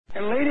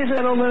And ladies and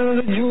gentlemen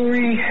of the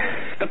jury,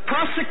 the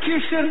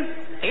prosecution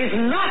is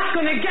not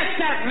going to get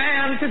that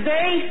man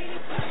today.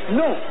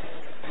 No,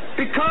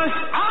 because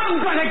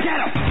I'm going to get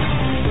him.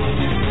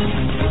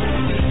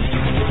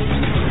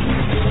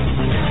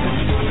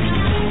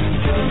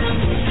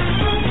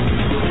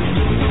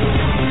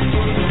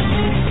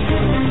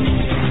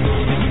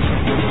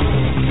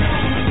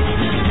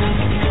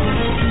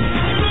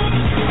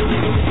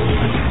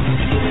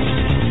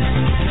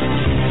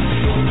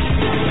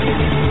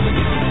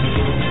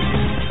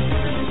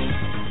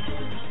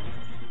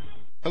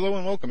 Hello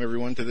and welcome,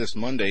 everyone, to this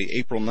Monday,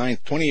 April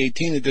 9th,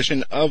 2018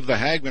 edition of the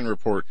Hagmann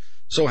Report.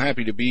 So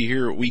happy to be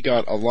here. We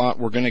got a lot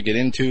we're going to get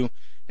into,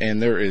 and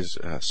there is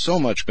so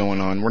much going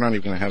on. We're not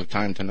even going to have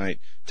time tonight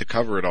to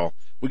cover it all.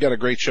 We got a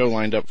great show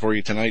lined up for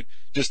you tonight.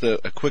 Just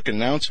a quick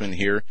announcement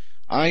here.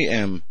 I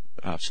am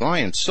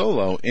flying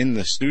solo in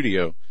the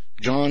studio.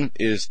 John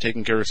is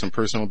taking care of some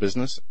personal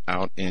business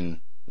out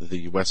in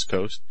the West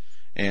Coast,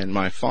 and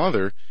my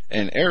father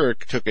and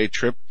Eric took a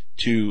trip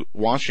to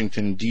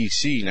Washington,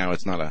 D.C. Now,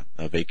 it's not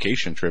a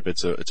vacation trip.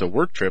 It's a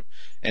work trip,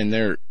 and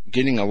they're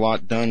getting a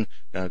lot done,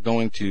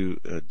 going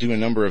to do a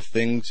number of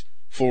things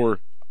for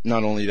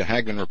not only the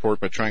Hagmann Report,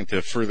 but trying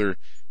to further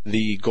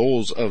the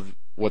goals of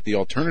what the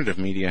alternative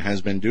media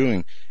has been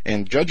doing.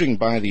 And judging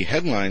by the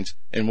headlines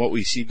and what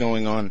we see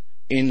going on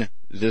in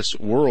this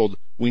world,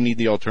 we need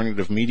the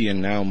alternative media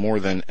now more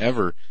than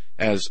ever.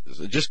 As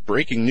just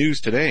breaking news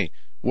today,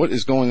 what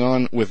is going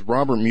on with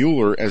Robert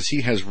Mueller as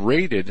he has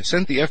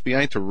sent the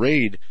FBI to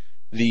raid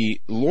the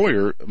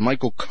lawyer,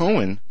 Michael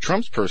Cohen,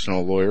 Trump's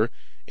personal lawyer,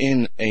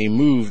 in a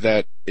move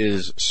that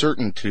is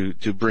certain to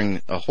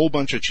bring a whole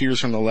bunch of cheers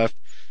from the left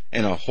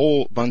and a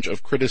whole bunch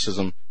of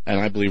criticism, and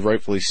I believe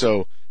rightfully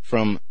so,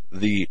 from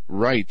the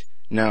right.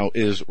 Now,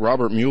 is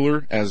Robert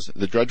Mueller, as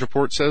the Drudge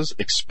Report says,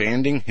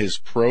 expanding his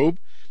probe?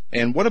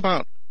 And what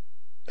about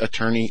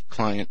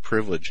attorney-client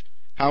privilege?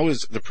 How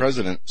is the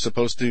president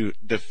supposed to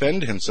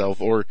defend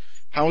himself, or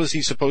how is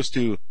he supposed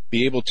to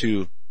be able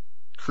to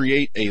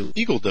create a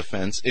legal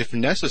defense, if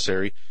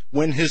necessary,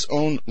 when his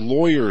own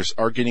lawyers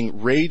are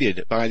getting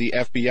raided by the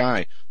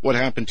FBI? What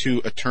happened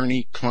to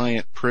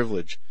attorney-client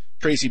privilege?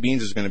 Tracy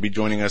Beans is going to be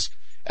joining us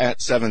at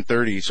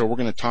 7:30, so we're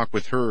going to talk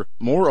with her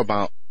more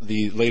about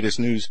the latest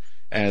news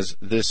as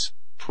this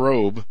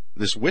probe,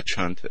 this witch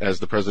hunt, as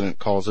the president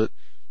calls it,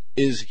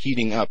 is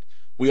heating up.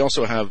 We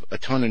also have a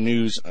ton of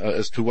news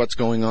as to what's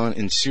going on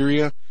in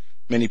Syria.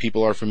 Many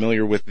people are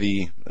familiar with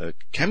the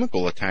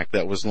chemical attack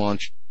that was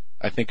launched,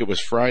 I think it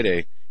was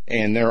Friday,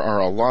 and there are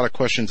a lot of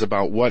questions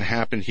about what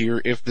happened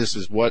here, if this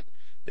is what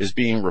is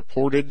being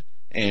reported,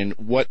 and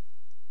what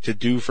to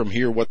do from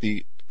here, what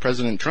the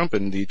President Trump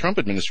and the Trump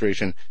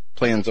administration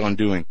plans on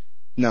doing.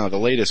 Now, the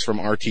latest from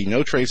RT,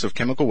 no trace of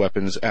chemical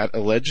weapons at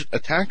alleged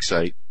attack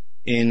site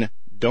in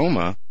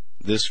Doma,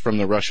 this from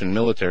the Russian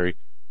military.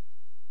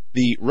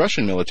 The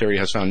Russian military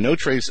has found no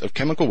trace of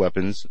chemical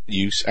weapons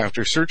use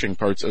after searching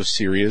parts of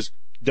Syria's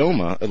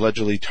Doma,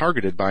 allegedly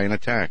targeted by an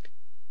attack.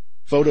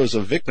 Photos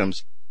of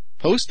victims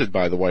posted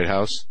by the White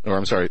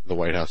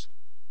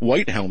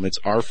helmets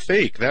are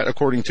fake. That,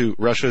 according to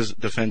Russia's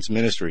defense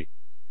ministry.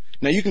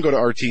 Now, you can go to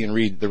RT and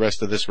read the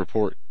rest of this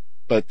report,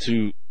 but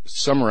to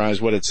summarize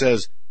what it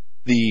says,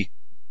 the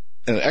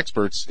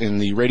experts in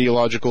the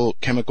radiological,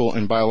 chemical,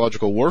 and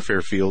biological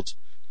warfare fields,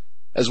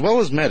 as well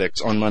as medics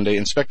on Monday,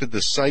 inspected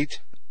the site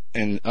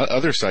and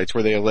other sites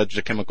where they alleged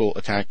a chemical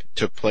attack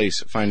took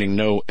place, finding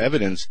no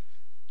evidence.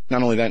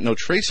 Not only that, no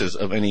traces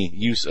of any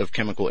use of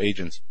chemical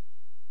agents.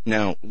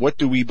 Now, what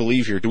do we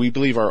believe here? Do we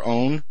believe our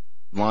own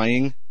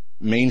lying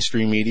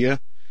mainstream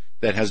media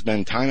that has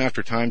been time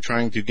after time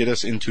trying to get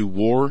us into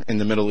war in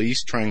the Middle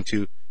East, trying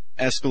to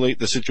escalate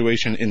the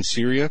situation in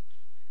Syria?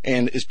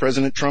 And is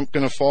President Trump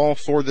going to fall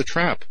for the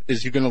trap?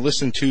 Is he going to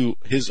listen to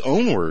his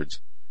own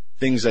words,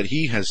 things that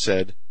he has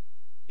said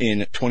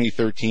in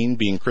 2013,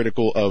 being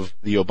critical of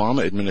the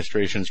Obama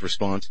administration's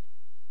response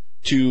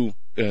to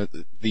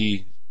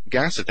the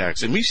gas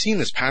attacks? And we've seen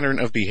this pattern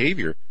of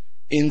behavior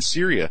in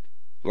Syria.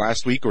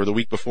 Last week or the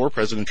week before,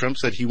 President Trump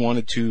said he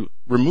wanted to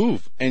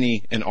remove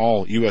any and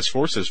all U.S.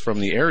 forces from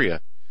the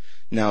area.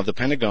 Now, the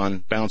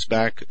Pentagon bounced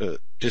back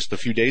just a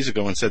few days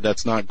ago and said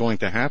that's not going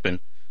to happen.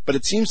 But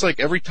it seems like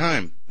every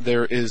time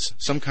there is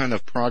some kind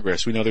of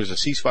progress, we know there's a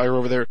ceasefire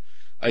over there,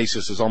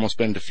 ISIS has almost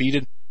been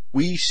defeated,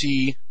 we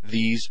see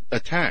these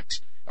attacks.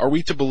 Are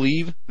we to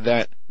believe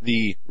that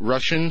the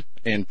Russian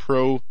and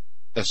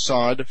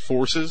pro-Assad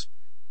forces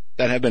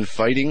that have been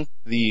fighting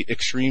the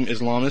extreme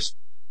Islamists,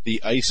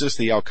 the ISIS,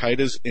 the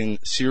Al-Qaedas in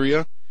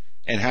Syria,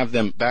 and have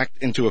them backed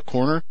into a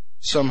corner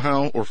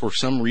somehow or for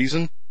some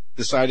reason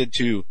decided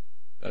to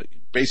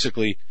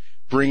basically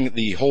bring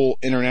the whole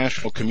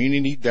international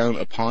community down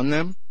upon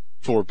them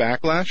for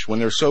backlash when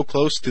they're so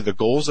close to the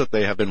goals that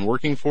they have been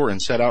working for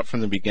and set out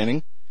from the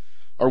beginning?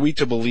 Are we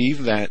to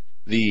believe that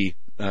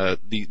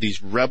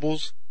these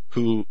rebels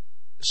who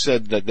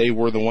said that they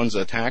were the ones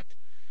attacked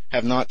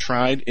have not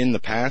tried in the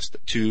past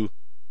to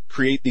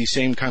create these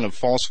same kind of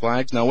false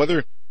flags? Now,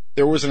 whether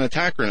there was an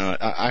attack or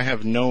not, I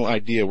have no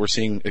idea. We're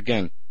seeing,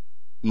 again,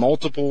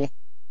 multiple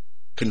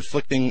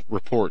conflicting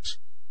reports.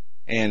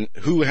 And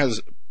who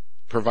has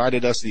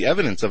provided us the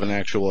evidence of an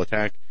actual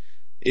attack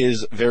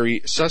is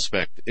very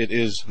suspect. It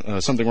is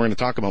something we're going to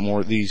talk about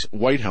more, these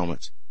white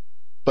helmets.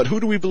 But who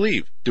do we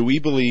believe? Do we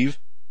believe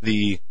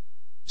the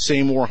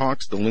same war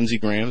hawks, the Lindsey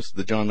Grahams,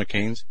 the John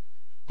McCains,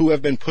 who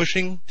have been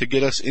pushing to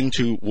get us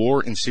into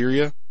war in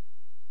Syria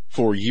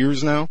for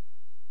years now?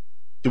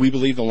 Do we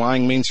believe the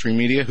lying mainstream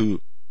media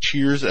who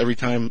cheers every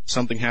time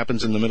something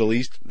happens in the Middle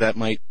East that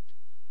might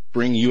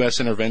bring U.S.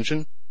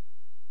 intervention?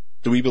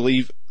 Do we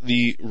believe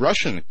the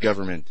Russian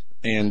government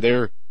and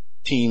their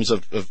teams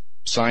of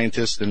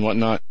scientists and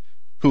whatnot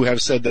who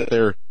have said that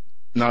they're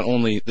not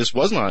only, this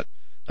was not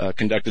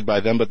conducted by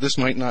them, but this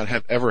might not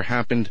have ever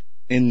happened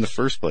in the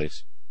first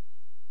place?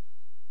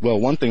 Well,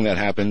 one thing that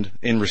happened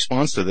in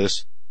response to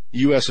this,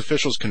 U.S.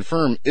 officials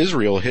confirm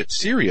Israel hit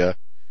Syria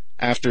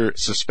after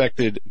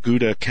suspected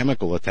Ghouta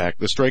chemical attack.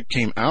 The strike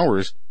came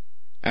hours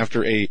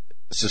after a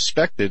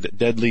suspected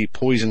deadly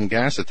poison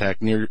gas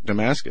attack near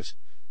Damascus.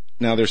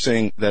 Now they're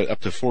saying that up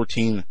to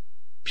 14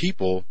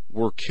 people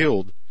were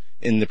killed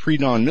in the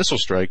pre-dawn missile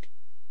strike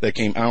that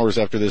came hours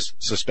after this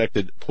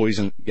suspected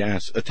poison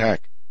gas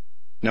attack.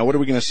 Now what are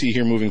we going to see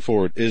here moving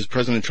forward? Is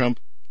President Trump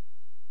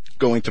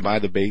going to buy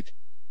the bait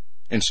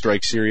and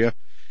strike Syria?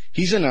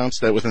 He's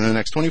announced that within the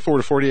next 24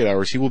 to 48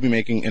 hours he will be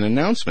making an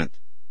announcement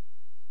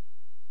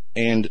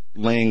and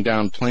laying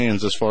down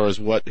plans as far as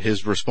what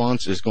his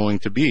response is going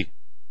to be.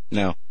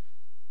 Now,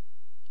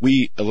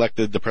 we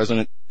elected the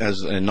president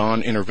as a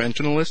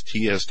non-interventionalist.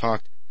 He has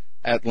talked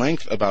at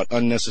length about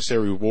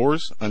unnecessary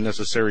wars,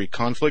 unnecessary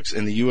conflicts,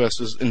 and the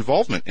U.S.'s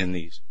involvement in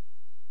these.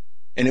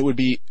 And it would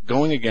be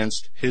going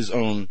against his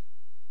own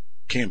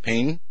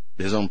campaign,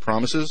 his own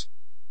promises,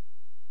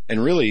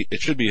 and really it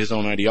should be his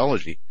own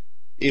ideology.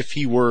 If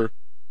he were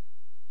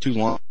to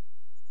launch,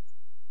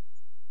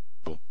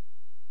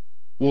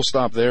 we'll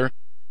stop there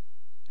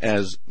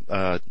as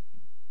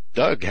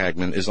Doug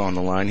Hagmann is on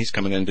the line. He's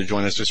coming in to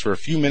join us just for a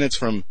few minutes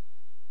from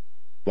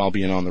while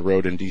being on the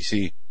road in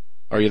D.C.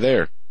 Are you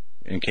there?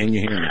 And can you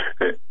hear me?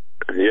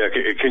 Yeah,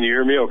 can you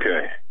hear me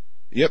okay?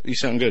 Yep, you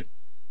sound good.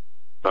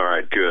 All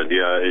right, good.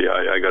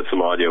 Yeah, I got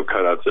some audio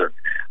cutouts there.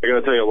 I got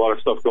to tell you, a lot of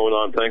stuff going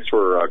on. Thanks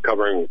for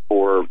covering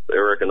for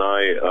Eric and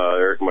I,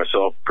 Eric and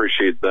myself.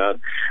 Appreciate that.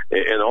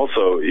 And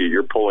also,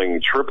 you're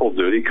pulling triple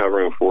duty,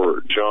 covering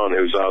for John,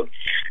 who's out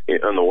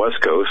on the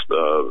West Coast,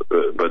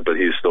 but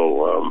he's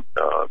still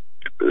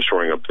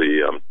shoring up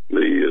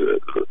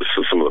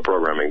some of the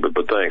programming.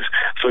 But thanks.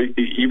 So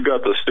you've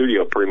got the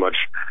studio pretty much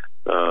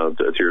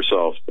to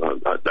yourself. I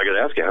got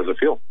to ask you, how's it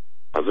feel?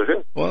 How's it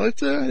feel? Well,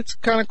 it's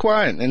kind of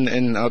quiet,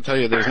 and I'll tell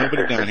you, there's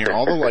nobody down here.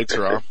 All the lights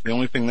are off. The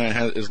only thing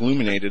that is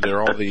illuminated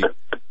are all the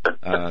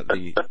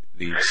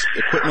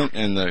equipment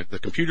and the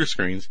computer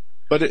screens.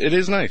 But it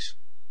is nice.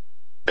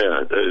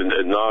 Yeah,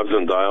 and knobs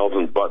and dials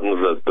and buttons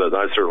that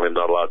I certainly am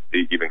not allowed to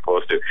be even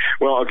close to.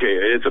 Well, okay,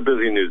 it's a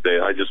busy news day.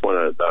 I just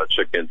want to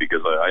check in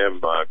because I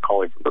am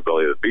calling from the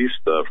belly of the beast,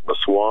 from the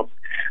swamp,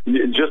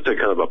 just to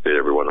kind of update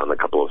everyone on a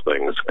couple of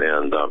things.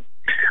 And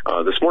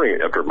this morning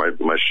after my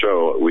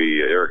show,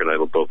 Eric and I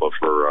both left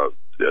for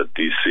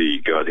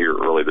D.C., got here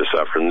early this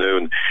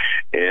afternoon,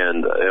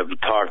 and have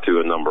talked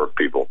to a number of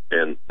people.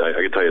 And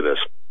I can tell you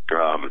this.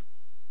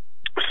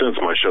 Since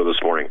my show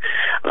this morning,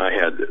 I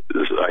had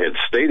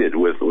stated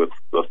with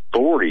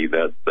authority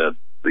that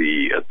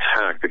the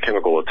attack, the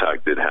chemical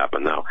attack, did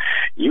happen. Now,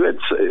 you had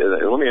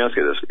let me ask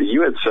you this: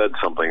 you had said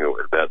something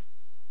that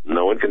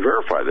no one can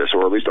verify this,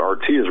 or at least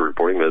RT is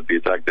reporting that the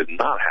attack did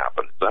not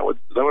happen. Is that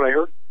what I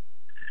heard?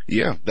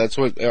 Yeah, that's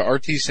what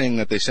RT's saying,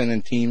 that they sent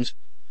in teams,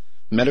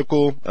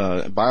 medical,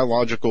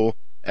 biological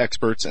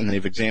experts, and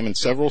they've examined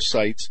several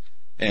sites,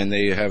 and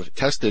they have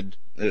tested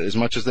as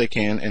much as they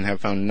can, and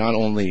have found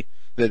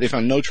they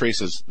found no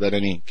traces that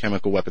any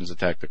chemical weapons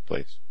attack took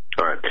place.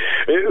 All right.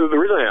 The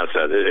reason I asked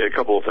that, a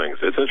couple of things.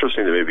 It's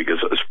interesting to me because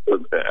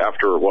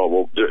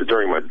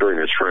during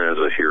this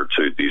transit here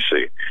to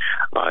D.C.,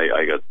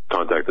 I got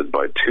contacted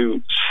by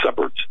two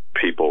separate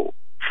people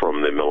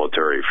from the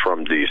military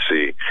from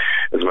D.C.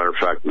 As a matter of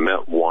fact,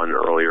 met one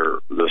earlier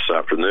this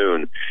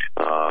afternoon.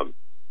 Well,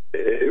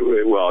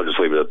 I'll just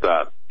leave it at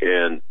that.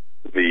 And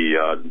the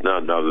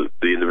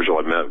individual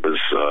I met was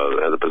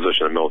at a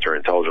position of military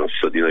intelligence.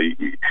 Said,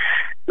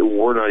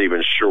 we're not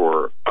even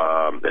sure,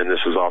 and this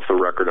is off the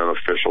record,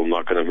 unofficial,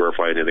 not going to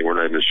verify anything. We're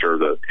not even sure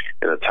that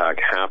an attack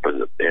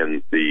happened,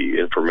 and the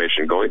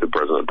information going to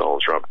President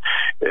Donald Trump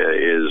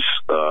is,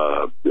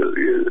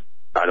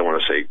 I don't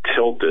want to say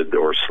tilted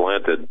or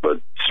slanted,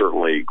 but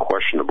certainly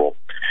questionable.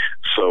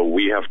 So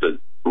we have to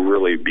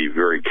really be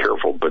very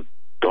careful. But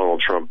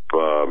Donald Trump,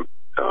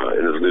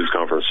 in his news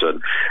conference,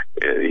 said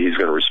he's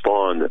going to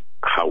respond.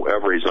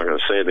 However, he's not going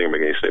to say anything or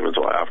make any statements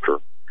until after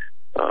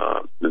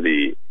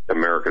the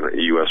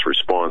U.S.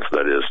 response,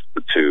 that is,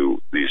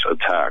 to these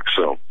attacks.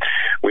 So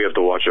we have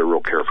to watch it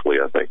real carefully,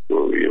 I think.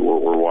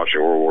 We're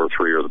watching World War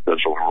III, or the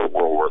potential of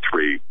World War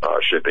III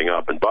shaping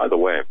up. And by the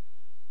way,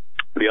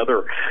 the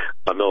other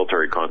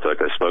military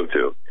contact I spoke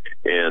to,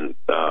 and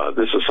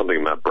this is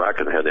something Matt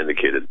Bracken had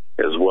indicated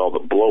as well, the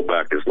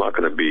blowback is not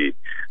going to be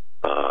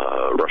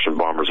Russian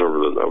bombers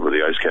over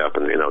the ice cap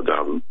and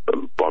down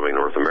bombing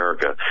North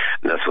America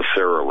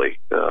necessarily.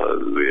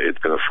 It's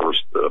going to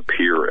first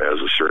appear as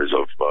a series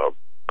of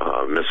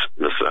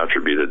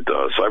misattributed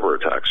cyber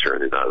attacks here in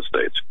the United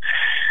States,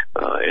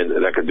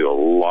 and that can do a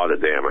lot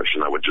of damage.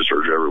 And I would just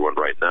urge everyone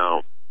right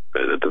now,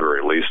 at the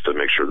very least, to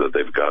make sure that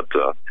they've got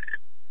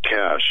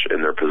cash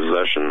in their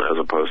possession as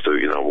opposed to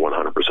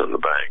 100% in the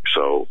bank.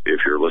 So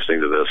if you're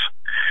listening to this,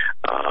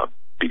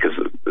 because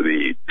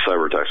the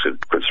cyber attacks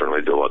could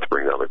certainly do a lot to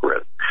bring down the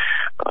grid,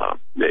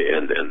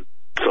 and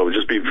so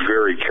just be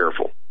very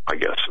careful, I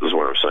guess, is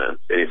what I'm saying.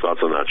 Any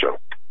thoughts on that, Joe?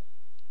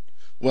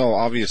 Well,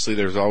 obviously,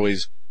 there's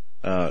always,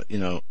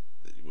 when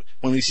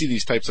we see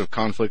these types of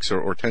conflicts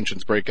or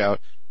tensions break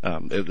out,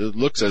 it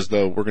looks as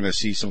though we're going to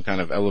see some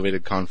kind of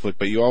elevated conflict.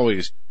 But you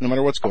always, no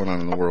matter what's going on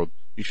in the world,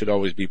 you should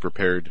always be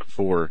prepared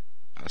for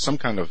some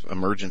kind of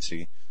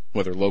emergency,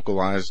 whether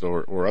localized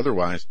or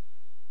otherwise,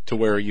 to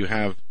where you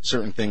have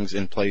certain things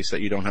in place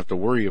that you don't have to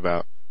worry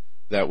about.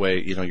 That way,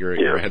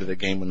 you're ahead of the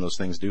game when those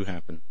things do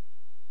happen.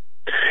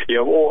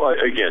 Yeah, well,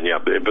 again,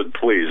 but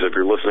please, if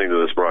you're listening to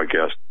this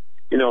broadcast,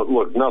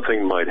 look,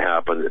 nothing might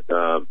happen,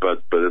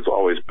 but it's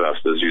always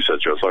best, as you said,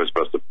 Joe, it's always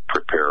best to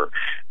prepare.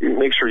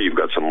 Make sure you've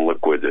got some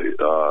liquid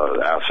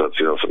assets,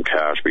 some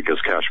cash, because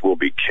cash will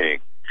be king,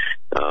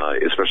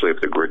 especially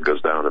if the grid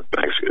goes down, if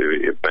banks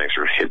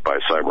are hit by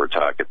a cyber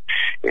attack.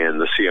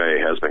 And the CIA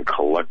has been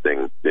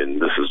collecting,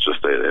 and this is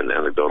just an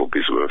anecdotal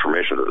piece of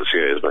information, that the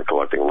CIA has been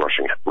collecting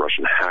Russian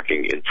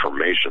hacking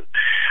information,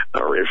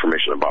 or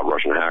information about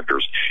Russian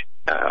actors,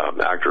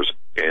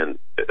 and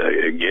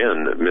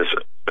again,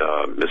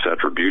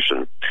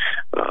 misattribution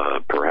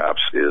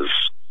perhaps is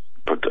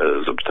a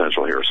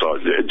potential here. So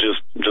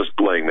just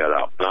laying that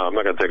out. Now, I'm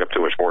not going to take up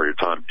too much more of your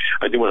time.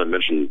 I do want to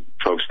mention,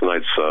 folks,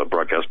 tonight's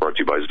broadcast brought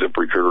to you by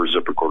ZipRecruiter,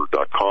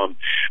 ZipRecruiter.com.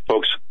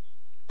 Folks,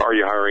 are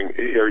you hiring?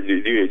 Do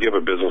you have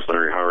a business that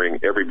you're hiring?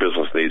 Every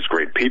business needs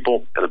great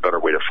people and a better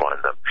way to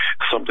find them.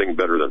 Something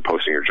better than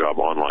posting your job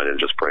online and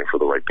just praying for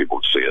the right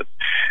people to see it.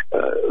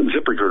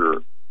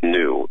 ZipRecruiter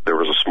knew there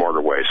was a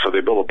smarter way, so they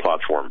built a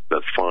platform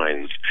that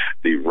finds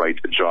the right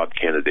job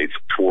candidates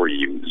for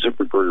you.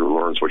 ZipRecruiter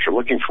learns what you're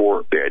looking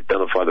for, they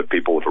identify the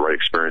people with the right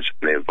experience,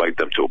 and they invite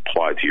them to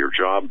apply to your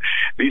job.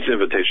 These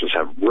invitations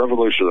have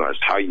revolutionized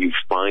how you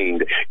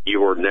find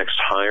your next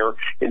hire.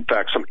 In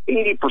fact, some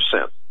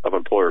 80% of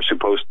employers who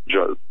post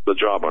the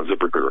job on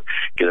ZipRecruiter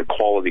get a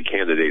quality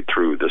candidate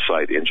through the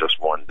site in just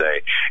one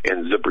day.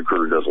 And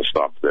ZipRecruiter doesn't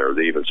stop there.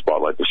 They even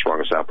spotlight the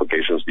strongest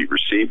applications you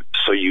receive,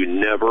 so you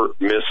never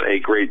miss a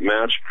great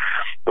match.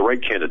 The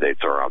right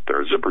candidates are out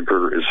there.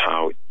 ZipRecruiter is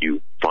how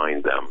you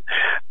find them.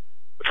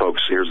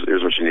 Folks, here's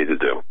what you need to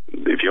do.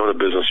 If you own a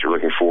business, you're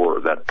looking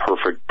for that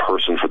perfect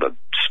person for that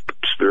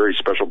very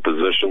special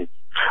position.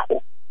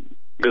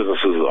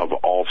 Businesses of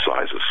all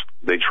sizes,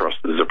 they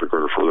trust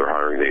ZipRecruiter for their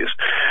hiring needs.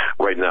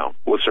 Right now,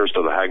 listeners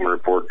to the Hagmann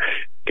Report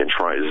can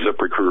try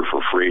ZipRecruiter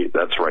for free.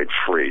 That's right,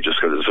 free. Just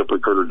go to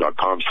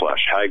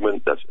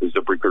ZipRecruiter.com/Hagmann. That's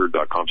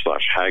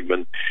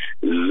ZipRecruiter.com/Hagmann.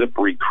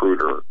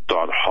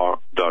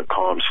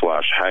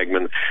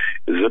 ZipRecruiter.com/Hagmann.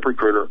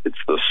 ZipRecruiter,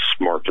 it's the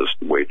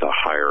smartest way to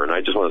hire. And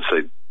I just want to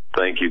say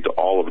thank you to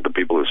all of the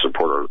people who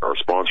support our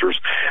sponsors.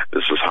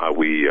 This is how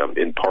we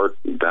impart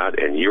that,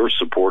 and your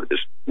support is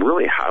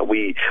really how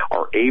we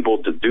are able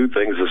to do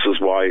things. This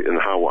is why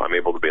and how I'm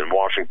able to be in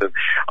Washington.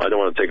 I don't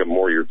want to take up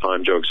more of your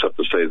time, Joe, except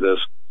to say this.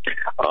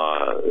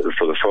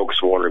 For the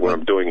folks wondering what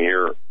I'm doing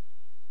here.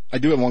 I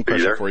do have one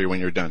question for you when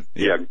you're done.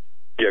 Yeah.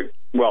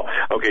 Well,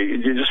 okay,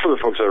 just for the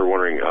folks that are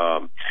wondering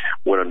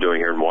what I'm doing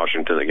here in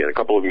Washington, again, a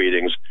couple of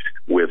meetings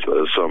with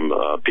some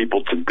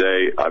people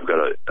today. I've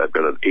got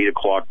an 8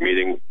 o'clock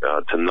meeting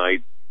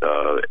tonight.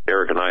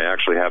 Eric and I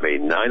actually have a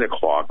 9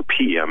 o'clock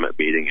p.m.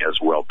 meeting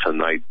as well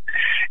tonight.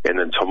 And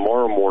then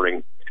tomorrow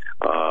morning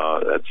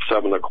at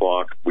 7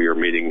 o'clock, we are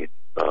meeting,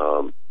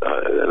 and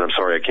I'm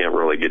sorry I can't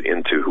really get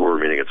into who we're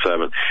meeting at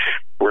 7.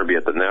 We're going to be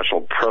at the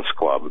National Press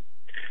Club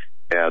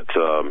at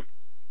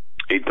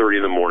 8:30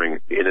 in the morning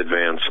in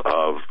advance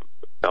of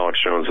Alex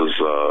Jones's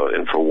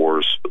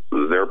InfoWars,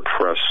 their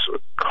press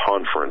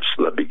conference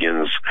that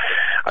begins,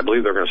 I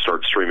believe they're going to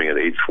start streaming at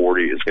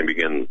 8:40. It's going to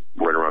begin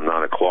right around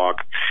 9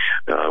 o'clock.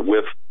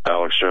 With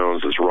Alex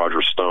Jones is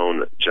Roger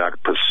Stone, Jack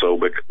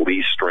Posobiec,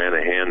 Lee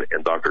Stranahan,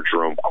 and Dr.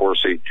 Jerome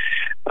Corsi.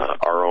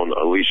 Our own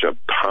Alicia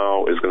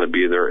Powell is going to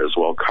be there as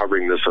well,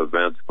 covering this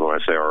event. When I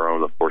say our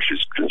own, of course,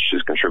 she's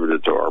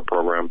contributed to our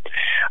program.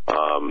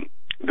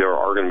 There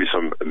are going to be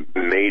some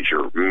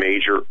major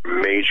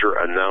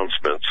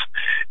announcements.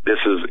 This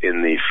is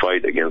in the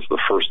fight against the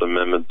First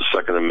Amendment, the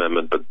Second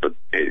Amendment, but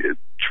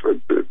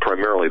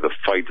primarily the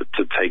fight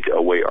to take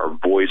away our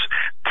voice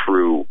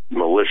through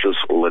malicious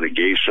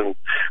litigation,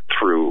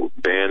 through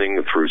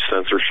banning, through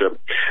censorship.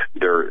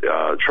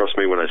 Trust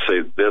me when I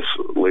say this,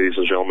 ladies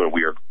and gentlemen,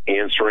 we are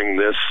answering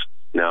this.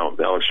 Now,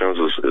 Alex Jones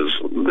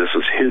this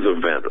is his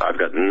event. I've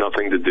got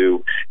nothing to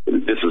do.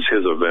 This is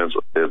his event.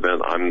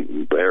 event.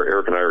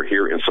 Eric and I are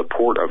here in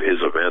support of his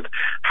event.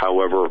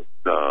 However,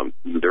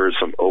 there is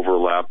some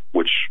overlap,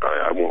 which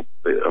I'm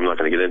not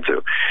going to get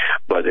into.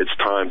 But it's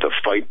time to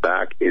fight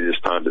back. It is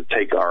time to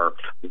take our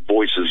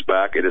voices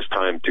back. It is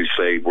time to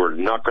say we're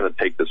not going to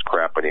take this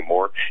crap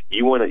anymore.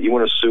 You want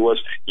to sue us?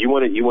 You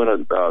want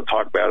to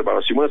talk bad about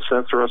us? You want to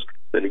censor us?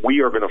 Then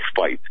we are going to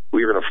fight.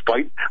 We are going to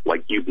fight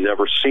like you've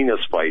never seen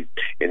us fight.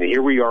 And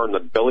here we are in the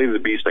belly of the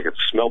beast. I could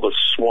smell the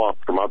swamp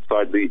from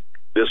outside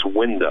this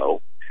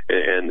window.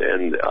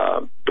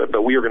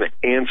 But we are going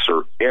to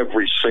answer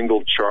every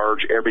single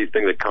charge,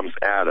 everything that comes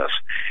at us.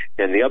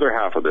 And the other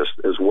half of this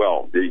as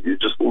well, you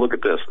just look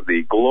at this.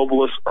 The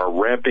globalists are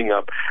ramping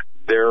up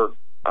their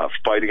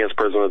fight against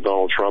President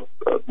Donald Trump.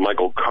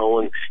 Michael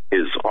Cohen,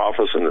 his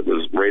office, and it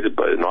was raided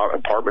by an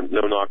apartment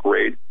no-knock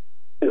raid.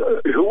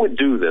 Who would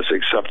do this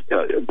except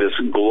this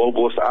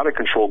globalist,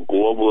 out-of-control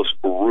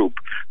globalist group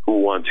who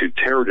want to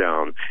tear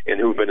down and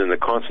who've been in a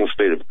constant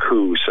state of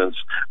coup since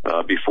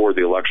before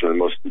the election and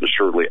most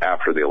assuredly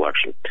after the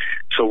election.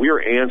 So we are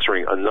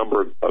answering a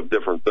number of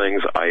different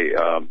things. I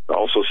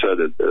also said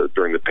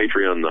during the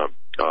Patreon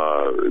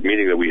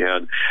meeting that we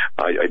had,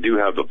 I do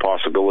have the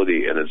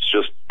possibility, and it's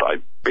just,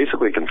 I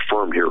basically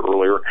confirmed here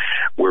earlier,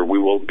 where we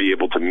will be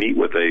able to meet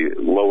with a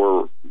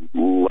lower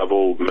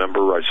level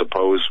member, I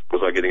suppose,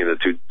 without getting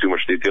into too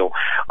much detail,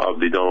 of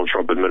the Donald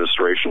Trump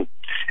administration.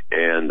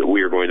 And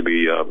we are going to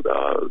be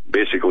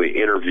basically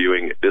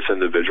interviewing this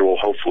individual,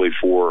 hopefully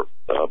for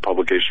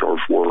publication or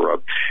for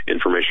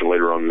information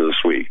later on this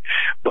week.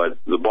 But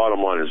the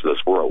bottom line is this: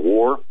 we're at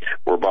war.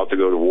 We're about to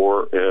go to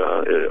war,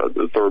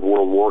 the Third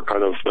World War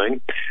kind of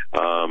thing.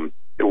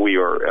 We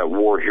are at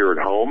war here at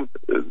home.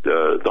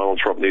 Donald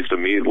Trump needs to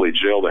immediately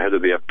jail the head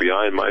of the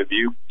FBI, in my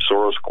view.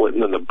 Soros,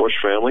 Clinton, and the Bush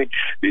family.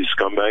 These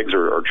scumbags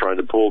are trying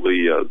to pull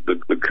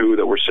the coup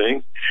that we're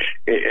seeing.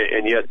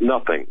 And yet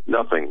nothing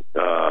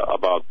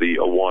about the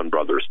Awan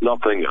brothers,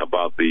 nothing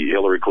about the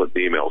Hillary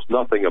Clinton emails,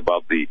 nothing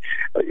about the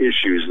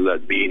issues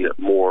that mean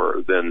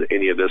more than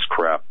any of this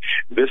crap.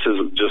 This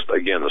is just,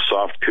 again, a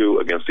soft coup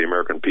against the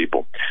American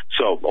people.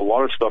 So a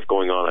lot of stuff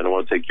going on. I don't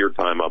want to take your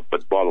time up,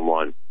 but bottom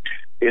line,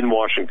 in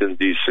Washington,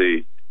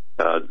 D.C.,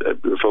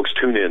 folks,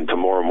 tune in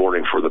tomorrow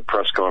morning for the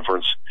press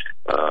conference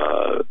at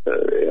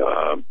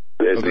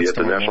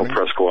the National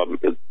Press Club.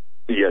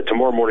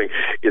 Tomorrow morning.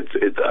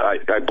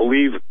 I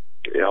believe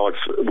Alex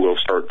will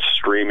start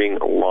streaming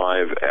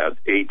live at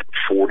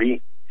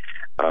 8:40.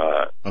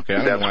 Okay,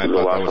 I don't know why I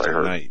thought that was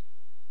tonight.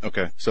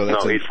 Okay, so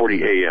that's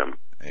 8:40 a.m.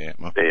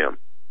 A.m.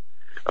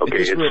 Okay,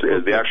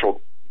 it's the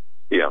actual.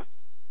 Yeah.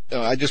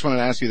 I just wanted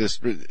to ask you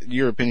this,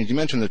 your opinion. You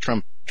mentioned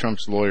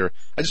Trump's lawyer.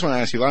 I just want to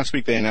ask you, last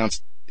week they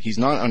announced he's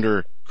not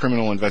under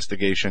criminal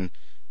investigation,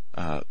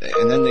 and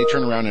then they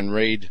turn around and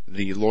raid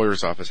the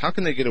lawyer's office. How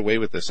can they get away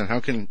with this, and how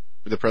can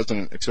the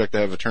president expect to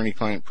have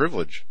attorney-client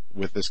privilege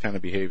with this kind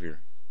of behavior,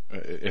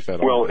 if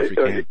at all, if he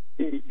can?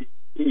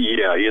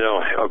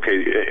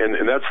 Okay,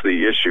 and that's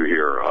the issue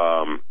here.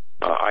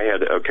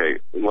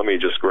 Let me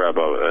just grab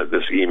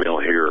this email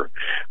here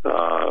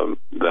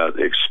that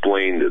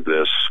explained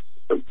this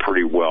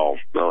pretty well.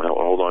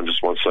 Hold on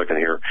just one second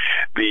here.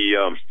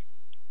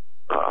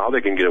 How they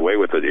can get away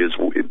with it is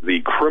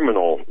the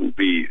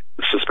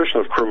suspicion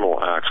of criminal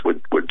acts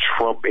would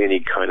trump any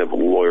kind of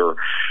lawyer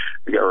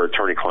or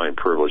attorney-client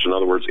privilege. In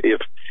other words,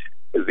 if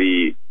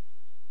the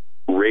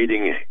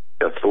raiding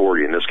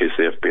authority, in this case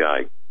the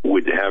FBI,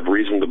 would have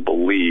reason to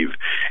believe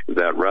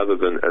that rather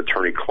than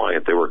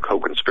attorney-client, they were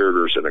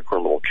co-conspirators in a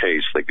criminal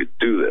case, they could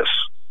do this.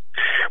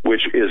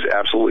 Which is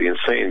absolutely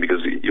insane,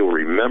 because you'll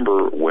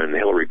remember when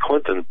Hillary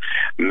Clinton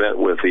met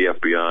with the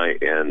FBI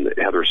and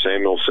Heather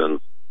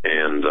Samuelson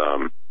and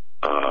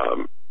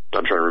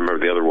I'm trying to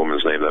remember the other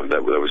woman's name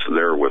that was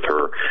there with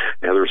her,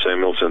 Heather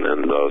Samuelson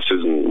and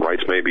Susan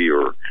Rice, maybe,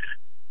 or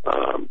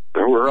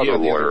her other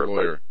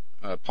lawyer.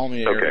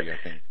 Palmieri, okay. I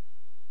think.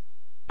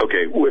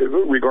 Okay,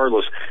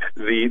 regardless,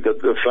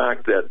 the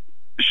fact that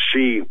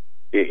she,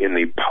 in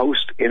the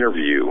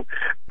post-interview,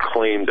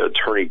 claimed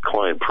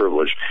attorney-client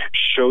privilege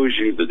shows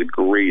you the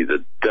degree,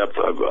 the depth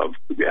of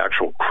the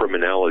actual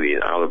criminality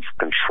and out of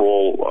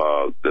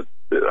control,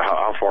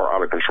 how far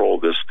out of control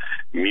this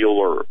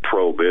Mueller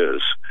probe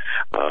is.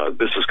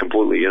 This is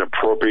completely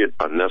inappropriate,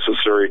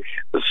 unnecessary.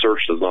 The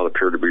search does not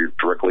appear to be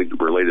directly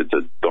related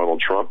to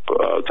Donald Trump,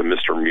 to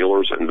Mr.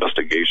 Mueller's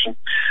investigation,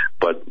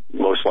 but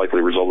most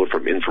likely resulted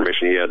from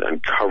information he had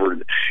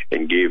uncovered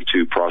and gave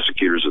to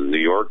prosecutors in New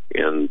York,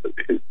 and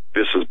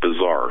this is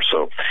bizarre.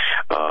 So,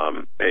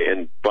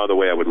 and by the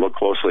way, I would look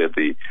closely at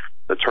the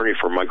attorney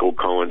for Michael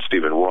Cohen,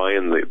 Stephen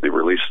Ryan. They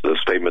released a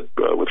statement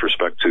with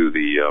respect to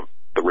the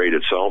raid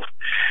itself.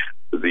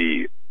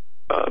 The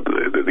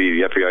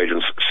FBI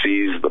agents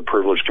seized the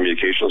privileged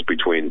communications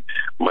between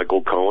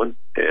Michael Cohen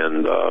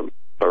and,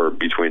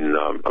 between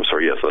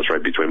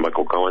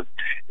Michael Cohen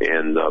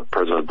and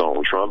President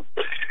Donald Trump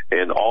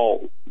and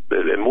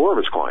more of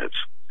his clients.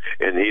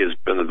 And he has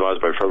been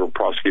advised by federal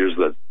prosecutors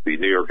that the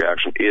New York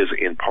action is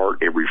in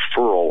part a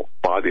referral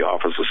by the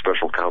Office of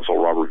Special Counsel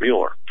Robert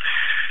Mueller.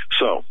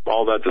 So all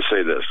all that to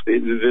say this.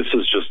 This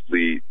is just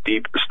the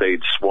deep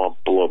state swamp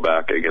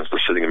blowback against the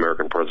sitting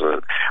American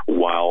president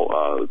while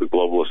the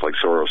globalists like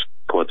Soros,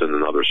 Clinton,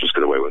 and others just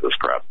get away with this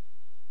crap.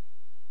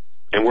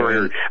 And we're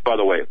here, by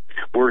the way,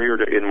 we're here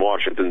in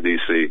Washington,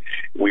 D.C.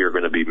 We are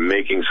going to be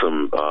making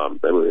some,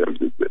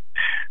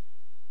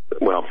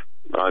 well,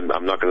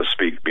 I'm not going to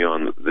speak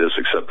beyond this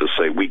except to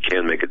say we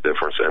can make a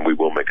difference, and we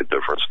will make a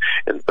difference.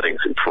 And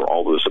thanks for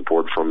all the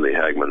support from the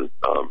Hagmann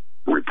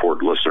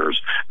report listeners,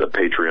 the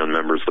Patreon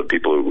members, the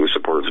people who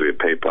support us via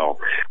PayPal.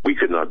 We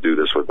could not do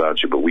this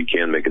without you, but we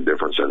can make a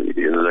difference. And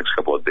in the next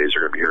couple of days,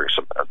 you're going to be hearing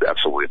some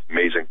absolutely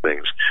amazing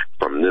things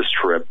from this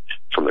trip,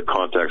 from the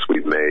contacts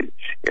we've made,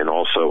 and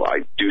also I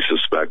do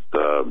suspect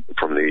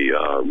from the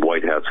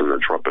White Hats in the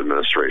Trump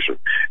administration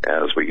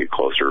as we get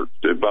closer.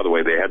 By the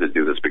way, they had to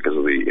do this because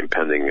of the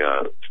impending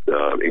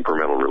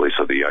incremental release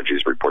of the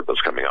IG's report that's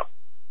coming up.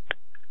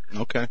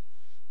 Okay.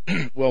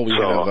 Well, we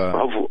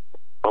have...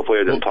 Hopefully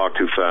I didn't talk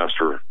too fast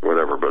or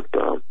whatever, but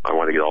I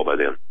want to get all that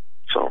in.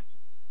 So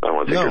I don't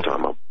want to take your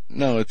time up.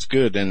 No, it's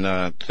good,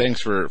 and thanks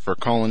for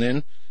calling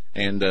in,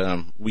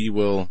 and we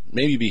will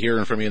maybe be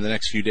hearing from you in the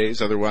next few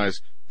days.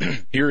 Otherwise,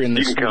 here in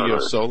the studio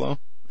solo,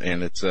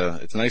 and it's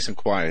nice and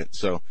quiet.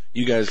 So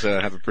you guys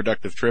have a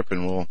productive trip,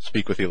 and we'll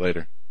speak with you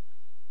later.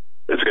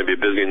 It's going to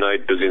be a busy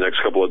night, busy next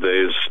couple of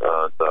days.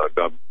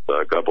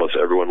 God bless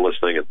everyone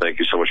listening, and thank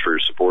you so much for your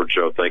support,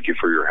 Joe. Thank you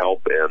for your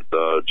help, and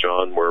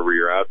John, wherever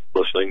you're at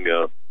listening,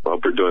 I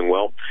hope you're doing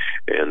well.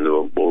 And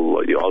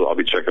I'll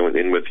be checking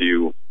in with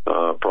you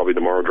probably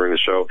tomorrow during the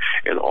show,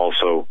 and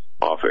also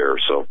off air.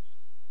 So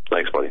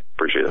thanks, buddy.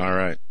 Appreciate it.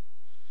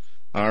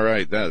 All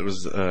right. That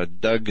was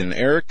Doug and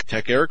Eric,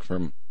 Tech Eric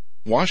from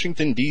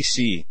Washington,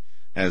 D.C.,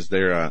 as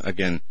they're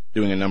again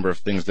doing a number of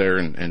things there,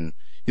 and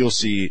you'll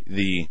see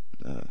the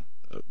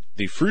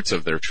fruits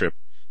of their trip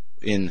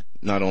in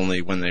not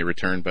only when they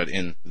return, but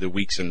in the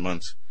weeks and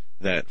months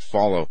that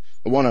follow.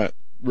 I want to,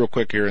 real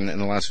quick here in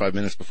the last 5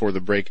 minutes before the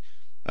break,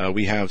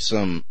 we have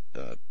some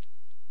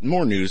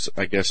more news,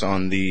 I guess,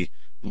 on the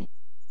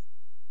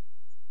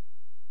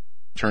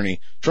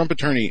Trump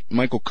attorney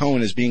Michael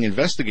Cohen is being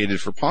investigated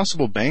for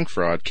possible bank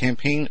fraud,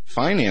 campaign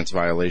finance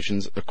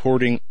violations,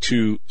 according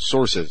to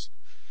sources.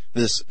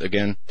 This,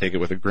 again, take it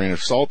with a grain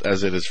of salt,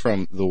 as it is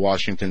from the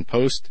Washington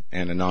Post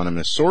and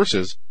anonymous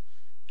sources.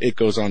 It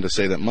goes on to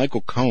say that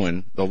Michael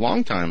Cohen, the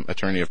longtime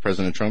attorney of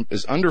President Trump,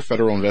 is under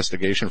federal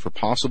investigation for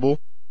possible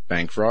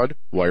bank fraud,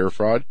 wire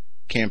fraud,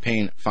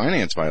 campaign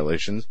finance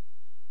violations,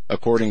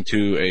 according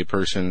to a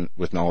person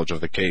with knowledge of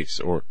the case,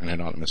 or an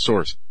anonymous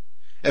source.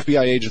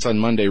 FBI agents on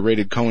Monday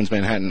raided Cohen's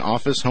Manhattan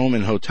office, home,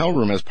 and hotel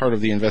room as part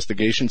of the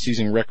investigation,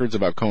 seizing records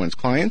about Cohen's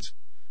clients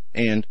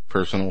and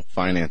personal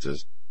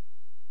finances.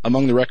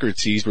 Among the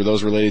records seized were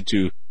those related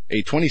to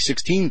a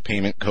 2016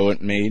 payment Cohen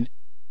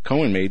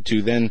made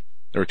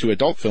to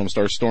adult film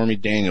star Stormy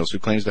Daniels, who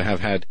claims to have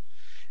had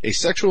a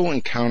sexual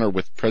encounter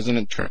with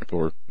President Trump,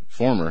 or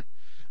former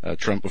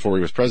Trump before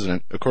he was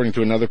president, according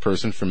to another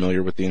person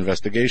familiar with the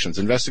investigations.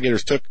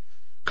 Investigators took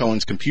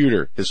Cohen's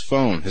computer, his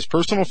phone, his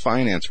personal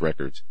finance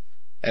records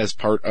as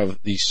part of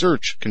the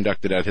search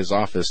conducted at his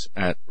office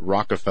at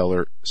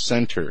Rockefeller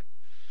Center.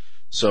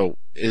 So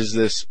is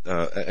this,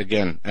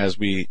 again, as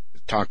we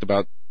talked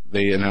about,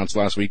 they announced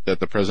last week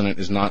that the president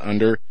is not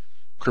under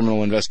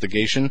criminal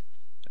investigation.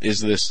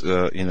 Is this,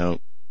 an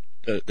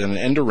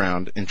end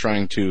around in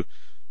trying to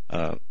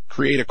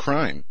create a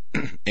crime,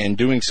 and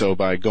doing so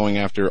by going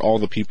after all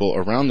the people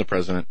around the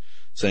president,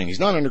 saying he's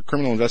not under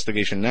criminal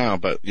investigation now,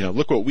 but,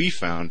 look what we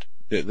found.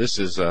 This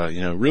is,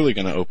 really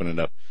going to open it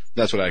up.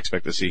 That's what I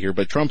expect to see here.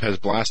 But Trump has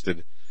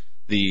blasted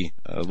the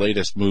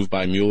latest move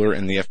by Mueller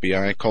and the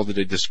FBI, called it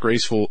a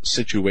disgraceful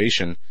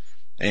situation.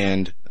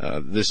 And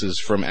this is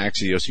from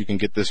Axios. You can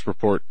get this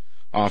report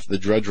off the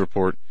Drudge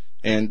Report.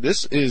 And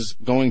this is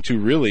going to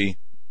really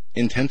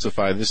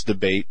intensify this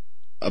debate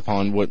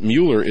upon what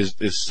Mueller is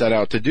set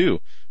out to do,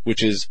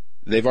 which is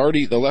the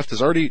left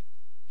has already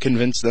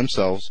convinced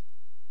themselves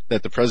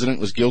that the president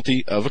was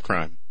guilty of a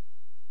crime.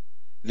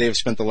 They have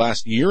spent the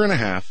last year and a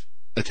half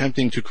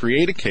attempting to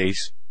create a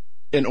case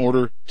in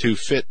order to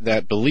fit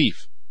that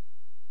belief,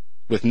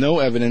 with no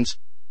evidence,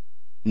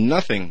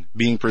 nothing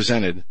being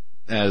presented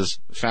as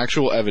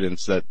factual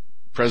evidence that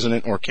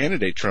President or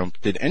candidate Trump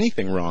did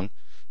anything wrong,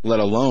 let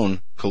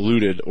alone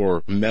colluded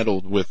or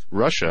meddled with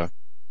Russia.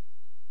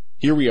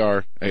 Here we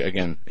are,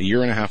 again, a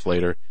year and a half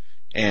later,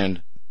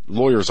 and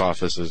lawyers'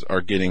 offices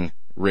are getting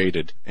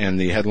raided, and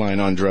the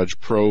headline on Drudge,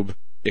 probe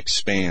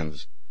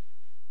expands.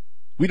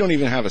 We don't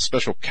even have a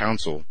special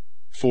counsel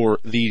for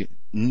the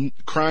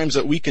crimes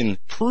that we can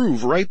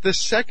prove right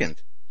this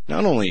second,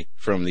 not only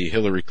from the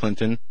Hillary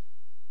Clinton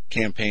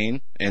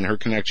campaign and her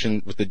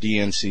connection with the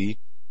DNC,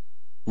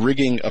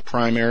 rigging a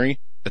primary,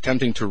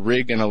 attempting to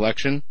rig an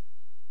election,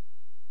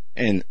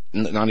 and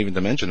not even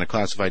to mention the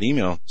classified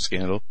email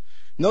scandal.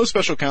 No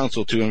special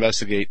counsel to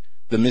investigate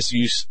the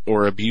misuse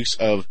or abuse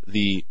of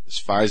the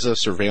FISA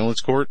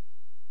surveillance court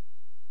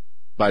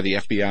by the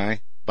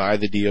FBI, by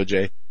the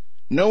DOJ.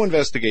 No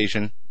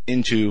investigation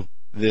into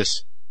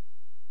this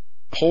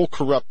whole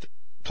corrupt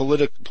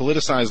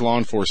politicized law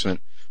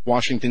enforcement,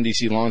 Washington,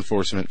 D.C. law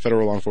enforcement,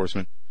 federal law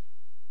enforcement,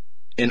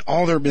 in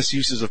all their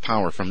misuses of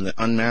power, from the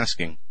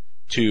unmasking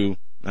to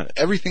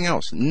everything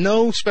else.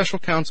 No special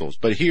counsels.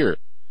 But here,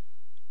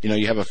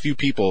 you have a few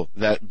people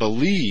that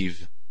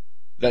believe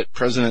that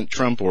President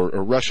Trump or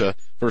Russia,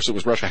 first it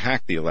was Russia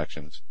hacked the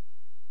elections,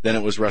 then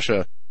it was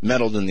Russia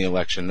meddled in the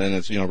election, then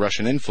it's,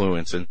 Russian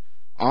influence, and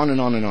on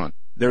and on and on.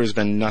 There has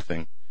been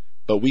nothing.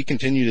 But we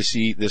continue to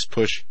see this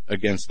push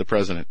against the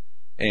president.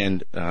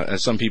 And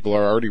as some people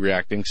are already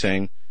reacting,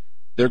 saying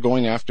they're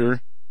going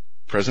after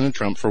President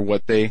Trump for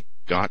what they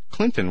got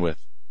Clinton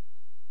with.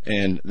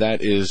 And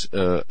that is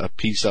a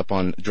piece up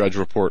on Drudge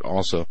Report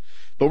also.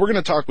 But we're going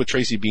to talk with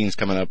Tracy Beans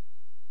coming up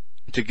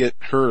to get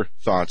her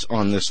thoughts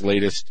on this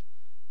latest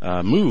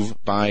move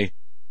by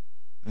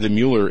the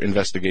Mueller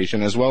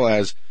investigation, as well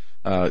as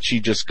she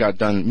just got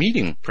done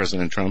meeting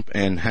President Trump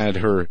and had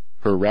her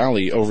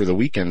rally over the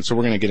weekend. So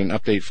we're going to get an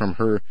update from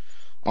her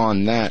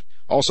on that.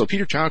 Also,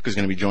 Peter Chauk is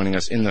going to be joining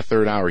us in the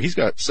third hour. He's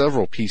got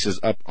several pieces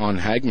up on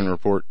Hagmann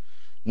Report.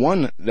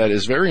 One that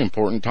is very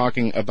important,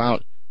 talking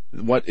about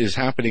what is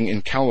happening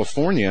in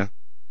California.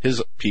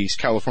 His piece,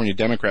 California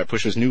Democrat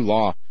pushes new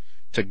law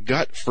to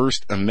gut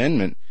First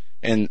Amendment.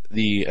 And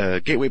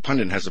the Gateway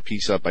Pundit has a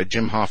piece up by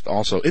Jim Hoft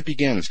also. It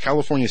begins.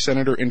 California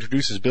Senator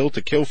introduces bill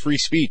to kill free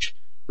speech,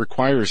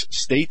 requires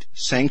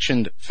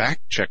state-sanctioned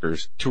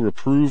fact-checkers to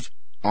approve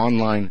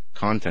online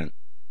content.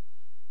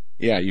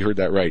 Yeah, you heard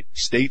that right.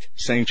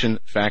 State-sanctioned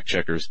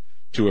fact-checkers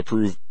to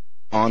approve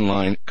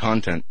online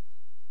content.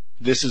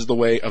 This is the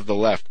way of the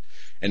left,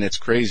 and it's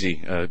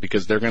crazy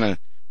because they're going to,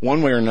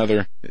 one way or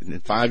another, in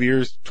 5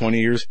 years, 20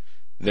 years,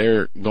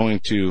 they're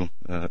going to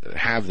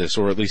have this,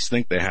 or at least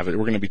think they have it.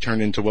 We're going to be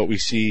turned into what we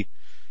see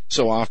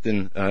so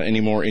often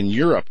anymore in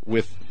Europe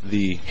with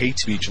the hate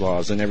speech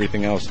laws and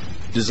everything else,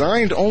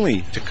 designed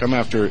only to come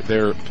after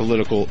their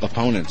political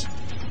opponents.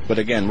 But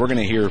again, we're going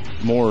to hear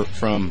more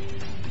from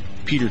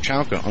Peter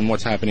Chauk on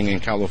what's happening in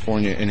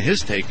California and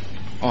his take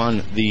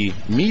on the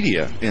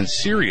media in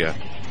Syria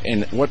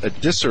and what a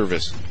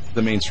disservice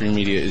the mainstream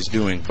media is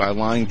doing by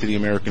lying to the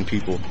American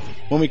people.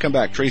 When we come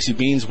back, Tracy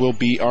Beans will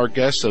be our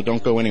guest, so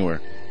don't go anywhere.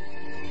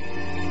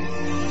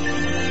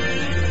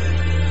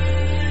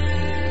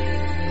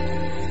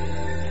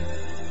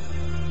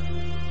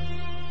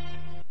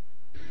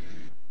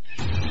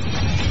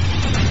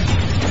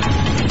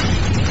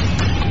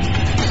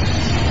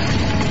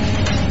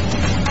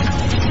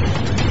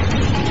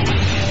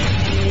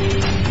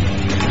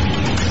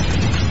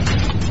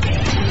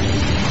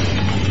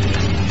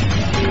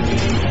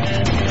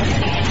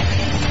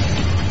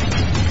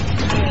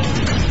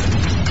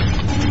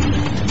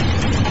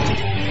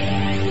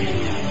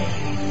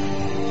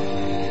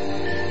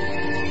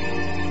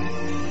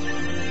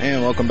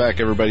 Welcome back,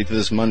 everybody, to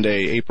this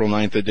Monday, April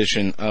 9th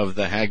edition of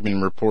the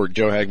Hagmann Report.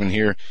 Joe Hagmann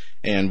here,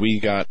 and we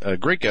got a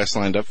great guest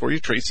lined up for you.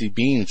 Tracy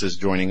Beans is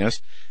joining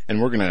us,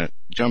 and we're going to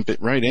jump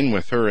it right in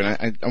with her.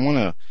 And I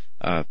want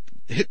to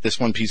hit this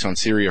one piece on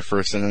Syria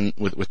first, and then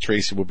with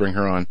Tracy, we'll bring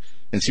her on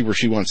and see where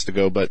she wants to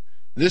go. But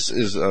this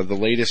is the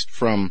latest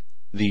from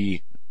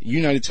the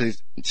United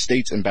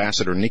States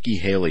Ambassador, Nikki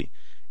Haley.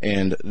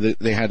 And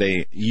they had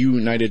a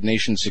United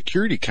Nations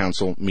Security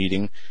Council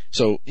meeting.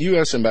 So,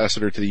 U.S.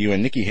 Ambassador to the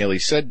UN, Nikki Haley,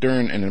 said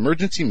during an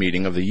emergency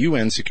meeting of the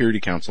UN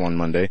Security Council on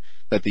Monday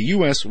that the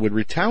U.S. would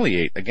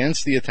retaliate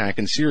against the attack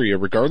in Syria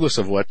regardless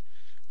of what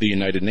the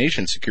United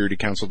Nations Security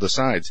Council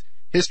decides.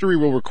 History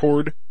will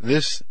record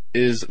this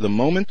is the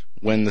moment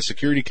when the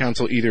Security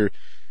Council either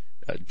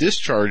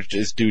discharged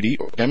its duty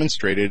or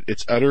demonstrated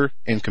its utter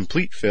and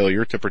complete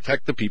failure to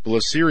protect the people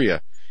of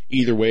Syria.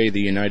 Either way, the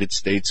United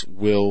States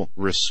will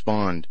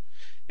respond.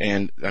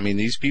 And, I mean,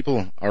 these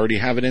people already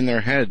have it in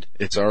their head.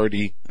 It's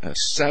already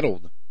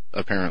settled,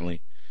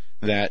 apparently,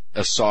 that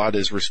Assad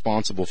is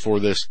responsible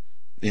for this,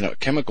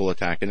 chemical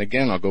attack. And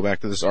again, I'll go back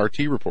to this RT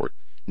report.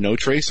 No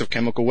trace of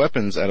chemical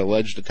weapons at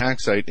alleged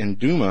attack site in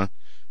Duma.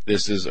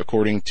 This is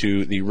according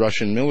to the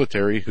Russian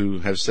military, who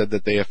have said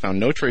that they have found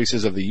no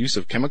traces of the use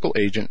of chemical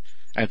agent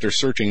after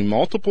searching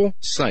multiple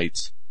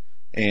sites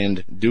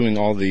and doing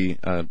all the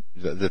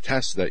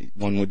tests that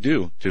one would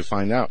do to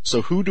find out.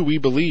 So who do we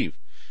believe?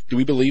 Do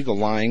we believe the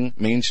lying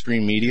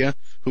mainstream media,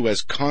 who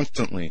has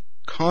constantly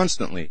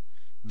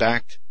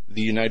backed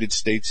the United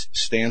States'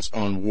 stance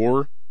on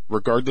war,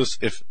 regardless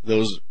if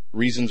those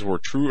reasons were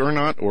true or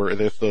not, or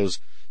if those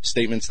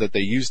statements that they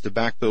used to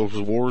back those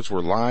wars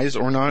were lies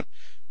or not?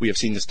 We have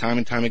seen this time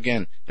and time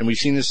again, and we've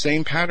seen the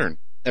same pattern.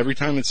 Every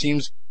time it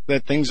seems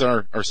that things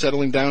are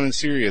settling down in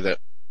Syria, that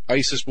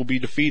ISIS will be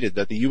defeated,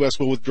 that the U.S.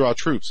 will withdraw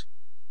troops.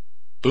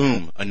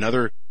 Boom,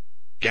 another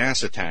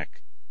gas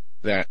attack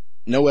that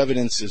no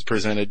evidence is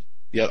presented,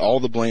 yet all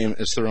the blame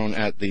is thrown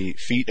at the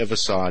feet of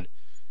Assad,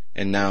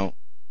 and now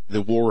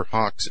the war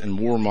hawks and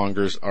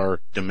warmongers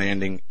are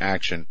demanding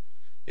action.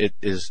 It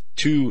is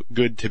too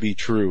good to be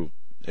true,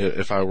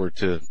 if I were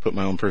to put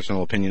my own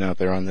personal opinion out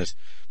there on this.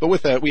 But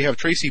with that, we have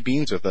Tracy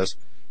Beans with us.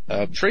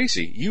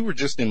 Tracy, you were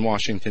just in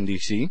Washington,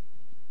 D.C.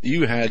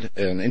 You had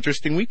an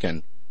interesting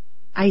weekend.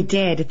 I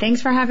did.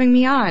 Thanks for having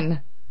me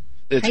on.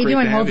 It's How you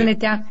doing? Holding you. it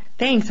down.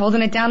 Thanks.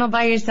 Holding it down all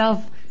by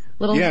yourself.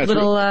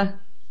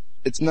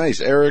 It's nice.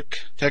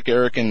 Tech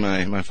Eric and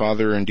my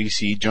father in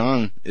DC,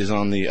 John, is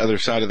on the other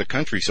side of the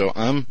country, so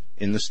I'm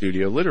in the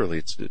studio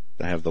literally.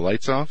 I have the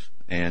lights off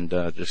and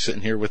just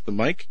sitting here with the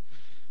mic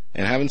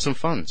and having some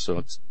fun.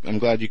 So I'm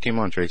glad you came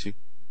on, Tracy.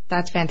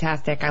 That's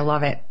fantastic. I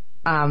love it.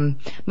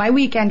 My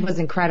weekend was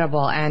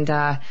incredible, and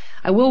I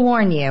will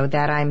warn you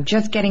that I'm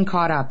just getting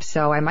caught up,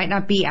 so I might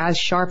not be as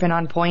sharp and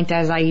on point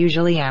as I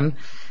usually am,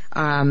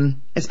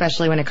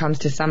 especially when it comes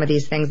to some of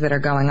these things that are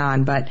going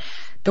on. But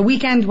the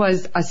weekend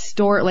was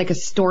like a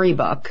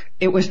storybook.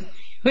 It was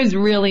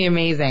really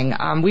amazing.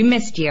 We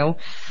missed you,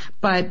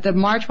 but the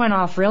march went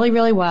off really,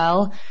 really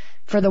well.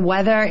 For the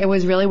weather, it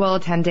was really well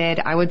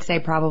attended. I would say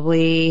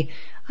probably,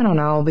 I don't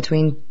know,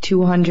 between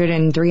 200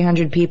 and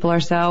 300 people or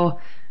so,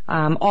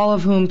 all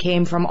of whom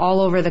came from all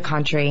over the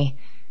country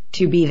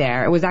to be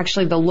there. It was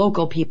actually the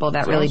local people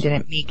that really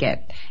didn't make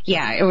it.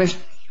 Yeah, it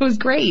was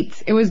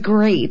great. It was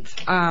great.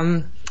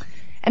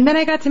 And then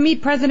I got to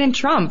meet President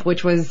Trump,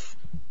 which was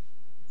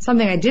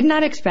something I did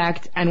not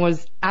expect and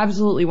was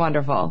absolutely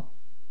wonderful.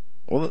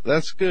 Well,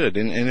 that's good.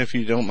 And if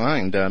you don't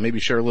mind, maybe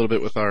share a little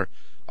bit with our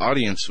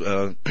audience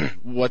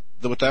what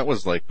that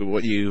was like,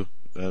 what you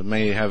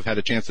may have had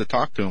a chance to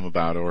talk to him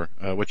about, or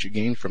what you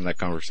gained from that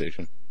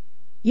conversation.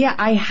 Yeah,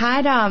 I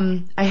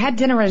had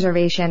dinner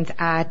reservations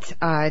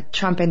at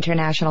Trump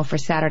International for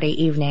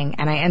Saturday evening,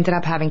 and I ended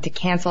up having to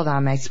cancel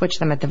them. I switched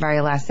them at the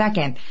very last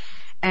second.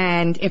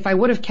 And if I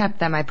would have kept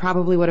them, I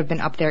probably would have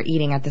been up there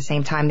eating at the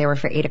same time. They were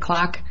for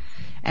 8:00,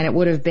 and it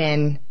would have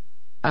been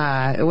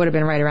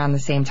right around the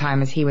same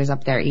time as he was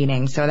up there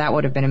eating. So that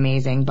would have been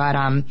amazing. But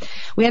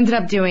we ended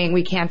up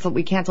we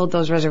canceled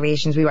those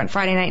reservations. We went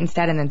Friday night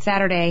instead, and then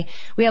Saturday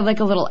we had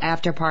like a little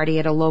after party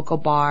at a local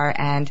bar,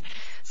 and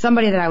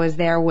somebody that I was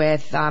there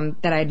with,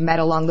 that I'd met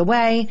along the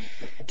way,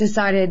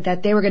 decided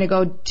that they were going to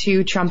go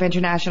to Trump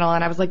International.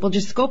 And I was like, well,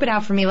 just scope it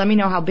out for me. Let me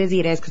know how busy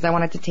it is, because I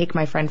wanted to take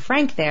my friend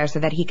Frank there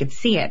so that he could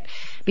see it,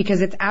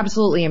 because it's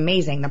absolutely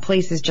amazing. The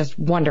place is just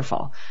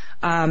wonderful.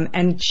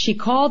 And she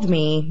called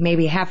me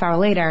maybe a half hour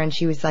later, and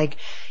she was like,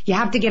 you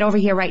have to get over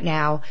here right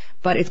now,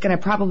 but it's going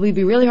to probably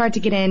be really hard to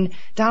get in.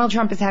 Donald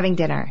Trump is having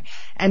dinner.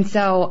 And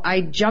so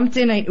I jumped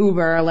in an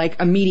Uber like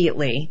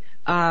immediately,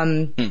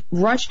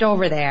 rushed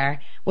over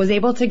there, was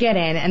able to get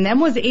in, and then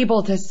was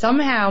able to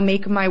somehow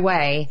make my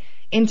way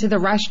into the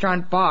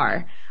restaurant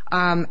bar.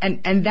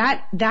 And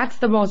that's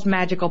the most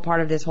magical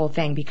part of this whole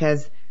thing,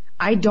 because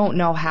I don't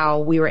know how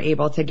we were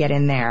able to get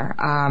in there,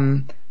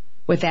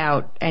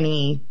 without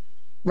any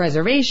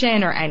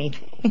reservation or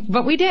anything,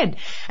 but we did.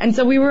 And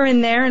so we were in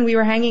there and we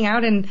were hanging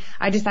out, and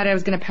I decided I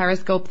was going to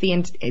periscope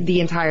the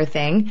entire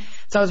thing.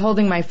 So I was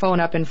holding my phone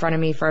up in front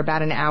of me for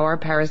about an hour,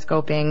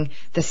 periscoping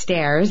the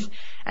stairs.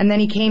 And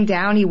then he came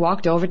down, he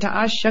walked over to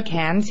us, shook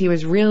hands. He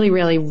was really,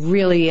 really,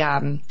 really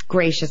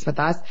gracious with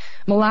us.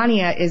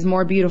 Melania is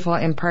more beautiful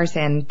in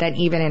person than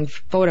even in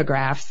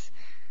photographs.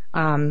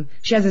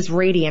 She has this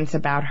radiance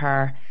about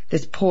her,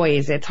 this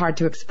poise. It's hard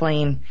to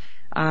explain.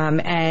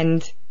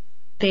 And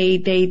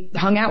they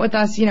hung out with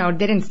us, they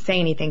didn't say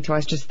anything to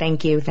us, just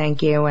thank you.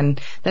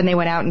 And then they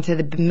went out into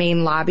the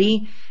main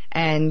lobby,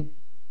 and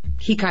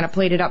he kind of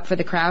played it up for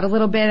the crowd a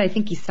little bit. I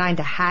think he signed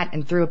a hat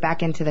and threw it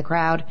back into the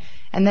crowd,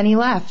 and then he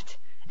left.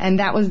 And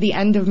that was the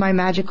end of my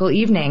magical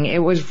evening. It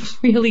was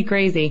really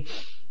crazy.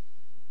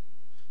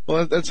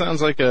 Well, that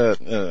sounds like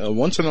a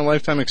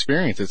once-in-a-lifetime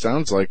experience. It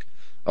sounds like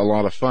a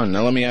lot of fun.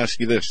 Now, let me ask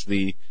you this.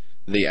 The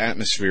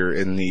atmosphere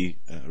in the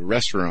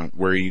restaurant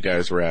where you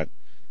guys were at,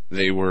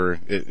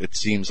 it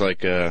seems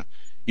like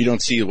you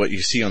don't see what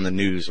you see on the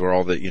news, where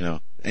all the,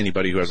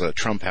 anybody who has a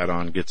Trump hat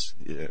on gets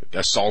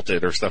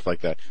assaulted or stuff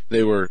like that.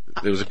 It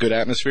was a good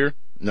atmosphere?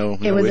 No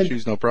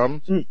issues, no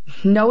problems?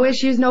 No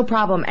issues, no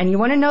problem. And you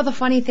want to know the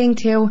funny thing,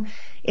 too,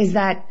 is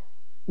that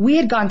we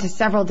had gone to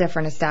several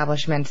different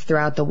establishments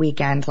throughout the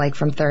weekend, like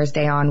from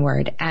Thursday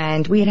onward,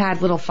 and we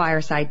had little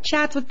fireside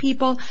chats with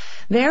people.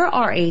 There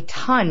are a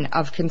ton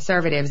of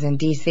conservatives in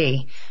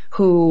D.C.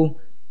 who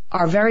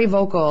are very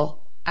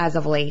vocal as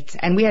of late,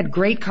 and we had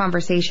great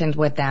conversations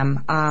with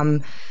them.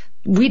 I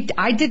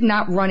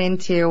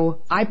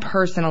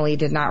personally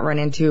did not run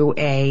into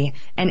an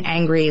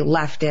angry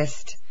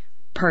leftist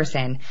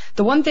person.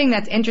 The one thing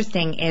that's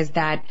interesting is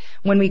that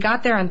when we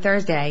got there on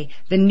Thursday,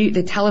 the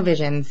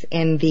televisions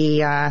in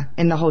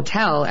the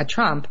hotel at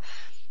Trump,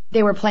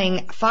 they were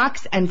playing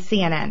Fox and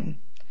CNN.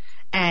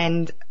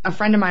 And a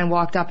friend of mine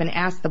walked up and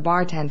asked the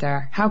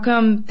bartender, how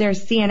come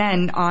there's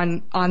CNN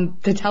on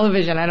the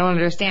television? I don't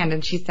understand.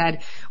 And she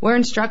said, we're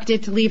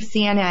instructed to leave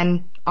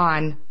CNN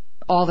on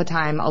all the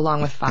time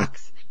along with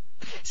Fox.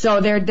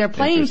 So they're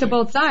playing to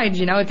both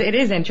sides, it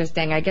is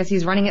interesting. I guess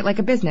he's running it like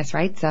a business,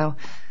 right? So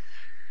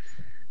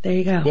there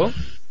you go. Well,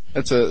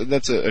 that's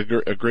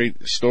a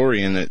great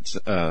story, and it's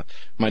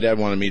my dad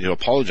wanted me to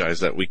apologize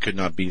that we could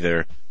not be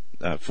there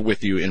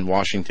with you in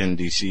Washington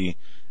D.C.,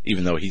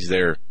 even though he's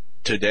there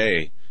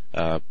today.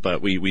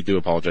 But we do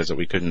apologize that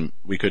we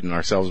couldn't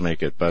ourselves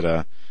make it.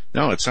 But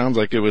no, it sounds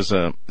like it was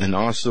an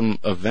awesome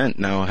event.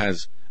 Now,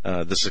 has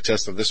the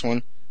success of this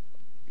one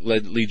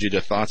lead you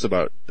to thoughts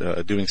about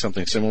doing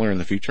something similar in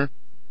the future?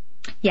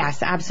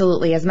 Yes,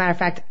 absolutely. As a matter of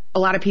fact, a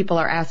lot of people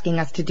are asking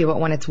us to do it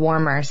when it's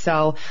warmer.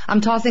 So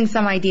I'm tossing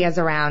some ideas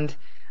around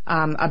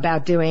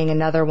about doing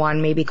another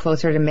one, maybe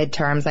closer to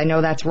midterms. I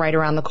know that's right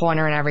around the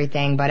corner and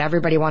everything, but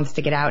everybody wants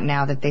to get out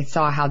now that they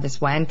saw how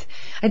this went.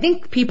 I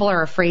think people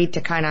are afraid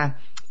to kind of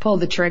pull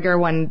the trigger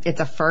when it's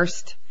a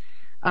first.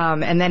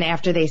 And then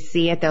after they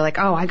see it, they're like,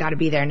 oh, I got to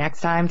be there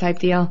next time type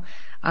deal.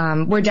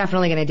 We're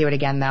definitely going to do it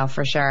again, though,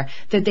 for sure.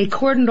 That they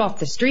cordoned off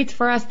the streets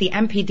for us. The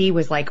MPD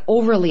was like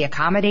overly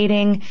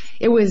accommodating.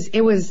 It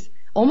was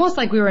almost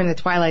like we were in the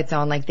Twilight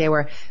Zone. Like they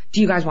were,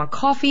 do you guys want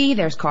coffee?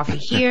 There's coffee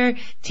here.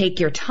 Take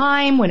your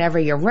time. Whenever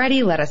you're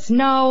ready, let us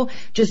know.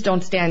 Just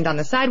don't stand on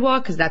the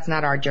sidewalk because that's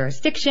not our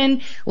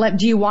jurisdiction.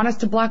 Do you want us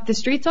to block the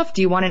streets off?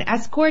 Do you want an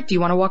escort? Do you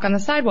want to walk on the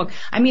sidewalk?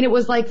 I mean, it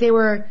was like they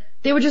were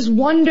just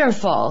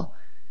wonderful.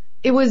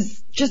 It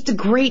was just a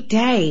great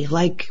day,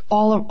 like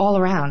all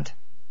around.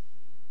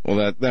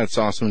 Well, that's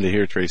awesome to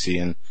hear, Tracy,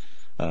 and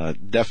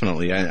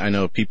definitely, I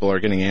know people are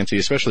getting antsy,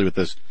 especially with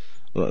this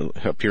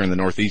up here in the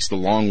Northeast, the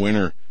long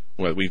winter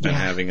what we've been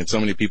having, and so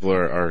many people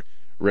are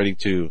ready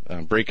to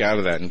break out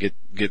of that and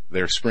get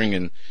their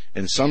spring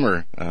and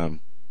summer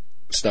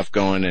stuff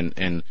going,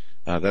 and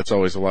that's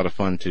always a lot of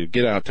fun to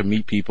get out to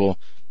meet people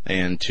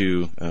and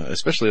to,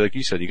 especially like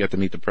you said, you got to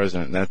meet the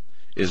president, and that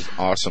is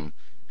awesome.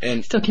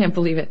 And still can't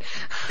believe it.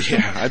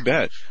 Yeah, I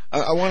bet.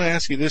 I want to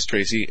ask you this,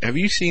 Tracy. Have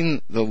you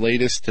seen the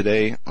latest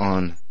today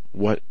on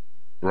what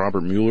Robert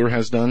Mueller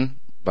has done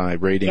by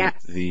raiding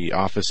the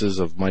offices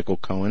of Michael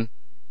Cohen?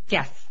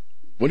 Yes.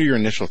 What are your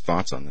initial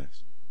thoughts on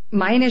this?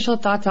 My initial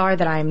thoughts are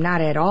that I'm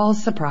not at all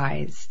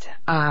surprised.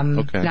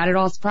 Okay. Not at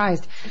all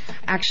surprised.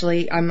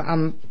 Actually,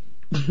 I'm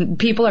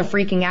people are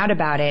freaking out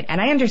about it,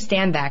 and I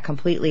understand that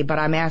completely, but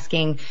I'm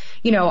asking,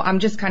 I'm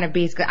just kind of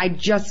basically, I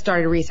just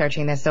started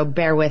researching this, so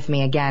bear with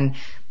me again.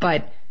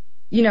 But,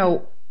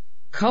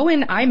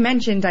 Cohen, I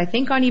mentioned, I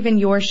think on even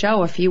your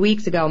show a few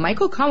weeks ago,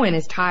 Michael Cohen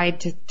is tied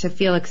to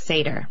Felix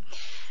Sater.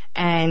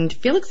 And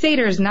Felix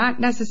Sater is not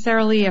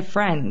necessarily a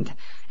friend,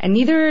 and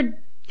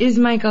neither is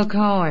Michael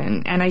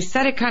Cohen. And I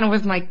said it kind of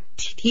with my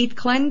teeth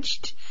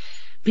clenched,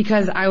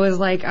 because I was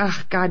like,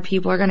 oh, God,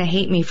 people are going to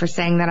hate me for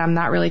saying that I'm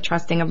not really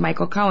trusting of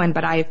Michael Cohen.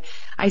 But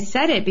I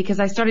said it because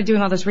I started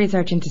doing all this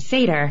research into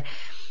Sater.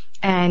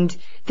 And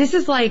this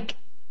is like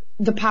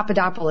the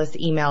Papadopoulos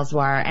emails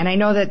were. And I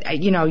know that, I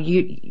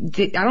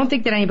don't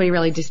think that anybody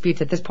really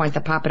disputes at this point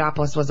that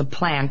Papadopoulos was a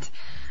plant.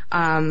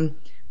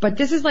 But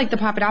this is like the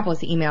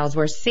Papadopoulos emails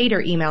where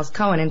Sater emails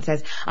Cohen and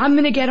says, I'm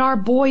going to get our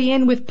boy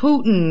in with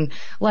Putin.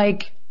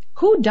 Like,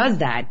 who does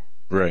that?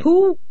 Right.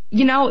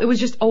 It was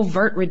just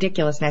overt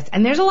ridiculousness.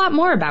 And there's a lot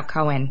more about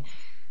Cohen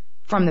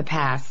from the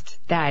past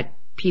that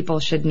people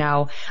should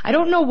know. I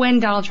don't know when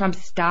Donald Trump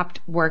stopped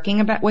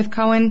working with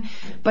Cohen,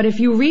 but if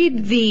you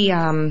read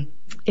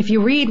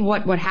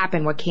what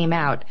happened, what came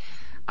out,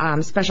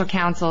 special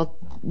counsel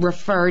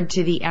referred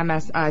to the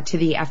to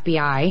the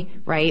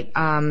FBI, right?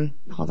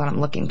 Hold on, I'm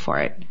looking for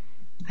it.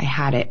 I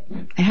had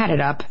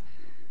it up.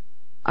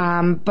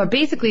 But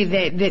basically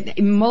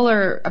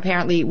Mueller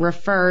apparently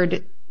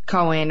referred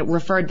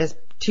this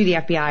to the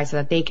FBI so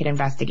that they could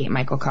investigate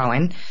Michael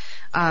Cohen.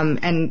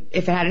 And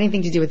if it had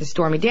anything to do with the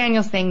Stormy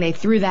Daniels thing, they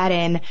threw that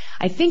in.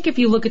 I think if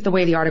you look at the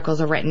way the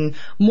articles are written,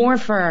 more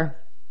for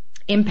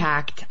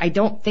impact, I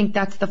don't think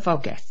that's the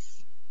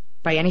focus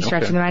by any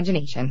stretch of the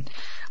imagination.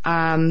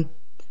 Now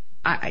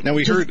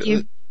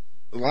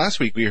last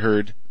week we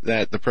heard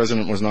that the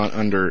president was not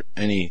under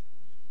any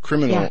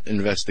criminal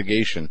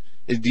investigation.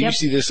 Do you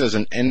see this as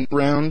an end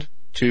round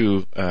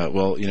to,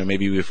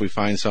 maybe if we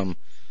find some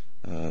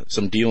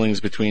dealings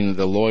between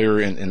the lawyer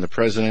and the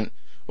president,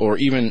 or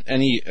even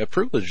any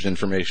privileged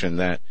information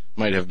that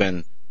might have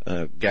been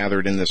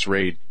gathered in this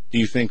raid? Do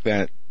you think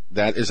that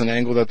is an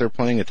angle that they're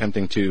playing,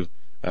 attempting to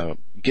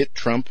get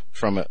Trump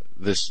from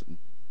this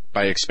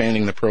by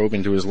expanding the probe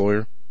into his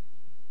lawyer?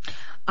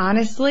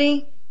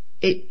 Honestly,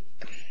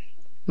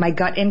 my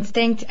gut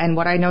instinct and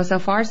what I know so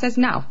far says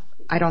no.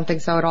 I don't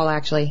think so at all,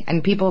 actually.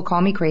 And people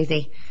call me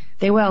crazy.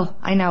 They will.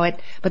 I know it,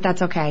 but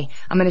that's okay.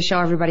 I'm going to show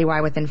everybody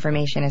why with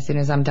information as soon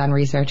as I'm done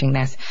researching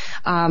this.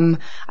 I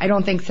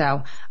don't think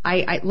so.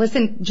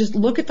 Listen, just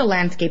look at the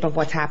landscape of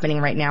what's happening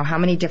right now, how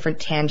many different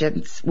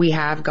tangents we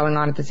have going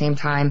on at the same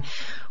time.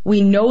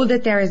 We know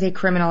that there is a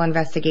criminal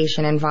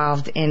investigation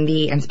involved in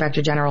the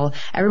Inspector General.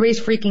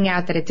 Everybody's freaking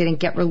out that it didn't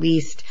get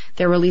released.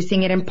 They're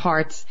releasing it in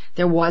parts.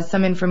 There was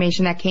some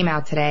information that came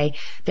out today.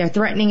 They're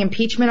threatening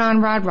impeachment on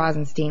Rod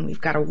Rosenstein.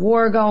 We've got a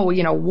war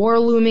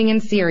looming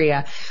in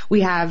Syria. We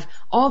have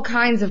all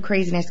kinds of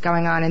craziness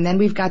going on. And then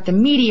we've got the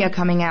media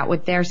coming out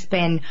with their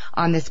spin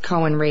on this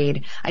Cohen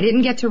raid. I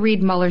didn't get to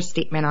read Mueller's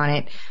statement on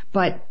it,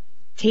 but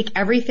take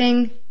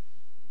everything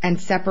and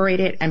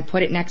separate it and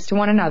put it next to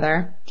one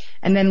another,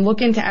 and then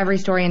look into every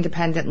story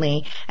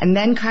independently, and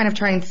then kind of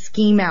try and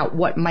scheme out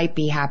what might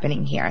be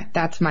happening here.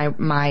 That's my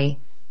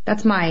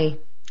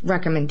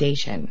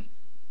recommendation.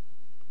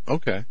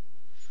 Okay.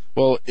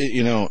 Well,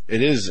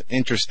 it is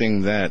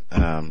interesting that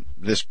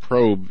this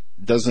probe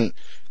doesn't.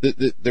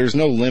 There's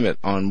no limit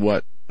on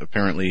what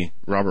apparently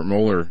Robert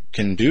Mueller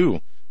can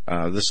do.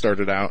 This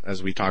started out,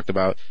 as we talked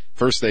about,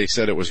 first they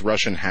said it was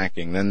Russian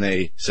hacking, then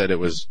they said it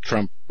was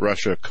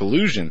Trump-Russia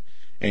collusion,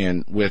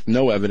 and with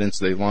no evidence,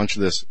 they launched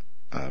this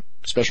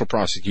special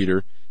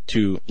prosecutor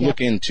to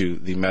look into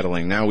the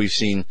meddling. Now we've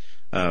seen,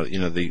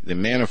 the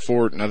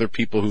Manafort and other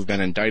people who've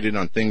been indicted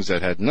on things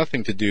that had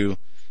nothing to do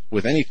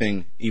with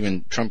anything,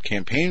 even Trump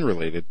campaign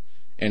related,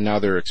 and now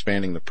they're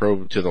expanding the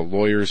probe to the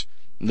lawyers,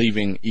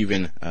 leaving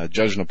even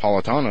Judge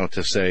Napolitano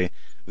to say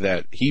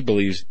that he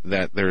believes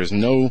that there is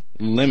no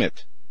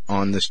limit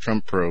on this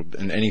Trump probe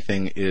and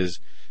anything is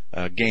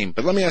game.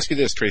 But let me ask you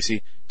this,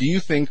 Tracy. Do you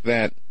think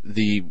that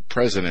the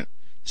president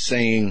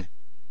saying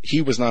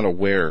he was not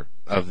aware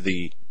of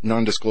the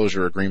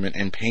non-disclosure agreement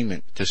and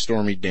payment to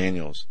Stormy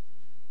Daniels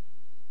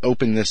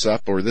opened this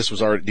up, or this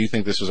was already, do you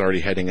think this was already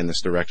heading in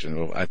this direction?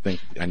 Well, I think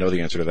I know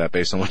the answer to that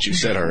based on what you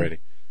said already.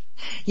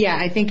 Yeah,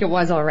 I think it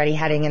was already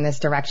heading in this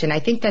direction. I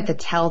think that the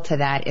tell to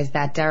that is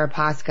that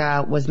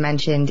Deripaska was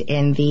mentioned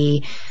in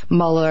the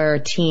Mueller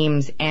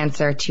team's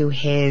answer to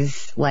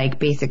his,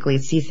 basically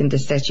cease and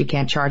desist. You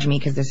can't charge me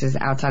because this is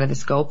outside of the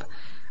scope.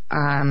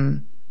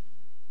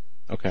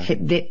 Okay.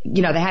 They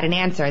had an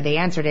answer. They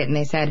answered it and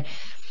they said,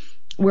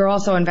 we're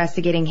also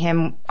investigating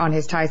him on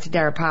his ties to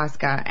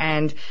Deripaska.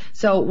 And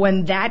so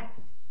when that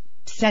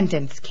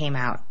sentence came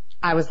out,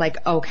 I was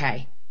like,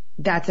 okay,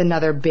 that's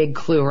another big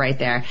clue right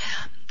there.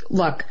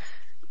 Look,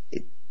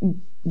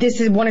 this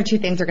is one or two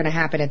things are going to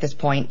happen at this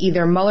point.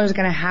 Either Mueller's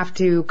going to have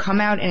to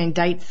come out and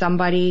indict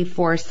somebody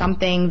for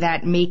something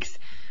that makes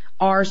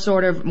our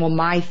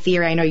my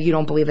theory, I know you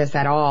don't believe this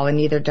at all, and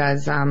neither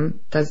does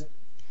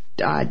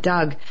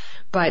Doug,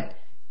 but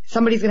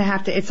somebody's going to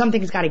have to,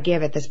 something's got to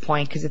give at this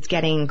point because it's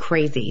getting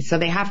crazy. So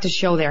they have to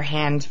show their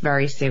hand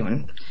very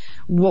soon,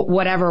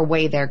 whatever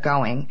way they're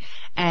going.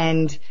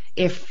 And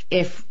if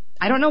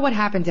I don't know what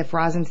happens if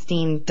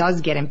Rosenstein does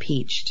get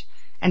impeached.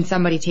 And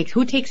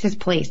who takes his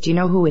place? Do you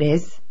know who it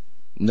is?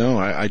 No,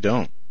 I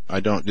don't.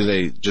 Do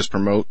they just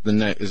promote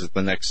is it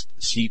the next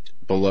seat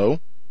below?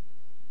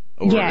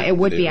 Yeah, it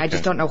would be. Okay. I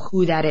just don't know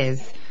who that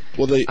is.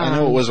 Well, I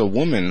know it was a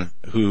woman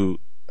who,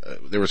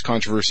 there was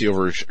controversy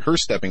over her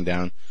stepping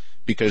down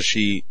because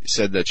she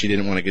said that she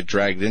didn't want to get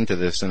dragged into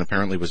this and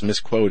apparently was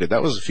misquoted.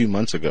 That was a few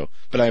months ago.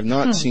 But I have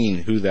not seen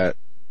who that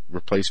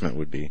replacement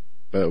would be.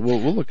 But we'll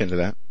look into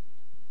that.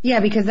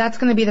 Yeah, because that's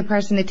going to be the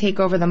person to take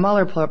over the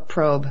Mueller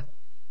probe.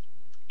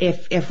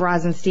 If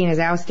Rosenstein is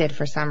ousted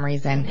for some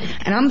reason.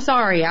 And I'm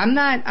sorry, I'm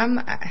not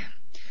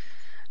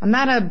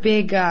a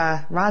big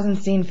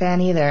Rosenstein fan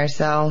either,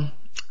 so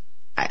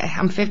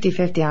I'm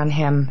 50-50 on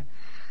him.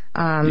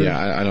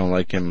 I don't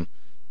like him.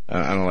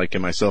 I don't like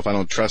him myself. I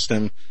don't trust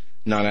him,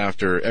 not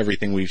after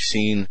everything we've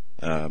seen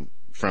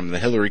from the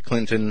Hillary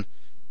Clinton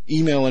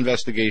email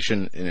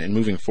investigation and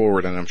moving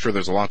forward, and I'm sure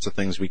there's lots of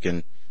things we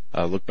can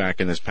look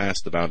back in his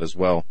past about as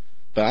well.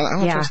 But I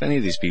don't trust any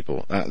of these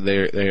people.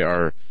 They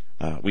are...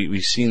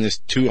 We've seen this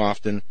too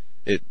often.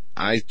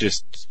 I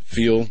just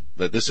feel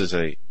that this is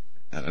an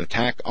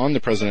attack on the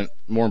president,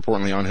 more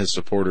importantly on his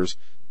supporters.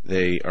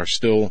 They are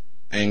still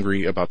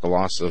angry about the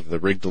loss of the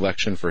rigged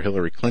election for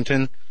Hillary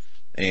Clinton,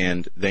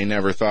 and they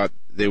never thought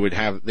they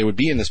would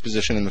be in this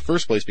position in the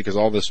first place because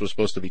all this was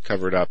supposed to be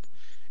covered up.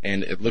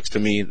 And it looks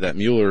to me that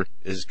Mueller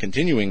is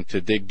continuing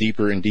to dig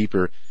deeper and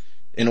deeper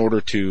in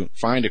order to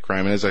find a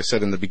crime. And as I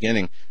said in the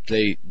beginning,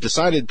 they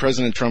decided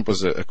President Trump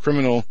was a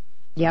criminal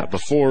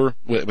before,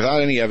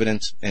 without any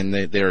evidence, and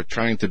they're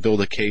trying to build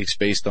a case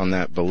based on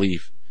that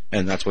belief,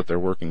 and that's what they're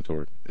working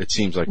toward, it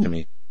seems like to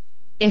me.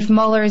 If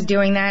Mueller is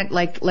doing that,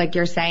 like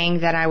you're saying,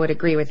 then I would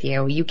agree with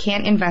you. You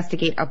can't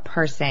investigate a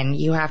person.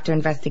 You have to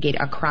investigate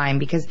a crime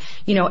because,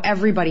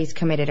 everybody's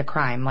committed a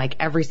crime. Like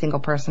every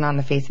single person on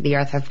the face of the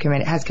earth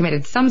has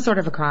committed some sort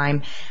of a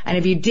crime. And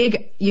if you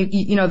dig,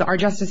 our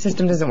justice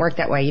system doesn't work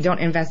that way. You don't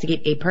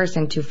investigate a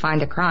person to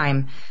find a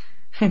crime.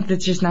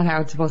 That's just not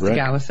how it's supposed to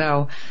go.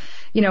 So,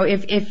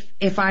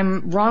 if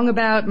I'm wrong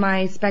about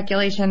my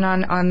speculation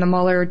on the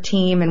Mueller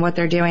team and what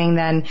they're doing,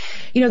 then,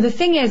 the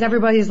thing is,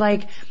 everybody's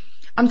like,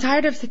 I'm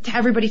tired of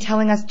everybody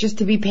telling us just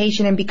to be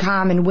patient and be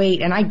calm and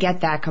wait, and I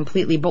get that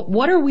completely, but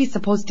what are we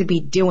supposed to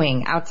be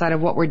doing outside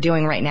of what we're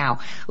doing right now?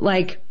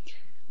 Like,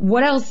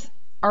 what else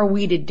are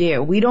we to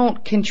do? We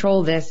don't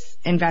control this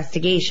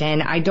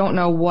investigation. I don't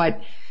know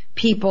what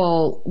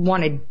people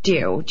want to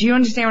do. Do you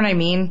understand what I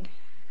mean?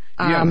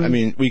 Yeah,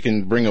 we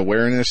can bring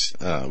awareness.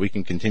 We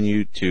can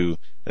continue to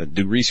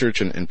do research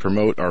and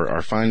promote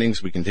our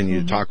findings. We continue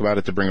to talk about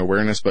it to bring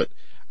awareness. But,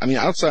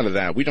 outside of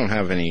that, we don't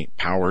have any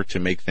power to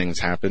make things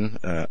happen,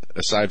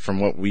 aside from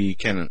what we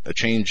can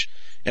change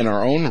in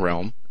our own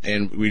realm.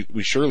 And we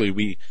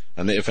surely,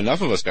 if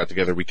enough of us got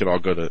together, we could all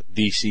go to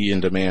D.C.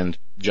 and demand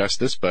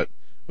justice, but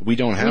we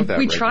don't have that.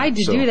 We tried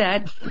to do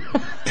that.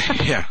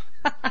 Yeah.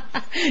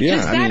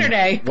 Just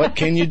Saturday. What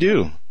can you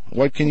do?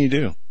 What can you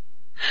do?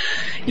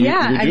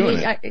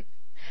 I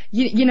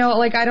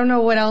don't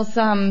know what else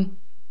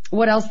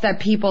that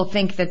people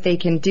think that they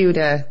can do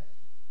to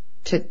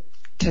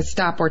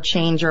stop or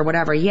change or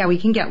whatever. Yeah, we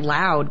can get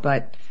loud,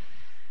 but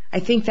I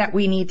think that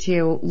we need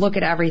to look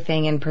at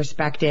everything in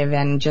perspective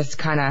and just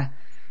kind of,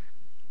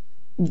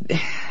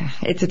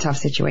 it's a tough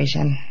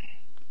situation.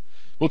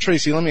 Well,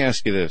 Tracy, let me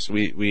ask you this.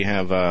 We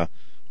have, about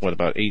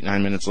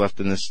 8-9 minutes left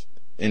in this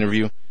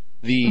interview.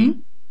 The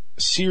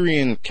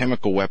Syrian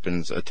chemical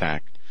weapons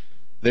attack.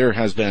 There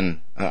has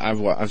been,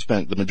 I've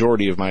spent the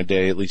majority of my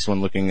day, at least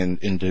when looking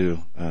into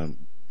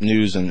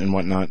news and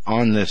whatnot,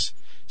 on this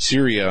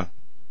Syria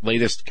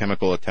latest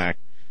chemical attack.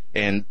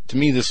 And to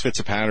me, this fits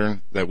a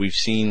pattern that we've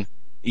seen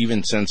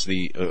even since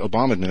the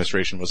Obama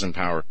administration was in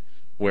power,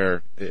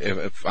 where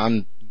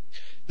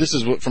this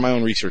is what, from my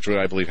own research, what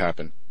I believe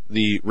happened.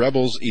 The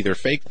rebels either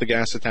faked the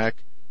gas attack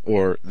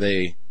or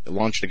they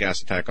launched a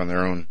gas attack on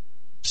their own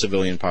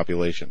civilian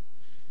population.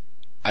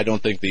 I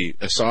don't think the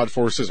Assad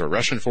forces or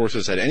Russian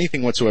forces had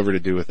anything whatsoever to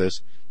do with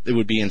this. It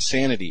would be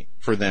insanity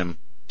for them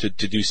to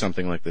do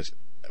something like this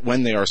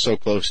when they are so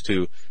close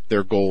to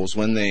their goals,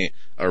 when they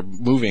are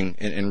moving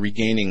and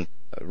regaining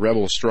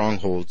rebel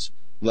strongholds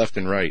left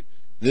and right.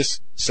 This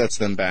sets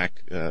them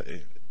back.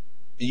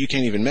 You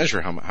can't even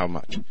measure how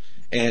much.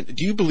 And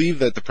do you believe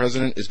that the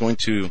president is going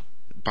to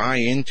buy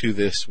into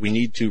this, we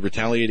need to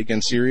retaliate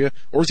against Syria?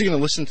 Or is he going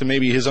to listen to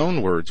maybe his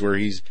own words where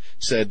he's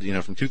said,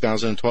 from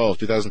 2012,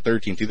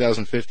 2013,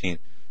 2015,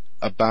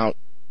 about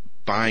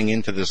buying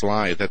into this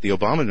lie that the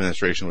Obama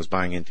administration was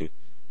buying into?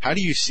 How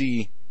do you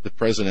see the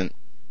president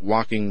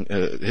walking,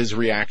 his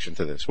reaction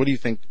to this? What do you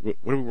think,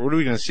 what are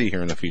we going to see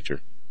here in the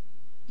future?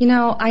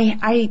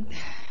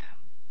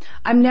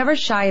 I'm never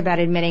shy about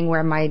admitting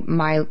where my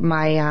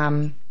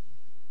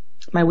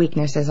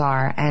weaknesses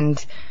are,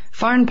 and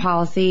foreign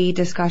policy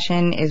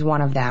discussion is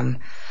one of them.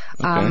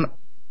 Okay.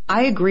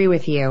 I agree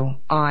with you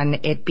on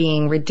it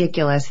being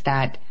ridiculous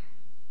that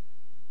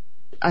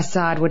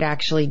Assad would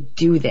actually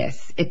do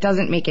this. It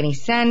doesn't make any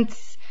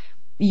sense.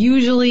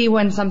 Usually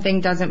when something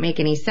doesn't make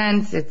any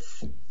sense,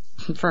 it's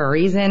for a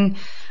reason.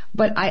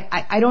 But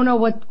I don't know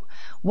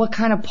what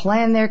kind of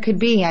plan there could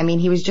be. I mean,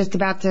 he was just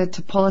about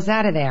to pull us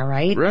out of there,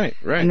 right? Right.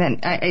 And then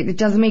it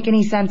doesn't make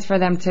any sense for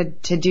them to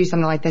do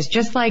something like this.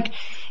 Just like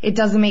it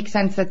doesn't make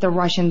sense that the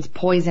Russians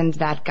poisoned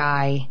that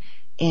guy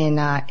in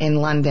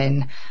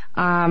London.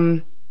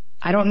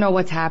 I don't know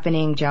what's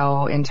happening,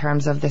 Joe, in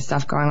terms of the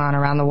stuff going on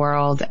around the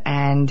world,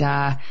 and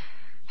I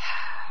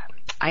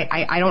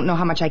don't know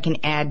how much I can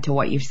add to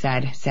what you've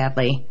said,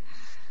 sadly.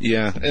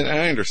 Yeah, and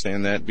I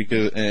understand that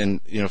because,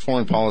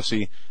 foreign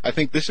policy, I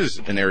think this is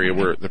an area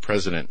where the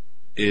president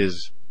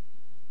is,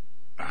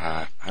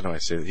 how do I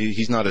say it?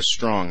 He's not as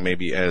strong,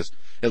 maybe, as,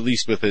 at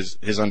least with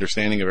his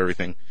understanding of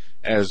everything,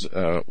 as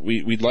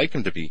we'd like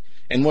him to be.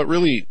 And what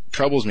really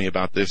troubles me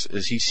about this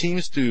is he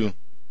seems to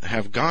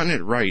have gotten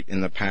it right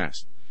in the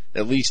past,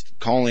 at least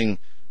calling,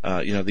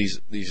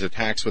 these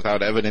attacks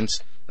without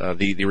evidence,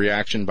 the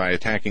reaction by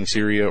attacking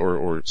Syria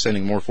or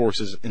sending more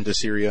forces into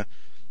Syria.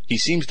 He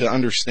seems to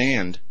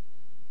understand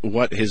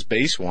what his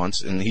base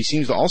wants, and he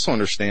seems to also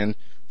understand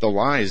the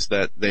lies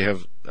that they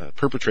have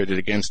perpetrated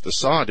against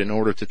Assad in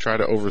order to try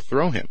to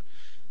overthrow him.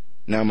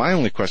 Now, my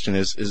only question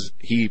is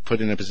he put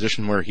in a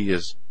position where he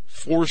is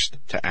forced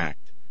to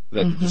act,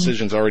 that the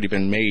decision's already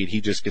been made,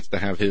 he just gets to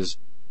have his,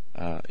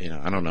 I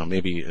don't know,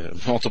 maybe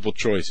multiple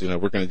choice,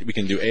 we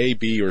can do A,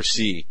 B, or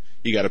C.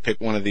 You gotta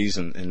pick one of these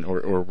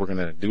or we're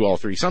gonna do all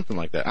three, something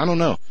like that. I don't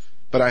know.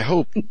 But I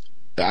hope,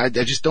 I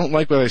just don't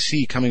like what I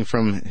see coming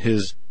from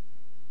his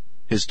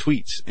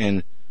tweets,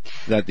 and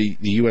that the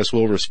U.S.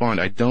 will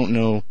respond. I don't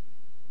know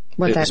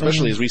what that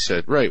especially means. As we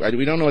said, right?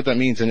 We don't know what that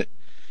means. And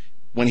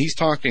when he's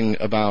talking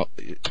about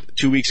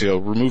 2 weeks ago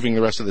removing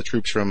the rest of the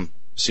troops from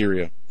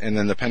Syria, and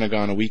then the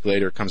Pentagon a week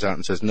later comes out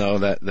and says no,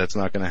 that's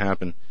not going to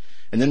happen,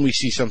 and then we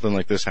see something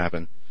like this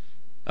happen,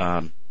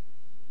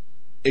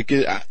 he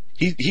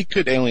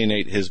could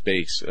alienate his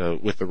base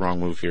with the wrong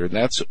move here. And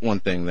that's one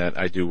thing that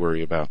I do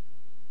worry about.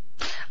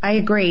 I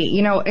agree.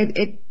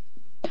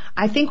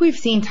 I think we've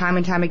seen time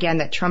and time again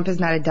that Trump is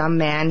not a dumb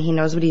man. He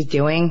knows what he's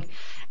doing,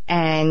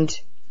 and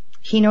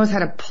he knows how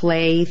to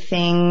play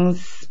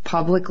things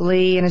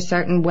publicly in a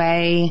certain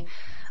way.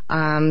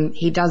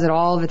 He does it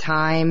all the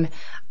time.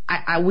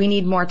 We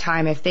need more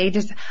time.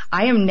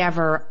 I am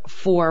never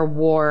for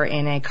war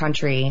in a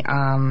country.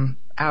 I'm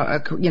a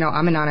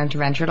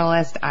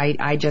non-interventionalist.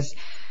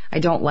 I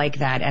don't like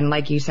that. And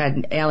like you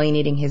said,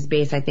 alienating his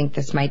base, I think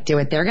this might do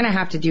it. They're going to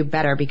have to do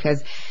better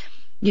because,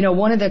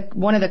 one of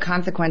the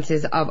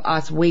consequences of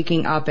us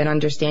waking up and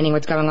understanding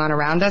what's going on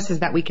around us is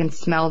that we can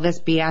smell this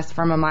BS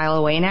from a mile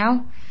away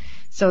now.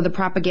 So the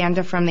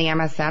propaganda from the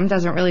MSM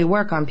doesn't really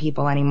work on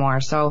people anymore.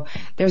 So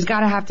there's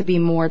got to have to be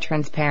more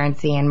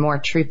transparency and more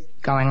truth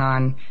going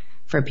on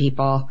for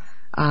people.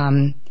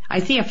 I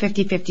see a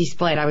 50-50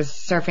 split. I was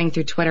surfing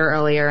through Twitter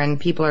earlier, and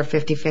people are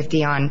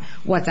 50-50 on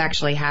what's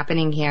actually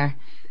happening here.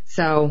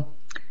 So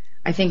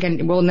I think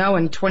we'll know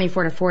in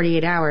 24 to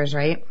 48 hours,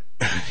 right?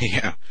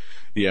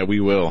 Yeah, we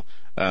will.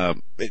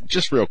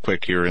 Just real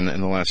quick here in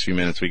the last few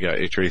minutes we got,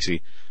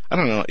 Tracy, I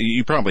don't know,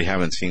 you probably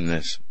haven't seen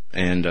this.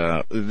 And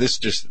this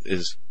just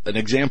is an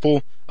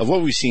example of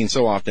what we've seen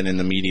so often in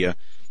the media.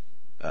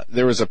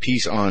 There was a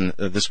piece on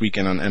this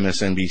weekend on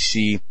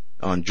MSNBC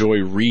on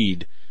Joy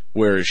Reid,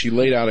 where she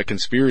laid out a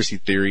conspiracy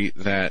theory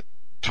that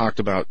talked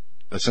about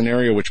a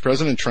scenario which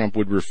President Trump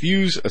would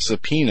refuse a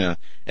subpoena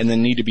and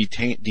then need to be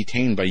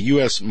detained by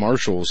U.S.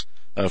 Marshals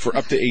for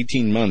up to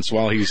 18 months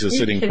while he's a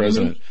sitting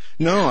president.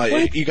 No,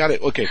 you got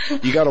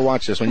to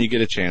watch this when you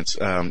get a chance.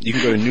 You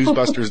can go to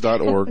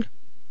newsbusters.org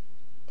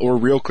or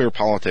Real Clear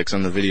Politics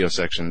on the video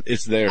section.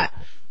 It's there.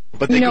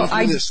 But they go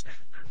through this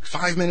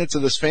 5 minutes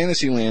of this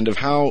fantasy land of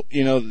how,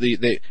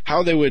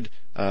 how they would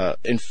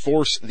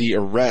enforce the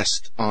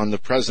arrest on the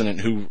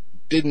president who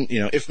didn't,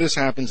 if this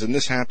happens and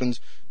this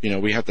happens,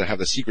 we have to have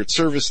the Secret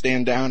Service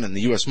stand down and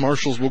the U.S.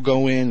 Marshals will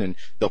go in and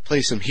they'll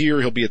place him here.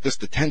 He'll be at this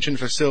detention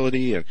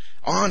facility and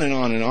on and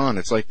on and on.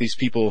 It's like these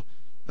people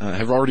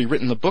have already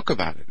written the book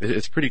about it.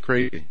 It's pretty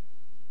crazy.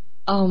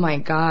 Oh my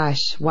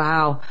gosh.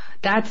 Wow.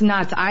 That's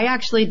nuts. I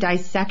actually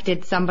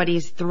dissected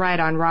somebody's thread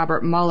on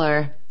Robert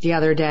Mueller the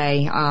other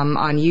day,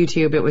 on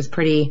YouTube. It was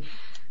pretty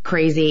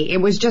crazy. It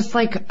was just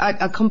like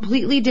a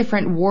completely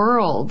different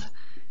world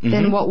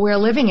than what we're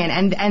living in.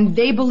 And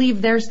they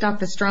believe their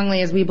stuff as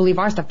strongly as we believe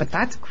our stuff, but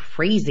that's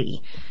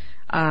crazy.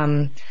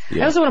 I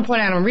also want to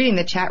point out, I'm reading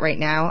the chat right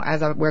now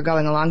as we're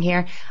going along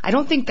here. I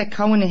don't think that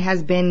Cohen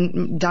has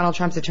been Donald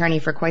Trump's attorney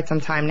for quite some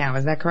time now.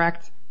 Is that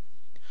correct?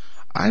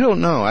 I don't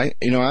know.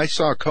 I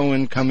saw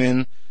Cohen come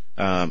in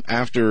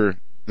after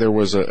there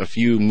was a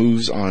few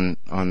moves on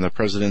the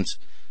president's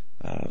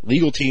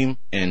legal team,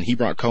 and he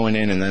brought Cohen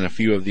in, and then a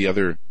few of the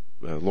other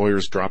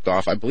lawyers dropped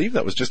off. I believe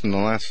that was just in the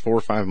last 4 or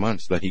 5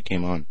 months that he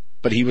came on.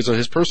 But he was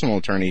his personal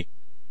attorney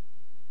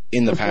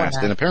in the past,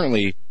 and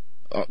apparently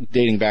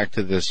dating back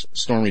to this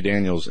Stormy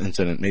Daniels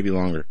incident, maybe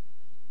longer.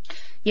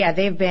 Yeah,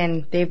 they've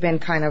been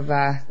kind of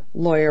a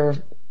lawyer.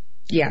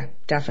 Yeah,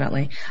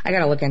 definitely. I got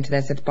to look into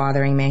this. It's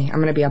bothering me. I'm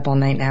going to be up all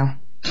night now.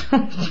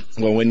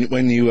 Well,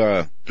 when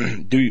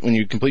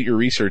you complete your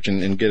research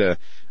and get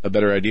a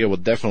better idea, we'll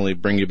definitely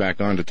bring you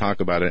back on to talk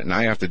about it. And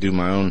I have to do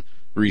my own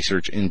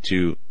research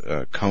into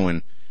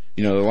Cohen.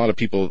 A lot of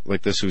people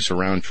like this who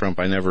surround Trump,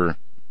 I never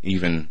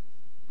even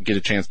get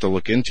a chance to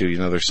look into.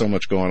 There's so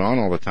much going on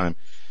all the time.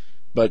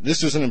 But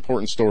this is an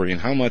important story,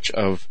 and how much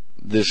of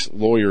this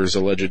lawyer's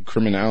alleged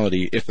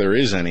criminality, if there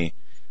is any,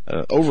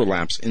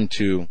 overlaps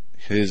into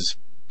his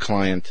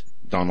client,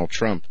 Donald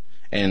Trump.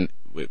 And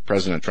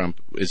President Trump,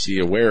 is he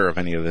aware of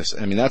any of this?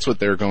 I mean, that's what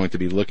they're going to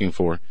be looking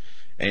for.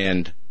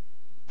 And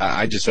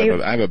I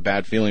have a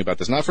bad feeling about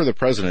this, not for the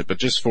president, but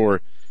just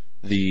for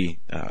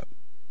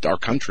our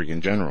country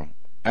in general.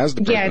 As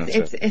the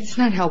president said. It's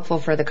not helpful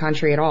for the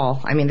country at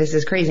all. I mean, this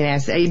is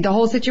craziness. The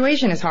whole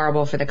situation is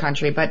horrible for the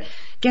country, but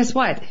guess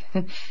what?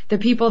 The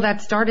people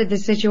that started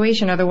this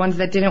situation are the ones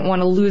that didn't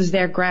want to lose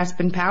their grasp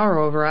and power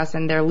over us,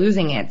 and they're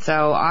losing it.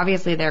 So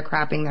obviously they're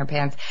crapping their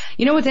pants.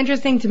 You know what's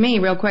interesting to me,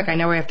 real quick, I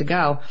know we have to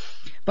go,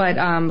 but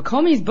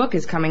Comey's book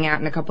is coming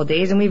out in a couple of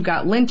days, and we've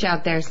got Lynch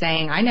out there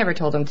saying, I never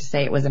told him to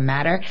say it was a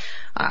matter.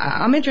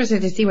 I'm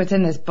interested to see what's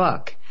in this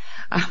book.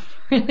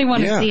 Really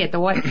want to see it. The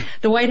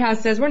White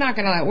House says we're not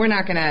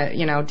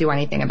gonna do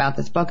anything about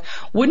this book.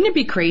 Wouldn't it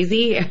be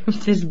crazy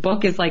if this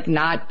book is like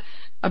not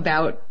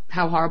about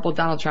how horrible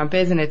Donald Trump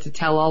is and it's a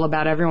tell all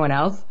about everyone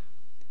else?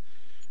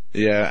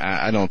 Yeah,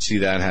 I don't see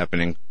that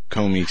happening.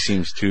 Comey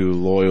seems too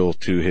loyal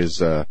to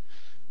his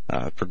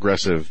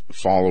progressive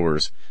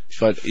followers.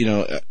 But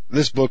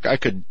this book,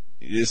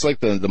 it's like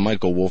the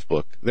Michael Wolff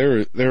book.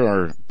 There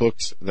are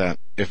books that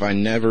if I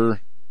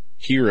never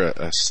hear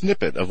a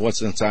snippet of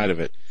what's inside of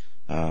it,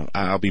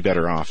 I'll be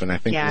better off. And I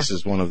think this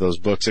is one of those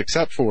books,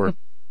 except for,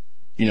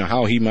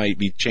 how he might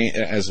be,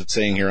 as it's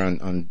saying here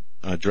on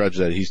Drudge,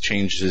 that he's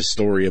changed his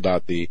story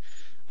about the,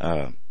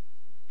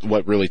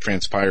 what really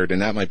transpired.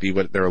 And that might be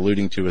what they're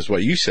alluding to, is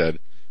what you said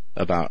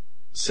about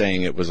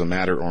saying it was a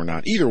matter or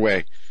not. Either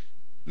way,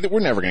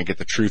 we're never going to get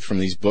the truth from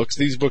these books.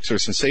 These books are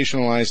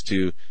sensationalized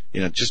to,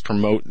 just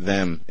promote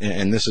them.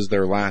 And this is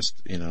their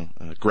last,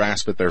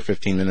 grasp at their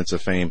 15 minutes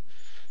of fame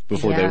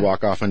before they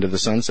walk off into the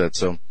sunset.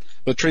 So,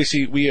 but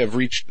Tracy, we have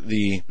reached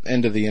the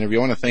end of the interview.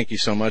 I want to thank you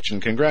so much,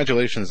 and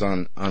congratulations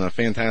on a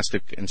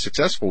fantastic and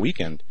successful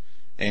weekend.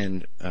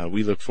 And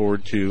we look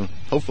forward to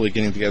hopefully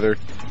getting together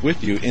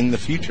with you in the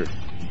future.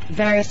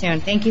 Very soon.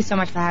 Thank you so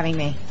much for having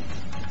me.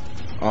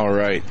 All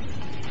right.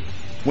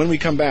 When we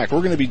come back, we're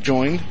going to be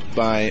joined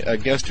by a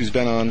guest who's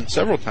been on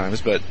several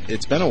times, but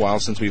it's been a while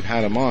since we've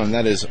had him on.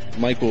 That is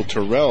Michael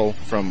Terrell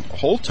from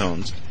Whole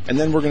Tones. And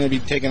then we're going to be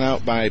taken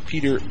out by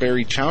Peter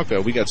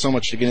Berry-Chauka. We got so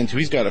much to get into.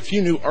 He's got a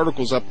few new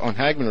articles up on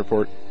Hagmann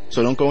Report,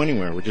 so don't go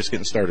anywhere. We're just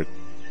getting started.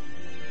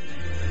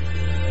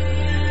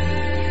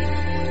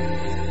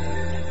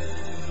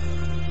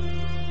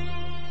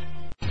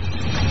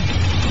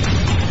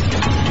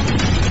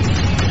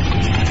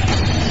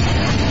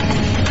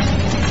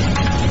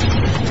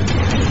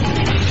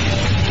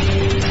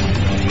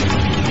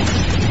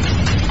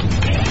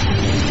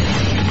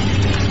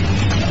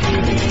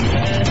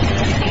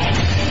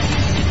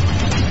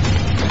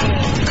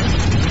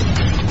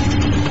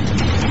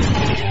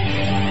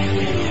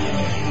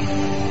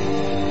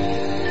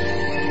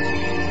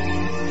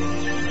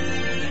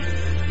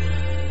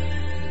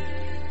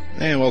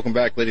 welcome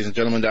back, ladies and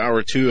gentlemen, to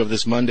Hour 2 of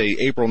this Monday,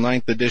 April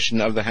 9th edition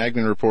of the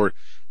Hagmann Report.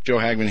 Joe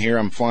Hagmann here.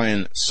 I'm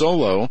flying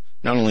solo,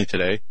 not only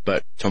today,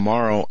 but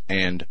tomorrow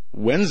and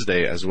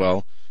Wednesday as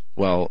well.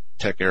 Well,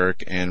 Tech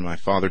Eric and my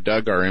father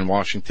Doug are in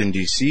Washington,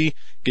 D.C.,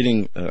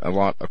 getting a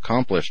lot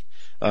accomplished.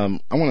 I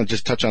want to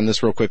just touch on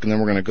this real quick, and then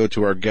we're going to go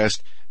to our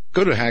guest.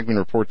 Go to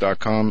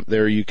HagmannReport.com.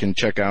 There you can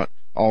check out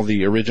all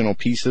the original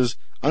pieces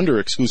under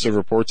exclusive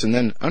reports, and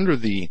then under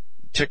the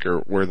ticker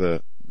where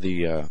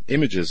the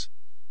images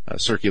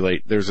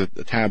circulate, there's a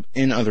tab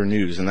in other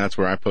news, and that's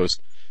where I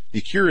post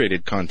the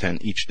curated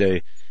content each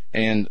day.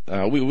 And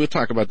we'll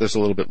talk about this a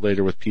little bit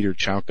later with Peter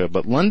Chauka,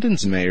 but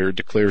London's mayor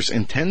declares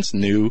intense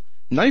new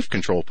knife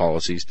control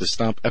policies to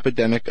stop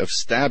epidemic of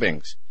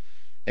stabbings.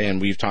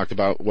 And we've talked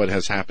about what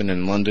has happened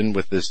in London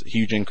with this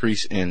huge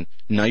increase in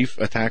knife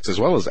attacks as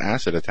well as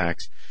acid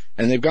attacks.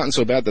 And they've gotten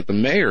so bad that the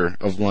mayor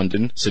of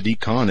London, Sadiq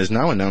Khan, is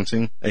now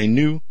announcing a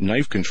new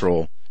knife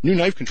control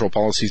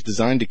policies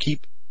designed to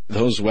keep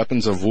those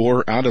weapons of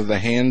war out of the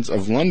hands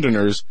of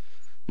Londoners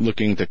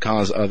looking to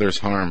cause others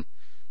harm.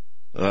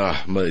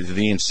 But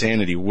the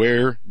insanity.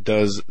 Where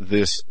does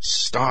this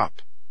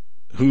stop?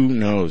 Who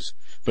knows?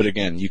 But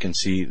again, you can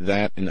see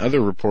that and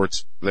other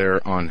reports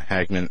there on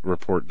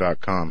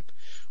HagmannReport.com.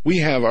 We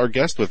have our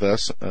guest with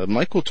us,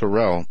 Michael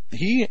Terrell.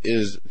 He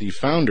is the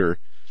founder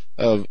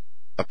of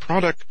a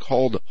product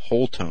called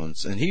Whole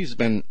Tones, and he's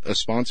been a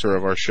sponsor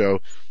of our show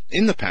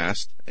in the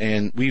past,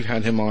 and we've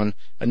had him on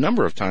a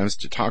number of times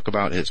to talk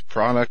about his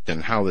product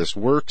and how this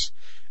works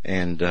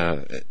and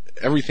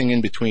everything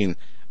in between.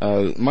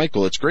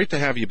 Michael, it's great to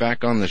have you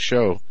back on the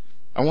show.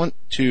 I want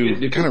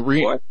to kind of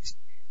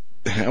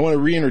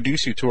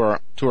reintroduce you to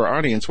our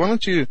audience. Why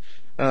don't you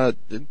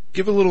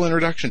give a little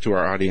introduction to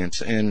our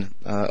audience and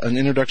an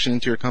introduction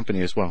into your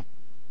company as well?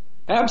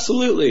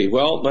 Absolutely.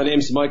 Well, my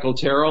name's Michael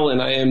Terrell,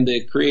 and I am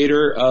the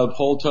creator of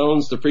Whole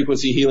Tones, the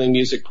Frequency Healing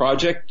Music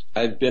Project.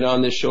 I've been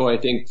on this show, I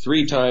think,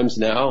 3 times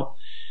now,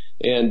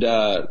 and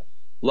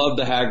love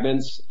the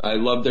Hagmanns. I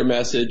love their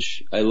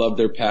message. I love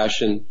their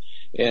passion.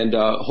 And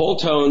Whole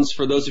Tones,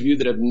 for those of you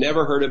that have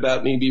never heard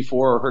about me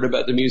before or heard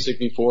about the music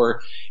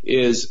before,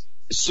 is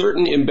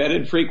certain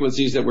embedded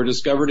frequencies that were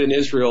discovered in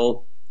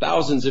Israel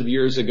thousands of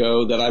years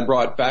ago that I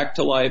brought back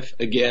to life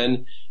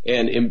again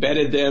and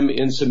embedded them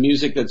in some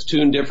music that's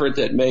tuned different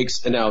that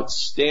makes an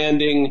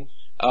outstanding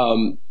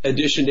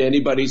addition to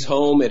anybody's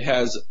home. It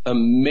has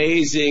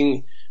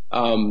amazing,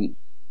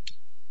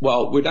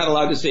 well, we're not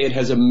allowed to say it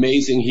has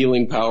amazing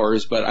healing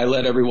powers, but I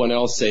let everyone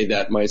else say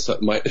that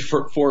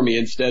for me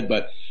instead.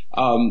 But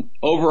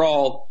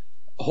overall,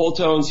 Whole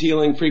Tones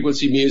Healing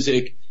Frequency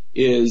Music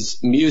is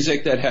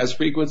music that has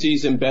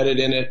frequencies embedded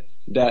in it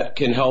that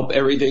can help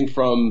everything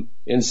from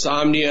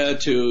insomnia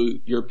to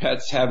your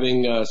pets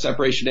having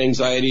separation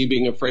anxiety,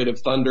 being afraid of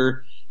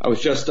thunder. I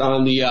was just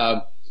on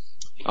the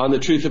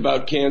Truth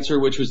About Cancer,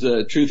 which was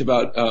the truth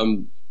about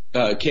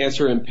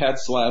cancer in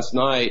pets last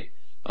night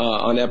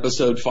on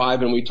episode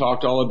 5, and we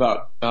talked all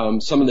about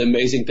some of the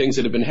amazing things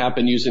that have been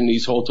happening using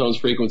these Whole Tones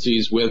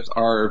frequencies with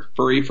our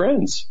furry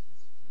friends.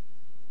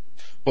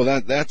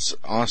 Well, that's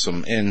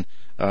awesome. And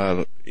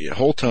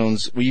Whole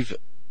Tones, we've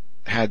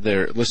had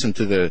listen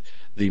to the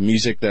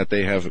music that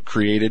they have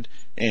created,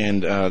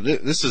 and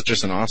this is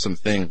just an awesome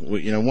thing.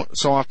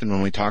 So often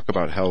when we talk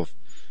about health,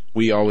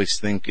 we always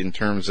think in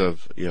terms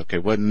of, okay,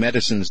 what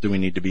medicines do we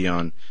need to be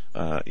on,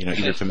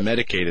 either to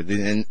medicate it.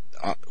 And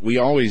we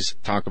always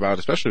talk about,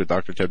 especially with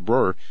Dr. Ted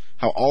Broer,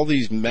 how all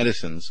these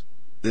medicines,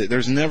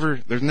 there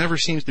never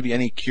seems to be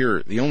any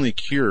cure. The only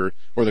cure,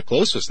 or the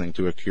closest thing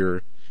to a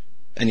cure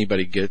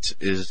anybody gets,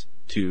 is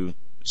to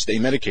stay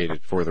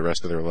medicated for the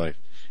rest of their life.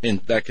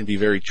 And that can be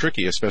very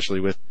tricky, especially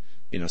with,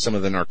 some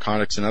of the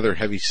narcotics and other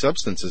heavy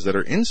substances that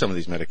are in some of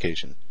these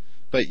medications.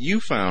 But you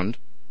found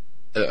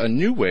a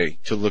new way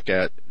to look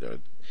at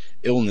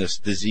illness,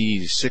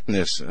 disease,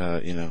 sickness,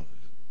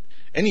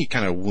 any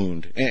kind of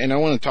wound. And I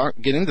want to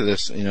get into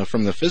this,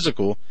 from the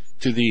physical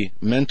to the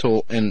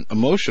mental and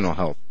emotional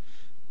health.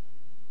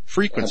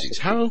 Frequencies.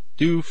 How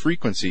do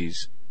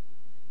frequencies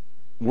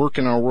work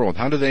in our world?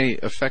 How do they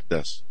affect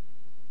us?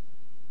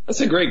 That's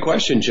a great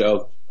question,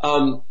 Joe.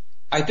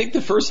 I think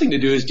the first thing to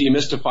do is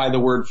demystify the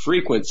word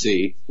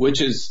frequency, which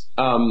is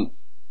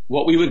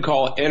what we would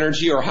call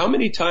energy, or how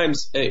many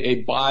times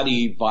a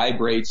body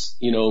vibrates,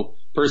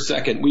 per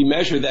second. We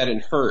measure that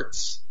in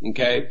hertz,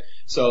 okay?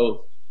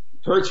 So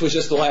Hertz was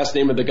just the last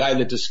name of the guy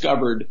that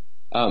discovered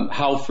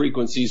how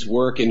frequencies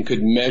work and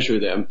could measure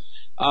them.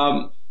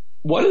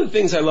 One of the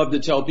things I love to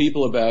tell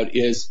people about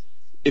is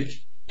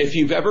if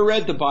you've ever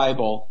read the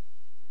Bible,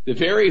 the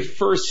very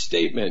first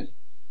statement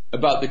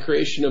about the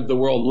creation of the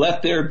world,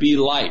 let there be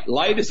light.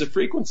 Light is a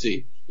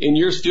frequency. In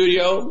your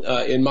studio,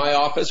 in my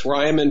office where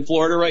I am in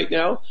Florida right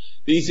now,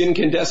 these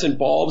incandescent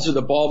bulbs are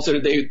the bulbs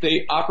that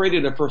they operate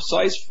at a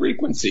precise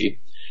frequency.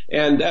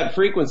 And that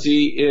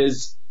frequency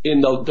is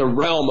in the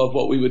realm of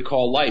what we would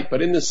call light.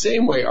 But in the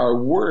same way, our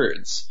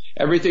words,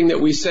 everything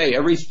that we say,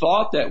 every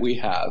thought that we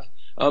have,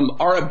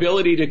 our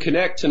ability to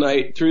connect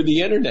tonight through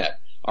the internet,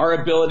 our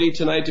ability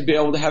tonight to be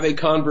able to have a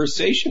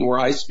conversation where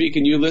I speak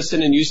and you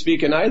listen and you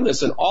speak and I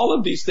listen. All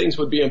of these things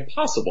would be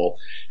impossible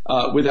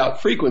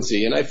without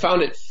frequency. And I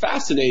found it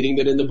fascinating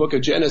that in the book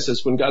of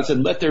Genesis, when God said,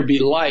 let there be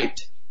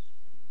light,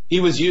 he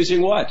was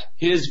using what?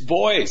 His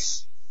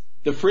voice.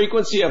 The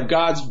frequency of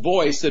God's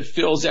voice that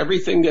fills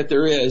everything that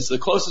there is. The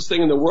closest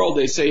thing in the world,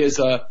 they say,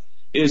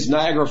 is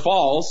Niagara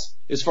Falls,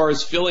 as far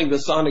as filling the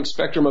sonic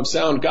spectrum of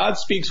sound. God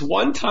speaks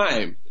one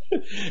time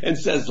and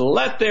says,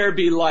 let there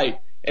be light.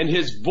 And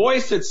his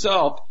voice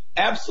itself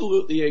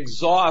absolutely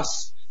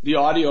exhausts the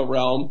audio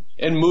realm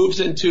and moves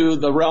into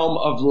the realm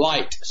of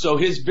light. So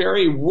his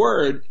very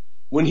word,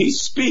 when he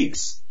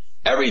speaks,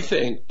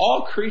 everything,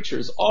 all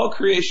creatures, all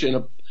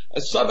creation,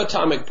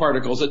 subatomic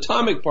particles,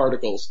 atomic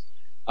particles,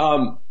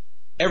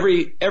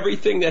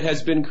 everything that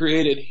has been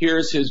created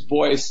hears his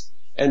voice,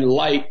 and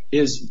light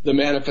is the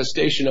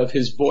manifestation of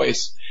his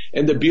voice.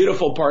 And the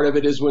beautiful part of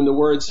it is when the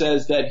word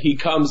says that he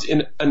comes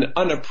in an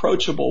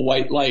unapproachable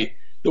white light.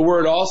 The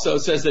word also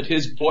says that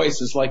his voice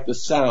is like the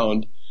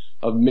sound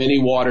of many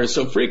waters.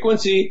 So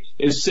frequency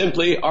is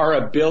simply our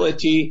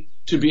ability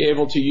to be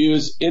able to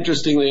use,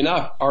 interestingly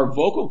enough, our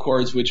vocal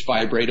cords, which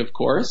vibrate, of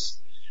course,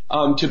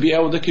 to be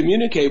able to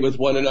communicate with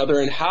one another,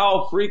 and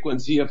how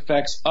frequency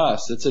affects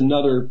us. It's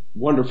another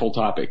wonderful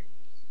topic.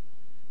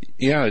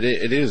 Yeah,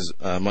 it is,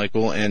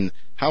 Michael, and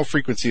how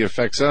frequency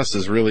affects us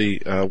is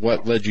really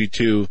what led you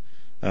to,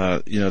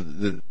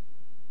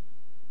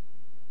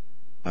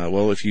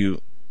 if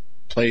you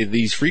play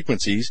these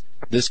frequencies,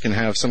 this can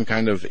have some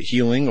kind of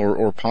healing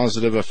or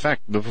positive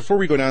effect. But before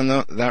we go down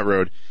that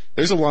road,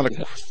 there's a lot of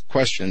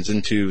questions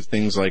into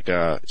things like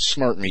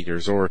smart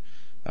meters or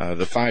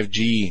the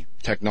 5G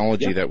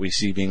technology that we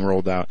see being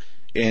rolled out.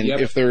 And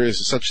if there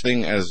is such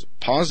thing as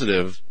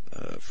positive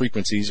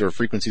frequencies, or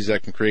frequencies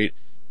that can create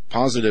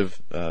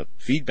positive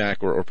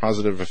feedback or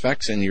positive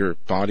effects in your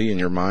body, in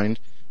your mind,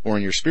 or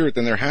in your spirit,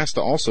 then there has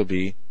to also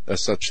be a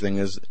such thing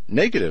as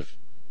negative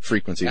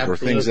frequencies.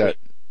 Absolutely. Or things that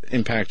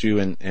impact you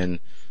and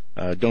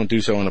don't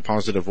do so in a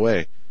positive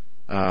way.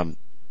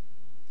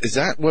 Is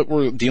that what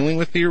we're dealing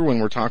with here when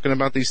we're talking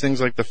about these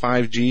things like the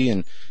 5G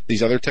and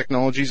these other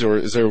technologies, or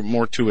is there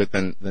more to it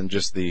than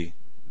just the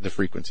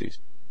frequencies?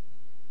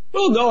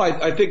 Well, no,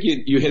 I think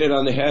you hit it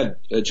on the head,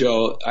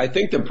 Joe. I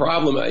think the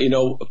problem,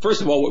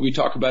 first of all, what we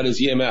talk about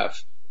is EMF,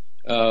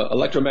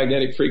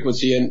 electromagnetic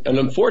frequency, and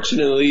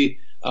unfortunately,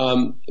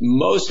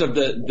 most of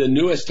the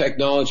newest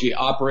technology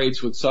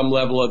operates with some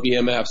level of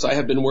EMFs. I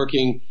have been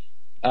working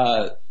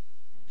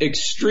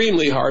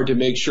extremely hard to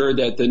make sure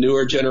that the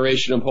newer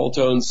generation of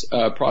Holtone's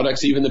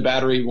products, even the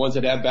battery ones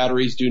that have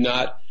batteries, do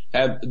not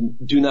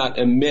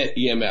emit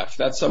EMF.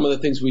 That's some of the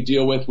things we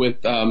deal with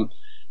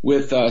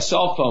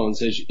cell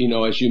phones, as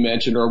you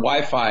mentioned, or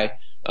Wi-Fi,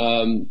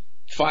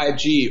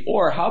 5G,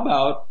 or how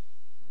about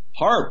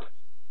HARP?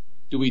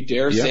 Do we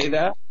dare say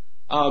that?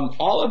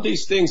 All of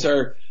these things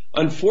are,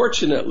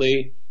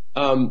 unfortunately,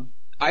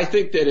 I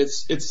think that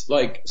it's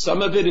like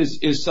some of it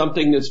is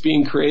something that's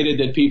being created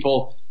that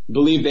people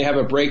believe they have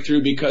a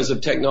breakthrough because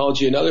of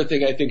technology. Another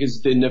thing I think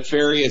is the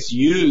nefarious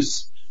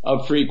use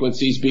of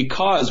frequencies,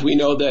 because we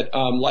know that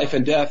life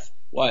and death,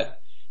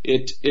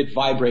 it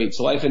vibrates.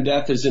 Life and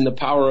death is in the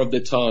power of the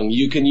tongue.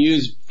 You can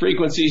use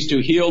frequencies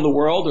to heal the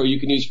world, or you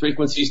can use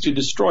frequencies to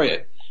destroy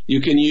it.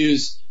 You can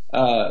use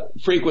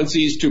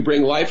frequencies to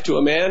bring life to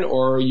a man,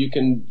 or you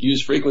can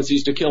use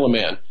frequencies to kill a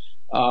man.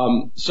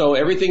 So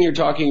everything you're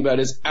talking about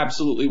is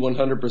absolutely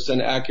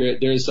 100% accurate.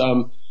 There's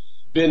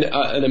been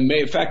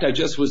in fact, I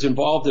just was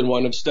involved in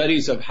one of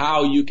studies of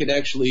how you can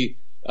actually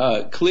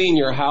clean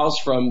your house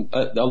from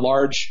a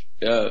large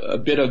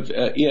bit of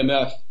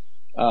EMF.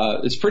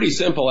 It's pretty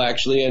simple,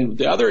 actually. And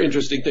the other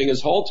interesting thing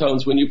is whole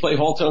tones. When you play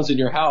whole tones in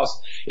your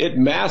house, it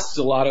masks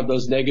a lot of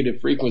those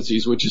negative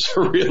frequencies, which is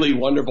a really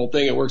wonderful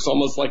thing. It works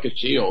almost like a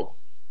shield.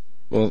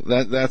 Well,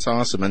 that's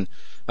awesome. And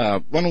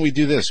why don't we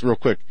do this real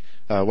quick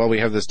while we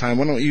have this time?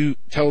 Why don't you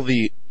tell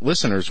the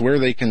listeners where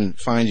they can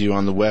find you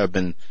on the web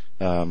and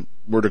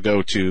where to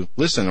go to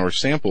listen or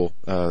sample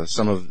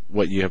some of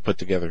what you have put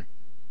together?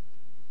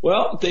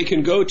 Well, they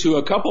can go to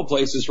a couple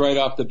places right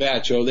off the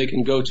bat, Joe. They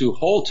can go to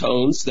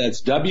Holtones,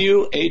 that's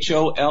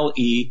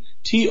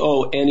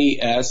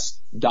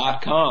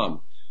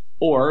WHOLETONES.com.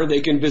 Or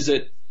they can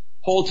visit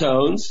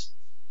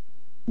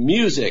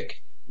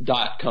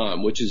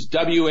HoltonesMusic.com, which is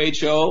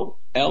TONES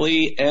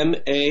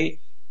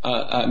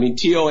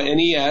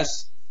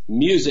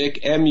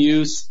music,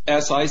 MUSIC.com.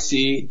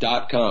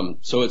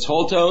 So it's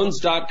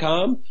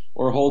Holtones.com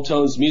or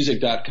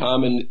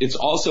HoltonesMusic.com, and it's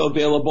also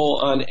available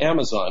on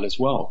Amazon as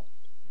well.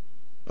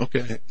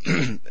 Okay,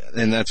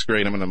 and that's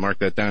great. I'm going to mark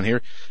that down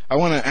here. I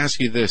want to ask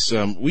you this: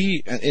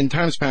 in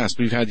times past,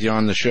 we've had you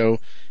on the show,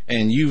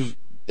 and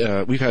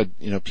we've had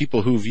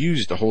people who've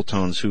used the whole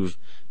tones who've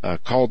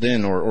called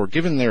in or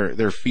given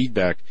their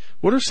feedback.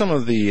 What are some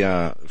of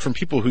the from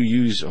people who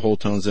use whole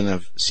tones and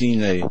have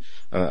seen a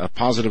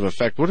positive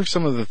effect? What are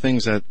some of the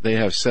things that they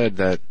have said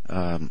that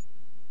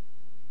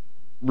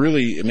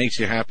really it makes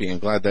you happy and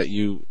glad that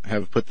you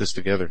have put this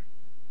together?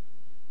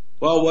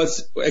 Well,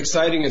 what's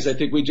exciting is I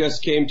think we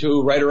just came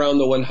to right around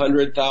the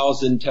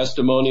 100,000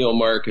 testimonial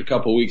mark a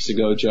couple weeks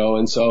ago, Joe.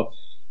 And so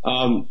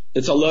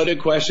it's a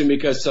loaded question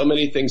because so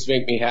many things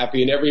make me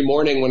happy. And every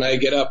morning when I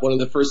get up, one of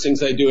the first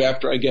things I do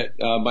after I get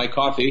my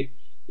coffee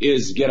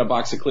is get a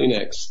box of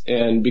Kleenex.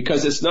 And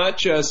because it's not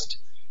just,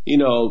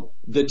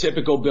 the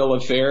typical bill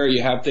of fare,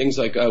 you have things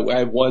like I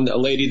have a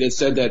lady that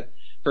said that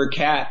her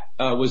cat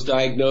was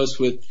diagnosed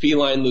with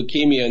feline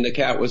leukemia, and the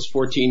cat was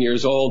 14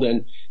 years old,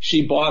 and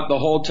she bought the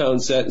whole tone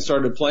set and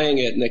started playing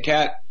it, and the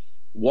cat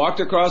walked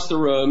across the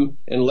room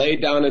and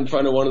laid down in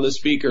front of one of the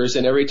speakers,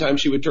 and every time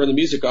she would turn the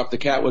music off, the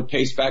cat would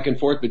pace back and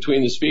forth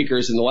between the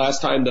speakers. And the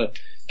last time the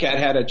cat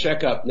had a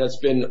checkup, that's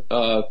been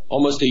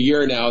almost a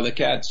year now, the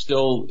cat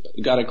still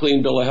got a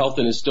clean bill of health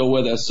and is still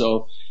with us.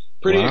 So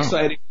pretty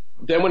exciting.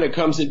 Then when it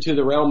comes into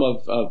the realm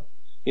of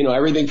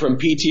everything from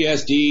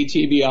PTSD,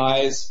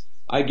 TBIs,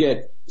 I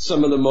get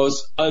some of the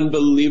most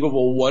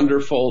unbelievable,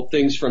 wonderful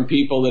things from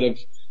people that have,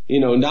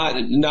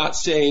 not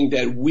saying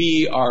that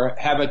we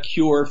have a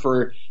cure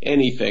for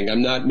anything.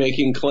 I'm not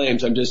making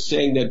claims. I'm just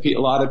saying that a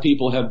lot of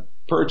people have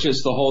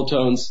purchased the Whole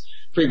Tones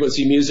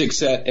frequency music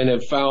set and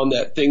have found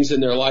that things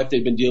in their life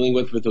they've been dealing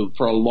with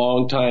for a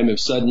long time have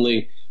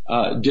suddenly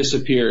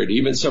disappeared.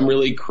 Even some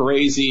really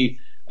crazy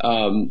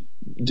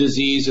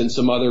disease and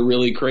some other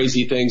really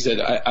crazy things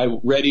that I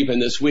read even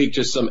this week,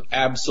 just some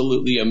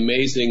absolutely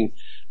amazing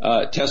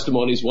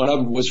testimonies. One of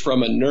them was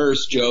from a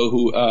nurse, Joe,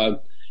 who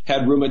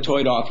had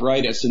rheumatoid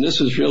arthritis. And this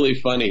was really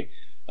funny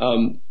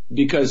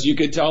because you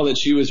could tell that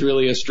she was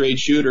really a straight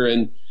shooter.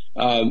 And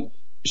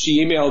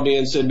she emailed me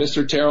and said,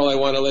 Mr. Terrell, I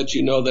want to let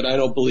you know that I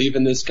don't believe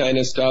in this kind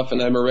of stuff.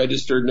 And I'm a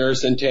registered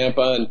nurse in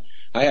Tampa. And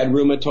I had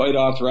rheumatoid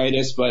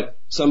arthritis, but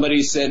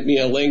somebody sent me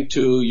a link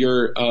to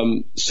your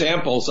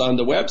samples on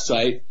the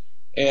website.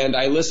 And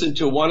I listened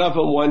to one of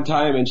them one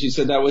time, and she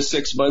said that was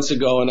 6 months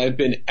ago, and I've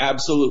been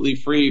absolutely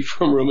free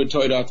from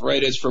rheumatoid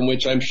arthritis, from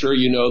which I'm sure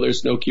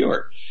there's no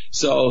cure.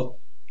 So,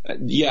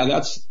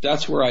 yeah,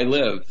 that's where I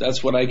live.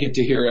 That's what I get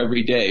to hear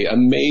every day.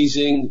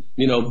 Amazing,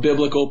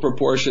 biblical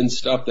proportion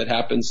stuff that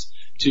happens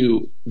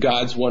to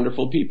God's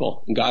wonderful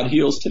people. And God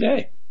heals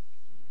today.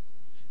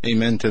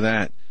 Amen to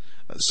that.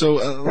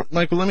 So,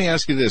 Michael, let me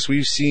ask you this.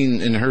 We've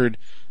seen and heard,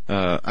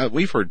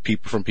 we've heard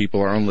from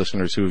people, our own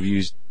listeners, who have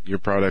used your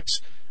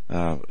products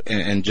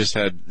and just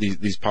had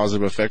these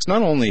positive effects.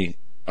 Not only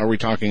are we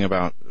talking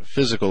about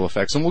physical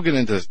effects, and we'll get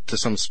into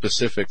some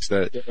specifics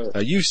that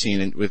you've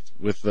seen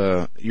with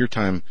your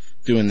time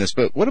doing this,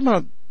 but what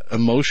about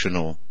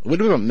emotional?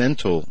 What about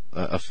mental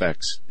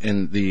effects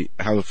and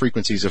how the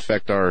frequencies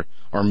affect our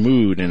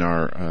mood and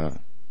our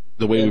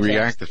the way we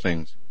react to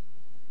things?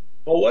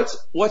 Well,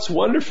 what's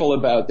wonderful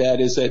about that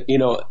is that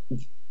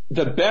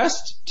the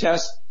best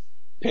test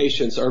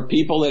patients are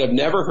people that have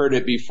never heard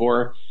it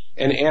before.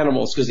 And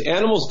animals, because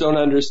animals don't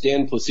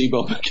understand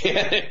placebo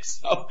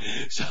mechanics.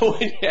 So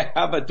when you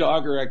have a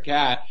dog or a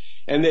cat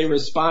and they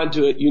respond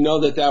to it,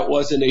 that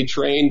wasn't a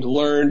trained,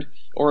 learned,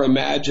 or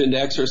imagined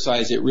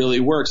exercise. It really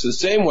works. The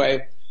same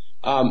way,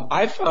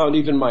 I found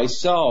even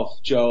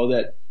myself, Joe,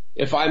 that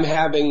if I'm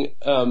having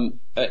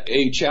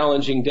a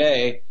challenging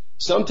day,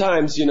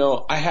 sometimes,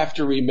 I have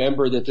to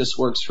remember that this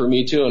works for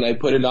me too, and I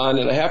put it on,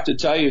 and I have to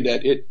tell you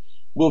that it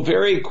will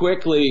very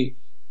quickly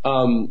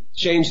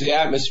change the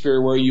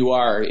atmosphere where you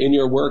are, in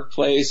your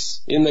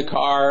workplace, in the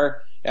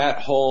car,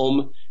 at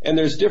home. And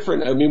there's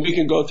different, we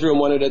can go through them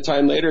one at a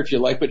time later if you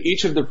like, but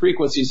each of the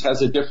frequencies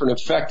has a different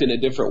effect in a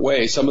different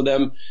way. Some of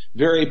them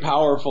very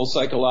powerful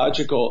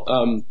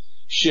psychological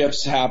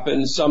shifts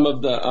happen. Some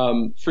of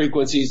the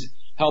frequencies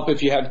help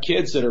if you have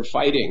kids that are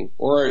fighting,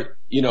 or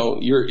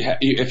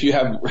if you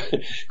have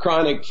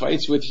chronic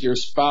fights with your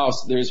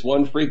spouse. There's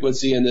one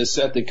frequency in this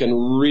set that can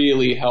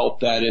really help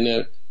that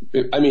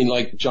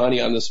like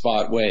Johnny on the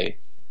spot way.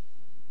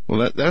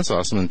 Well, that's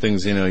awesome, and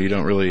things I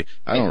don't really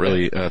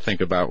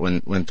think about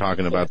when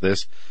talking about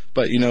this.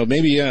 But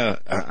maybe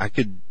I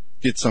could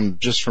get some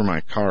just for my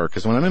car,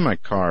 because when I'm in my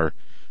car,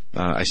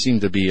 I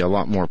seem to be a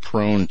lot more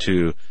prone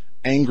to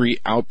angry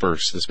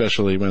outbursts,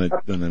 especially when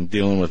I'm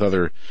dealing with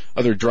other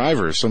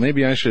drivers. So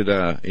maybe I should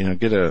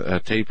get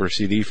a tape or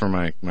CD for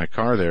my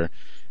car there,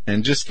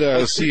 and just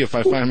see if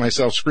I find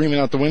myself screaming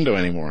out the window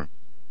anymore.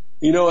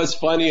 What's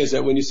funny is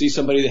that when you see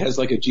somebody that has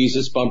like a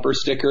Jesus bumper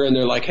sticker and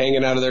they're like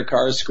hanging out of their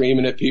cars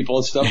screaming at people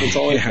and stuff, it's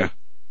always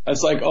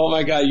it's like, oh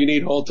my God, you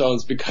need Whole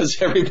Tones, because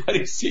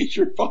everybody sees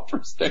your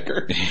bumper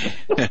sticker.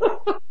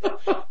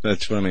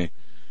 That's funny.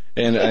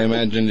 And I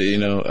imagine,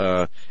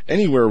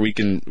 anywhere we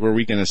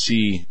can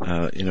see,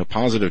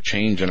 positive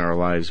change in our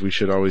lives, we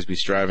should always be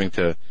striving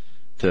to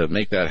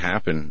make that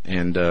happen.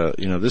 And,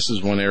 this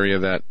is one area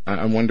that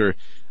I wonder,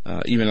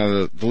 even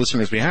of the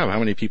listeners we have, how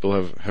many people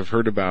have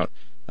heard about,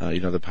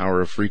 the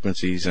power of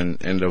frequencies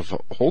and of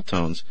Whole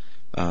Tones,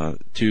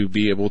 to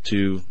be able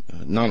to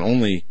not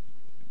only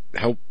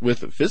help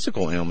with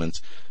physical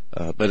ailments,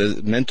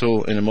 but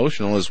mental and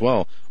emotional as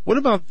well. What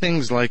about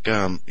things like,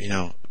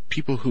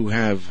 people who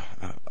have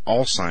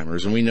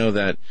Alzheimer's? And we know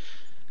that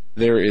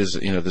there is,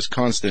 this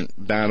constant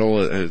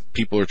battle.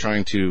 People are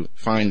trying to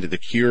find the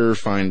cure,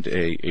 find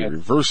a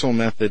reversal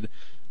method.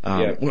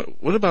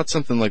 What about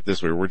something like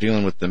this where we're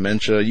dealing with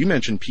dementia? You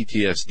mentioned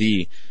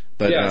PTSD,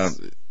 but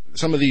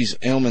some of these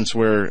ailments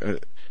where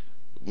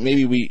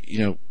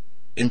maybe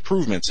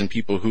improvements in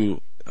people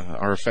who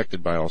are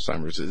affected by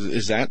Alzheimer's.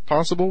 Is that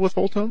possible with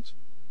whole tones?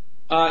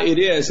 It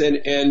is,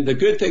 and the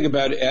good thing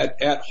about it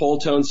at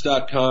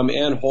wholetones.com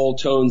and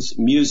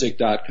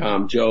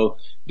wholetonesmusic.com, Joe,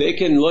 they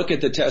can look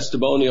at the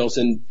testimonials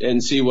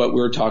and see what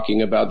we're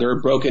talking about.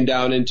 They're broken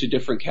down into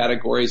different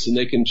categories, and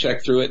they can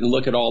check through it and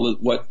look at all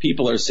of what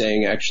people are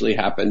saying actually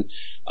happened.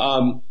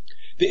 The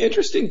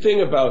interesting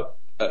thing about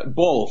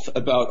both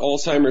about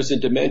Alzheimer's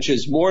and dementia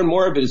is more and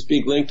more of it is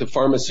being linked to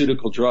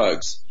pharmaceutical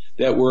drugs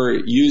that were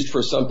used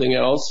for something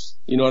else.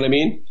 You know what I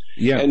mean?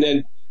 Yeah. And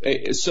then,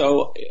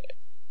 so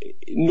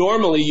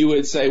normally you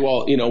would say,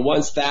 well,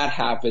 once that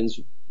happens,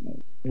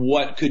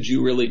 what could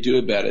you really do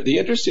about it? The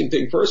interesting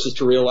thing first is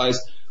to realize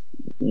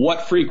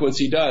what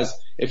frequency does.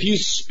 If you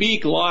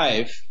speak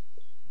life,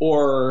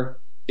 or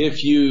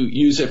if you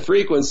use a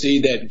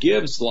frequency that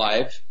gives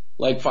life,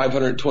 like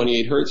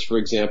 528 hertz, for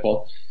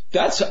example,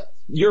 that's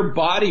your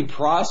body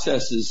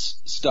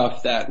processes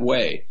stuff that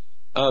way.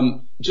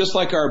 Just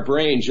like our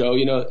brain, Joe,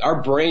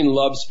 our brain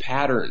loves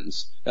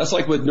patterns. That's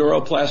like with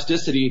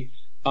neuroplasticity.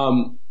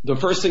 The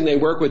first thing they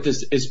work with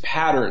is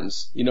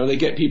patterns. They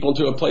get people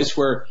to a place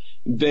where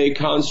they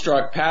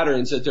construct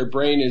patterns that their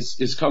brain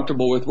is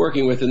comfortable with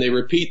working with, and they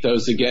repeat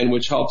those again,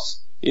 which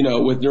helps,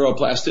 with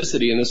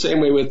neuroplasticity. In the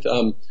same way with,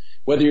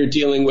 whether you're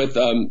dealing with,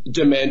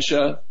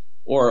 dementia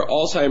or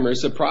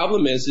Alzheimer's, the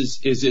problem is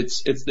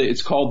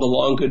it's called the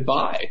long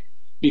goodbye,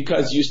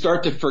 because you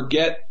start to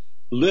forget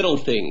little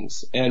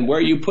things and where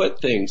you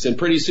put things, and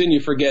pretty soon you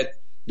forget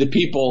the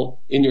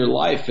people in your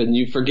life, and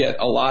you forget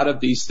a lot of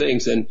these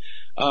things. And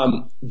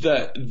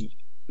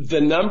the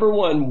number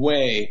one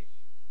way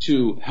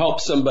to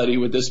help somebody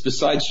with this,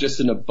 besides just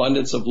an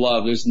abundance of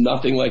love, there's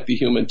nothing like the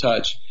human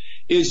touch,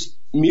 is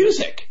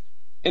music.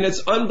 And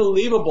it's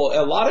unbelievable.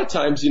 A lot of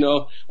times,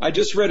 I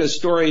just read a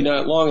story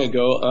not long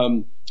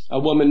ago, a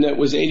woman that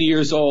was 80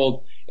 years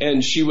old,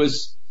 and she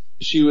was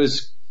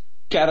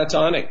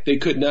catatonic. They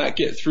could not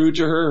get through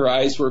to her. Her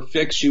eyes were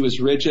fixed. She was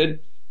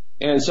rigid.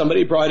 And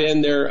somebody brought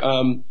in their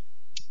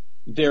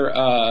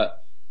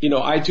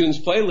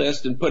iTunes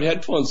playlist and put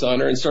headphones on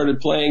her and started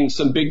playing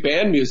some big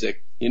band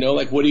music,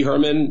 like Woody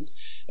Herman,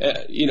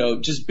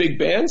 just big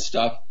band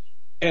stuff.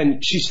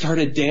 And she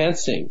started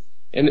dancing,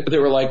 and they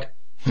were like,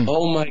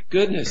 oh my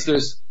goodness,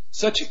 there's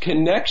such a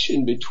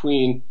connection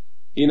between,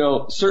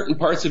 certain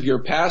parts of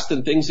your past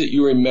and things that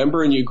you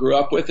remember and you grew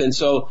up with. And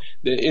so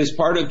as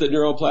part of the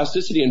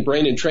neuroplasticity and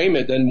brain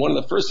entrainment, then one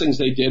of the first things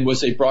they did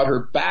was they brought her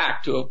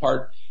back to a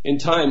part in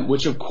time,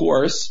 which of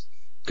course,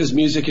 because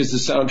music is the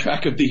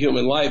soundtrack of the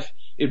human life,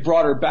 it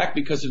brought her back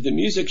because of the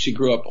music she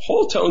grew up.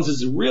 Whole tones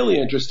is really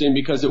interesting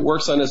because it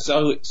works on a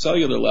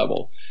cellular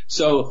level.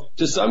 So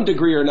to some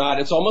degree or not,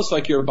 it's almost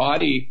like your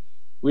body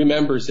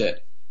remembers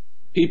it.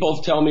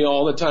 People tell me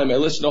all the time, I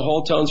listen to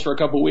whole tones for a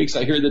couple of weeks,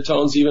 I hear the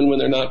tones even when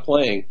they're not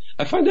playing.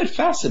 I find that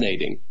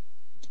fascinating.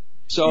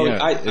 So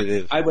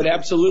yeah, I would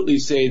absolutely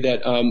say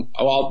that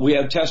we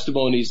have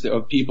testimonies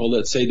of people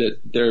that say that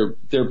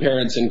their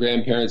parents and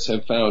grandparents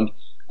have found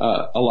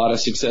a lot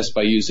of success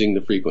by using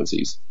the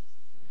frequencies.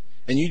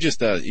 And you just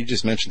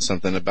mentioned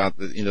something about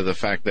the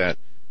fact that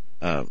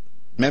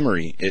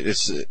memory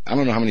is. I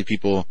don't know how many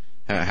people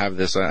have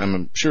this.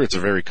 I'm sure it's a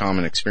very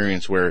common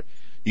experience where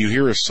you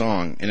hear a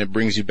song and it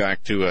brings you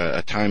back to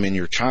a time in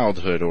your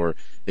childhood, or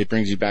it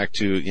brings you back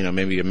to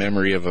maybe a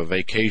memory of a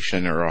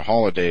vacation or a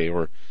holiday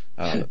or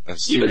a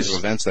series of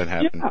events that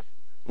happened. Yeah.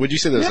 Would you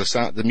say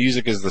the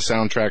music is the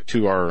soundtrack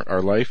to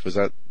our life? Is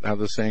that how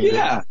the saying goes?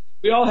 Yeah.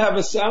 We all have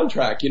a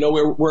soundtrack,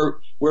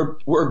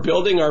 we're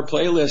building our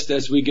playlist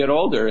as we get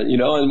older,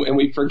 and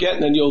we forget,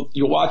 and then you'll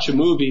watch a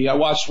movie. I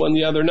watched one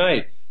the other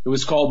night. It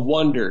was called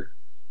Wonder.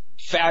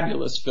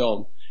 Fabulous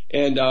film.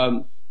 And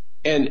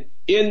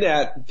in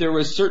that there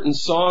were certain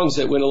songs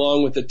that went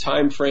along with the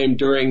time frame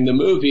during the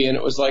movie, and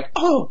it was like,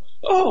 oh,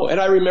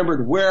 and I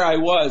remembered where I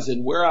was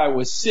and where I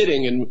was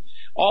sitting, and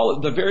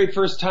the very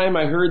first time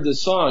I heard the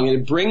song, and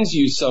it brings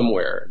you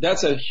somewhere.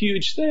 That's a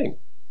huge thing.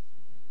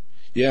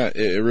 Yeah,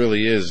 it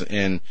really is,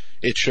 and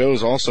it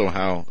shows also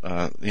how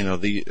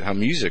how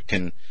music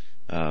can,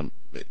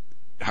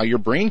 how your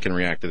brain can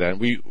react to that.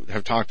 We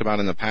have talked about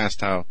in the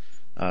past how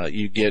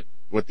you get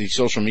what the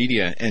social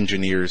media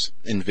engineers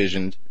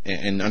envisioned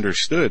and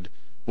understood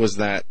was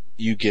that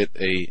you get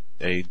a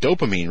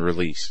dopamine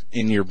release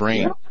in your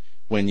brain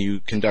when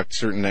you conduct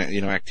certain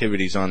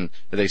activities on,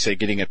 they say,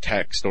 getting a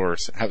text or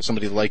have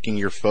somebody liking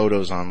your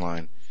photos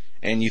online,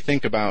 and you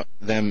think about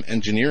them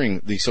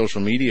engineering the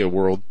social media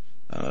world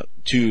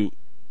to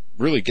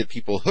really get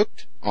people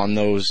hooked on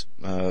those,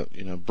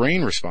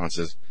 brain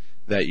responses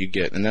that you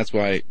get. And that's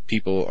why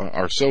people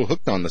are so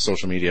hooked on the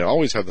social media,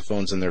 always have the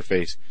phones in their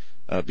face,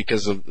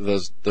 because of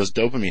those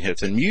dopamine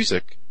hits. And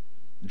music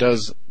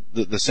does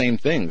the same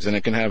things, and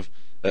it can have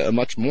a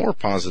much more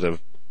positive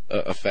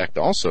effect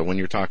also when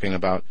you're talking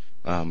about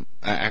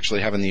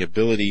actually having the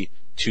ability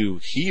to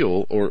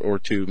heal or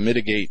to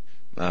mitigate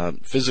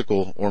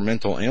physical or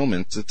mental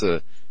ailments. It's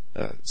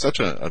such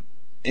a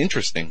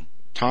interesting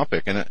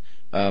topic. And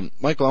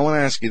Michael, I want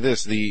to ask you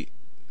this: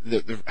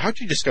 how'd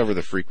you discover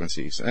the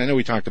frequencies? I know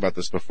we talked about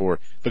this before,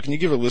 but can you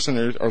give our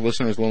listeners a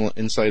little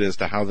insight as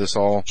to how this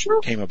all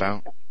came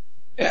about?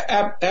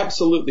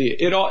 Absolutely.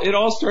 It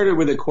all started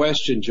with a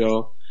question,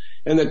 Joe.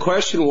 And the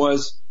question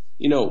was,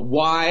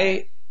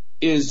 why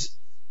is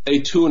a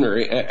tuner,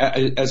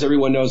 as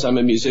everyone knows, I'm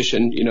a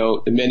musician,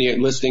 many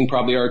listening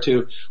probably are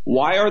too.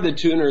 Why are the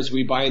tuners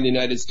we buy in the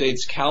United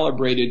States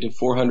calibrated to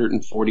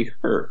 440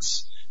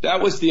 hertz?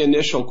 That was the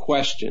initial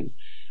question.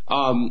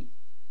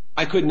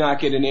 I could not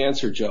get an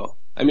answer, Joe.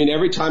 I mean,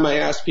 every time I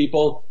asked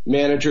people,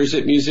 managers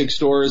at music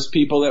stores,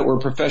 people that were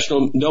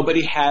professional,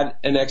 nobody had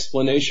an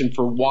explanation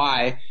for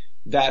why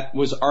that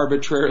was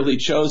arbitrarily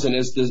chosen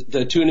as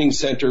the tuning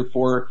center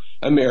for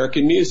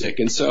American music.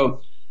 And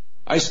so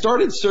I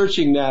started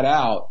searching that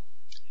out.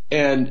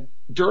 And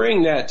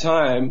during that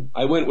time,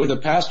 I went with a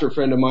pastor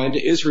friend of mine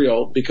to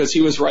Israel because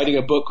he was writing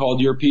a book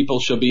called Your People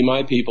Shall Be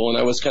My People. And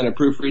I was kind of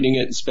proofreading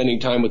it and spending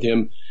time with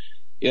him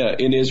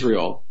in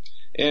Israel.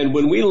 And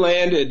when we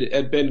landed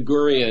at Ben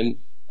Gurion,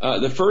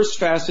 the first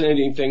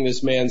fascinating thing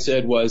this man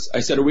said was,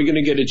 I said, are we going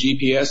to get a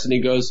GPS? And he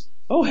goes,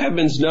 oh,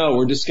 heavens no,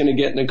 we're just going to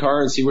get in the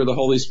car and see where the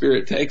Holy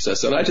Spirit takes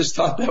us. And I just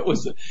thought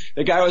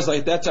the guy was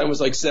like, that time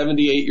was like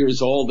 78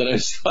 years old. And I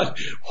just thought,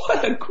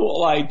 what a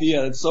cool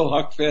idea. It's so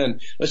Huck Finn.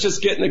 Let's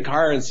just get in the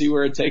car and see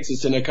where it takes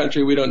us in a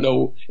country we don't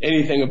know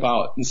anything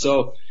about. And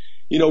so,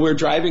 we're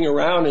driving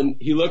around and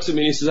he looks at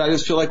me and he says, I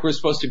just feel like we're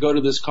supposed to go to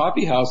this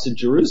coffee house in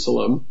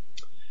Jerusalem.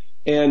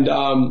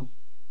 And,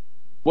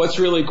 what's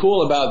really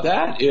cool about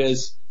that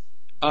is,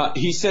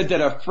 he said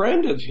that a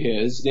friend of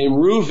his named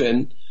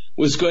Reuven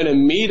was going to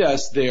meet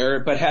us there,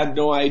 but had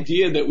no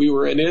idea that we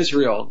were in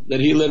Israel, that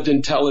he lived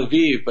in Tel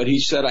Aviv. But he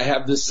said, I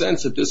have this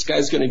sense that this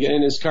guy's going to get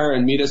in his car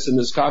and meet us in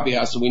this coffee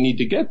house, and we need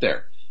to get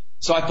there.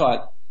 So I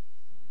thought,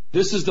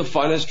 this is the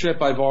funnest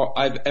trip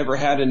I've ever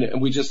had,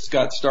 and we just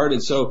got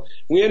started. So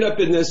we end up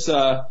in this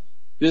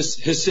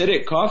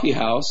Hasidic coffee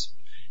house.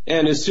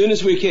 And as soon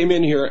as we came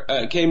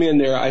in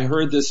there, I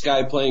heard this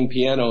guy playing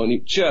piano, and he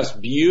just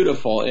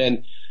beautiful.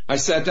 And I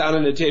sat down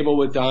at a table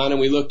with Don,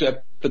 and we looked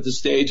up at the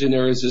stage, and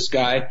there was this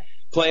guy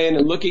playing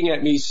and looking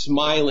at me,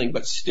 smiling,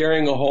 but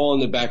staring a hole in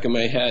the back of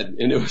my head.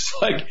 And it was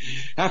like,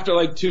 after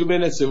like 2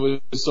 minutes, it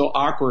was so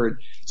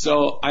awkward.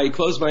 So I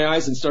closed my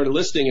eyes and started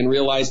listening and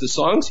realized the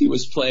songs he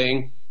was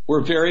playing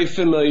were very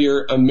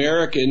familiar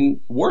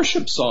American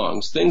worship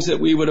songs, things that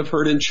we would have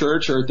heard in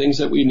church or things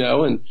that we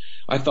know. And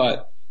I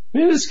thought,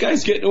 man, this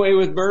guy's getting away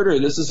with murder.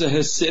 This is a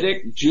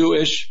Hasidic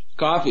Jewish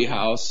coffee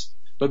house.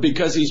 But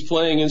because he's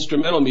playing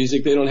instrumental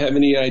music, they don't have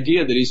any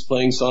idea that he's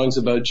playing songs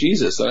about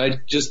Jesus. And I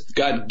just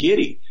got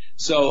giddy.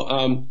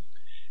 So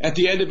at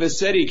the end of his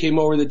set, he came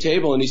over the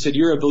table and he said,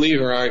 you're a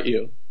believer, aren't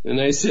you? And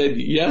I said,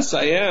 yes,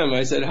 I am.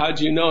 I said, how'd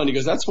you know? And he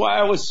goes, that's why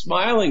I was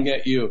smiling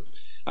at you.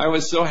 I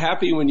was so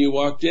happy when you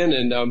walked in.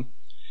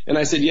 And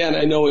I said, yeah, and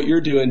I know what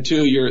you're doing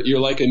too. You're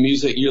like a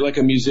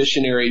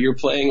musicianary. You're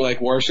playing like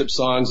worship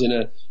songs in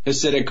a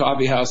Hasidic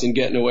coffee house and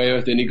getting away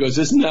with it. And he goes,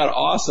 isn't that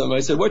awesome?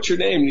 I said, what's your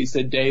name? And he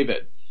said,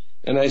 David.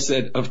 And I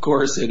said, of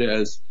course it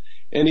is.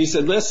 And he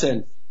said,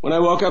 listen, when I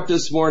woke up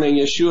this morning,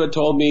 Yeshua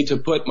told me to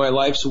put my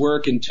life's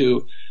work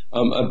into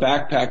a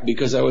backpack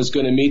because I was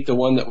going to meet the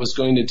one that was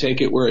going to take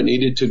it where it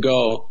needed to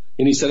go.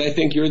 And he said, I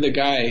think you're the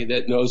guy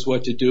that knows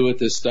what to do with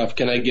this stuff.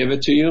 Can I give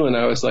it to you? And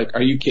I was like,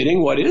 are you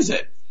kidding? What is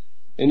it?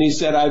 And he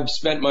said, I've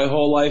spent my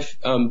whole life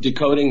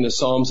decoding the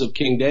Psalms of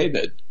King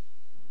David.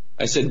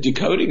 I said,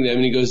 decoding them?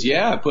 And he goes,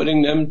 yeah,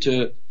 putting them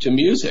to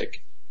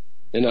music.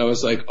 And I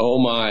was like, oh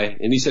my.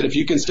 And he said, if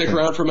you can stick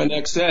around for my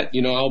next set,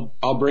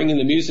 I'll bring in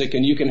the music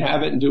and you can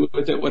have it and do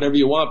with it whatever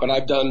you want. But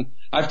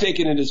I've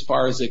taken it as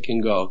far as it can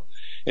go.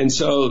 And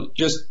so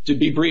just to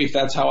be brief,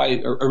 that's how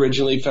I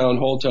originally found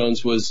Whole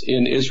Tones, was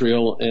in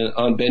Israel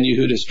on Ben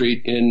Yehuda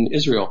Street in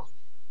Israel.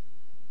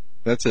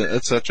 That's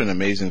such an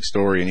amazing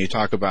story. And you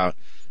talk about,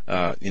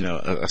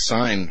 a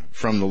sign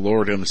from the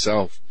Lord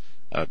himself.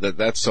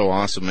 That's so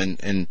awesome.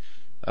 And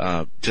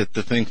to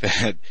think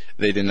that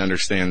they didn't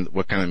understand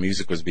what kind of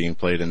music was being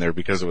played in there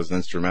because it was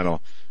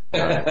instrumental.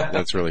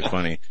 That's really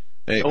funny.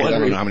 I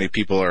don't know how many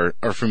people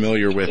are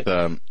familiar with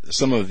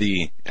some of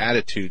the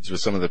attitudes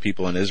with some of the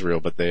people in Israel,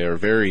 but they are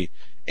very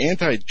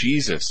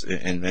anti-Jesus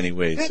in many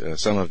ways,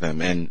 some of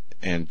them.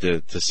 And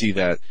to see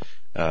that,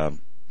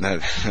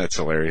 that's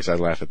hilarious. I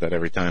laugh at that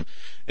every time.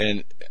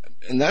 And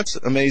that's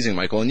amazing,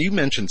 Michael. And you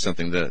mentioned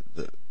something,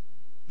 the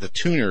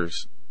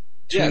tuners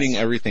tuning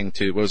everything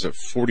to, what was it,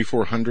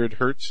 4,400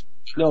 hertz?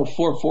 No,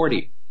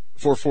 440.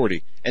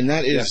 440. And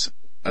that is,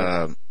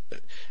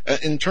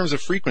 in terms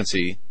of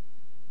frequency,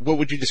 what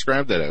would you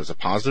describe that as? A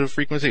positive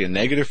frequency, a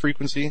negative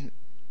frequency?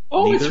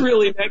 Oh, neither? It's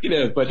really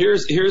negative. But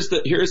here's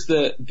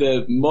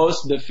the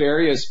most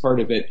nefarious part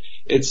of it.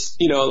 It's,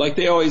 like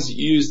they always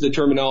use the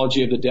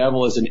terminology of the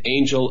devil as an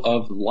angel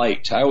of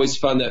light. I always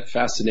found that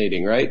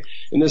fascinating, right?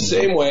 In the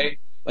same way,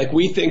 Like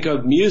we think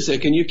of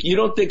music, and you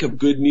don't think of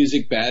good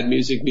music, bad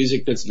music,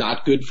 music that's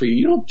not good for you.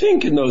 You don't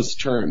think in those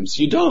terms.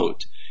 You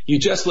don't. You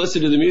just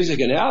listen to the music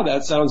and,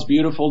 that sounds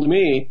beautiful to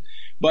me.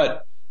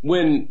 But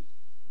when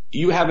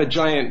you have a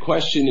giant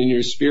question in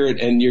your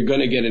spirit and you're going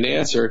to get an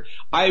answer,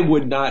 I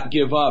would not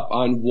give up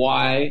on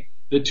why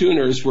the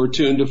tuners were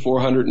tuned to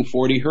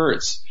 440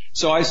 hertz.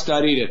 So I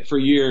studied it for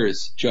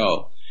years,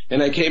 Joe.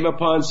 And I came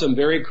upon some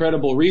very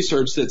credible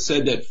research that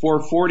said that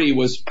 440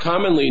 was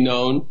commonly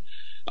known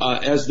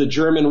as the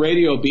German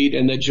radio beat,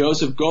 and that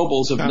Joseph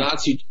Goebbels of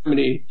Nazi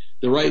Germany,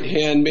 the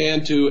right-hand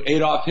man to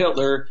Adolf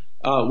Hitler,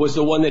 was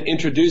the one that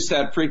introduced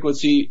that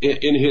frequency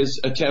in his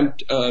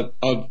attempt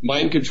of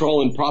mind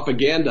control and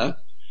propaganda,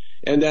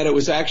 and that it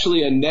was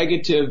actually a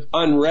negative,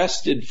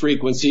 unrested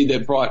frequency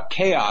that brought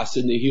chaos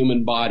in the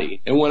human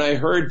body. And when I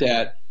heard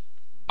that,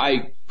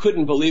 I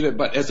couldn't believe it.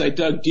 But as I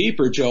dug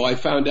deeper, Joe, I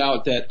found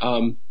out that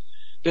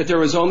that there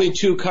was only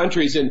 2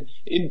 countries, and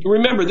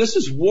remember, this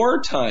is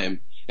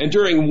wartime. And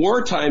during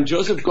wartime,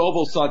 Joseph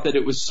Goebbels thought that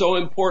it was so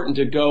important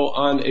to go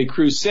on a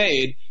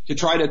crusade to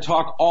try to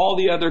talk all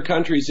the other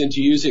countries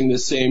into using the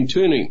same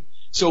tuning.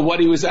 So what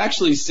he was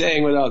actually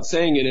saying, without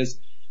saying it, is,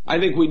 I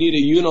think we need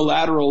a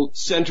unilateral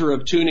center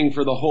of tuning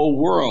for the whole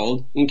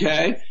world,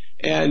 okay?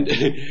 And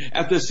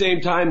at the same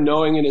time,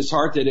 knowing in his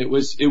heart that it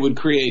would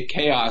create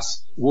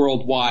chaos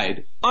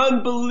worldwide.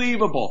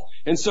 Unbelievable.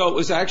 And so it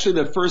was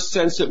actually the first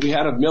sense that we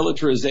had of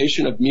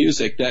militarization of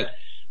music, that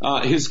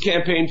his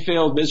campaign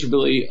failed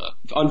miserably.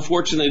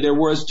 Unfortunately, there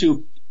was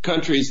 2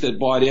 countries that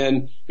bought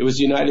in. It was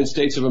the United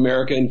States of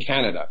America and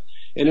Canada.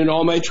 And in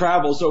all my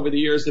travels over the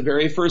years, the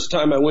very first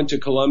time I went to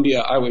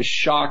Colombia, I was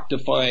shocked to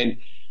find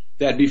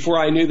that before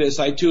I knew this,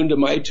 I tuned to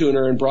my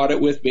tuner and brought it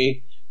with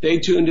me. They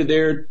tuned to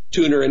their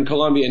tuner in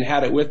Colombia and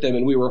had it with them,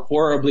 and we were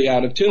horribly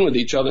out of tune with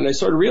each other. And I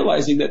started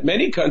realizing that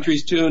many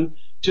countries tune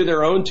to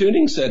their own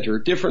tuning center,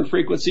 different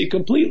frequency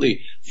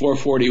completely.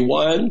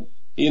 441,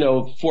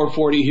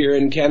 440 here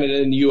in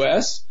Canada and the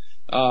U.S.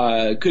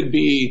 Could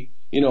be,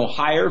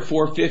 higher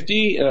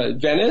 450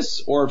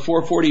 Venice, or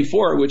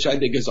 444, which I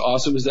think is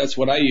awesome, because that's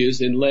what I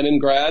use in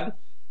Leningrad,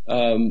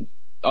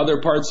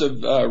 other parts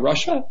of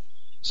Russia.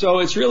 So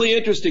it's really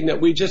interesting that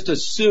we just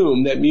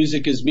assume that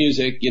music is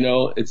music.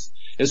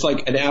 It's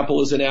like an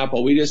apple is an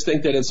apple. We just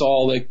think that it's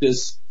all like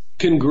this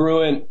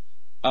congruent,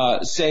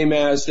 same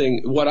as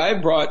thing. What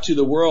I've brought to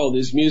the world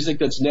is music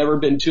that's never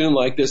been tuned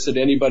like this that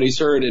anybody's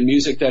heard, and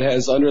music that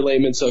has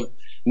underlayments of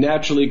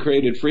naturally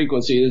created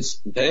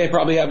frequencies. They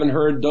probably haven't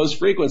heard those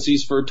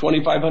frequencies for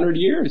 2,500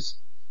 years.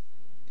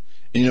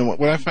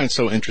 What I find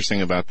so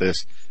interesting about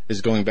this is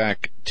going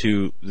back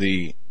to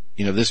the,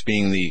 this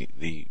being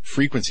the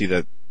frequency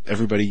that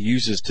everybody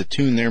uses to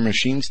tune their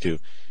machines to.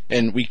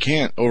 And we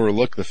can't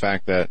overlook the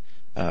fact that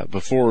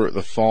before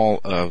the fall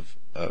of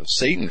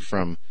Satan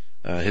from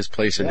his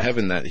place in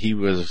heaven, that he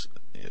was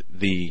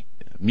the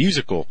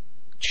musical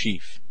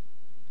chief.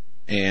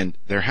 And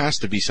there has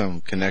to be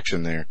some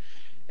connection there.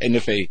 And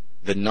if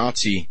the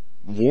Nazi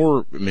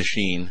war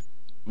machine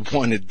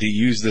wanted to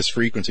use this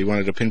frequency,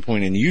 wanted to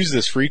pinpoint and use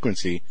this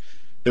frequency,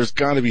 there's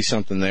got to be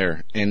something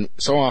there. And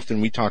so often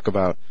we talk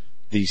about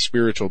the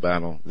spiritual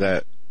battle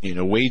that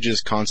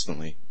wages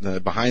constantly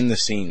behind the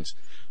scenes,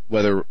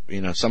 whether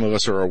some of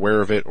us are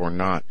aware of it or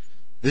not.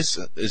 This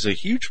is a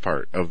huge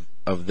part of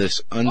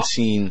this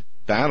unseen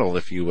battle,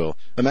 if you will.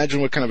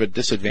 Imagine what kind of a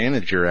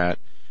disadvantage you're at,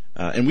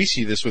 and we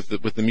see this with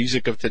the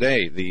music of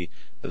today, the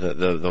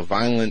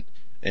violent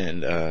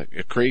and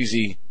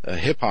crazy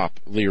hip hop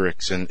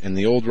lyrics and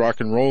the old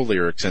rock and roll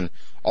lyrics and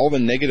all the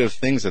negative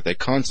things that they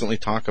constantly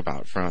talk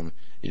about, from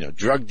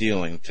drug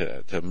dealing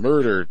to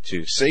murder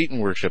to Satan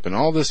worship and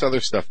all this other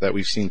stuff that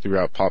we've seen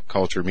throughout pop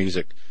culture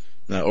music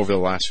over the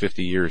last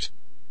 50 years.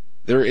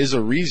 There is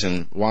a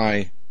reason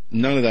why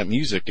none of that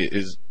music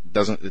is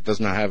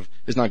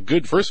not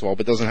good, first of all,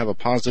 but doesn't have a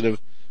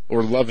positive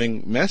or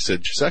loving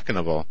message, second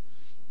of all.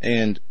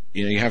 And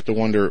you have to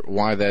wonder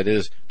why that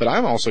is. But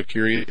I'm also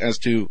curious as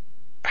to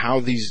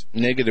how these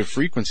negative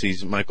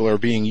frequencies, Michael, are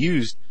being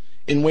used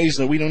in ways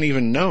that we don't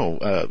even know,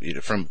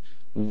 from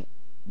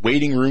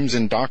waiting rooms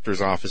in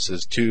doctors'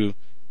 offices to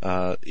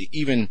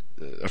even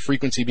a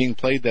frequency being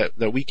played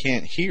that we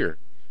can't hear.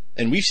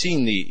 And we've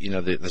seen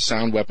the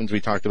sound weapons. We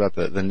talked about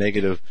the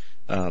negative,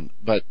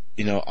 but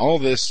all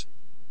this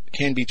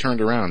can be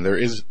turned around. There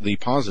is the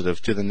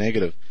positive to the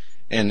negative,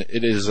 and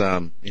it is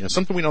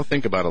something we don't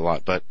think about a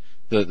lot. But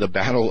the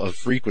battle of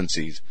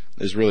frequencies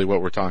is really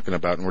what we're talking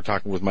about, and we're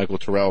talking with Michael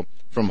Terrell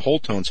from Whole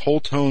Tones,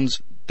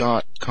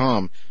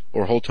 wholetones.com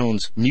or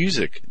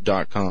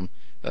wholetonesmusic.com.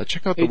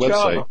 Check out the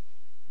website. Joe,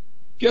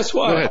 guess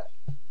what? Go ahead.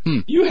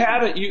 You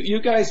had it. You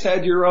guys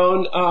had your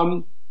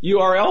own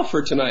URL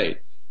for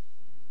tonight.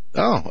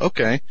 Oh,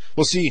 okay.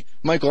 Well, see,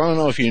 Michael, I don't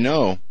know if you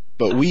know,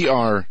 but we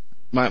are,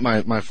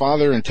 my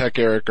father and Tech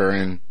Eric are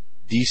in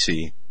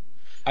D.C.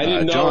 I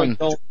didn't know. John,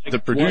 the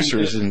producer,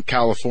 is in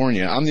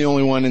California. I'm the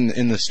only one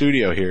in the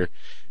studio here.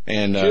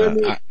 And,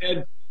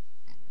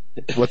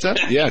 what's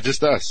that? Yeah,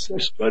 just us.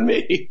 Just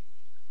me.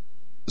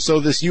 So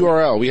this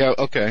URL, we have,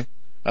 okay.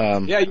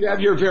 Yeah, you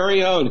have your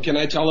very own. Can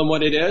I tell them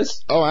what it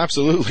is? Oh,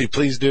 absolutely.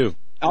 Please do.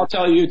 I'll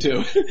tell you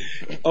too.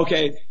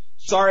 Okay.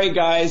 Sorry,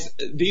 guys.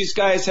 These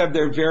guys have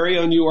their very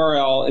own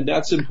URL, and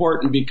that's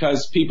important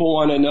because people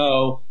want to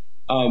know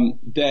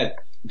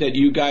that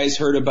you guys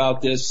heard about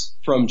this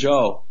from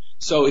Joe.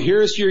 So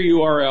here's your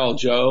URL,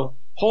 Joe.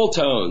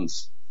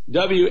 Wholetones,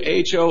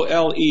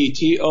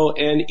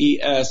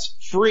 WHOLETONES,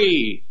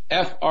 free,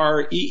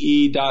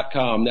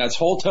 FREE.com. That's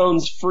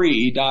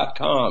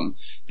wholetonesfree.com.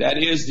 That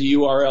is the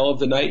URL of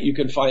the night. You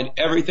can find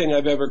everything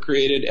I've ever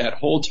created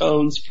at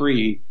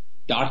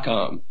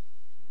wholetonesfree.com.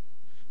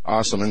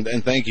 Awesome,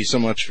 and thank you so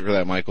much for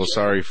that, Michael.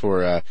 Sorry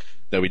for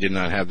that we did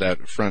not have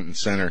that front and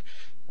center.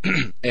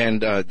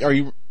 And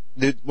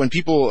when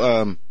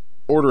people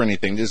order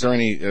anything, is there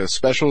any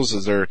specials?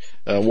 Is there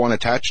one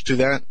attached to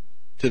that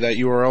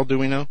URL? Do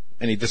we know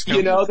any discount?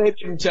 You know, they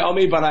didn't tell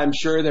me, but I'm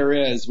sure there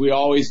is. We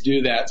always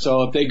do that.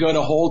 So if they go to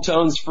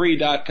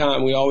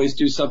wholetonesfree.com, we always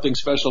do something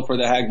special for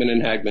the Hagmann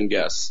and Hagmann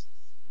guests.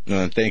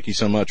 Thank you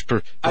so much.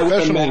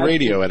 Professional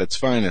radio at its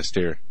finest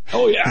here.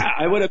 Oh yeah,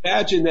 I would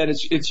imagine that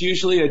it's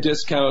usually a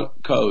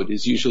discount code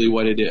is usually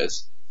what it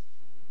is.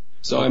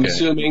 So okay. I'm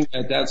assuming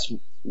that that's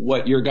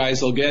what your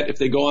guys will get if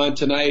they go on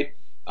tonight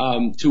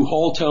to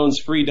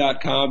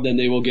wholetonesfree.com. Then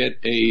they will get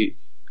a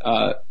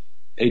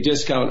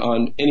discount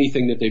on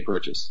anything that they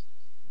purchase.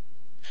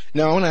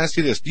 Now I want to ask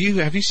you this: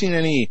 have you seen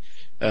any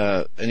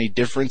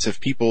difference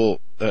if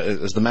people,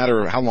 as the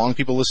matter of how long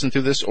people listen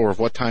to this, or of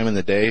what time in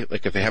the day?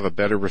 Like if they have a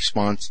better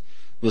response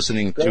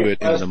listening to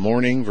it in the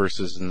morning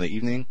versus in the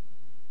evening?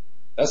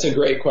 That's a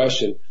great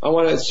question. I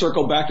want to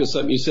circle back to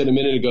something you said a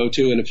minute ago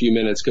too in a few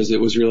minutes because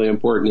it was really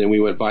important and we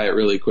went by it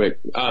really quick.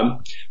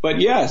 But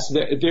yes,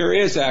 there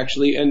is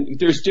actually, and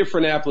there's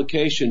different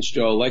applications,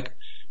 Joe. Like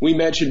we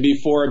mentioned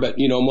before, but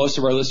most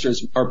of our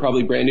listeners are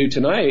probably brand new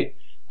tonight.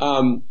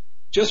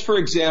 Just for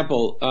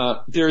example,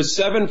 there's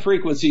 7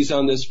 frequencies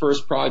on this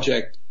first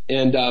project,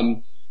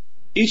 and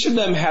each of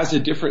them has a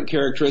different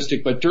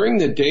characteristic. But during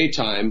the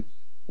daytime,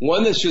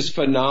 one that's just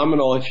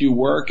phenomenal if you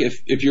work,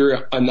 if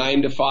you're a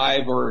 9 to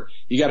 5 or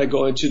you got to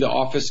go into the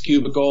office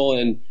cubicle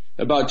and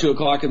about 2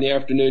 o'clock in the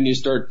afternoon you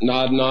start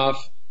nodding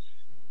off.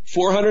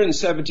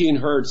 417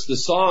 hertz. The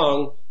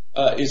song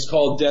is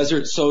called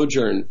Desert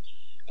Sojourn.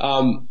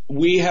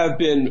 We have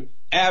been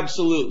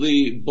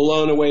absolutely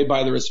blown away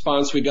by the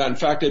response we got. In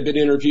fact, I've been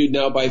interviewed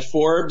now by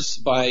Forbes,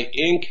 by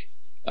Inc.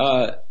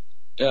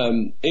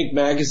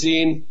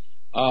 Magazine,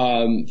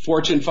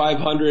 Fortune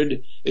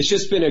 500. It's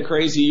just been a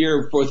crazy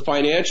year with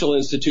financial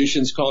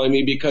institutions calling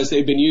me because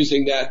they've been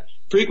using that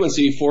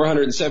frequency,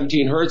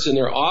 417 hertz, in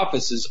their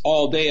offices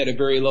all day at a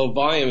very low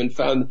volume and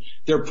found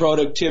their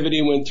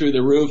productivity went through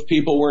the roof.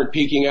 People weren't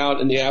peaking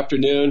out in the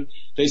afternoon.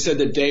 They said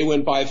the day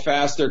went by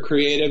fast. Their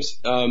creatives,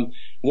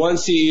 one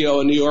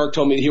CEO in New York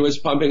told me he was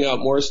pumping out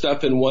more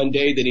stuff in one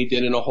day than he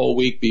did in a whole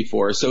week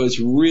before. So it's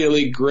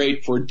really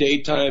great for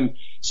daytime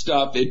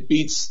stuff. It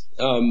beats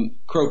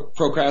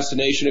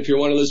procrastination. If you're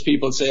one of those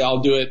people that say,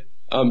 I'll do it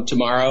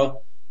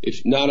tomorrow,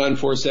 if not on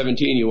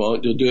 417, you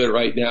won't. You'll do it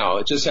right now.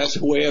 It just has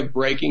a way of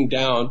breaking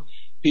down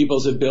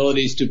people's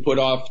abilities to put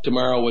off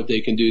tomorrow what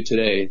they can do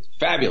today. It's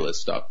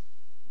fabulous stuff.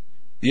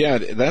 Yeah,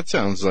 that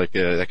sounds like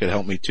that could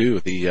help me too.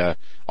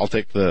 I'll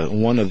take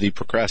one of the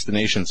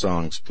procrastination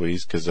songs,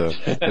 please, because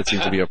that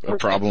seems to be a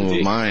problem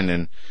of mine.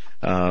 And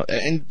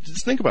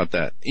just think about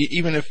that.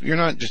 Even if you're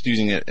not just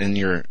using it in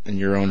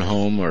your own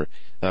home or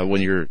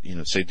when you're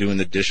say doing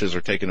the dishes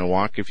or taking a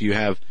walk, if you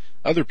have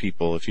other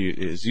people, as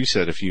you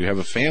said, if you have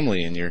a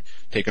family and you're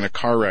taking a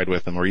car ride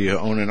with them, or you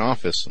own an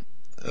office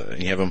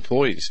and you have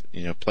employees,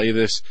 play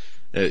this.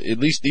 At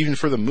least even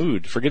for the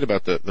mood, forget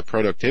about the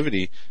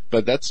productivity,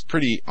 but that's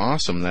pretty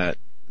awesome that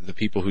the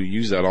people who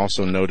use that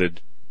also noted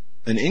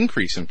an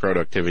increase in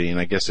productivity. And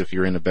I guess if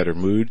you're in a better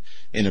mood,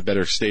 in a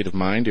better state of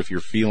mind, if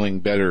you're feeling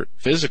better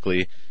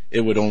physically,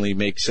 it would only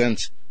make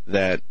sense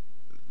that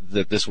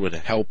this would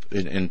help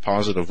in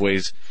positive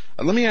ways.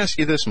 Let me ask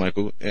you this,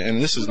 Michael,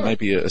 and this might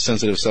be a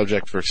sensitive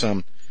subject for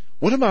some.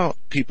 What about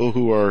people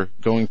who are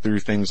going through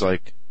things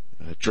like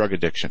drug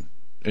addiction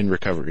in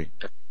recovery?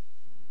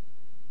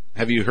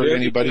 Have you heard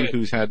anybody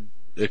who's had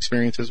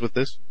experiences with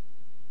this?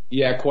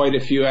 Yeah, quite a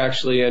few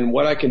actually. And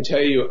what I can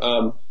tell you,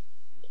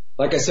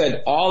 like I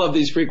said, all of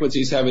these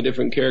frequencies have a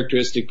different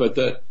characteristic, but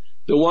the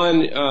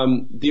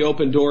one, the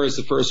open door is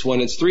the first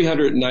one. It's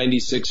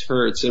 396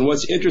 hertz. And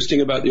what's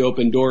interesting about the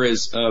open door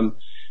is,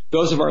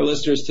 those of our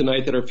listeners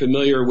tonight that are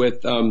familiar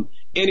with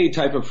any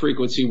type of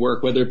frequency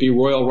work, whether it be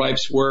Royal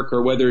Rife's work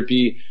or whether it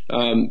be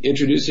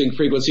introducing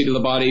frequency to the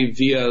body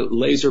via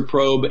laser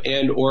probe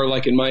and or,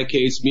 like in my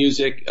case,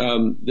 music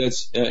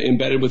that's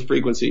embedded with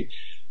frequency.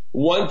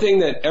 One thing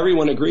that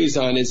everyone agrees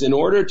on is in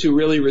order to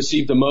really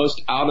receive the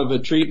most out of a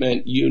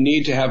treatment, you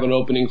need to have an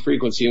opening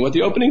frequency. And what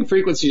the opening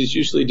frequency is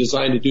usually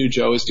designed to do,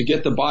 Joe, is to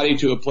get the body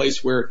to a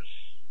place where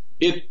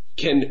it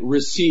can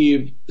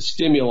receive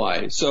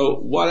stimuli. So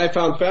what I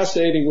found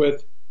fascinating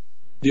with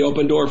the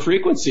open door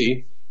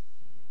frequency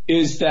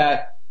is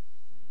that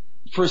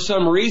for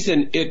some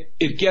reason,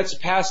 it gets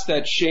past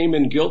that shame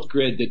and guilt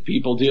grid that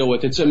people deal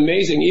with. It's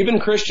amazing. Even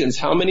Christians,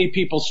 how many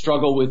people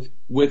struggle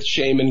with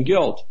shame and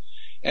guilt?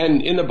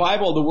 And in the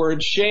Bible, the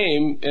word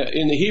shame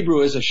in the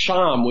Hebrew is a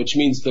sham, which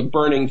means the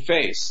burning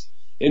face.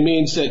 It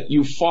means that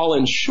you've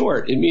fallen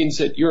short. It means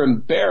that you're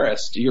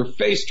embarrassed. Your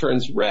face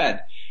turns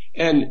red.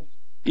 And,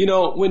 you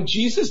know, when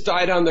Jesus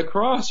died on the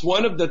cross,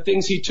 one of the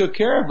things he took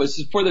care of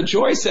was for the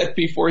joy set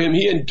before him,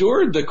 he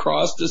endured the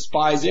cross,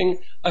 despising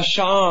a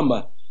sham,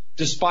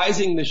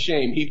 despising the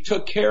shame. He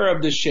took care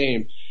of the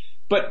shame.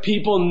 But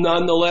people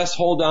nonetheless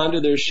hold on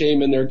to their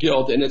shame and their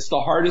guilt. And it's the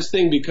hardest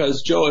thing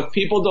because, Joe, if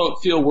people don't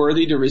feel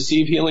worthy to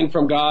receive healing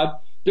from God,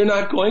 they're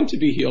not going to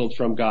be healed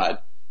from God.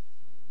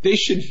 They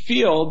should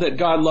feel that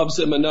God loves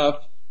them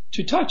enough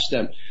to touch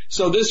them.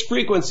 So this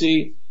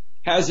frequency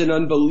has an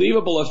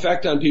unbelievable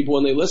effect on people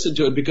when they listen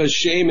to it because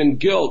shame and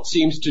guilt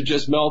seems to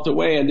just melt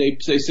away and they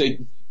say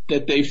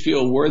that they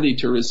feel worthy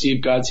to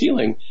receive God's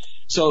healing.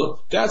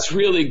 So that's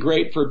really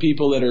great for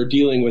people that are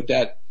dealing with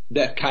that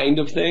kind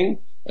of thing,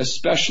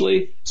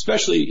 especially,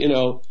 you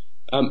know,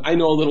 I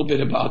know a little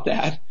bit about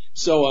that.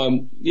 So,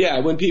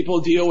 when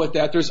people deal with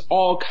that, there's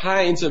all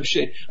kinds of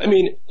shame. I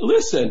mean,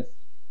 listen,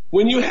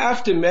 when you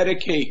have to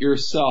medicate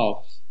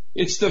yourself,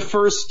 it's the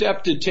first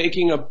step to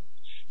taking a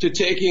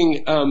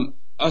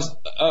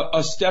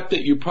step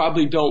that you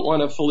probably don't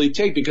want to fully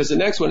take because the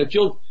next one, if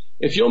you'll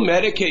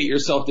medicate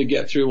yourself to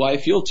get through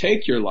life, you'll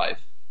take your life.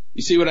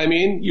 You see what I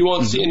mean? You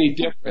won't see any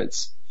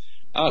difference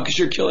because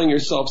you're killing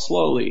yourself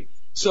slowly.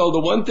 So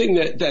the one thing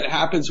that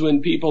happens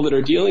when people that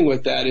are dealing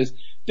with that is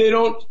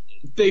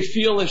they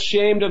feel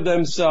ashamed of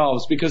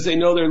themselves because they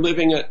know they're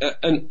living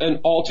an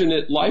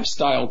alternate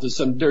lifestyle to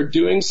some. They're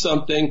doing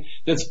something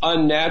that's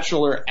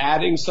unnatural or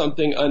adding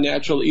something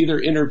unnatural either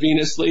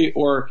intravenously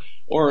or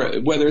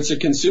whether it's a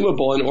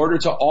consumable in order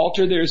to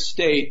alter their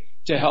state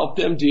to help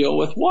them deal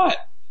with what?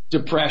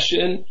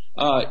 Depression,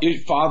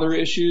 father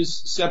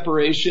issues,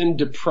 separation,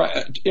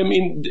 a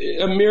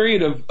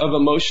myriad of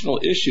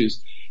emotional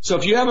issues. So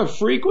if you have a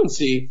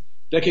frequency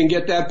that can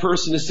get that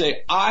person to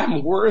say,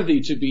 I'm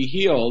worthy to be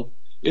healed,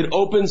 it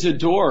opens a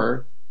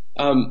door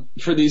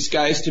for these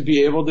guys to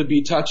be able to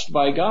be touched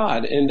by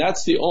God. And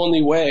that's the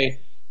only way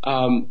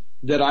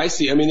that I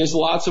see. I mean, there's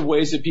lots of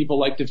ways that people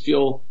like to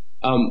feel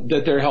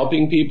that they're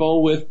helping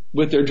people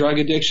with their drug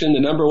addiction. The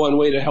number one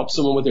way to help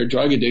someone with their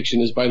drug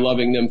addiction is by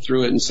loving them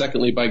through it, and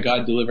secondly, by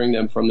God delivering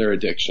them from their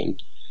addiction.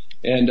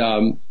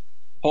 And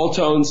Whole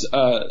Tones,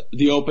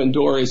 the open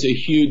door is a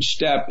huge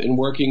step in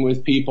working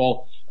with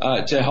people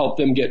to help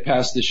them get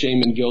past the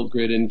shame and guilt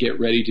grid and get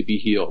ready to be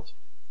healed.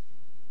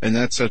 And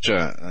that's such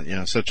a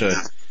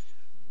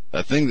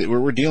thing that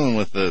we're dealing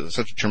with,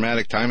 such a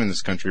traumatic time in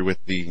this country with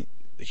the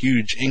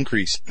huge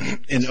increase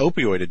in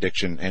opioid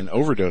addiction and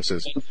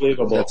overdoses.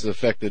 Unbelievable. That's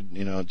affected,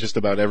 just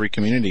about every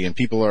community, and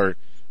people are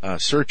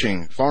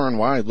searching far and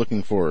wide,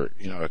 looking for,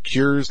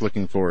 cures,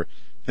 looking for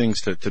things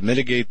to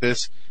mitigate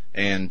this.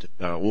 And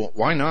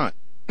why not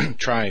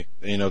try,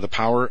 the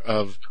power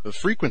of the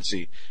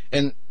frequency?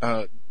 And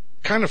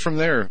kind of from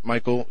there,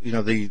 Michael,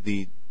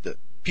 the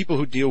people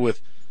who deal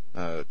with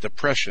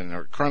depression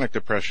or chronic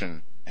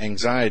depression,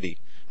 anxiety,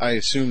 I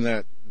assume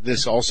that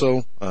this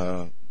also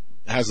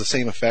has the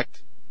same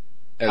effect.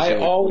 I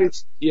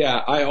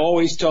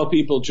always tell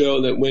people,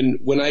 Joe, that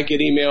when I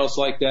get emails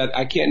like that,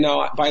 I can't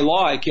now, by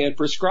law, I can't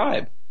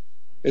prescribe.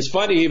 It's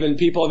funny, even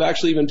people have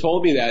actually even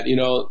told me that,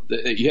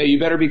 yeah, you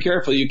better be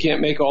careful. You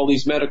can't make all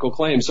these medical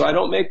claims. So I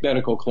don't make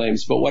medical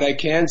claims. But what I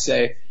can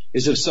say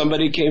is if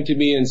somebody came to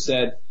me and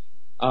said,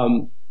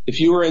 if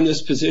you were in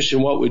this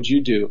position, what would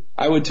you do?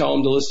 I would tell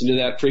them to listen to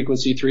that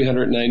frequency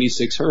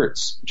 396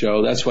 hertz,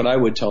 Joe. That's what I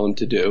would tell them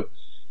to do.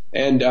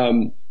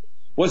 And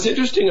what's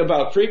interesting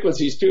about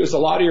frequencies, too, is a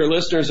lot of your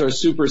listeners are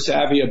super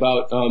savvy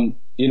about,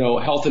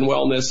 health and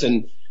wellness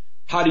and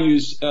how to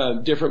use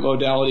different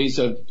modalities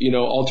of,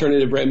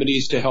 alternative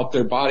remedies to help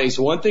their bodies.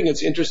 One thing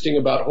that's interesting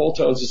about Whole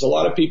Tones is a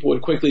lot of people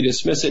would quickly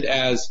dismiss it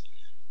as,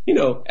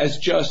 as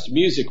just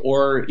music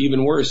or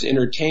even worse,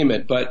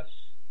 entertainment. But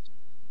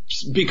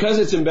because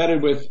it's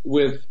embedded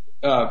with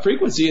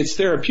frequency, it's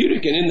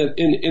therapeutic. And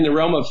in the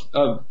realm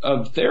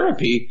of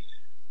therapy,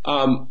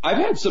 I've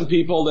had some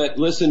people that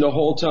listen to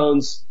Whole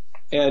Tones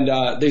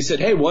and they said,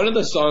 hey, one of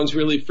the songs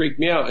really freaked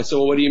me out. I said,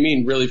 well, what do you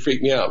mean really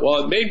freaked me out?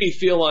 Well, it made me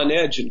feel on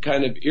edge and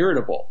kind of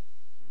irritable.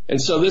 And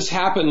so this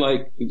happened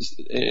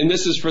and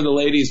this is for the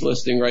ladies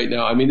listening right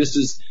now. I mean,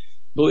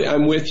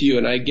 I'm with you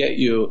and I get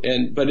you,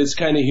 but it's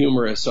kind of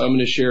humorous. So I'm going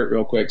to share it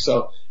real quick.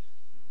 So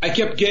I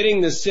kept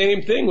getting the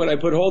same thing when I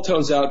put Whole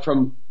Tones out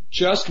from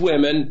just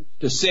women,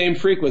 the same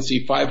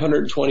frequency,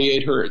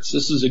 528 hertz.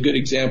 This is a good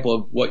example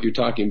of what you're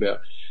talking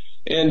about.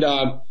 And,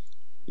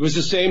 it was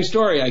the same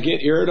story. I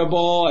get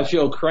irritable. I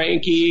feel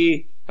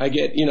cranky. I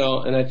get,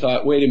 and I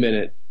thought, wait a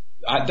minute.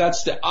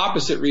 That's the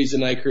opposite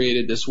reason I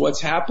created this.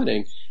 What's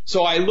happening?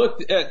 So I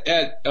looked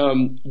at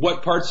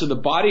what parts of the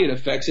body it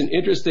affects. And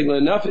interestingly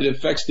enough, it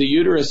affects the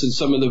uterus and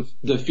some of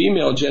the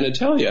female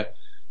genitalia.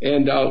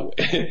 and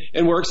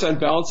and works on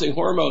balancing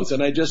hormones.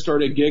 And I just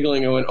started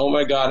giggling. I went, oh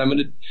my God,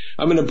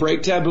 I'm gonna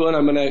break taboo, and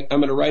I'm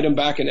gonna write them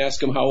back and ask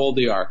them how old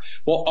they are.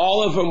 Well,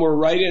 all of them were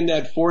right in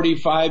that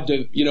 45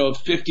 to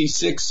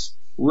 56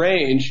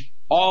 range.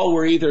 All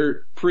were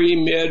either pre,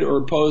 mid,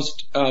 or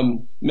post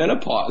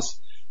menopause.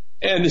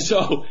 And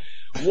so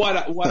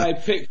what I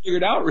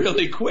figured out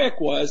really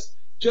quick was,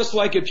 just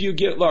like if you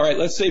get, all right,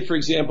 let's say, for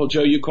example,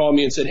 Joe, you called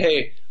me and said,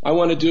 hey, I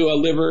want to do a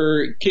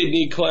liver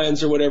kidney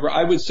cleanse or whatever.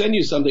 I would send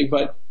you something,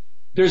 but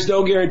there's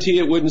no guarantee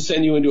it wouldn't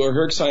send you into a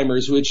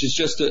Herxheimer's, which is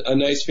just a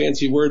nice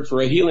fancy word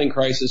for a healing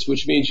crisis,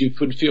 which means you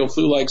could feel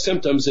flu-like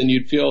symptoms and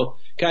you'd feel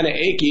kind of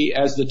achy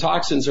as the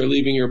toxins are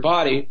leaving your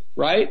body,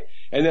 right?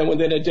 And then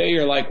within a day,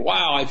 you're like,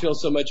 wow, I feel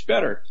so much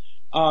better.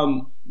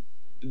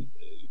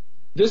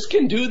 This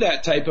can do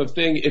that type of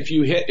thing if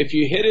you hit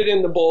it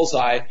in the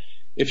bullseye.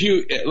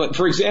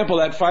 For example,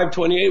 that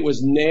 528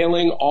 was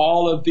nailing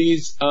all of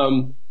these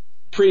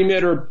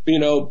pre-mid or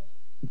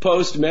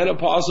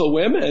post-menopausal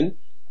women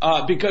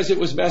because it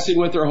was messing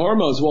with their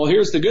hormones. Well,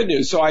 here's the good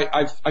news. So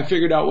I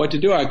figured out what to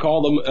do. I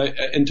called them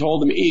and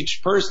told them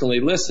each personally,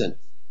 listen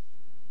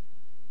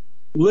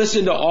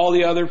to all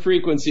the other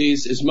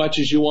frequencies as much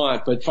as you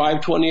want, but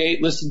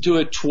 528, listen to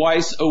it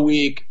twice a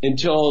week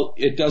until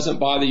it doesn't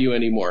bother you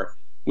anymore.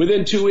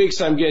 Within 2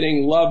 weeks, I'm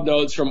getting love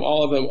notes from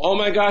all of them. Oh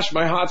my gosh,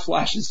 my hot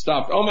flashes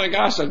stopped. Oh my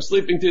gosh, I'm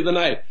sleeping through the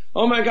night.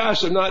 Oh my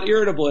gosh, I'm not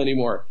irritable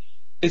anymore.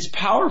 It's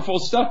powerful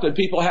stuff, but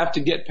people have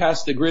to get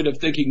past the grid of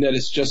thinking that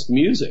it's just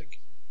music.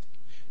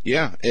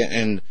 Yeah,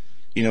 and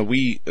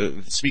we,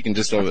 speaking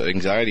just of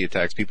anxiety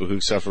attacks, people who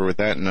suffer with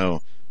that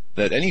know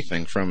that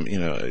anything from,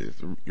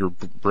 your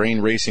brain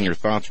racing, your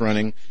thoughts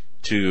running,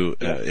 to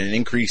an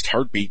increased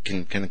heartbeat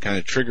can kind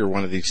of trigger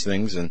one of these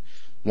things, and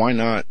why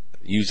not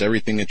use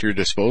everything at your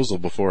disposal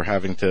before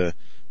having to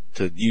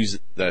use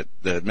the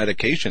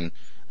medication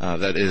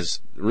that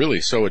is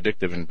really so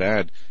addictive and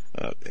bad,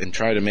 and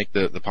try to make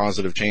the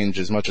positive change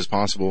as much as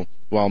possible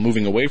while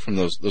moving away from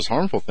those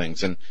harmful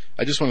things. And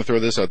I just want to throw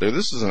this out there.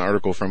 This is an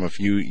article from a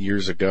few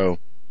years ago.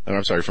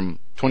 From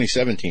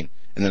 2017.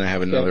 And then I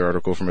have another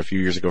article from a few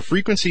years ago.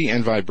 Frequency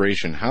and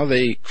vibration, how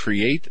they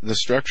create the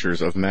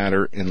structures of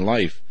matter in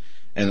life.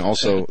 And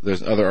also,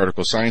 there's other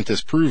articles.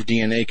 Scientists prove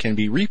DNA can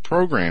be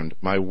reprogrammed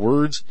by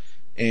words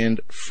and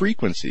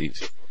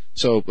frequencies.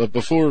 So, but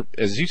before,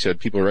 as you said,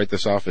 people write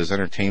this off as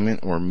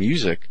entertainment or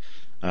music.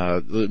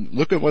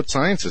 Look at what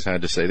science has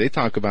had to say. They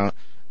talk about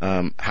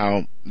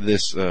how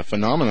this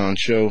phenomenon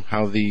show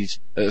how these,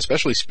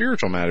 especially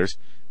spiritual matters,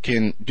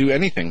 can do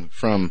anything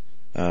from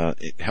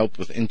help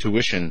with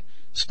intuition,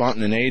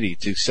 spontaneity,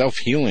 to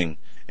self-healing,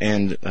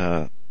 and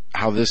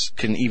how this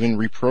can even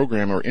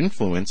reprogram or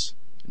influence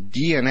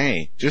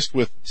DNA just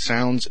with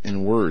sounds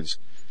and words.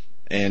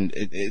 And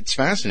it's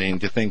fascinating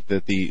to think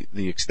that the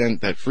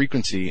extent that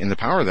frequency and the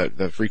power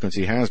that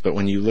frequency has. But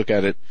when you look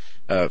at it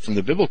from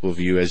the biblical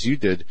view, as you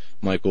did,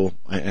 Michael,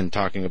 and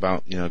talking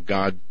about,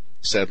 God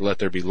said, "Let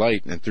there be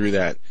light," and through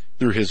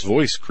His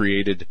voice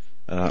created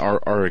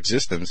our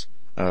existence.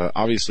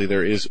 Obviously,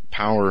 there is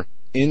power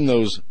in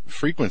those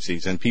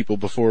frequencies, and people,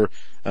 before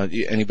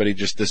anybody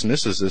just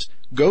dismisses this,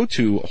 go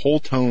to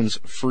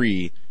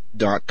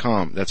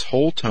wholetonesfree.com. That's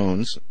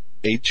wholetones,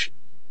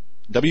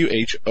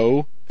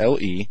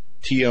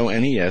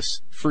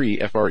 WHOLETONES, free,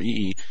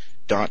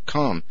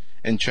 FREE.com,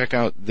 and check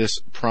out this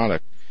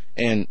product.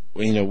 And,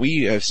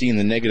 we have seen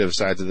the negative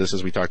sides of this,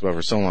 as we talked about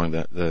for so long,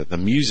 the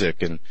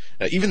music and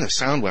even the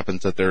sound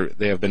weapons that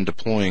they have been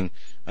deploying.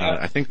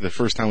 I think the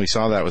first time we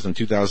saw that was in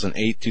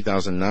 2008,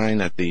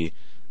 2009 at the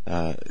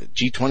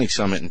G20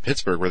 summit in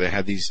Pittsburgh, where they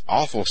had these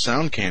awful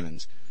sound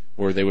cannons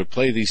where they would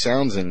play these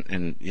sounds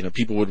and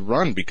people would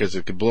run because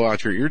it could blow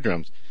out your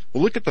eardrums.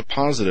 Well, look at the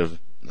positive.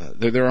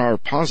 There are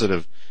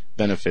positive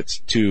benefits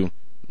to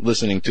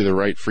listening to the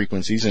right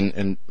frequencies,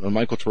 and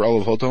Michael Terrell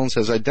of Whole Tones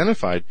has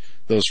identified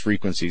those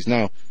frequencies.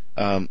 Now,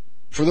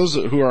 for those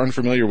who are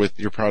unfamiliar with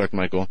your product,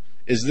 Michael,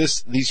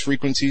 is these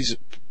frequencies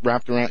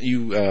wrapped around,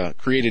 you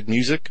created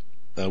music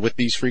with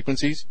these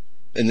frequencies?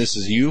 And this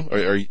is you?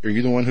 Are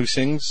you the one who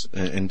sings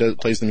and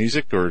plays the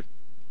music, or?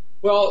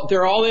 Well,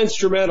 they're all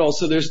instrumental,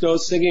 so there's no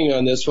singing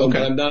on this one.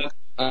 Okay. But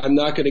I'm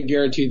not going to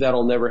guarantee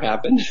that'll never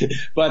happen.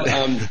 But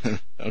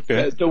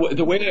okay.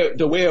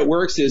 The way it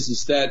works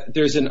is that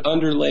there's an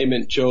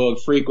underlayment, Joe,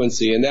 of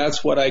frequency, and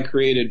that's what I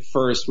created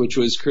first, which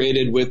was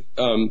created with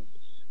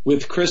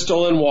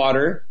crystal and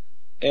water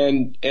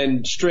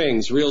and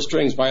strings, real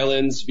strings,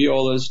 violins,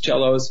 violas,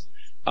 cellos.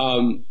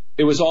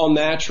 It was all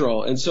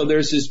natural. And so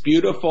there's this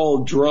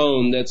beautiful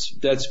drone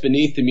that's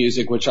beneath the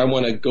music, which I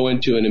want to go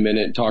into in a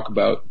minute and talk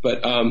about.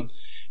 But,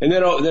 and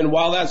then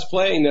while that's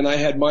playing, then I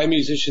had my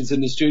musicians in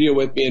the studio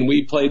with me, and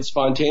we played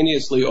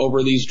spontaneously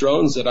over these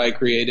drones that I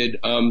created.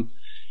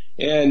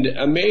 And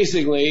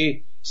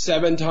amazingly,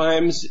 7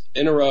 times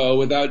in a row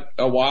without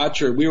a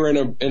watch, or we were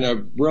in a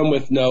room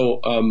with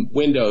no,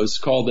 windows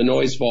called the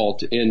Noise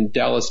Vault in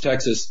Dallas,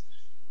 Texas.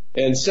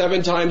 And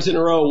 7 times in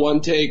a row,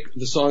 one take,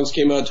 the songs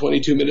came out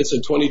 22 minutes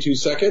and 22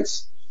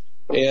 seconds.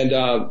 And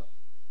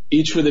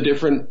each with a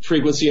different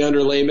frequency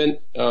underlayment,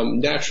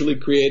 naturally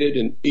created,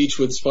 and each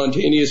with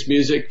spontaneous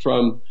music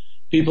from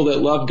people that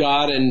love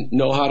God and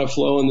know how to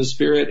flow in the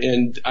Spirit.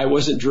 And I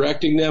wasn't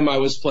directing them. I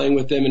was playing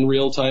with them in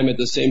real time at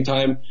the same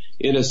time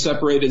in a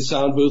separated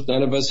sound booth.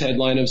 None of us had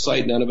line of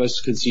sight. None of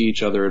us could see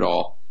each other at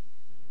all.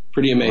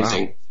 Pretty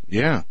amazing. Wow.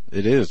 Yeah,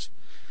 it is.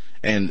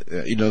 And,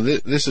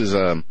 this is,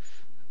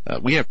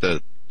 we have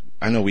to,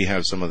 I know we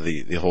have some of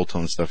the whole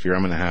tone stuff here.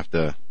 I'm going to have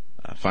to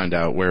find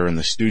out where in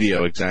the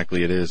studio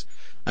exactly it is.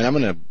 And I'm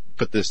going to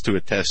put this to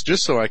a test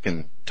just so I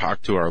can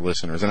talk to our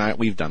listeners. And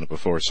we've done it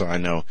before, so I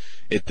know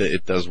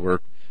it does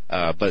work.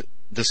 But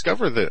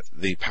discover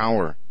the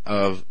power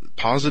of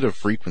positive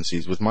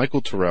frequencies with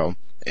Michael Terrell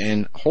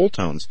and whole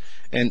tones.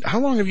 And how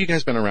long have you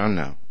guys been around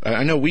now?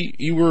 I know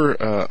you were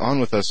on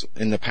with us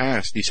in the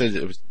past. You said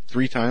it was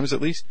 3 times at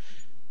least.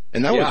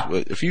 And that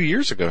was a few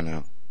years ago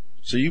now.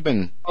 So you've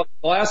been... The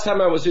last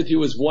time I was with you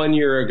was 1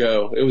 year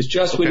ago. It was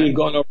just when you'd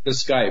gone over to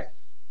Skype,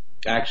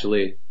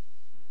 actually,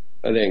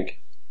 I think.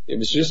 It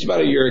was just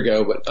about a year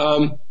ago. But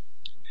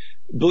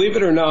believe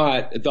it or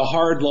not, the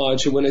hard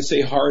launch, and when I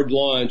say hard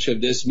launch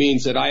of this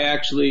means that I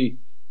actually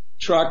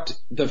trucked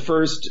the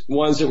first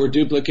ones that were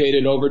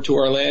duplicated over to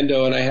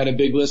Orlando, and I had a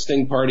big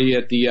listening party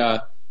at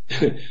the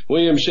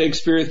William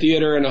Shakespeare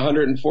Theater, and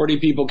 140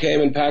 people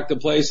came and packed the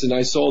place, and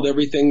I sold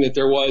everything that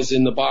there was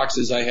in the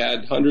boxes. I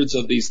had hundreds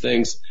of these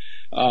things.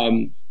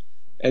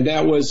 And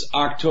that was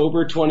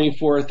October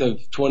 24th of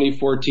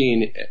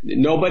 2014.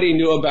 Nobody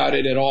knew about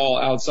it at all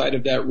outside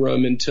of that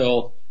room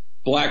until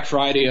Black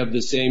Friday of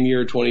the same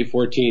year,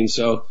 2014.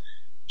 So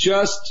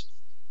just,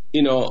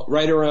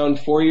 right around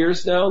 4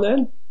 years now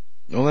then.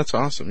 Oh, that's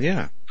awesome.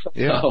 Yeah.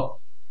 Yeah. Oh,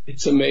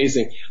 it's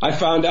amazing. I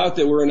found out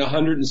that we're in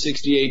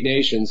 168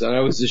 nations, and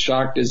I was as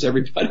shocked as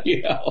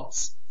everybody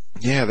else.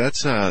 Yeah,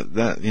 that's,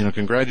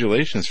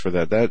 congratulations for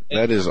that.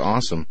 That is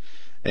awesome.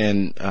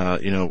 And,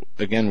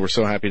 again, we're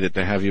so happy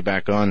to have you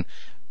back on.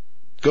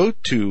 Go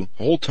to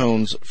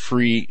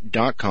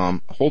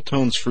wholetonesfree.com,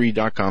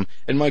 wholetonesfree.com.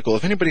 And Michael,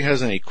 if anybody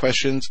has any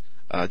questions,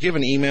 do you have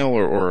an email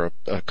or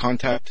a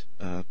contact,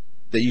 that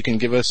you can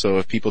give us? So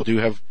if people do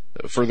have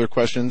further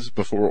questions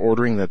before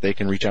ordering, that they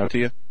can reach out to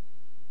you?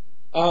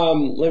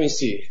 Let me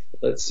see.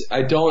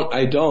 I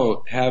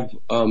don't have,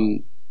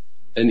 an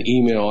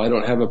email. I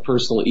don't have a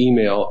personal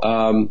email.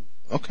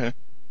 Okay.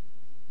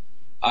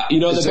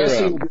 The best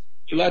thing,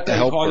 you let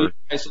them call you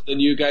guys, and then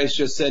you guys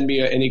just send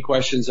me any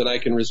questions and I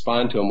can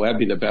respond to them. That'd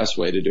be the best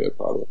way to do it,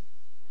 probably.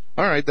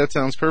 All right, that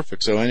sounds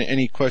perfect. So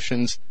any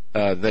questions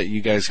that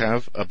you guys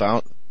have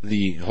about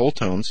the whole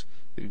tones,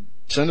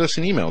 send us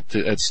an email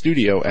at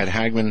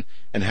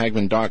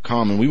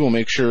studio@hagmanandhagman.com, and we will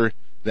make sure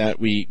that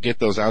we get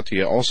those out to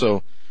you.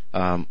 Also,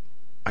 I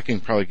can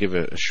probably give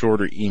a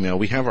shorter email.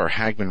 We have our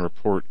Hagmann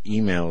Report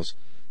emails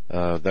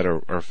that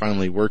are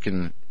finally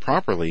working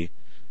properly,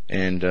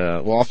 and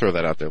I'll throw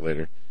that out there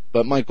later.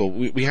 But, Michael,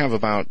 we have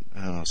about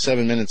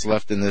 7 minutes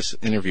left in this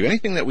interview.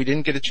 Anything that we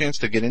didn't get a chance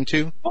to get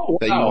into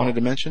that you wanted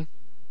to mention?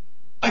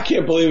 I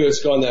can't believe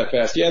it's gone that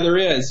fast. Yeah, there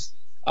is.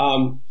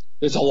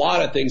 There's a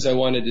lot of things I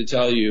wanted to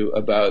tell you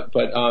about.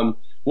 But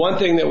one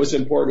thing that was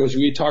important was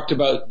we talked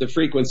about the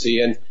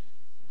frequency. And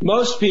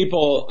most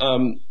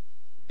people,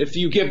 if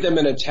you give them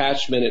an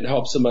attachment, it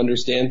helps them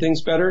understand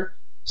things better.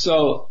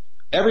 So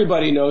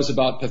everybody knows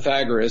about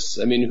Pythagoras,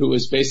 who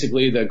was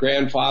basically the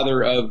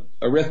grandfather of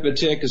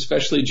arithmetic,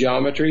 especially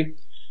geometry.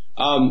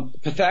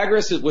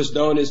 Pythagoras was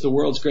known as the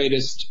world's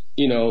greatest,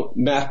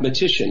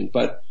 mathematician.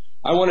 But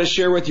I want to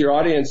share with your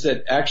audience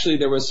that actually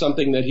there was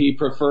something that he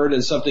preferred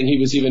and something he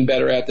was even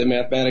better at than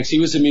mathematics. He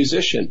was a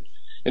musician.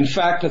 In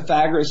fact,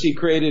 Pythagoras, he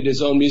created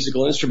his own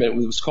musical instrument.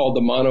 It was called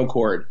the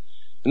monochord.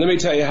 And let me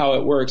tell you how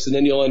it works, and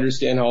then you'll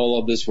understand how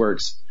all of this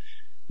works.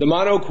 The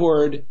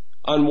monochord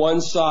on one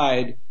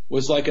side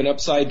was like an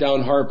upside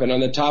down harp, and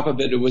on the top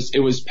of it, it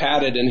was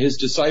padded, and his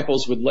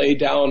disciples would lay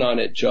down on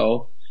it,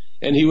 Joe,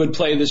 and he would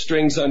play the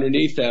strings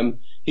underneath them.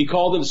 He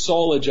called them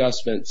soul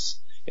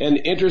adjustments.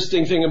 And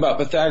interesting thing about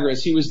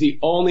Pythagoras, he was the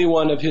only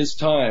one of his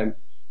time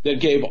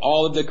that gave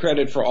all of the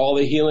credit for all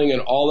the healing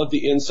and all of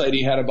the insight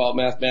he had about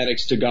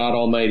mathematics to God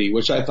Almighty,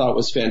 which I thought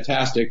was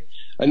fantastic.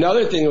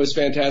 Another thing that was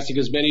fantastic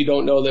is many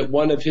don't know that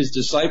one of his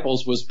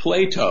disciples was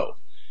Plato.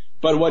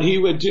 But what he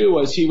would do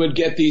was he would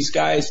get these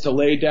guys to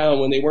lay down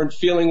when they weren't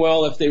feeling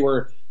well, if they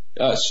were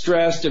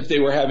stressed, if they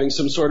were having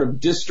some sort of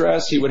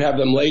distress, he would have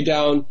them lay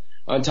down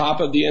on top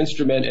of the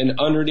instrument, and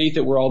underneath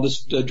it were all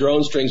the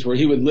drone strings, where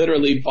he would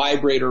literally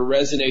vibrate or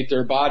resonate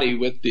their body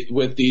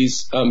with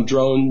these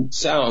drone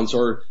sounds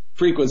or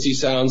frequency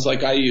sounds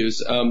like I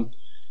use.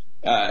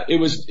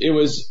 It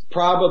was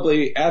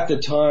probably at the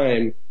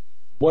time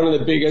one of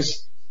the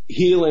biggest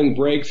healing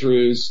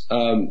breakthroughs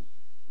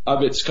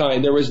of its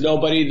kind. There was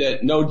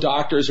no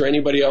doctors or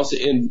anybody else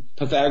in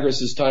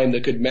Pythagoras' time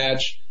that could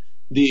match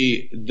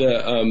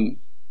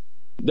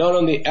not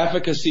only the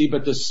efficacy,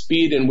 but the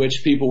speed in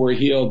which people were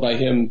healed by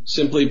him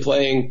simply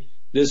playing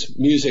this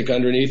music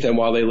underneath them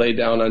while they lay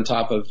down on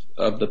top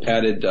of the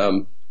padded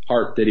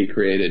harp that he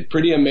created.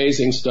 Pretty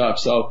amazing stuff.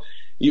 So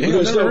I've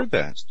never heard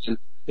that.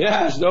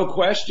 Yeah, there's no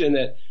question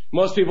that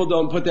most people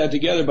don't put that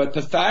together, but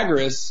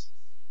Pythagoras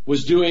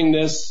was doing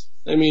this,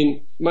 I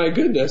mean, my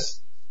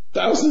goodness,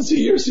 thousands of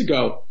years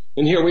ago.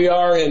 And here we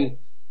are in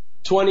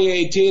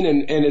 2018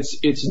 and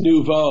it's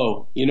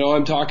nouveau. You know,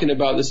 I'm talking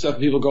about this stuff,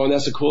 people going,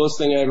 that's the coolest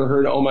thing I ever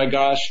heard. Oh my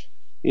gosh.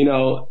 You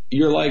know,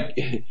 you're like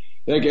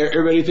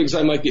everybody thinks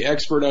I'm like the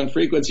expert on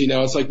frequency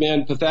now. It's like,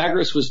 man,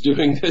 Pythagoras was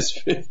doing this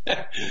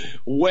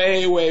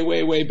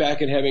way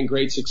back and having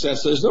great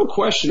success. So there's no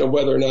question of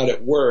whether or not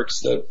it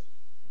works. The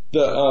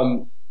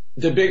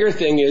bigger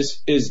thing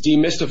is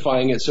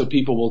demystifying it so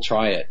people will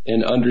try it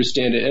and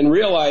understand it and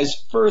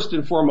realize first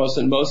and foremost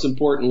and most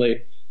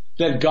importantly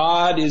that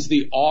God is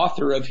the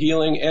author of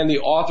healing and the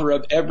author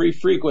of every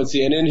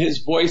frequency. And in his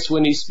voice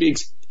when he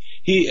speaks,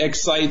 he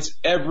excites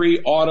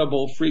every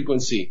audible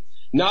frequency.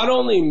 Not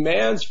only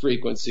man's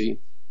frequency,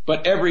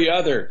 but every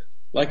other.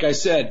 Like I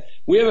said,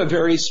 we have a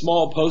very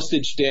small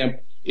postage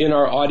stamp in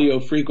our audio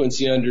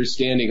frequency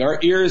understanding. Our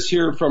ears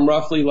hear from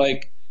roughly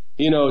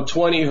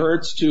 20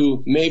 hertz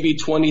to maybe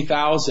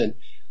 20,000.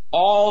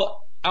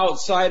 All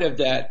outside of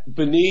that,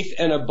 beneath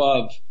and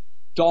above,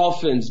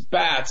 dolphins,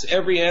 bats,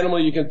 every animal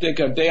you can think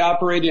of, they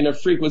operate in a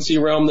frequency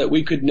realm that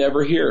we could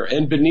never hear.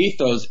 And beneath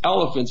those,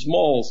 elephants,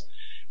 moles.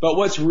 But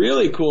what's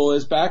really cool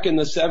is back in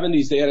the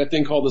 70s, they had a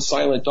thing called the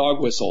silent dog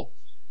whistle.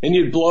 And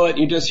you'd blow it and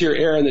you just hear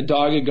air and the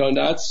dog would go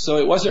nuts. So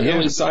it wasn't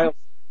really silent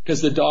because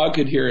the dog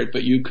could hear it,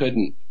 but you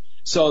couldn't.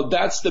 So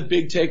that's the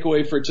big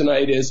takeaway for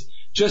tonight is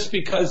just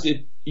because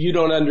you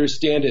don't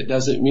understand it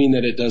doesn't mean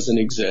that it doesn't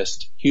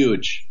exist.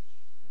 Huge.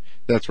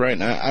 That's right.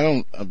 And I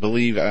don't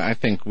believe, I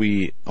think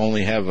we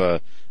only have a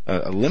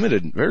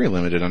limited, very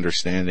limited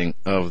understanding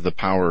of the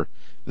power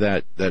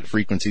that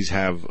frequencies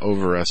have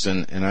over us.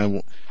 And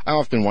I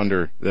often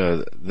wonder,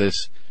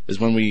 this is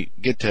when we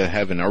get to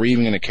heaven, are we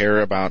even going to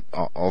care about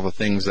all the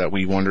things that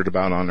we wondered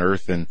about on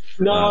earth and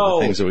the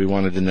things that we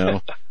wanted to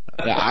know?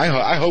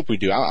 I hope we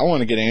do. I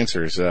want to get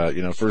answers,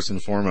 first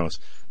and foremost.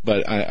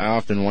 But I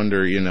often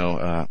wonder,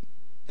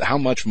 how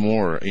much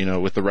more,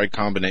 with the right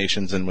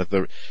combinations and with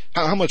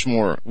how much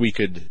more we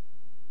could,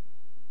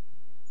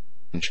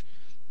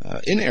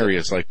 in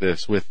areas like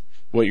this with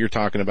what you're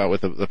talking about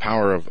with the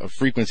power of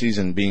frequencies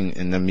and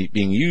them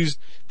being used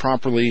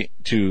properly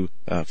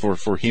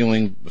for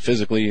healing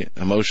physically,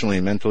 emotionally,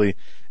 and mentally,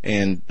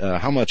 and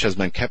how much has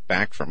been kept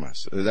back from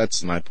us.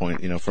 That's my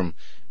point. From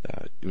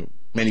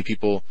many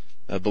people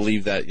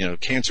believe that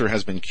cancer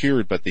has been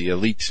cured, but the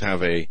elites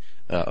have a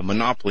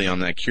monopoly on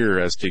that cure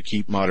as to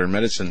keep modern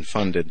medicine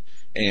funded.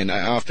 And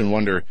I often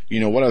wonder,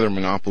 what other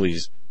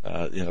monopolies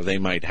they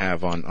might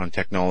have on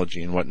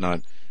technology and whatnot.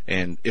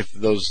 And if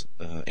those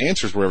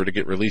answers were ever to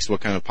get released,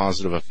 what kind of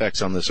positive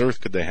effects on this earth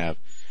could they have?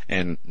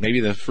 And maybe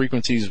the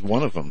frequency is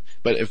one of them.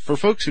 But for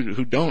folks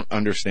who don't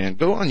understand,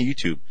 go on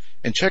YouTube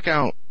and check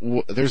out,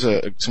 there's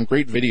some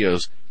great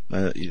videos,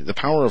 the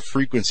power of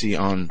frequency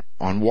on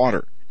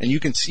water. And you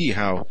can see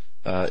how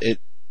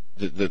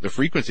the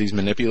frequencies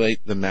manipulate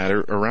the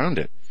matter around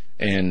it.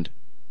 And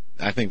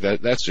I think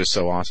that's just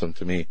so awesome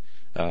to me,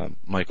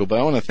 Michael. But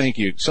I want to thank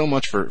you so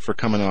much for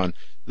coming on.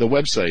 The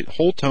website,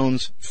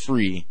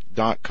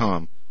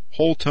 wholetonesfree.com,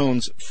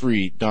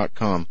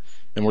 wholetonesfree.com.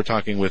 And we're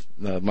talking with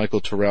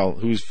Michael Terrell,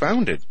 who's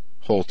founded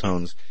Whole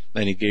Tones,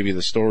 and he gave you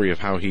the story of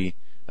how he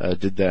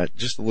did that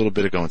just a little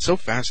bit ago. And so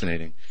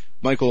fascinating.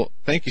 Michael,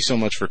 thank you so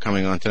much for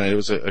coming on tonight. It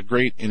was a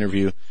great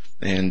interview,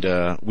 and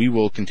we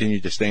will continue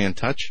to stay in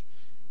touch.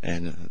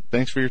 And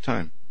thanks for your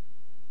time.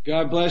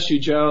 God bless you,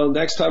 Joe.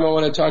 Next time I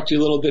want to talk to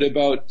you a little bit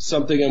about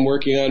something I'm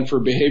working on for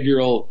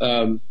behavioral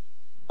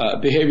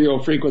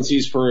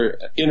frequencies for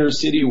inner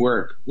city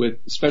work,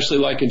 especially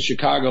like in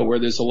Chicago where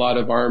there's a lot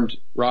of armed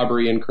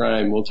robbery and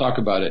crime. We'll talk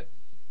about it.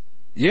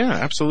 Yeah,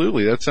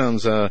 absolutely. That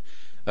sounds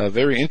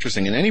very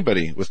interesting. And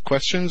anybody with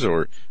questions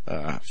or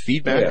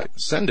feedback,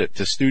 send it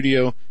to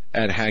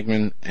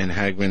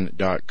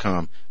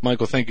studio@hagmanandhagman.com.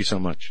 Michael, thank you so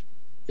much.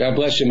 God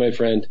bless you, my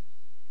friend.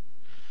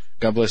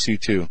 God bless you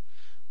too.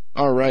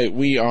 All right,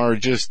 we are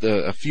just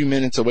a few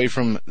minutes away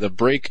from the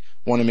break.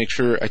 Want to make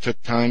sure I took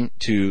time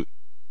to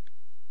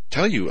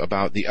tell you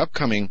about the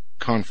upcoming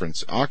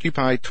conference,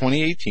 Occupy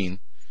 2018.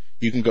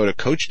 You can go to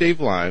Coach Dave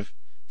Live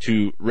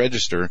to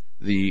register.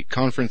 The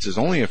conference is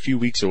only a few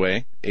weeks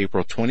away,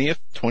 April 20th,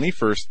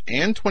 21st,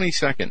 and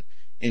 22nd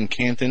in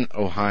Canton,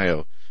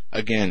 Ohio.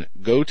 Again,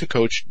 go to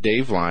Coach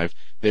Dave Live.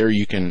 There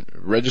you can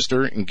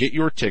register and get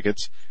your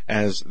tickets,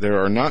 as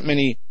there are not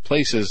many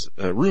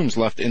rooms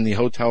left in the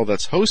hotel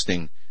that's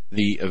hosting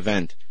the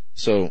event.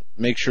 So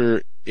make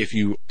sure, if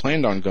you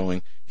planned on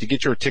going, to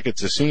get your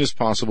tickets as soon as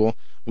possible.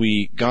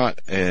 We got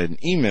an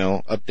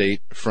email update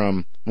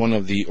from one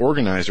of the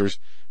organizers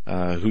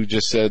who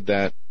just said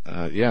that,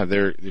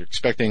 they're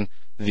expecting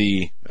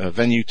the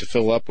venue to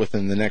fill up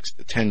within the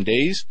next 10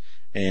 days,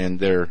 and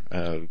they're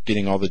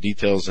getting all the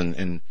details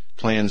and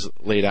plans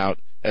laid out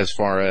as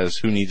far as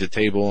who needs a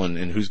table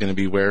and who's going to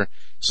be where.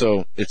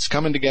 So it's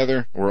coming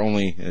together. We're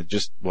only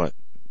just, a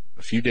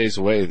few days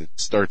away. It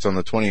starts on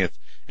the 20th.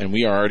 And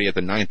we are already at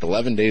the 9th,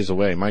 11 days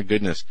away. My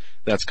goodness,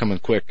 that's coming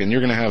quick. And you're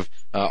going to have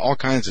all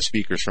kinds of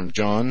speakers from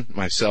John,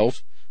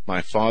 myself,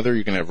 my father.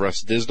 You're going to have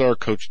Russ Dizdar.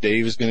 Coach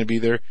Dave is going to be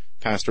there.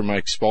 Pastor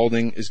Mike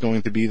Spalding is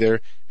going to be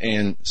there,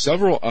 and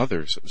several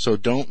others. So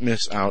don't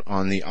miss out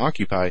on the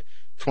Occupy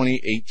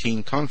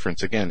 2018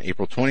 conference. Again,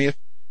 April 20th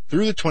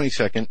through the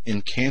 22nd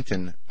in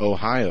Canton,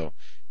 Ohio.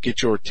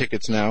 Get your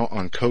tickets now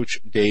on Coach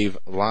Dave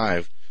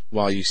Live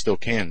while you still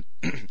can.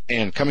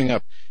 And coming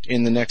up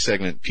in the next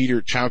segment,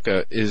 Peter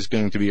Chauka is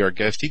going to be our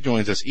guest. He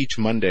joins us each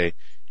Monday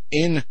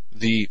in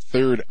the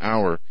third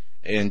hour,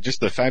 and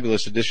just a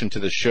fabulous addition to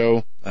the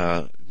show.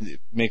 It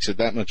makes it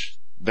that much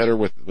better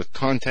with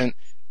content,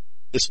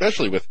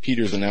 especially with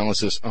Peter's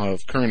analysis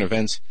of current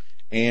events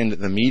and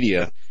the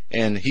media.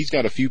 And he's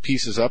got a few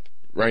pieces up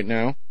right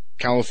now.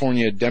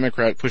 California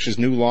Democrat pushes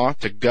new law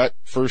to gut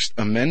First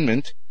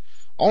Amendment.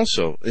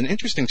 Also, an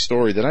interesting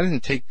story that I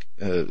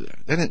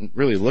didn't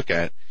really look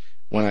at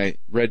when I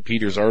read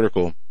Peter's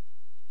article,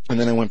 and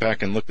then I went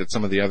back and looked at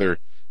some of the other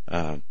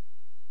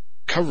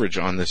coverage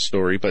on this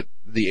story, but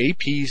the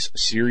AP's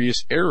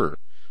serious error.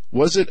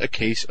 Was it a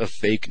case of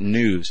fake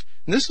news?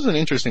 And this is an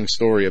interesting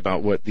story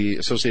about what the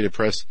Associated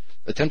Press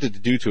attempted to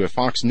do to a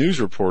Fox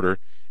News reporter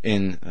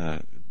in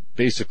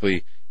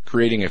basically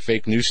creating a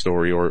fake news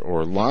story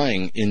or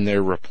lying in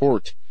their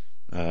report.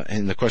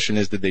 And the question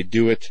is, did they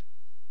do it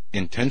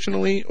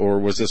intentionally, or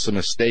was this a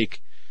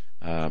mistake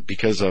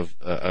because of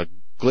a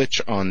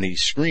glitch on the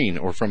screen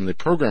or from the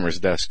programmer's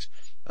desks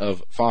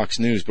of Fox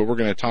News? But we're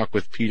going to talk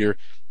with Peter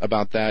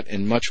about that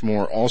and much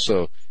more.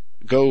 Also,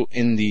 go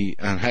in the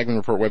Hagmann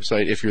Report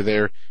website. If you're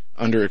there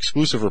under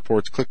exclusive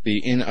reports, click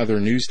the In Other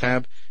News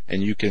tab,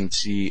 and you can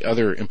see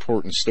other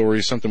important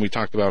stories, something we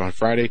talked about on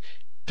Friday.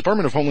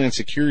 Department of Homeland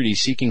Security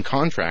seeking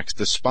contracts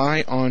to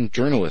spy on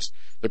journalists.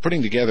 They're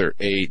putting together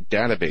a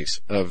database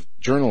of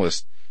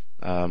journalists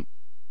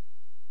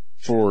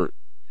for,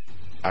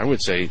 I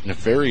would say,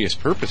 nefarious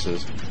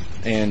purposes,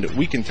 and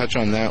we can touch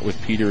on that with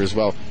Peter as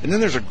well. And then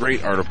there's a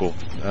great article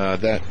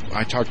that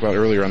I talked about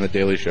earlier on the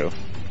Daily Show.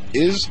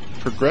 Is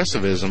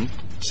progressivism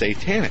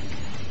satanic?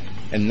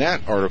 And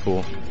that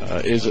article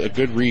is a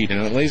good read,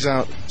 and it lays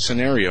out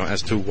scenario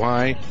as to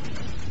why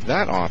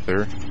that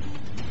author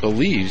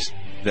believes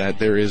that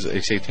there is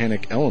a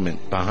satanic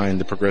element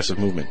behind the progressive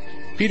movement.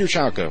 Peter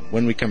Chauka,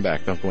 when we come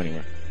back. Don't go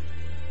anywhere.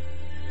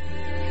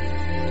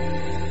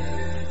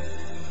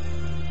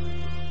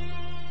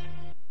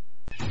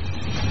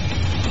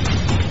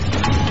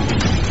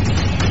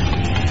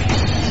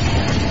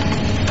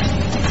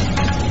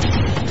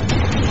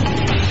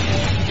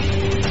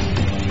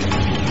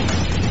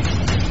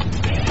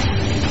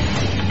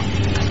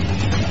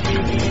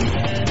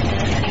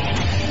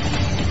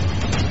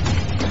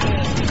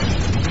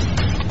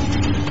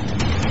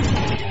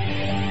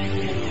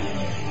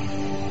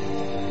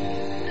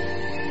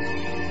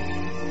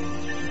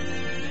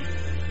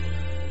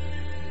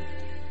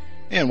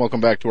 And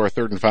welcome back to our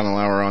third and final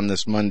hour on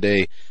this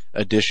Monday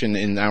edition.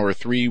 In hour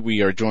 3,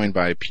 we are joined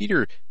by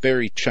Peter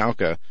Barry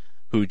Chauka,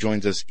 who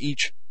joins us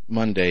each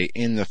Monday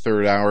in the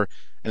third hour.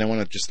 And I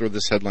want to just throw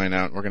this headline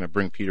out. We're going to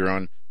bring Peter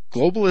on.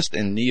 Globalist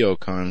and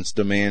neocons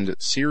demand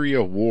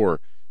Syria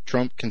war.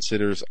 Trump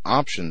considers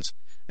options.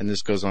 And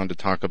this goes on to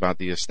talk about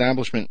the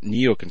establishment,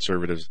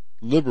 neoconservatives,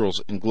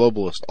 liberals, and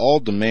globalists all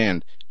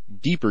demand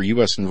deeper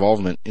U.S.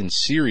 involvement in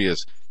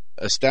Syria's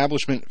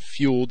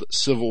establishment-fueled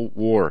civil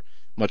war.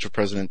 Much of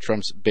President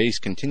Trump's base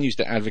continues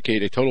to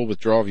advocate a total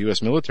withdrawal of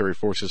U.S. military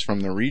forces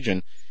from the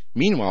region.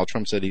 Meanwhile,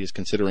 Trump said he is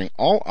considering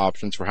all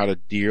options for how to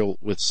deal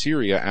with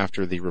Syria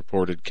after the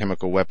reported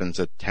chemical weapons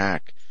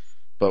attack.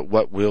 But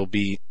what will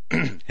be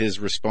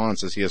his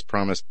response, as he has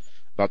promised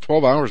about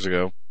 12 hours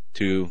ago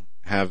to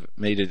have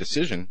made a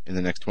decision in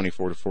the next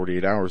 24 to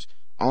 48 hours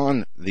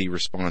on the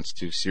response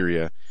to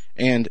Syria?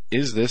 And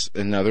is this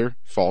another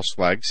false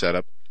flag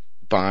setup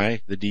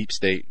by the deep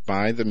state,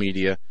 by the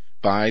media,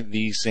 by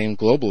these same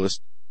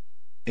globalists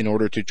in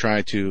order to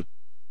try to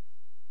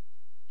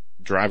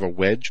drive a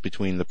wedge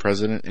between the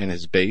president and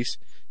his base,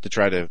 to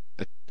try to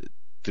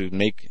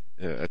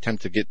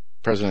attempt to get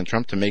President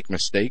Trump to make a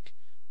mistake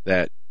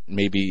that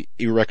may be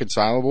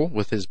irreconcilable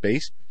with his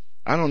base?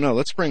 I don't know.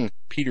 Let's bring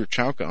Peter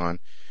Chauka on,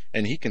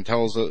 and he can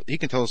tell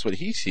us what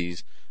he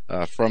sees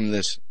from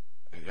this,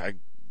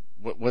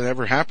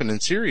 whatever happened in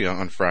Syria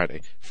on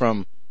Friday,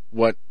 from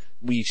what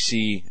we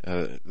see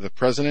the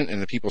president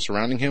and the people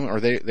surrounding him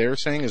they're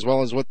saying, as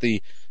well as what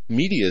the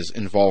media's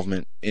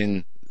involvement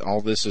in all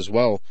this as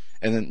well.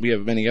 And then we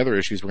have many other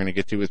issues we're going to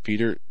get to with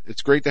Peter.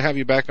 It's great to have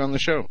you back on the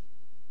show.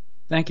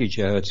 Thank you,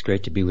 Joe. It's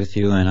great to be with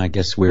you, and I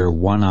guess we're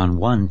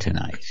one-on-one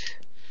tonight.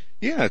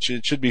 Yeah,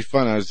 it should be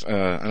fun. I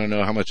don't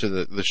know how much of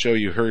the show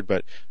you heard,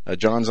 but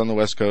John's on the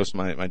West Coast.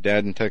 My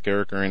dad and Tech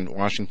Eric are in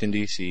Washington,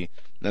 D.C.,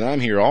 and I'm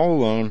here all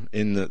alone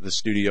in the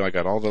studio. I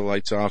got all the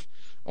lights off.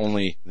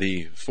 Only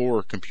the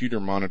 4 computer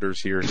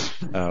monitors here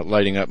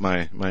lighting up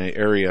my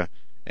area,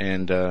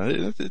 and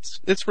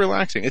it's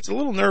relaxing. It's a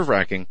little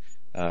nerve-wracking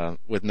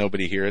with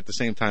nobody here. At the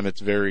same time,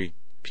 it's very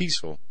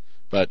peaceful,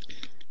 but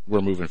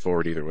we're moving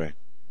forward either way.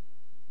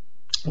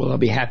 Well, I'll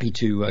be happy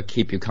to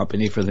keep you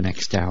company for the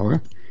next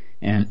hour.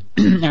 And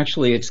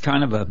actually, it's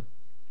kind of a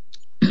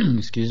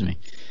excuse me.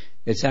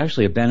 it's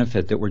actually a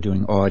benefit that we're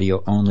doing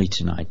audio only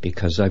tonight,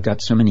 because I've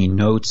got so many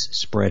notes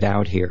spread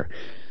out here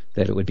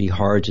that it would be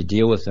hard to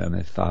deal with them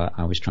if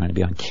I was trying to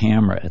be on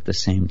camera at the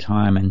same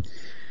time. And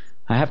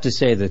I have to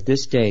say that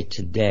this day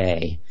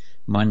today,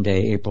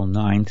 Monday, April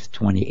 9th,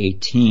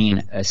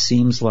 2018,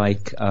 seems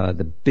like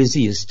the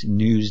busiest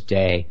news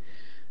day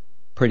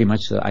pretty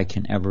much that I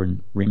can ever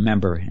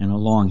remember in a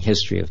long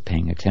history of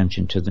paying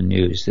attention to the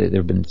news. There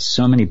have been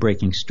so many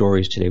breaking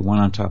stories today, one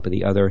on top of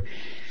the other.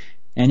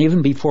 And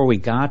even before we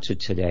got to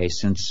today,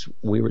 since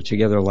we were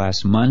together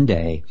last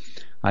Monday,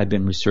 I've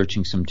been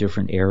researching some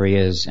different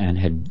areas and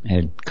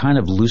had kind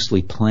of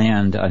loosely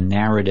planned a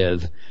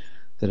narrative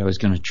that I was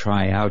going to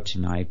try out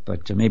tonight,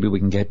 but maybe we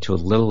can get to a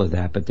little of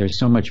that. But there's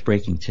so much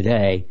breaking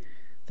today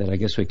that I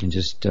guess we can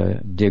just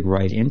dig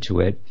right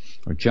into it,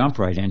 or jump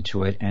right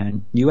into it.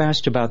 And you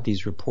asked about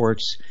these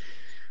reports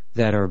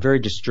that are very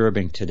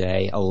disturbing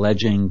today,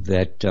 alleging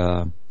that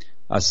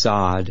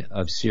Assad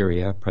of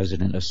Syria,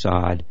 President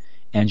Assad,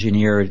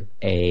 engineered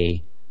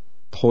a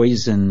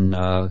poison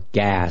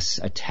gas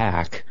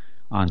attack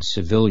on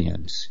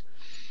civilians.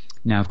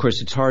 Now, of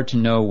course, it's hard to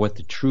know what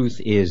the truth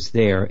is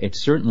there.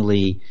 It's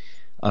certainly,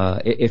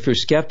 if you're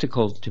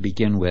skeptical to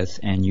begin with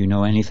and you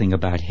know anything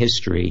about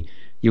history,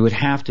 you would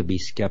have to be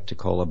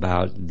skeptical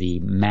about the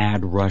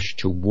mad rush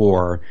to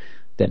war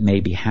that may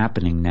be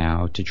happening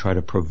now to try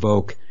to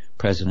provoke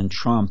President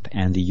Trump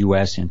and the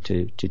U.S.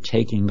 into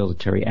taking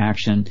military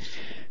action.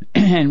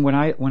 And when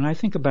I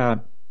think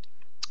about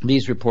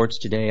these reports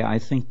today, I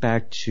think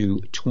back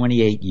to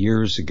 28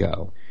 years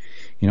ago.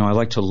 You know, I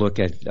like to look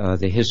at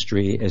the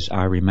history as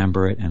I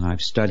remember it, and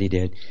I've studied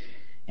it.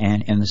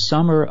 And in the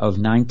summer of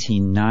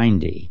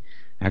 1990,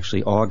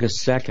 actually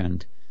August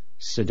 2nd,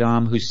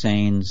 Saddam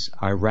Hussein's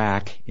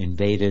Iraq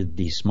invaded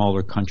the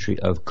smaller country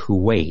of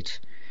Kuwait.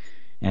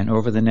 And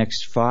over the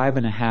next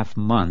 5.5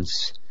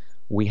 months,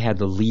 we had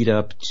the lead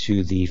up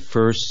to the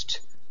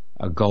first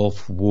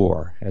Gulf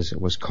War, as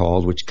it was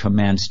called, which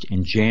commenced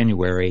in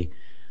January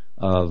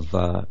of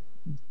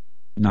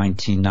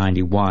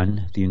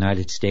 1991, the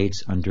United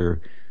States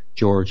under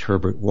George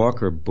Herbert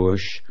Walker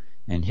Bush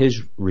and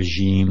his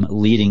regime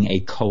leading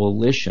a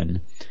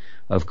coalition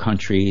of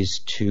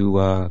countries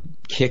to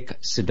kick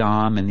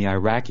Saddam and the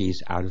Iraqis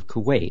out of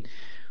Kuwait,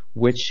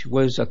 which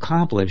was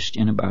accomplished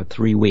in about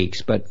 3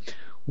 weeks. But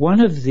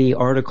one of the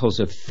articles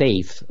of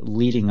faith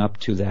leading up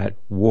to that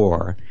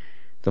war,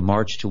 the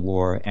March to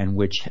War, and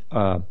which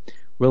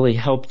really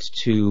helped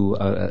to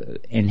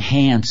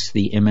enhance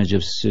the image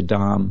of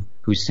Saddam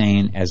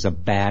Hussein as a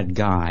bad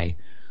guy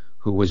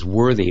who was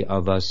worthy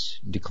of us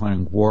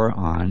declaring war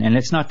on. And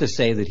it's not to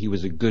say that he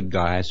was a good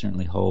guy. I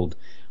certainly held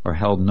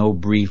no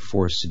brief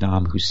for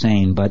Saddam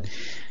Hussein. But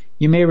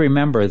you may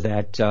remember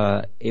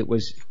that it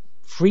was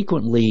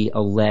frequently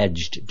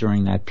alleged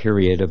during that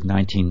period of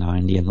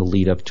 1990 and the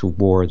lead up to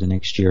war the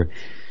next year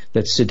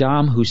that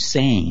Saddam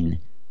Hussein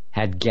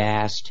had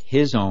gassed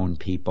his own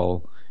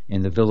people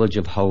in the village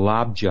of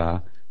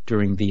Halabja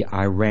during the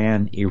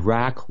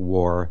Iran-Iraq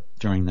war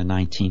during the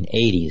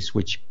 1980s,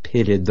 which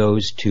pitted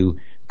those two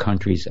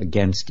countries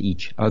against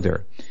each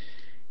other.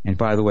 And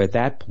by the way, at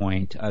that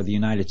point, the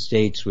United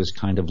States was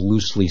kind of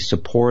loosely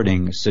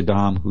supporting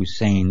Saddam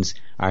Hussein's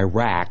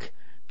Iraq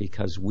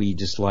because we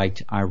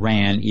disliked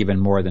Iran even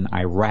more than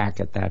Iraq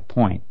at that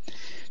point.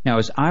 Now,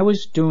 as I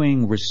was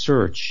doing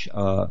research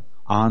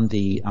on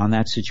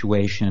that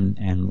situation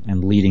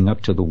and leading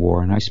up to the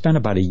war, and I spent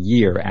about a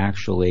year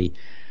actually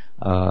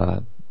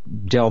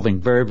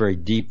delving very, very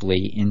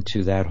deeply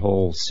into that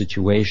whole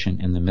situation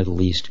in the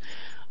Middle East,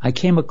 I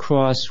came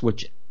across,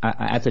 which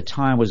at the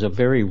time was a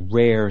very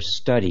rare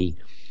study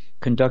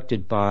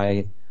conducted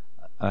by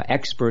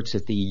experts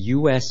at the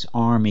U.S.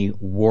 Army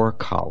War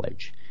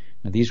College.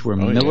 Now, these were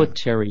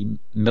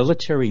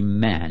military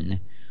men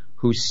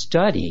who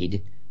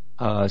studied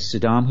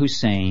Saddam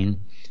Hussein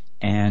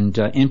and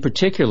in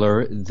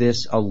particular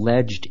this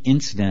alleged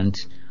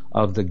incident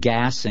of the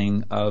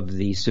gassing of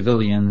the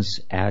civilians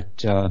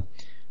at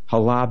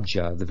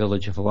Halabja, the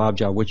village of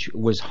Halabja, which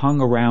was hung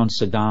around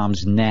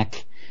Saddam's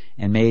neck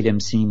and made him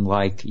seem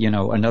like,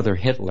 another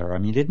Hitler. I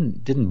mean,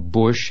 didn't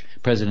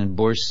President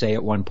Bush say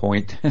at one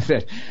point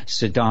that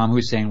Saddam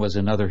Hussein was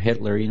another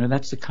Hitler?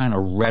 That's the kind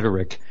of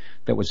rhetoric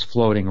that was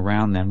floating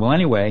around then. Well,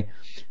 anyway,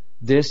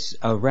 this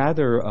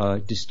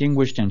rather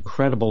distinguished and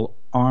credible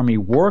Army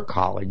War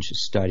College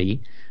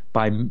study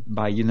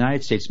by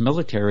United States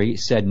military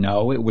said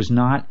no, it was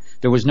not.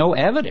 There was no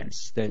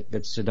evidence that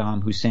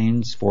Saddam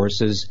Hussein's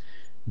forces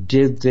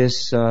did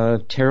this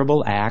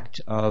terrible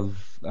act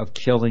of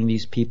killing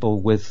these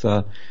people with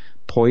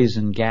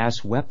poison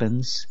gas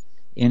weapons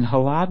in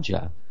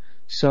Halabja.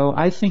 So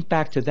I think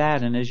back to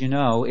that, and as you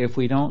know, if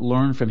we don't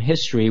learn from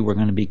history, we're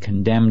going to be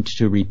condemned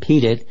to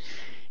repeat it.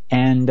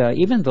 And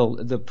even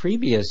the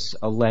previous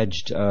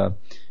alleged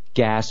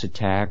gas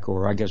attack,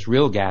 or I guess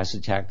real gas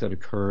attack that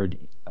occurred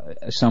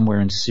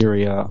somewhere in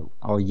Syria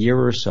a year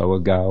or so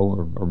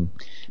ago, or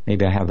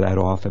maybe I have that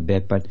off a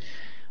bit, but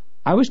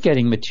I was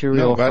getting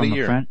material from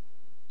a friend.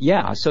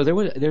 Yeah, so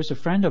there's a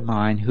friend of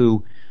mine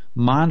who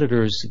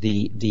monitors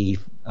the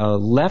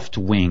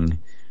left-wing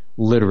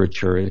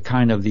literature,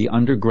 kind of the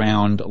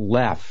underground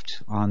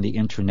left on the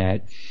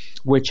internet,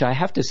 which I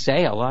have to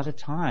say a lot of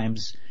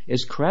times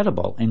is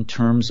credible in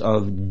terms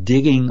of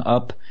digging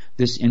up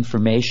this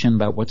information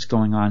about what's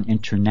going on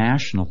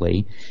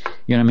internationally.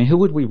 You know, I mean, who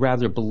would we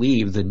rather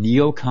believe? The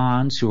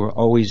neocons who are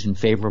always in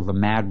favor of a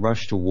mad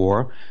rush to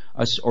war,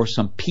 or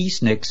some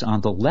peaceniks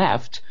on the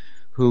left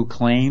who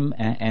claim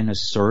and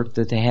assert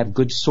that they have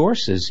good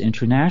sources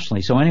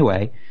internationally? So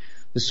anyway,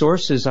 the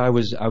sources I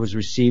was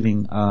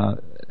receiving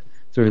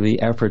through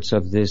the efforts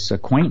of this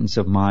acquaintance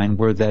of mine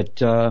were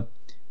that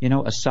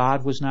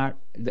Assad was not,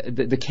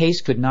 the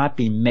case could not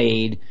be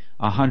made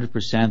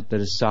 100%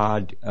 that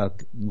Assad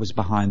was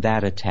behind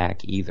that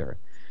attack either.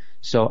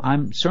 So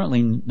I'm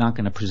certainly not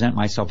going to present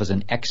myself as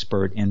an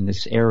expert in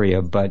this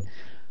area, but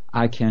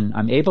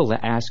I'm able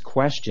to ask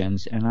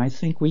questions, and I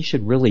think we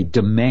should really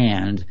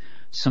demand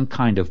some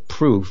kind of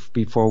proof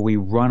before we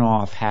run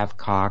off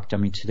half-cocked. I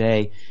mean,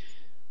 today,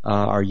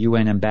 our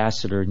UN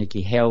ambassador,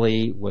 Nikki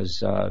Haley,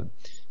 was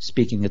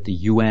speaking at the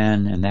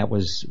UN, and that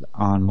was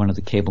on one of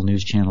the cable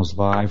news channels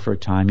live for a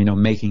time,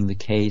 making the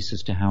case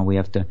as to how we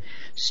have to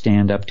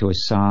stand up to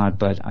Assad.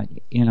 But,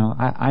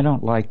 I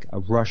don't like a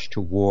rush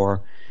to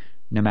war,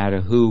 no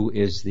matter who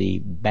is the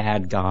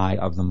bad guy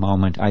of the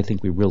moment. I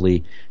think we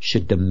really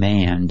should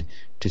demand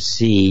to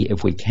see,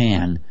 if we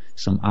can,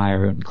 some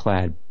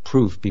ironclad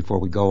proof before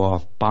we go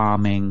off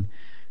bombing,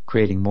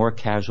 creating more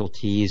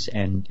casualties,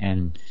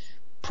 and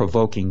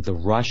provoking the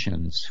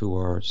Russians, who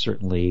are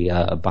certainly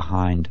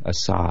behind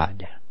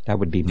Assad. That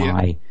would be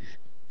my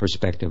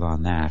perspective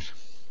on that.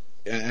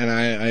 And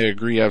I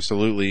agree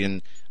absolutely.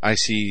 And I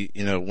see,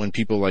 when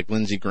people like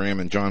Lindsey Graham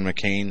and John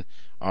McCain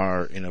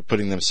are,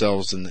 putting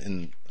themselves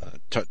in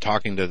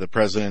talking to the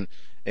president,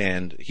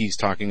 and he's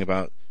talking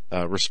about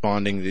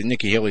responding.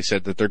 Nikki Haley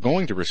said that they're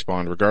going to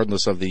respond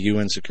regardless of the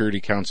UN Security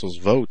Council's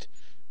vote.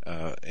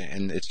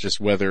 And it's just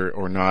whether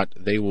or not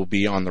they will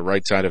be on the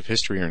right side of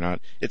history or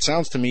not. It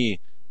sounds to me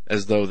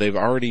as though they've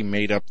already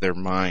made up their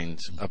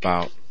minds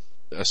about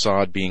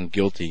Assad being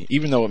guilty,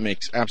 even though it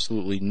makes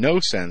absolutely no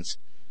sense.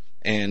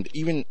 And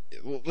even,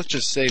 let's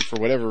just say,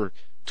 for whatever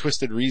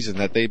twisted reason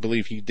that they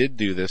believe he did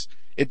do this,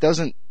 it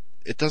doesn't,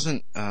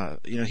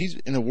 he's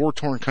in a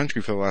war-torn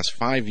country for the last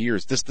 5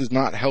 years. This does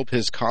not help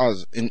his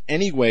cause in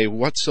any way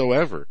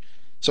whatsoever.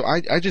 So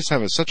I just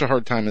have such a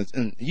hard time,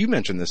 and you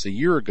mentioned this a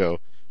year ago.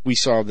 We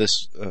saw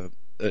this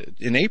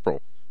in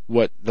April,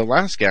 what the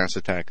last gas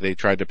attack they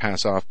tried to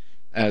pass off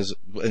as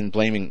in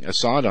blaming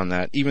Assad on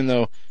that, even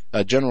though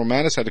General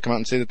Mattis had to come out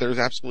and say that there's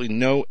absolutely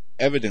no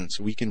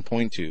evidence we can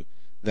point to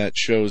that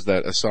shows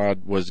that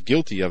Assad was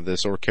guilty of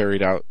this or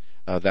carried out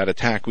that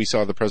attack. We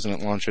saw the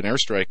president launch an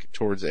airstrike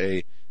towards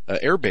an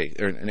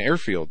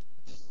airfield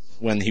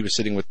when he was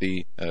sitting with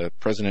the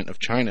president of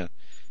China.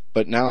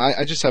 But now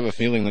I just have a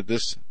feeling that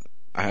this,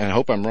 I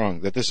hope I'm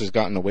wrong, that this has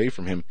gotten away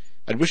from him.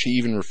 I'd wish he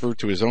even referred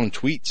to his own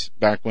tweets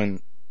back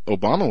when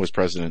Obama was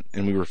president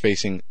and we were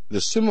facing a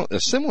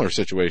similar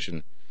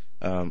situation.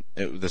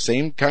 The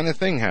same kind of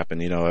thing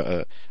happened.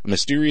 A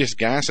mysterious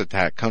gas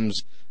attack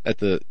comes at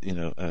the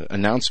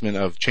announcement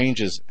of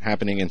changes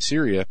happening in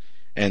Syria,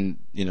 and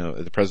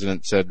the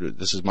president said,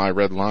 "This is my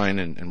red line,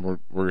 and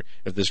we're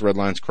if this red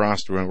line's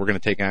crossed, we're going to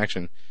take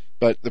action."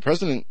 But the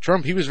President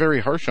Trump, he was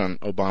very harsh on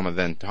Obama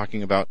then,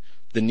 talking about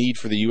the need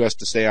for the U.S.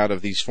 to stay out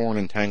of these foreign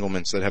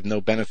entanglements that have no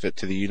benefit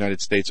to the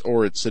United States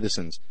or its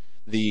citizens.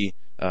 The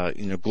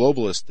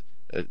globalist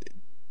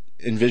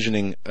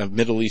envisioning a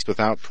Middle East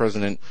without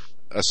President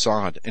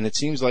Assad. And it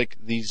seems like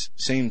these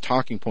same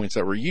talking points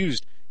that were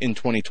used in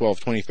 2012,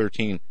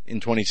 2013, in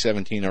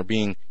 2017 are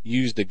being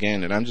used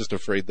again. And I'm just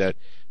afraid that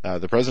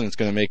the president's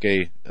going to make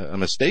a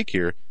mistake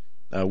here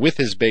with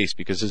his base,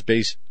 because his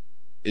base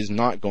is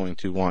not going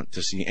to want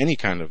to see any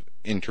kind of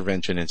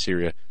intervention in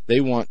Syria. They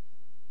want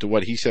to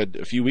what he said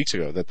a few weeks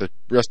ago, that the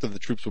rest of the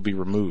troops will be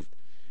removed.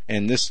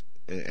 And this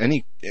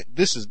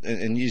is,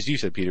 and as you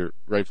said, Peter,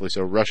 rightfully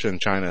so, Russia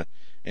and China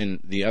and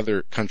the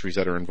other countries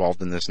that are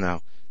involved in this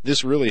now,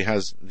 this really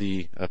has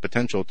the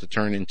potential to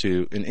turn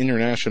into an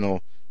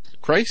international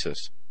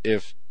crisis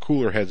if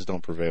cooler heads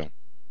don't prevail.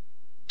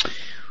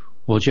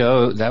 Well,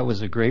 Joe, that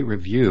was a great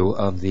review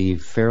of the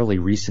fairly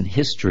recent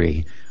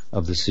history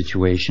of the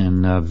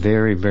situation,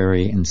 very,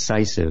 very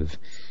incisive.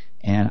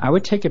 And I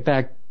would take it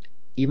back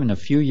even a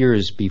few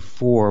years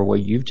before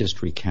what you've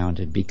just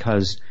recounted,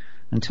 because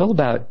until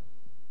about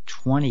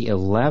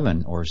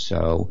 2011 or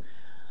so,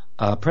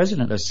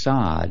 President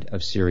Assad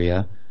of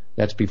Syria,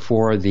 that's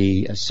before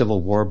the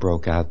civil war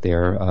broke out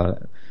there,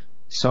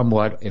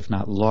 somewhat, if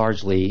not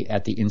largely,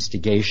 at the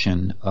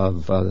instigation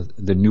of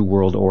the New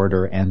World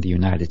Order and the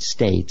United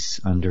States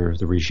under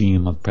the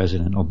regime of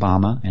President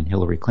Obama and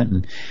Hillary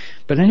Clinton.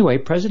 But anyway,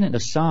 President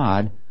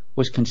Assad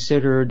was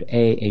considered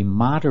a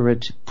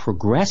moderate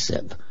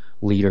progressive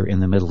leader in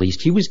the Middle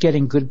East. He was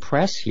getting good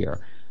press here.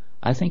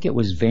 I think it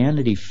was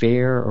Vanity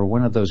Fair or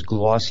one of those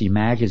glossy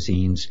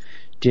magazines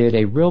did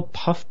a real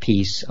puff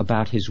piece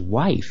about his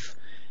wife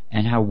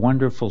and how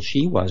wonderful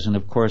she was. And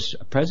of course,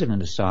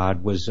 President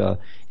Assad was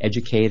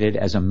educated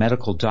as a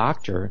medical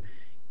doctor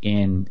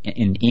in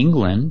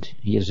England.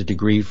 He has a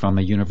degree from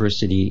a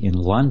university in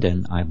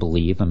London, I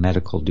believe, a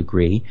medical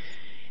degree.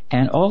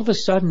 And all of a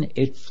sudden,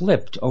 it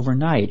flipped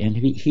overnight, and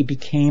he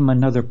became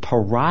another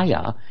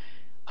pariah.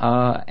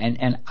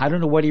 And I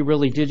don't know what he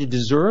really did to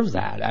deserve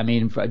that. I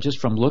mean, just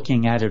from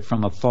looking at it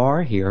from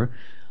afar here,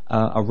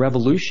 a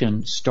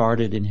revolution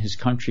started in his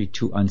country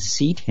to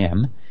unseat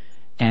him,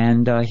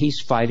 and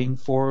he's fighting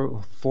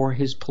for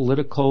his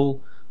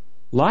political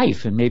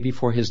life and maybe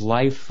for his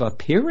life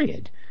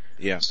period.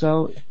 Yeah.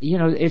 So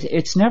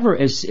it's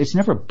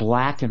never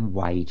black and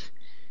white,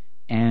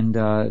 and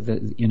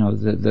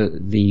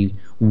the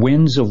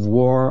winds of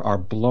war are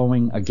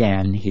blowing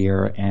again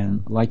here.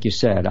 And like you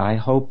said, I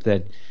hope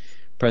that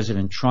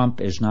President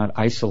Trump is not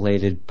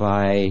isolated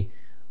by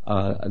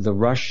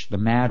the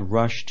mad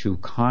rush to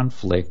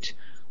conflict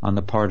on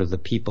the part of the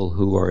people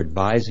who are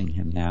advising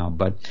him now.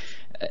 But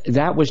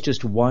that was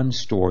just one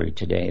story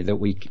today that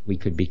we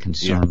could be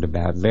concerned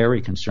about,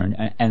 very concerned.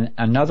 And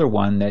another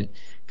one that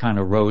kind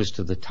of rose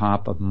to the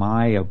top of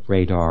my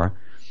radar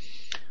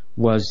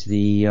was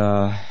the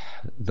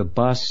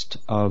bust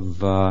of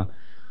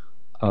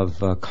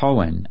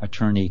Cohen,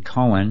 Attorney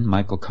Cohen,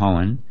 Michael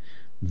Cohen,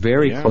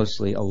 very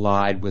closely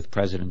allied with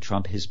President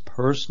Trump, his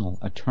personal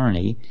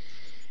attorney.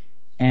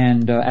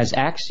 And as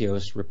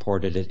Axios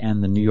reported it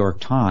and the New York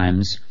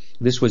Times,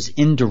 this was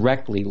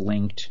indirectly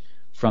linked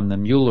from the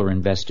Mueller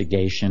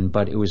investigation,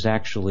 but it was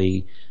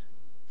actually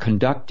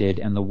conducted,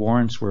 and the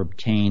warrants were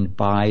obtained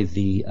by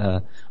the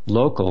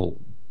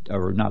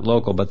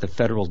the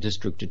federal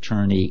district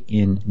attorney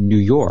in New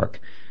York,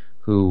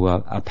 who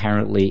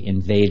apparently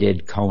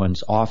invaded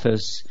Cohen's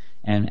office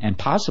and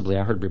possibly,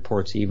 I heard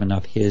reports even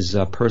of his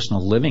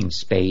personal living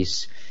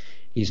space.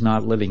 He's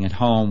not living at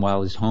home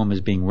while his home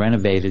is being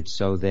renovated,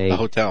 so the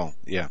hotel,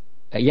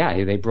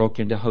 they broke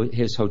into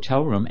his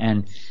hotel room.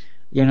 And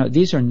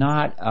these are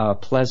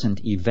not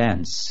pleasant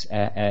events,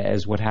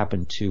 as what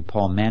happened to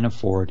Paul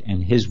Manafort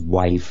and his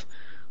wife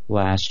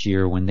last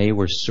year when they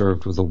were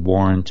served with a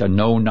warrant, a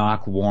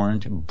no-knock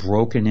warrant,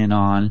 broken in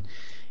on,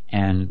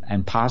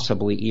 and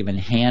possibly even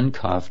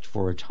handcuffed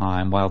for a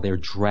time while they're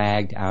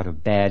dragged out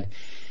of bed.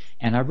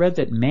 And I read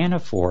that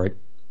Manafort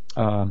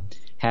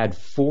had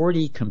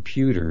 40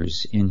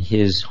 computers in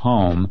his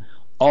home,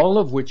 all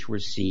of which were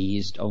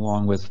seized,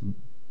 along with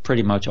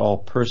pretty much all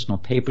personal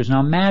papers. Now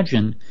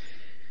imagine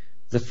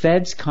the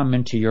feds come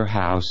into your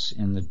house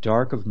in the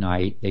dark of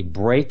night, they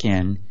break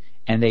in,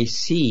 and they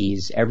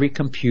seize every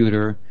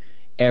computer,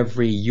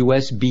 every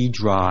USB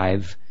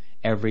drive,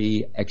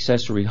 every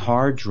accessory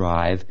hard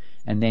drive,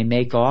 and they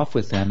make off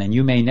with them, and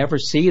you may never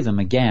see them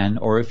again,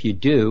 or if you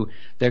do,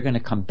 they're going to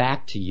come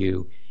back to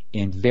you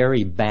in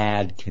very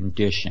bad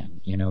condition.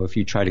 If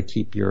you try to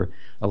keep your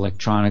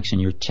electronics and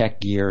your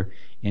tech gear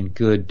in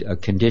good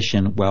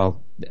condition,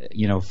 well,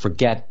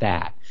 forget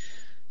that.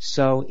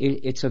 So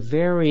it's a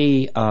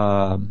very,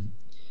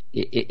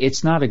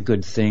 it's not a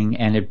good thing,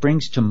 and it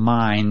brings to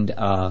mind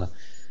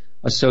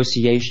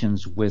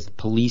associations with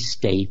police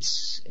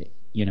states,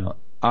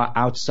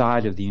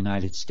 outside of the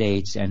United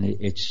States, and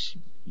it's,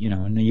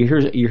 and you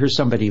hear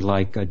somebody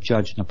like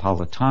Judge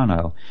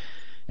Napolitano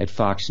at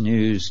Fox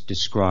News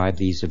describe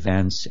these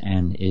events,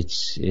 and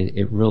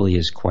it really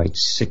is quite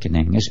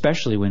sickening,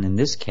 especially when in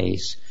this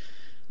case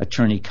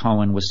Attorney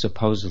Cohen was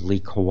supposedly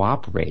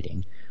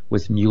cooperating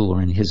with Mueller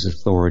and his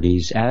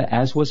authorities,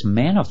 as was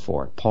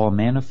Manafort, Paul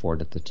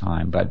Manafort at the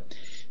time. But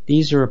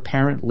these are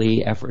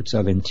apparently efforts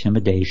of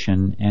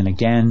intimidation, and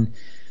again,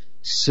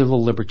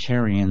 civil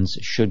libertarians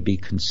should be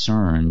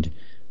concerned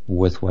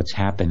with what's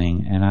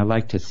happening, and I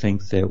like to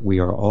think that we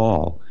are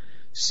all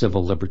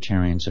civil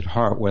libertarians at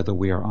heart, whether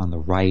we are on the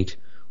right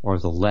or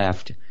the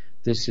left.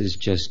 This is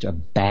just a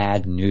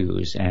bad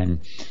news, and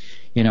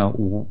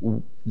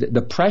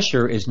the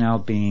pressure is now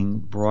being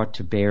brought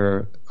to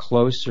bear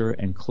closer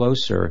and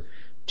closer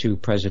to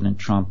President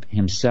Trump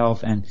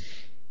himself. And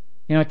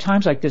at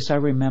times like this, I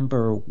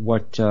remember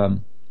what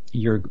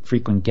your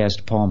frequent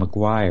guest Paul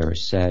McGuire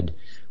said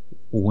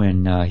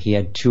when he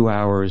had 2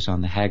 hours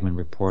on the Hagmann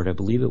Report. I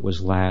believe it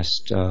was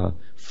last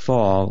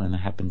fall, and I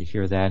happened to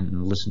hear that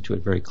and listen to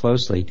it very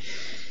closely.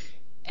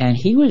 And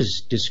he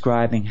was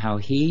describing how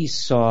he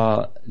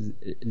saw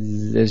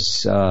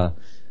this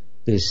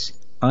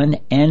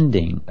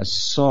unending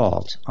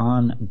assault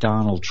on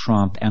Donald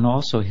Trump and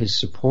also his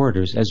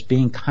supporters as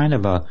being kind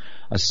of a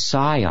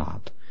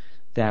psyop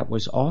that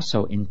was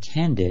also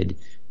intended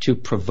to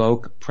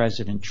provoke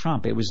President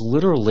Trump. It was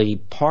literally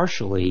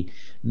partially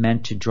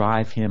meant to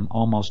drive him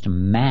almost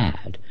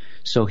mad.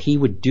 So he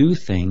would do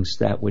things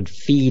that would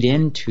feed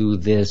into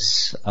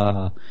this,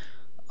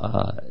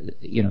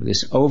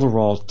 this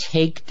overall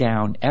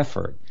takedown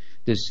effort,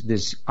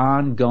 this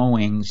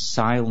ongoing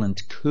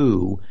silent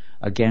coup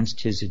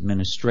against his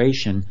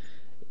administration.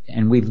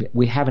 And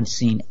we haven't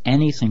seen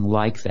anything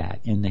like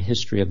that in the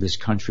history of this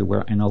country,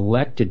 where an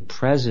elected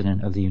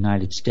president of the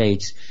United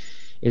States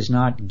is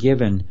not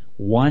given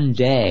one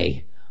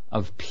day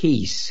of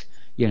peace,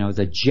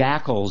 the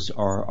jackals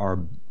are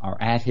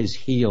at his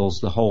heels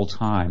the whole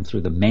time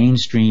through the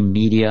mainstream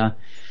media,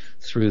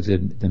 through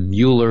the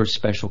Mueller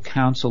special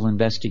counsel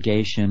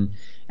investigation,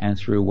 and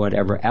through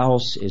whatever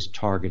else is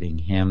targeting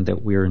him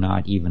that we're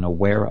not even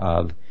aware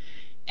of.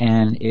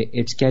 And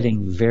it's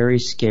getting very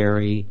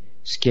scarier,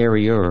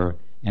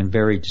 and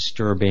very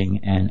disturbing,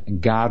 and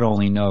God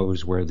only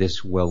knows where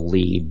this will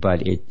lead,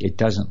 but it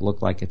doesn't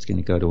look like it's going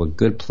to go to a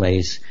good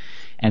place.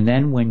 And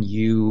then when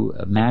you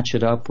match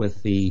it up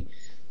with the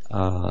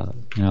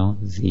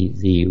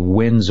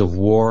winds of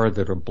war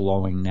that are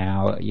blowing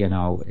now,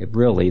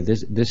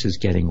 this is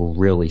getting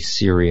really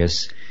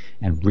serious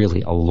and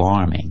really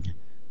alarming,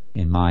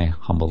 in my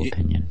humble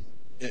opinion.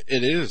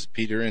 It is,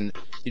 Peter, and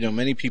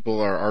many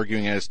people are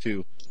arguing as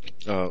to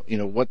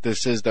what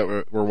this is that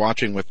we're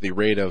watching with the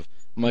raid of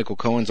Michael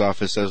Cohen's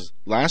office. As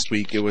last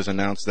week it was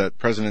announced that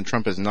President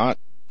Trump is not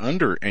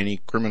under any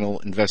criminal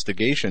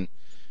investigation.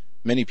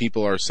 Many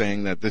people are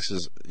saying that this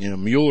is,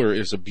 Mueller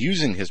is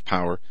abusing his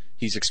power.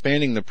 He's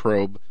expanding the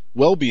probe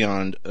well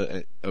beyond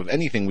of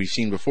anything we've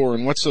seen before.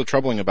 And what's so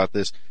troubling about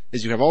this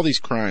is you have all these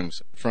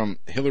crimes, from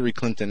Hillary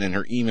Clinton and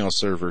her email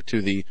server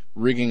to the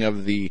rigging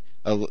of the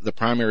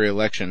primary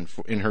election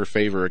in her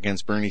favor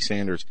against Bernie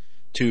Sanders,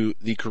 to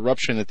the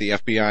corruption at the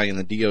FBI and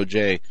the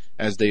DOJ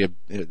as the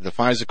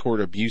FISA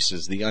court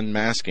abuses, the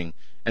unmasking,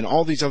 and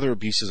all these other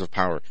abuses of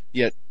power.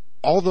 Yet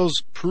all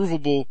those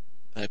provable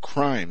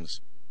crimes,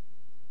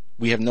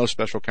 we have no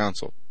special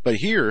counsel. But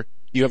here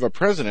you have a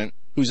president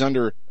who's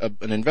under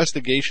an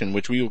investigation,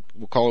 which we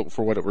will call it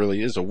for what it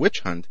really is, a witch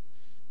hunt,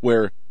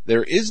 where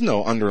there is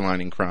no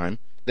underlying crime.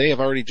 They have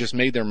already just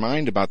made their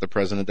mind about the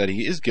president that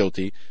he is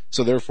guilty,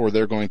 so therefore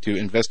they're going to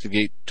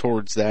investigate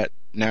towards that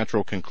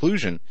natural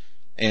conclusion,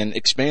 and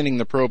expanding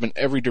the probe in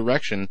every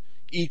direction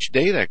each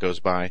day that goes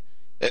by.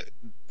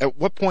 At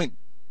what point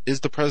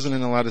is the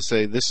president allowed to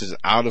say this is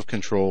out of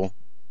control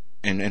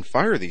and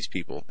fire these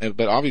people?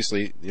 But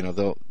obviously,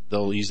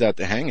 they'll use that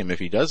to hang him if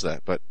he does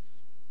that. But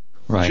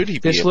right. Should he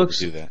be able to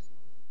do that?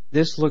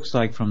 This looks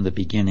like from the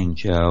beginning,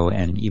 Joe,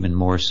 and even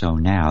more so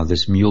now,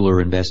 this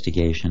Mueller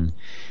investigation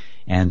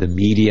and the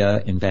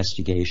media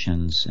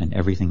investigations and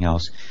everything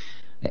else,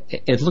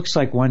 it looks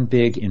like one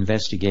big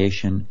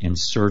investigation in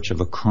search of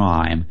a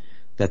crime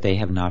that they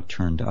have not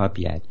turned up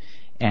yet.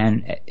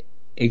 And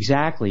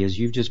exactly as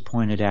you've just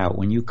pointed out,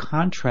 when you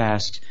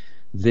contrast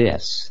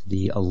this,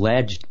 the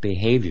alleged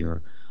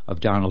behavior of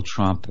Donald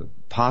Trump,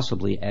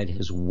 possibly at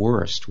his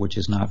worst, which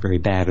is not very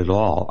bad at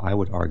all, I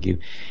would argue,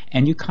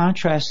 and you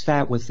contrast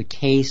that with the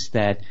case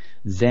that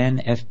then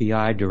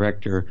FBI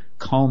Director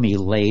Comey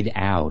laid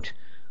out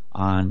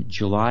on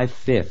July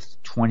 5th,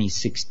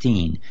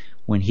 2016,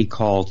 when he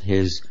called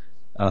his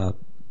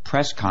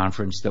press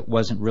conference that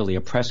wasn't really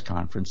a press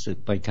conference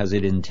because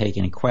it didn't take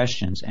any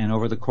questions. And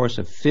over the course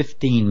of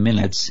 15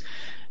 minutes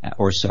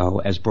or so,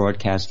 as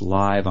broadcast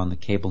live on the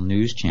cable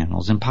news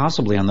channels, and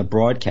possibly on the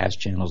broadcast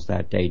channels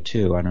that day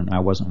too, I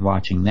wasn't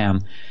watching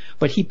them,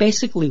 but he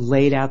basically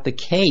laid out the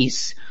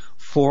case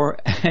for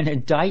an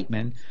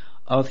indictment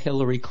of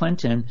Hillary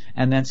Clinton,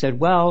 and then said,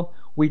 well,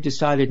 we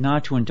decided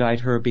not to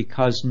indict her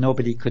because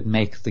nobody could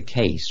make the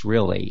case,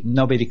 really.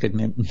 Nobody could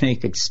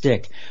make it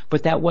stick.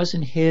 But that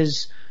wasn't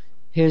his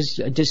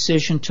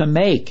decision to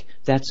make.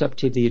 That's up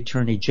to the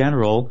Attorney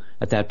General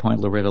at that point,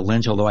 Loretta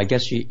Lynch, although I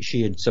guess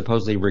she had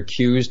supposedly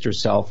recused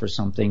herself or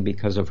something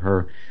because of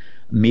her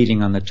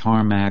meeting on the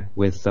tarmac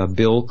with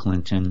Bill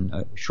Clinton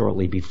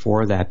shortly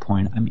before that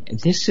point. I mean,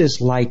 this is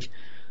like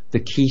the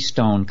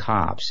Keystone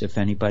Cops, if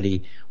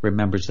anybody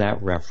remembers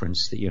that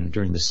reference, that,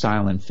 during the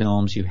silent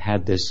films you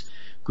had this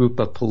group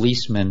of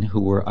policemen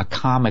who were a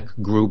comic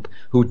group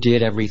who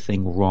did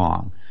everything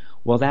wrong.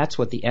 Well, that's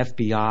what the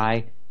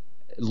FBI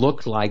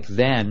looked like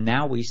then.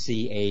 Now we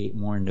see a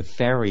more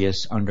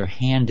nefarious,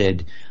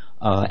 underhanded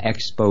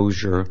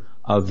exposure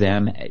of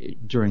them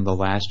during the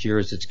last year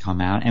as it's come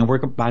out, and we're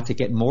about to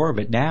get more of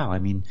it now. I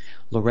mean,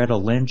 Loretta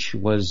Lynch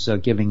was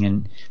giving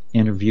an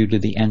interview to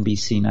the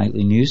NBC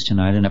Nightly News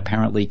tonight and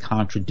apparently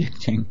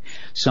contradicting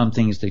some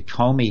things that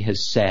Comey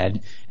has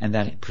said and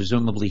that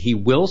presumably he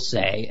will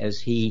say as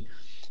he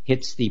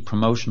hits the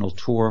promotional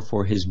tour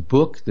for his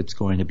book that's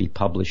going to be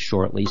published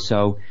shortly.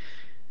 So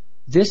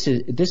this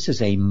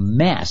is a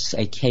mess,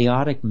 a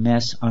chaotic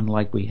mess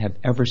unlike we have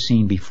ever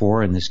seen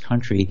before in this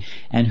country.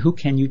 And who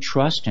can you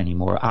trust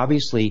anymore?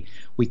 Obviously,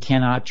 we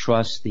cannot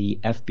trust the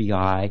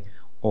FBI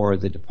or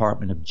the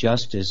Department of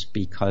Justice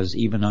because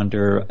even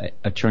under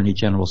Attorney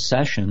General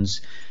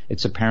Sessions,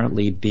 it's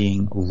apparently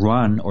being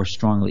run or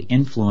strongly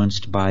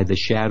influenced by the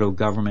shadow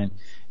government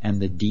and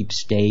the deep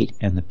state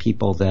and the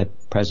people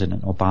that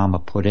President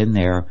Obama put in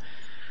there.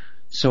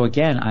 So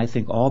again, I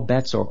think all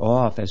bets are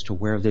off as to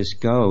where this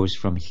goes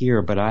from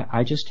here, but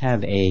I just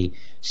have a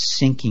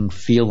sinking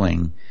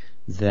feeling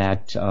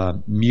that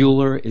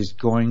Mueller is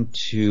going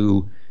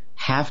to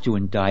have to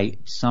indict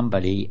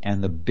somebody,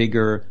 and the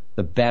bigger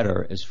the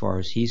better as far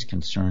as he's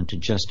concerned, to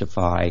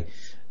justify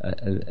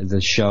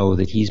the show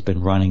that he's been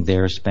running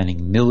there,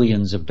 spending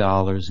millions of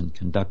dollars and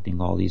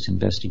conducting all these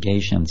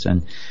investigations.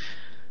 And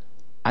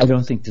I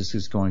don't think this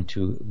is going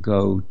to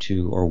go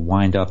to or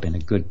wind up in a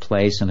good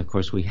place. And of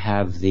course, we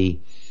have the,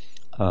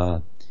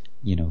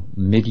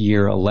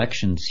 mid-year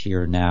elections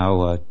here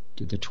now,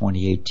 the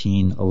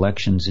 2018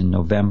 elections in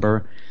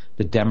November.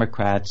 The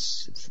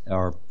Democrats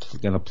are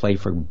going to play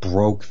for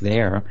broke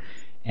there.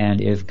 And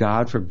if,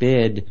 God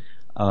forbid,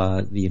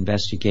 the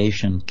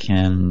investigation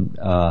can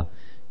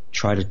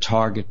try to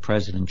target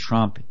President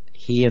Trump,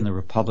 he and the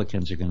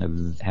Republicans are going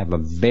to have a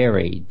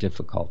very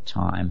difficult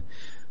time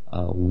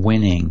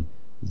winning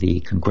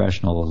the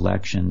congressional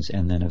elections.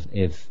 And then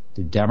if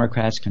the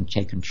Democrats can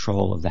take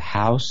control of the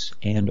House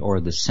and or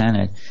the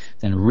Senate,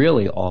 then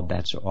really all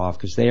bets are off,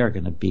 because they are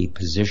going to be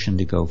positioned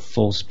to go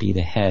full speed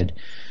ahead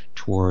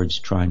towards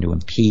trying to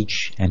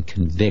impeach and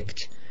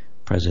convict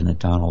President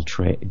Donald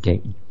J.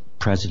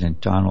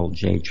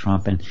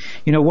 Trump. And,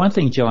 one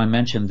thing, Joe, I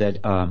mentioned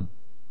that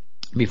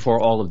before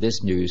all of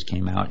this news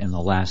came out in the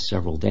last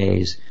several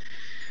days,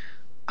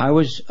 I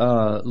was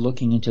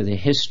looking into the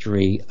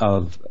history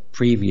of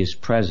previous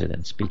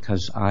presidents,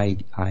 because I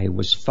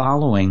was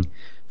following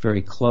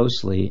very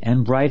closely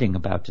and writing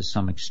about, to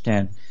some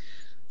extent,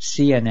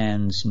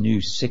 CNN's new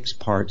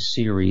 6-part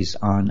series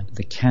on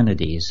the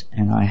Kennedys.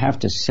 And I have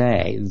to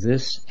say,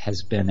 this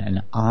has been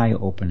an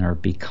eye-opener,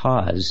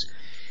 because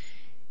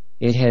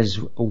it has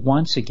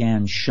once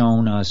again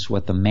shown us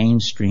what the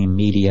mainstream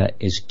media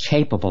is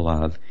capable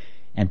of,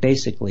 and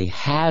basically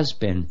has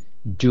been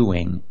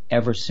doing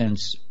ever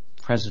since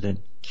President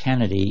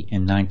Kennedy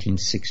in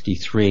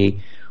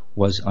 1963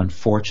 was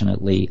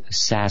unfortunately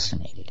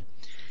assassinated.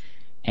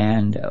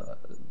 And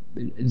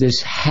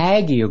this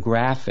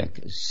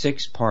hagiographic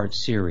 6-part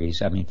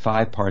series,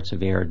 5 parts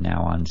have aired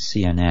now on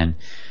CNN,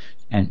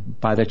 and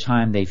by the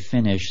time they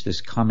finish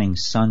this coming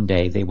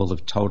Sunday, they will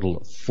have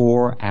totaled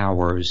 4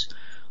 hours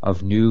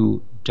of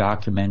new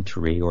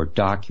documentary, or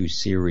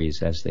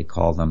docu-series as they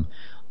call them,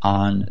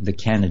 on the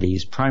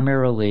Kennedys,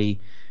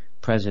 primarily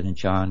President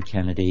John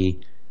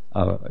Kennedy,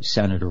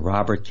 Senator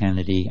Robert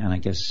Kennedy, and I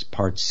guess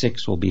part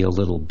 6 will be a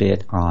little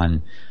bit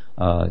on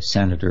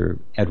Senator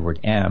Edward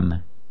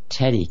M.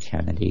 Teddy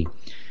Kennedy.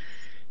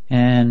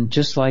 And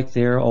just like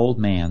their old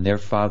man, their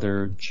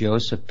father,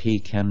 Joseph P.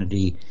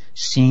 Kennedy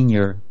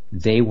Sr.,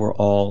 they were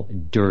all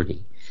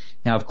dirty.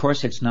 Now, of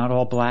course, it's not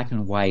all black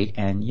and white,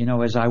 and,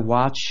 as I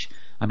watch,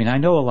 I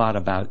know a lot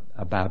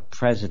about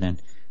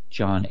President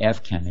John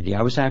F. Kennedy.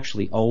 I was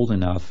actually old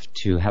enough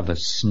to have a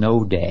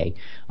snow day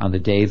on the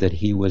day that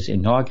he was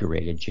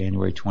inaugurated,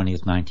 January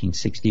 20th,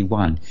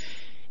 1961.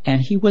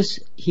 And he was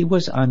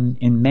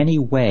in many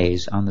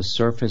ways, on the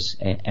surface,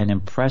 an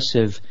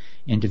impressive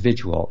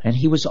individual. And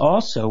he was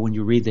also, when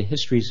you read the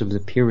histories of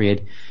the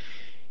period,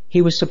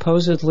 he was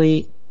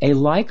supposedly a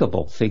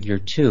likable figure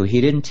too.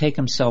 He didn't take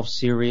himself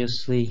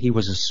seriously. He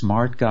was a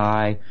smart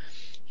guy.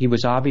 He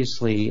was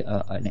obviously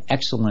an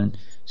excellent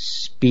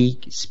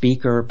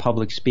speaker,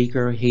 public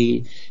speaker.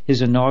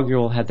 His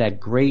inaugural had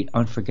that great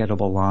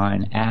unforgettable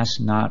line,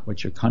 "Ask not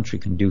what your country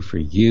can do for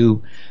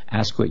you,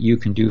 ask what you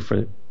can do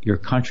for your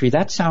country."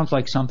 That sounds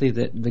like something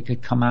that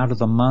could come out of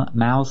the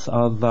mouth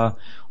of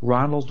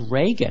Ronald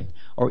Reagan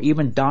or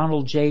even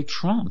Donald J.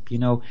 Trump.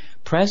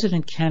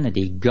 President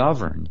Kennedy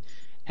governed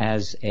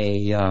as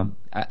a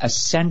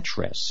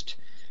centrist.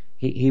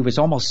 He was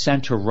almost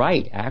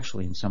center-right,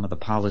 actually, in some of the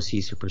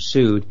policies he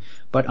pursued.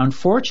 But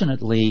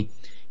unfortunately,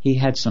 he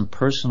had some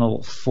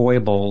personal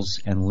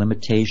foibles and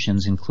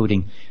limitations,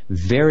 including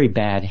very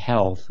bad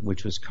health,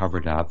 which was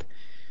covered up.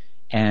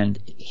 And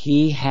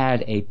he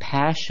had a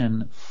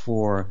passion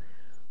for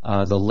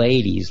the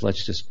ladies,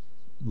 let's just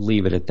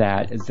leave it at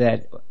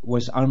that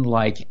was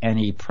unlike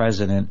any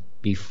president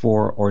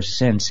before or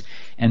since.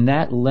 And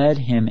that led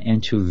him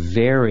into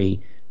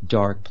very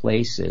dark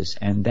places.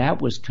 And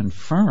that was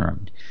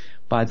confirmed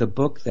by the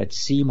book that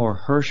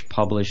Seymour Hersh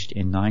published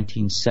in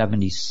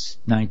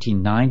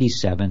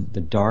 1997,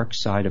 The Dark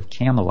Side of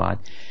Camelot.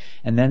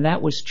 And then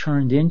that was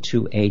turned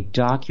into a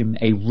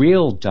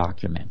real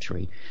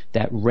documentary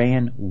that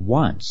ran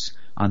once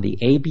on the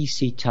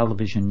ABC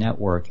television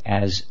network,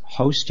 as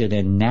hosted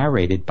and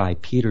narrated by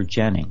Peter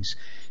Jennings,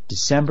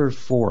 December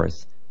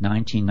 4th,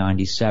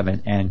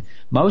 1997. And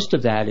most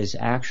of that is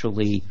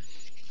actually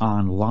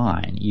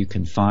online. You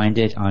can find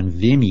it on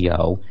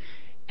Vimeo.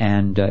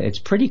 And it's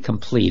pretty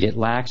complete. It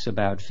lacks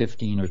about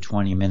 15 or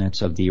 20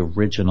 minutes of the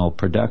original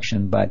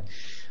production, but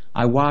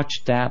I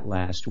watched that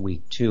last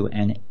week too.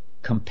 And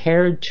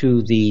compared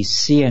to the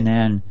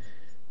CNN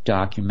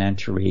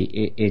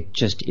documentary, it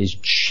just is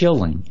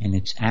chilling in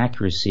its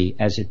accuracy,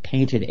 as it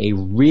painted a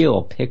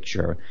real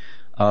picture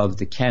of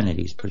the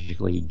Kennedys,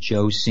 particularly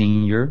Joe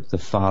Sr., the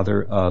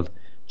father of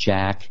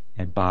Jack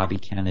and Bobby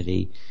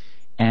Kennedy.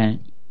 And,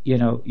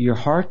 your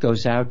heart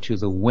goes out to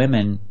the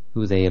women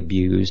who they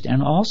abused,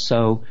 and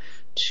also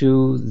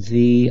to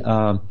the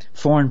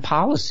foreign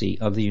policy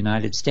of the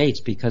United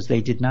States, because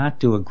they did not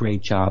do a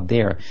great job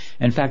there.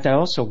 In fact, I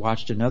also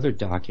watched another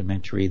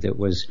documentary that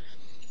was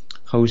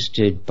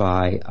hosted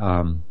by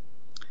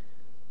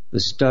the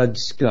Stud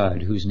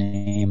Scud, whose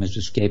name is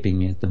escaping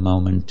me at the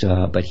moment,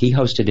 but he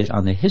hosted it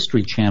on the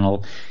History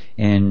Channel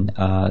in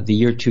the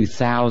year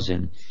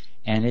 2000.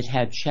 and it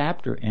had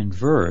chapter and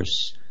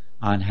verse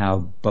on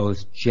how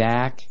both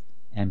Jack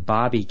and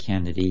Bobby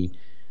Kennedy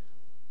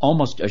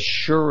almost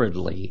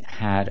assuredly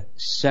had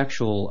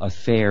sexual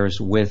affairs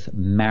with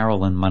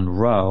Marilyn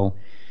Monroe,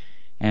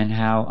 and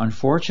how,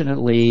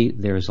 unfortunately,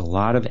 there's a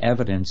lot of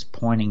evidence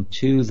pointing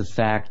to the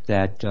fact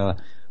that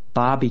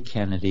Bobby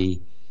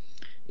Kennedy,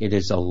 it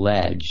is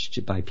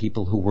alleged by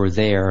people who were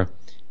there,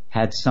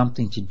 had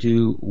something to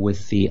do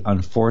with the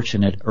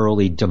unfortunate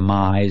early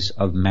demise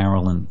of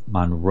Marilyn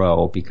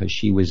Monroe, because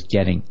she was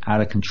getting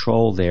out of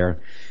control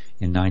there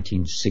in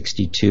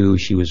 1962.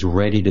 She was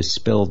ready to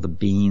spill the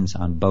beans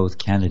on both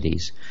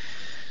Kennedys.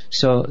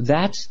 So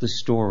that's the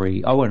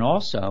story. Oh, and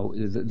also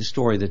the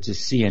story that the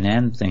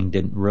CNN thing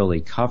didn't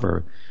really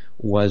cover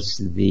was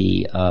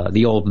the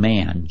old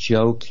man,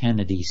 Joe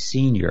Kennedy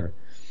Sr.,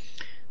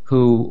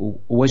 who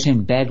was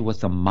in bed with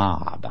the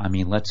mob. I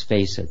mean, let's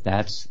face it,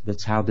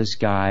 that's how this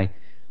guy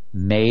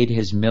made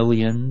his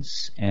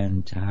millions,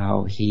 and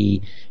how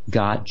he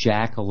got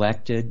Jack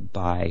elected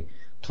by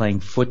playing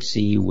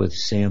footsie with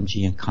Sam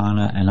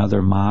Giancana and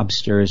other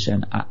mobsters.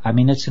 And I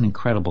mean, it's an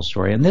incredible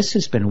story. And this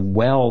has been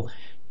well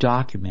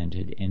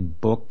documented in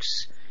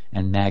books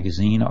and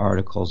magazine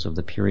articles of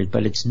the period,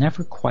 but it's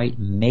never quite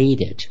made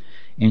it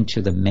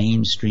into the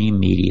mainstream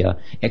media,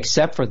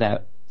 except for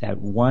that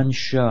one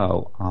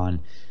show on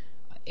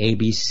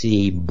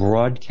ABC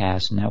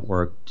Broadcast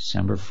Network,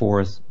 December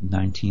 4th,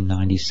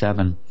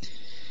 1997.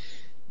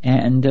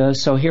 And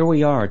so here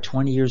we are,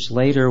 20 years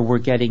later, we're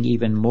getting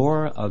even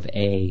more of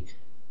a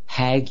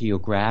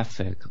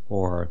hagiographic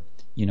or,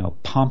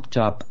 pumped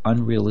up,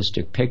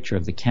 unrealistic picture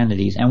of the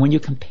Kennedys. And when you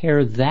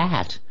compare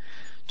that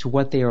to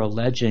what they are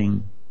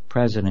alleging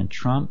President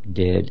Trump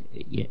did,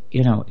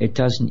 it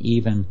doesn't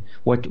even,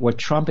 what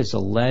Trump is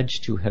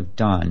alleged to have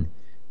done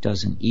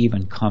doesn't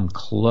even come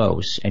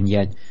close. And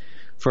yet,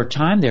 for a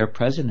time there,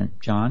 President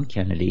John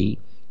Kennedy,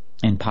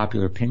 in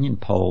popular opinion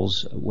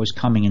polls, was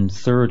coming in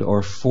third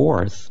or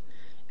fourth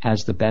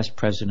as the best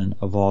president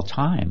of all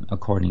time,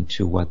 according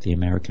to what the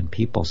American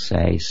people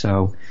say.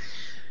 So,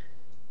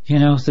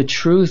 the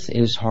truth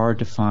is hard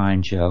to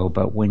find, Joe,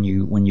 but when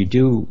you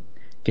do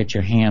get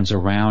your hands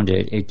around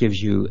it, it gives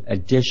you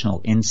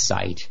additional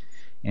insight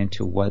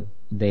into what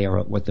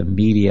the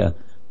media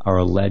are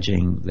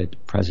alleging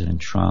that President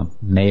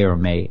Trump may or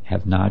may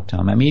have not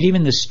done. I mean,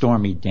 even the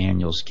Stormy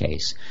Daniels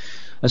case,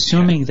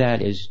 assuming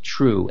that is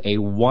true, a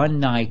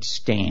one-night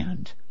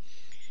stand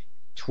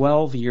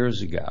 12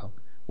 years ago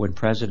when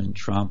President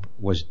Trump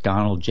was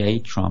Donald J.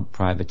 Trump,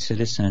 private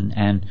citizen,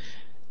 and,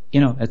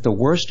 at the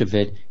worst of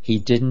it, he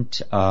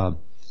didn't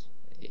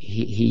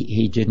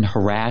he didn't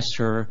harass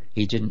her,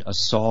 he didn't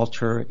assault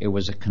her. It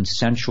was a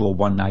consensual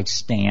one-night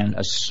stand,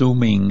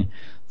 assuming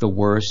the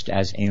worst,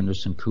 as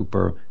Anderson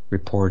Cooper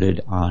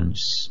reported on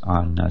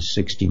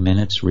 60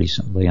 Minutes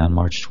recently on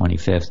March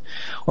 25th.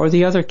 Or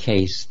the other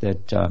case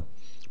that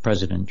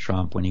President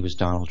Trump, when he was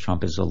Donald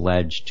Trump, is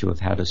alleged to have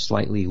had a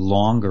slightly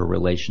longer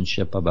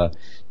relationship of a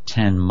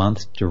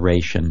 10-month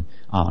duration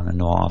on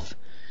and off,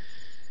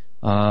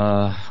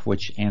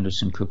 which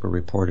Anderson Cooper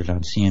reported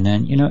on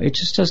CNN. It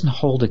just doesn't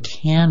hold a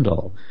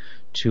candle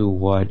to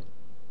what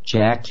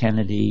Jack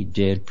Kennedy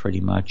did, pretty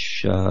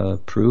much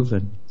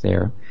proven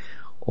there.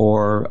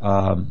 Or,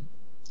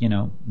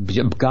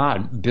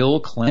 Bill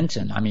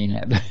Clinton. I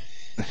mean,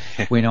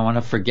 we don't want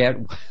to forget.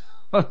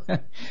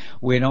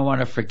 We don't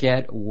want to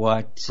forget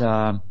what,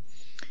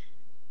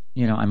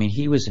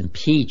 he was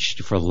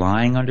impeached for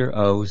lying under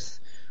oath,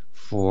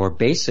 for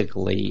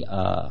basically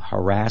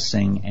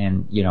harassing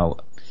and,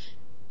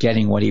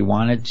 getting what he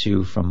wanted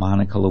to from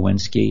Monica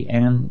Lewinsky,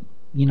 and,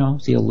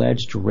 the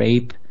alleged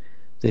rape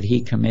that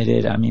he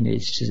committed. I mean,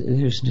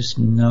 there's just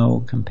no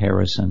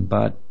comparison,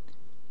 but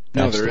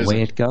that's the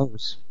way it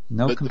goes.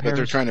 No comparison. But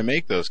they're trying to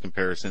make those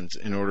comparisons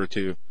in order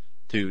to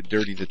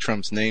dirty the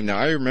Trump's name. Now,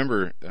 I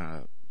remember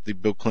the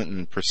Bill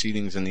Clinton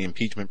proceedings and the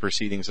impeachment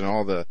proceedings and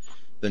all the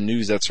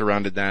news that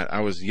surrounded that.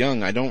 I was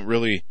young. I don't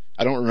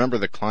remember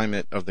the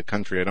climate of the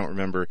country. I don't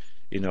remember,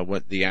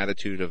 what the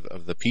attitude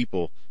of the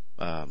people.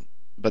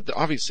 But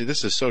obviously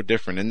this is so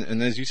different.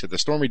 And as you said, the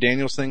Stormy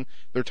Daniels thing,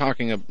 they're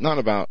talking not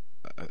about,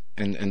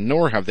 and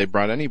nor have they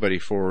brought anybody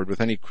forward with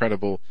any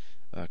credible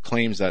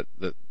claims that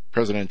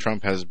President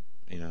Trump has,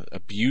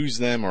 abused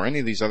them or any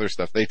of these other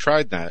stuff. They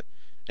tried that,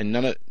 and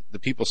none of the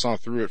people saw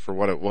through it for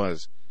what it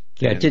was.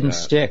 Yeah, it didn't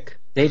stick.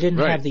 They didn't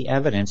have the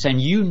evidence. And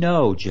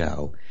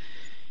Joe,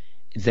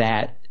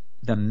 that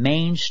the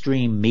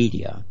mainstream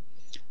media,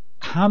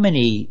 how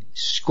many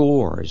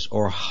scores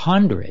or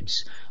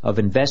hundreds of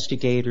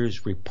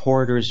investigators,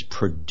 reporters,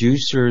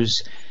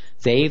 producers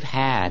they've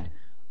had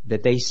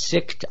that they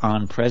sicked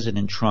on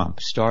President Trump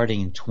starting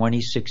in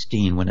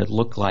 2016, when it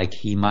looked like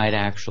he might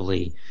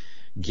actually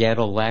get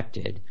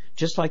elected,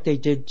 just like they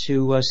did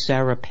to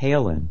Sarah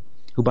Palin,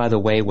 who, by the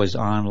way, was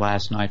on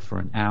last night for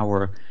an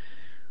hour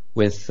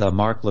with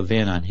Mark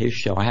Levin on his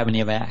show. I haven't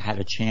even had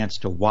a chance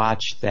to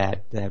watch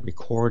that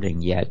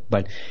recording yet,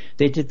 but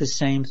they did the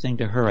same thing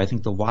to her. I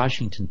think the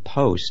Washington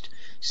Post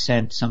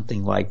sent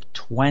something like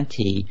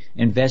 20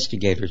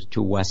 investigators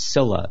to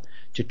Wasilla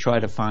to try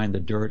to find the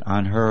dirt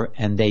on her,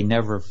 and they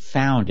never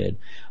found it,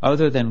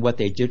 other than what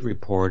they did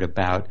report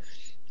about,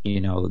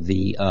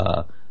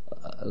 the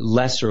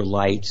lesser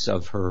lights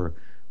of her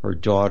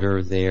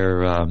daughter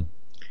there,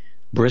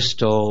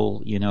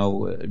 Bristol,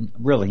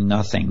 really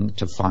nothing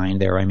to find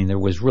there. I mean, there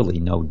was really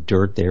no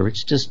dirt there.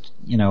 It's just,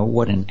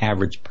 what an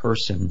average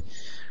person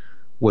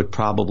would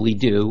probably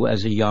do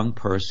as a young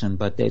person,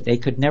 but they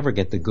could never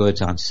get the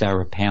goods on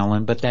Sarah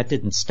Palin, but that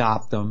didn't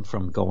stop them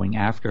from going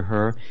after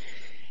her.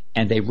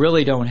 And they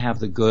really don't have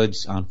the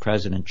goods on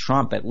President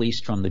Trump, at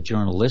least from the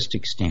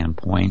journalistic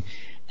standpoint.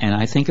 And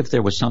I think if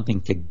there was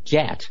something to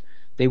get,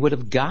 they would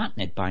have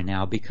gotten it by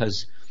now,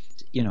 because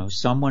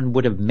someone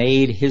would have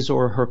made his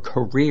or her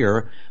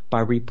career by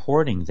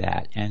reporting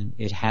that, and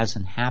it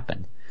hasn't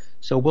happened.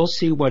 So we'll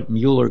see what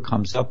Mueller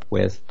comes up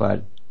with,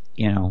 but,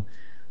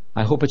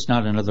 I hope it's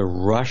not another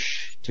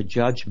rush to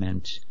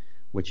judgment,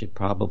 which it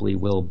probably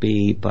will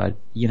be. But,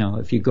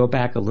 if you go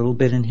back a little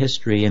bit in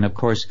history, and of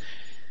course,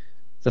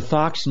 the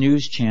Fox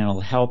News channel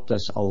helped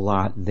us a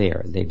lot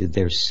there. They did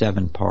their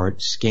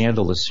 7-part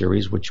Scandalous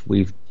series, which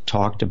we've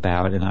talked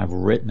about and I've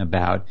written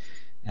about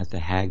at the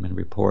Hagmann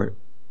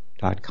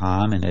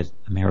Report.com and at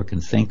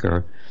American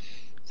Thinker.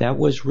 That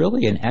was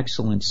really an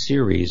excellent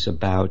series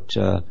about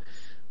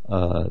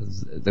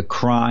the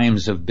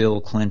crimes of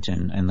Bill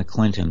Clinton and the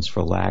Clintons,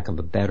 for lack of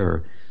a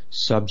better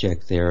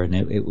subject there. And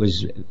it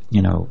was,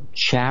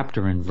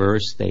 chapter and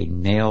verse. They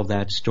nailed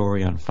that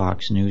story on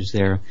Fox News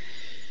there.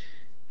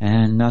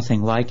 And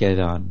nothing like it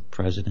on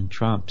President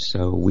Trump.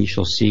 So we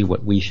shall see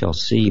what we shall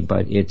see.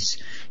 But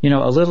it's, a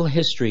little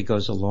history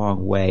goes a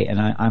long way. And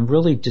I'm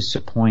really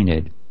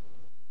disappointed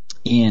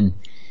in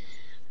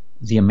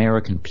the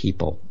American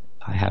people,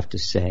 I have to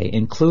say,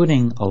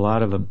 including a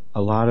lot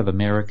of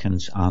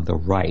Americans on the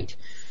right.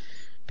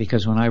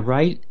 Because when I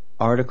write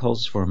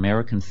articles for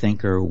American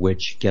Thinker,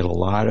 which get a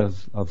lot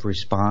of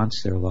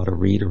response, there are a lot of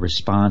reader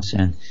response,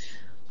 and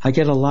I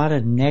get a lot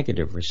of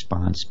negative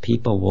response.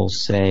 People will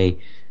say,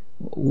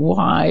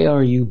 why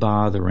are you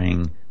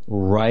bothering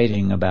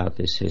writing about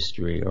this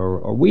history?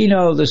 Or we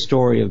know the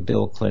story of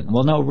Bill Clinton.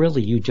 Well, no,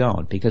 really you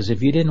don't, because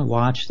if you didn't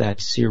watch that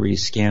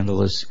series,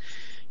 Scandalous,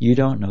 you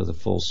don't know the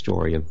full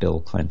story of Bill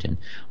Clinton.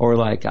 Or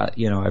like, I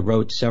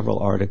wrote several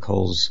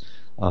articles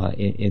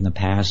in the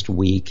past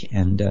week,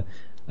 and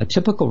a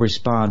typical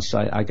response,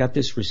 I got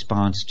this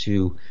response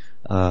to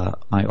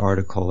my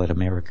article at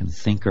American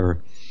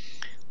Thinker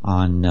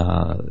on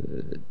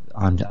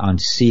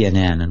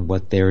CNN and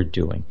what they're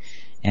doing.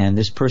 And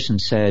this person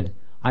said,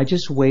 I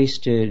just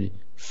wasted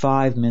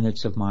 5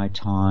 minutes of my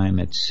time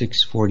at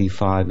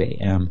 6:45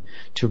 a.m.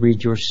 to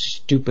read your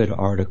stupid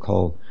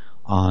article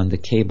on the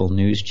cable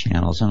news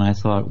channels. And I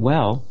thought,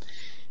 well,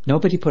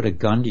 nobody put a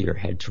gun to your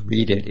head to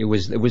read it.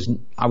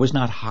 I was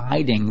not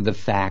hiding the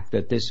fact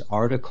that this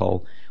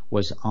article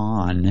was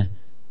on,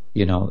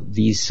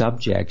 these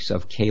subjects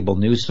of cable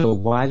news. So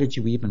why did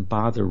you even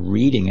bother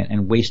reading it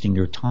and wasting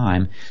your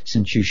time,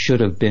 since you should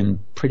have been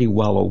pretty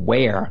well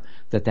aware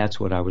that that's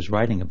what I was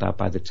writing about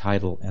by the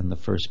title and the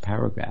first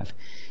paragraph?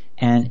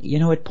 And,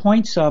 it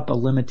points up a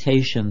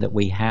limitation that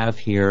we have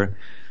here,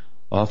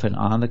 often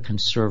on the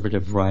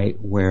conservative right,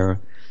 where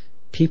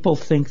people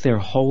think they're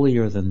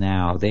holier than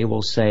thou. They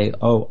will say,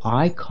 oh,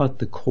 I cut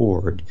the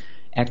cord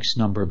X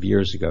number of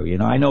years ago.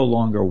 I no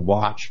longer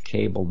watch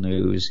cable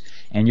news,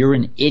 and you're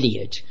an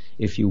idiot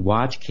if you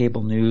watch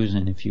cable news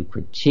and if you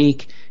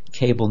critique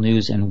cable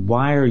news, and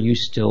why are you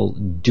still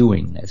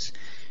doing this?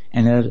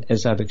 And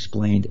as I've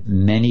explained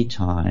many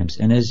times,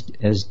 and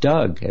as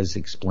Doug has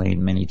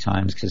explained many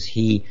times, because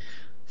he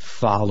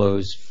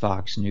follows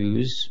Fox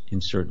News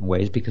in certain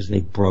ways because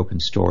they've broken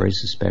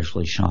stories,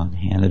 especially Sean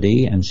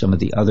Hannity and some of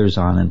the others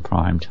on in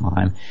prime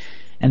time.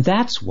 And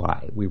that's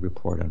why we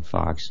report on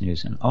Fox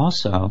News. And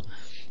also,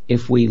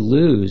 if we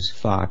lose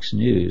Fox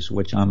News,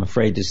 which I'm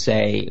afraid to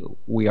say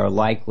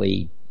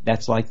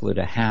that's likely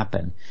to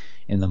happen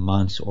in the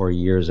months or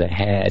years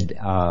ahead,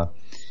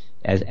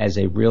 as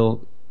a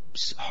real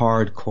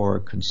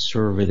hardcore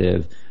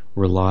conservative,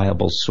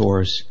 reliable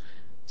source,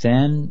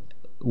 then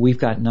we've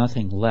got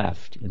nothing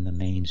left in the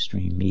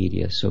mainstream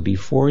media. So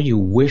before you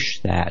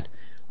wish that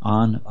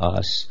on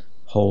us,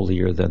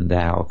 holier than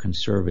thou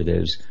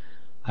conservatives,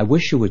 I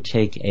wish you would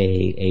take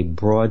a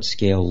broad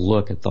scale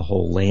look at the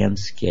whole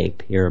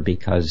landscape here,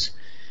 because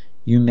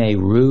you may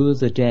rue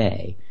the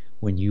day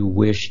when you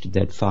wished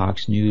that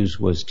Fox News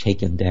was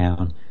taken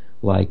down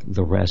like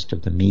the rest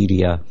of the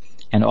media.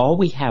 And all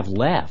we have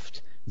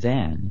left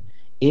then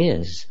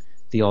is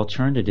the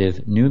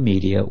alternative new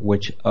media,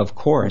 which of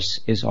course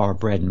is our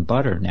bread and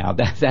butter now.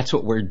 That's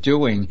what we're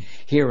doing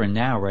here and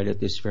now, right at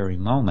this very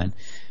moment.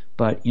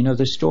 But,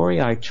 the story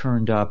I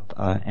turned up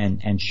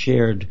and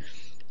shared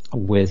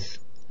with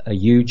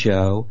you,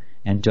 Joe,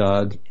 and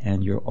Doug,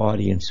 and your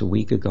audience a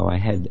week ago, I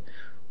had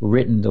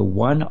written the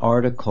one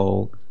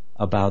article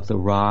about the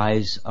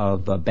rise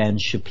of Ben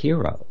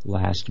Shapiro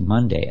last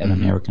Monday at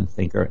American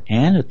Thinker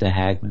and at the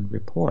Hagmann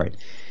Report.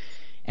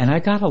 And I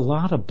got a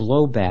lot of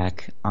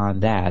blowback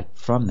on that,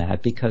 from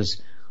that,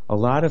 because a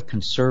lot of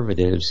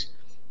conservatives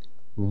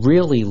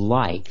really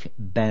like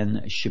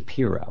Ben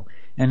Shapiro.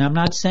 And I'm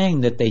not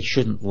saying that they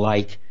shouldn't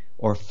like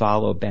or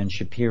follow Ben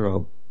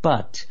Shapiro,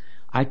 but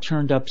I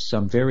turned up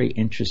some very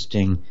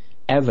interesting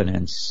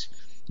evidence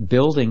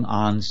building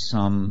on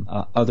some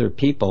other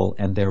people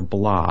and their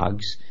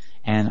blogs.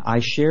 And I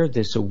shared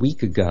this a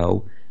week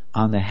ago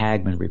on the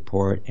Hagmann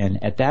Report.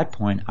 And at that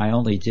point, I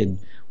only did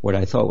what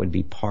I thought would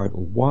be part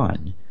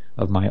one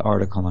of my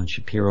article on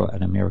Shapiro,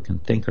 an American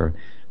thinker.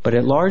 But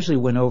it largely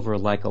went over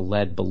like a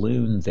lead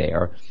balloon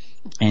there.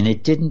 And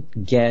it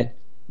didn't get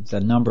the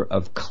number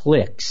of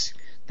clicks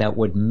that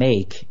would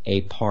make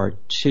a part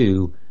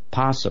two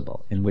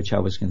possible, in which I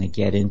was going to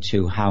get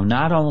into how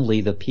not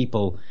only the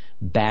people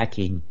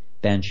backing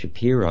Ben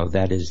Shapiro,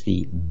 that is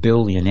the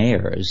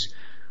billionaires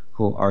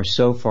who are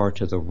so far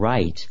to the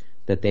right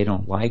that they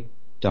don't like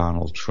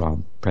Donald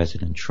Trump,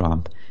 President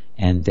Trump,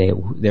 and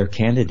their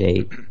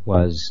candidate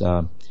was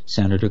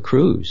Senator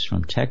Cruz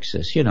from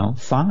Texas,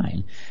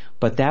 fine.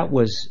 But that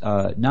was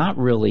not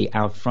really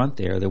out front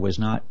there. There was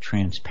not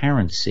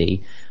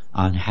transparency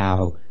on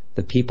how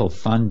the people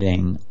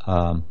funding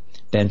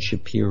Ben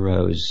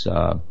Shapiro's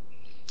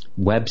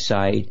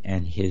website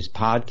and his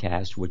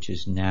podcast, which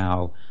is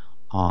now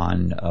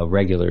on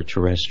regular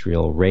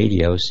terrestrial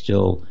radio,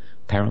 still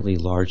apparently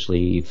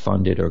largely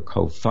funded or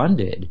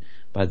co-funded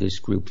by this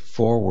group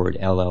Forward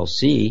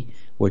LLC,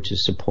 which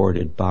is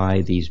supported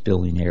by these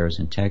billionaires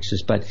in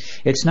Texas. But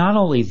it's not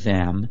only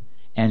them,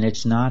 and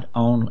it's not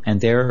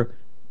and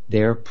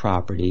their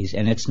properties,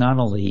 and it's not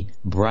only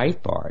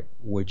Breitbart,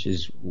 which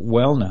is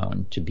well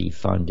known to be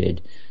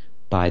funded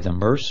by the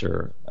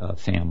Mercer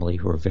family,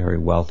 who are very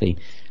wealthy.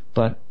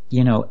 But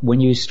when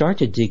you start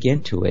to dig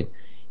into it,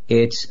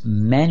 it's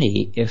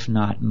many, if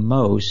not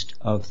most,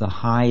 of the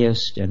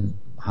highest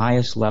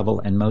level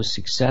and most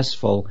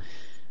successful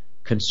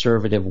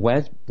conservative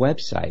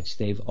websites.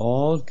 They've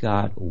all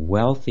got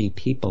wealthy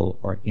people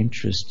or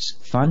interests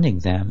funding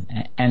them.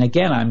 And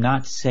again, I'm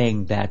not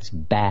saying that's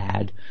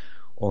bad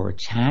or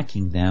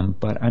attacking them,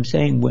 but I'm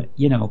saying,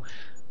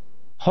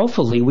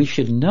 hopefully we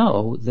should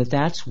know that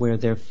that's where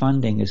their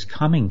funding is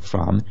coming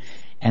from,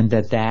 and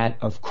that,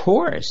 of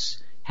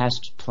course, has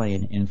to play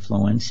an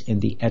influence in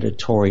the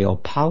editorial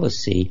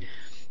policy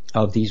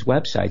of these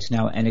websites.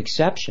 Now, an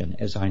exception,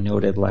 as I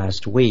noted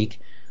last week,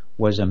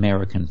 was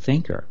American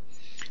Thinker.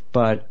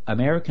 But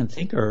American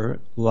Thinker,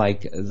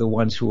 like the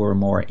ones who are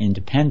more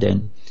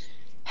independent,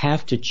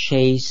 have to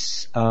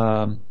chase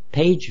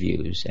page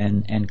views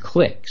and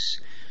clicks.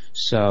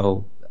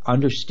 So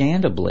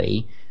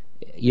understandably,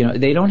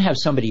 they don't have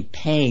somebody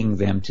paying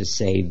them to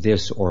say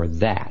this or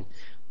that,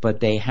 but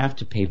they have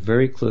to pay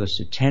very close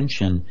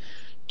attention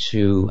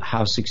to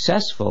how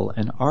successful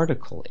an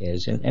article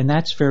is. And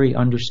that's very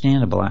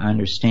understandable. I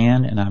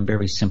understand, and I'm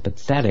very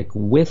sympathetic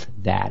with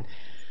that.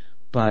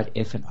 But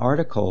if an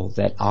article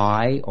that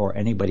I or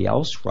anybody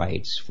else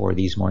writes for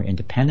these more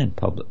independent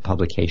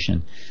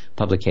publications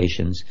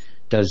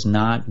does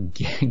not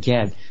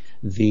get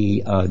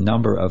the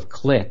number of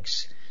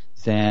clicks,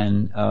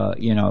 then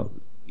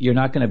you're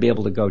not going to be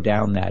able to go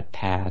down that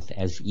path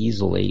as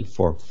easily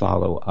for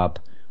follow-up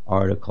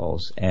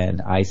articles.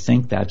 And I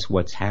think that's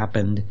what's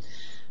happened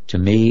to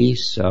me,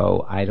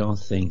 so I don't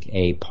think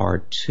a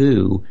part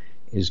two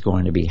is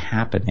going to be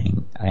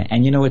happening.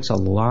 And it's a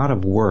lot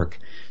of work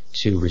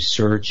to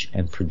research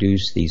and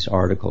produce these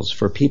articles.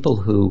 For people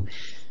who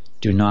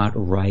do not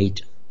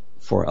write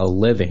for a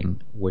living,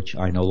 which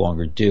I no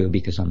longer do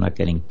because I'm not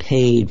getting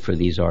paid for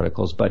these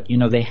articles, but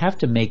they have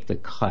to make the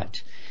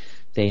cut.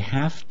 They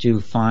have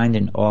to find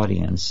an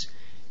audience,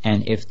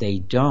 and if they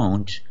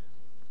don't,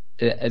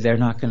 they're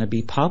not going to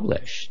be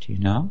published,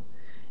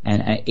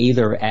 and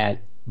either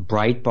at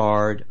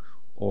Breitbart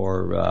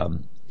or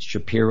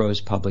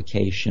Shapiro's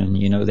publication,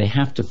 they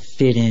have to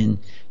fit in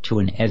to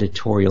an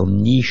editorial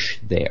niche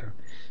there.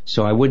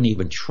 So I wouldn't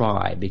even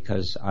try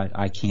because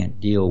I can't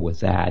deal with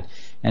that.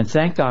 And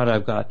thank God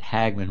I've got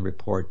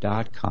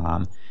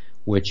HagmannReport.com,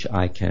 which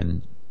I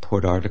can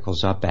put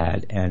articles up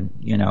at. And,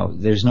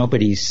 there's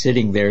nobody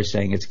sitting there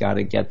saying it's got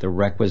to get the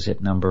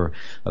requisite number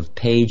of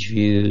page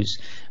views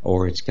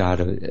or it's got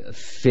to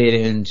fit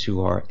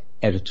into our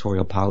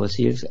editorial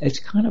policy. It's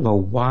kind of a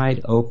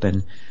wide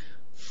open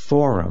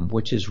forum,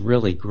 which is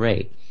really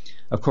great.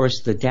 Of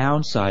course, the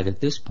downside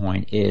at this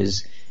point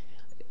is,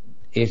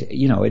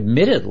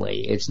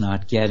 admittedly, it's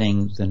not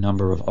getting the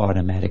number of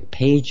automatic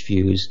page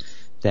views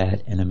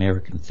that an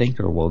American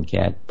Thinker will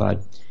get,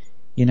 but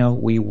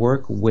we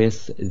work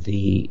with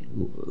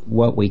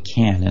what we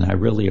can, and I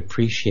really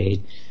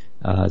appreciate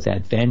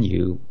that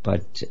venue.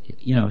 But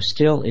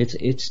still,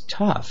 it's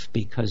tough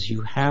because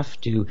you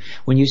have to,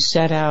 when you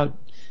set out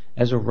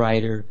as a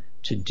writer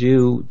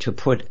to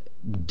put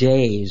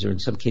days or in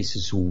some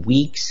cases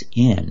weeks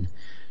in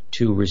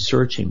to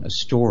researching a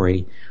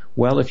story,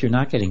 well, if you're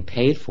not getting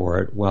paid for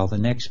it, well, the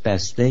next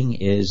best thing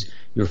is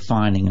you're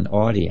finding an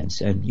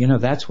audience. And,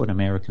 that's what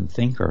American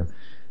Thinker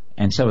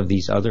and some of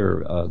these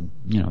other,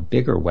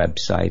 bigger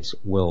websites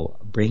will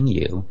bring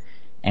you.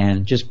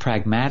 And just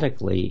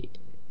pragmatically,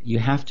 you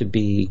have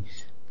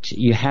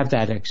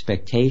that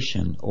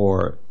expectation,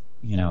 or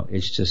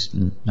it's just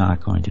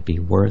not going to be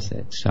worth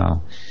it.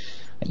 So,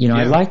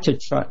 I'd like to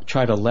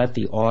try to let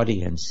the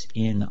audience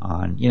in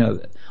on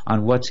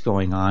what's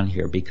going on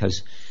here,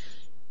 because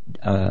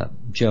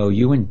Joe,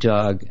 you and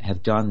Doug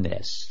have done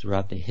this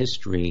throughout the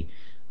history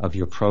of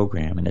your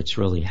program, and it's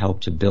really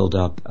helped to build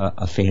up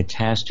a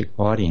fantastic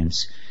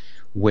audience,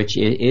 which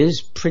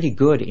is pretty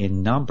good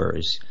in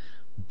numbers,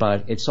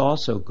 but it's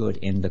also good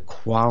in the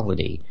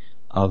quality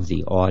of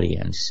the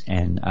audience.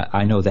 And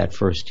I know that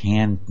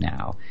firsthand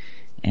now.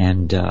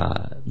 And,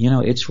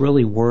 it's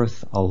really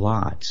worth a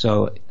lot.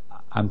 So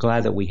I'm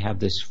glad that we have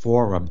this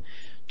forum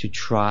to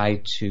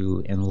try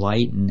to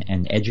enlighten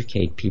and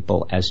educate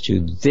people as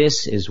to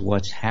this is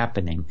what's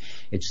happening.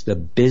 It's the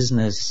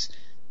business.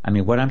 I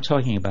mean, what I'm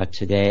talking about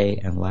today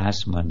and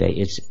last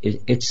Monday,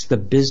 it's the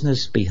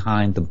business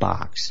behind the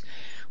box.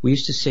 We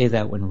used to say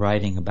that when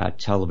writing about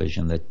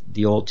television, that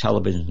the old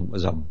television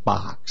was a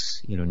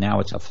box. Now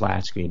it's a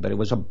flat screen, but it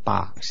was a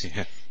box.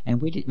 Yeah.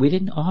 And we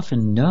didn't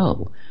often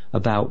know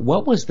about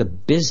what was the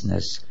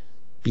business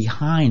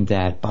behind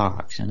that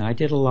box. And I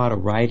did a lot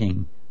of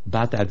writing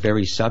about that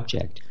very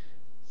subject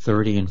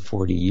 30 and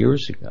 40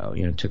 years ago.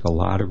 It took a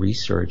lot of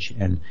research,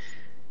 and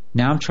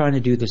now I'm trying to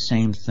do the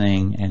same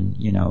thing and,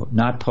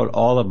 not put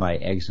all of my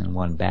eggs in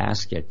one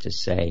basket to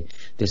say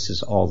this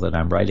is all that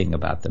I'm writing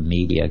about the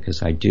media,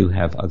 because I do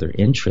have other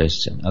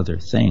interests and other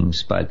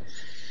things. But,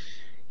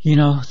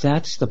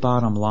 that's the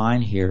bottom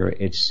line here.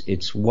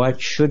 It's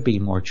what should be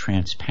more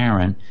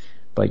transparent,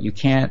 but you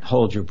can't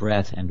hold your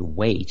breath and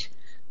wait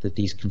that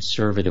these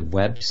conservative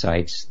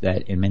websites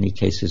that in many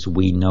cases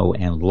we know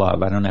and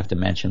love, I don't have to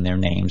mention their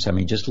names. I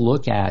mean, just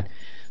look at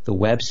the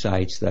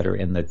websites that are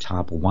in the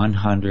top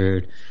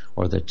 100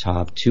 or the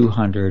top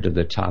 200 or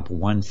the top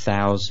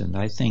 1,000.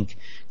 I think,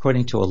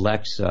 according to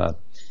Alexa,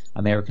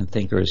 American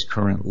Thinker is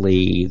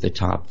currently the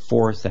top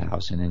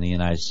 4,000 in the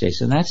United States,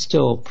 and that's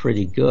still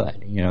pretty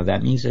good.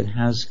 That means it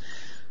has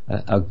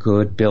a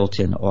good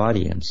built-in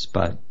audience,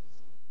 but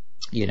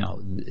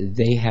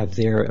they have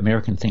their,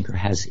 American Thinker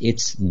has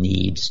its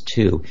needs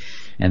too.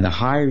 And the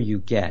higher you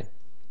get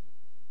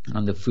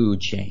on the food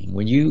chain,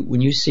 when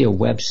you see a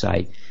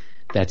website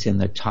that's in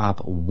the top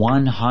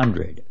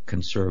 100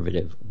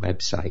 conservative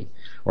website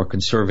or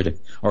conservative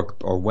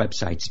or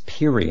websites,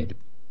 period,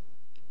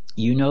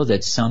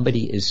 that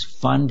somebody is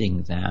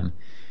funding them,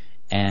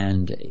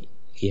 and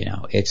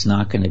it's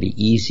not going to be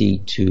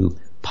easy to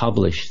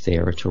publish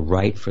there, to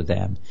write for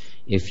them,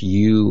 if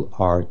you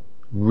are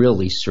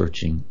really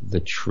searching the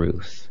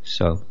truth.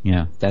 So,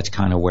 that's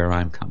kind of where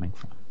I'm coming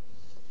from.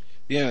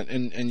 Yeah,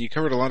 and you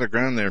covered a lot of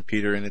ground there,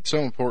 Peter, and it's so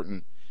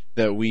important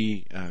that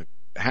we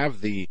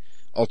have the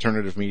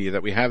alternative media,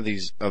 that we have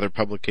these other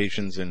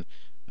publications, and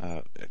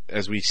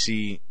as we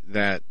see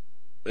that,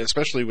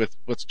 especially with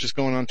what's just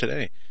going on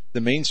today,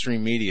 the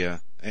mainstream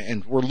media,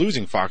 and we're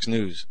losing Fox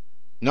News.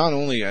 Not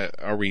only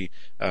are we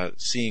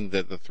seeing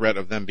the threat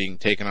of them being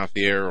taken off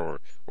the air or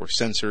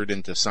censored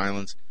into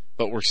silence,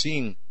 but we're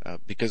seeing,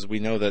 because we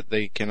know that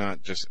they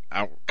cannot just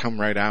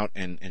come right out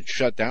and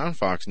shut down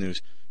Fox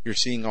News, you're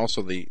seeing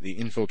also the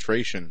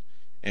infiltration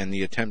and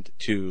the attempt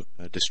to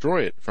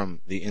destroy it from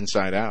the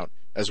inside out,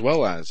 as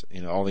well as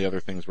all the other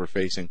things we're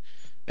facing.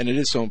 And it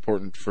is so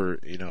important for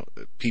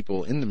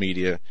people in the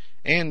media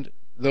and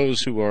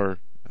those who are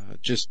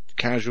just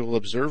casual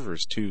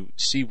observers to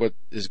see what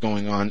is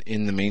going on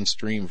in the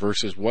mainstream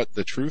versus what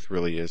the truth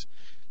really is.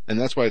 And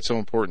that's why it's so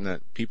important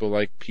that people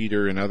like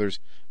Peter and others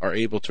are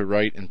able to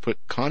write and put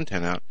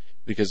content out,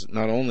 because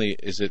not only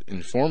is it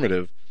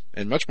informative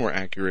and much more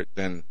accurate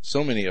than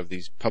so many of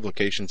these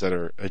publications that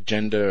are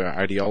agenda or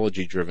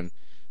ideology driven,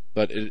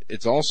 but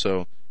it's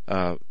also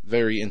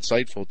very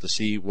insightful to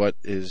see what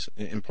is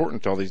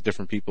important to all these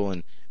different people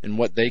and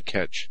what they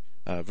catch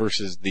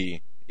versus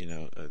the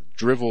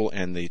drivel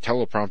and the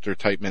teleprompter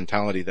type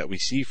mentality that we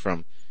see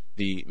from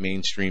the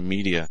mainstream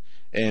media.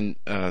 And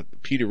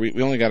Peter,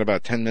 we only got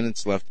about 10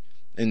 minutes left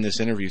in this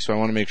interview, so I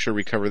want to make sure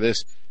we cover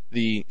this.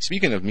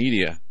 Speaking of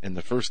media and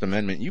the First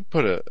Amendment, you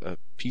put a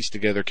piece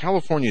together.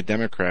 California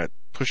Democrat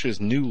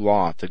pushes new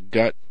law to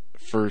gut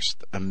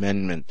First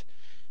Amendment.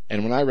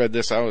 And when I read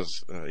this, I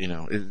was,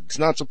 it's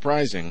not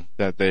surprising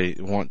that they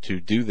want to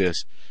do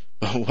this,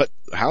 but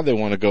how they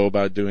want to go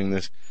about doing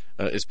this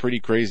is pretty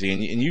crazy.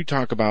 And you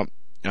talk about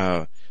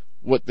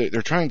what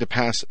they're trying to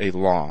pass a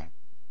law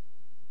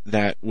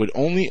that would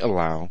only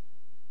allow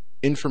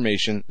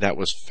information that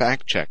was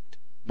fact-checked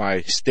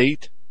by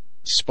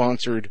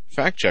state-sponsored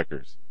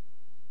fact-checkers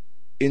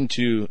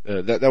into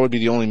that would be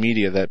the only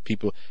media that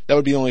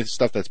would be the only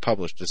stuff that's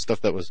published, the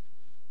stuff that was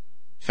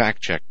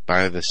fact-checked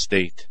by the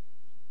state.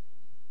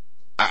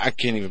 I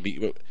can't even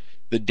be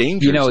the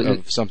dangers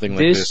of something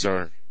like this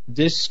are.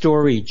 This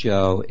story,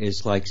 Joe,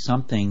 is like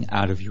something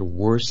out of your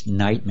worst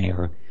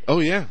nightmare. Oh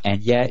yeah,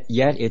 and yet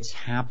it's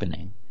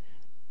happening.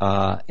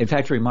 In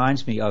fact, it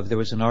reminds me of, there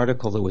was an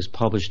article that was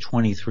published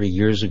 23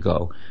 years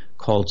ago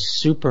called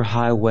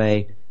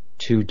 "Superhighway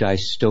to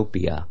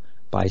Dystopia"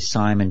 by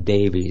Simon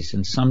Davies.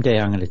 And someday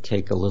I'm going to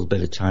take a little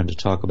bit of time to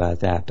talk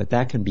about that, but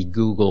that can be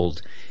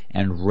Googled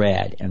and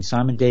read. And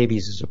Simon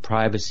Davies is a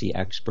privacy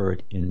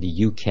expert in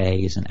the UK.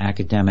 He's an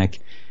academic.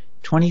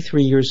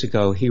 23 years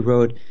ago, he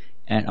wrote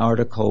an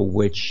article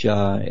which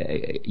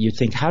you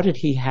think, how did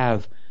he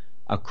have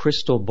a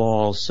crystal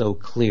ball so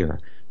clear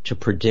to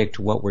predict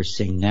what we're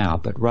seeing now?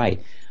 But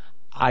right,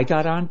 I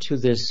got onto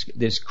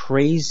this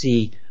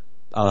crazy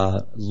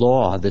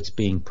law that's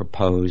being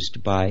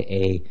proposed by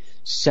a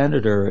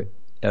senator,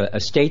 a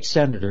state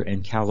senator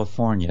in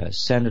California,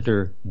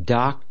 Senator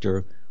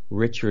Dr.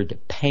 Richard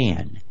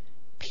Pan,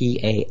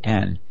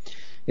 P-A-N.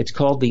 It's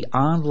called the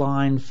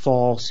Online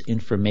False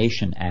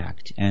Information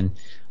Act, and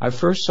I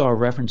first saw a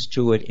reference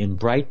to it in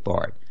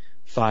Breitbart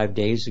 5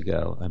 days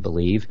ago, I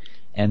believe,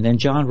 and then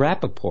John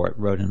Rappaport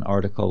wrote an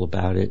article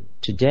about it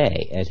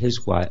today at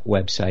his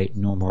website,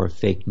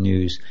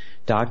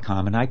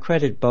 nomorefakenews.com, and I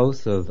credit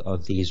both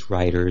of these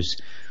writers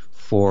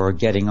for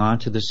getting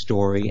onto the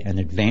story and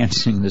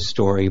advancing the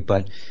story.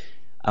 But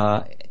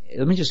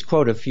let me just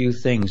quote a few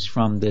things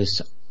from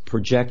this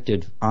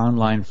projected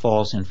Online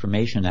False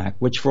Information Act,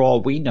 which for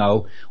all we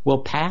know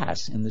will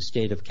pass in the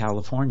state of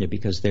California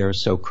because they are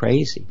so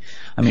crazy.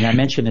 I mean, I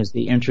mentioned as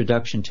the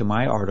introduction to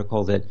my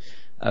article that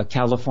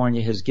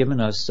California has given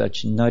us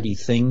such nutty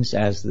things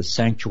as the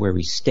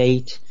sanctuary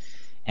state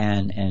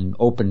and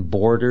open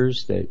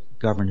borders that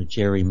Governor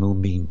Jerry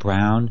Moonbeam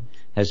Brown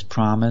has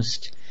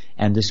promised,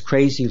 and this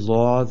crazy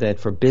law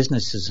that for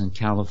businesses in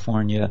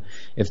California,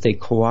 if they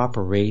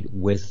cooperate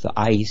with the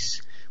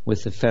ICE,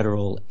 with the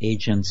federal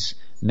agents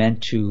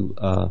meant to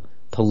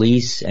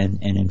police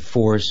and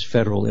enforce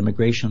federal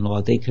immigration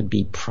law, they could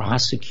be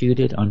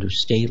prosecuted under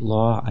state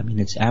law. I mean,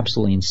 it's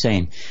absolutely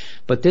insane.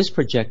 But this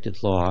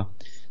projected law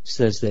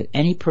says that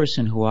any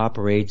person who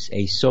operates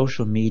a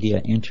social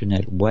media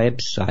internet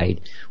website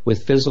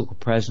with physical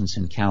presence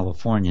in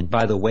California, and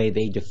by the way,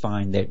 they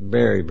define that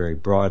very, very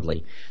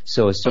broadly.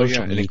 So a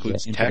social media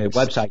internet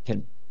website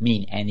can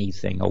mean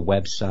anything. A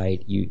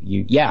website,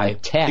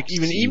 text,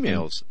 even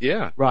emails,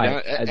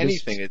 right,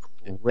 anything.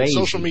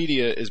 Social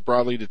media is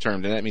broadly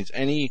determined, and that means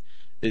any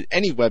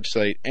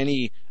website,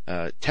 any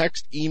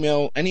text,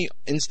 email, any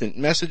instant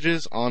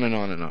messages, on and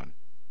on and on.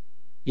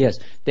 Yes,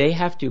 they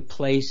have to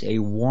place a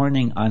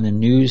warning on a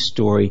news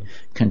story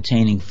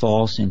containing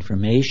false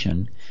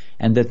information,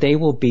 and that they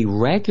will be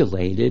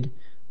regulated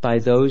by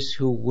those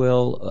who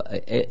will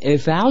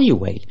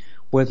evaluate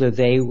whether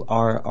they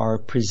are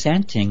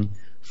presenting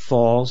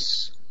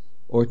false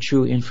or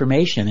true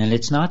information. And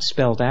it's not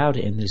spelled out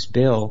in this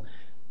bill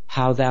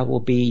how that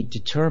will be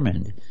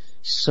determined.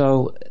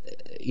 So,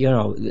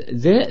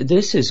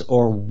 this is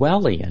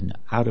Orwellian,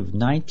 out of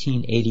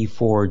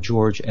 1984,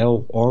 George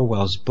L.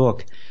 Orwell's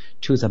book,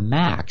 to the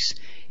max,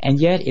 and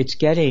yet it's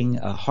getting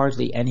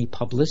hardly any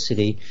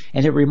publicity.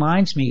 And it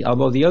reminds me,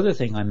 although the other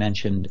thing I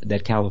mentioned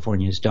that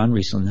California has done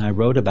recently, and I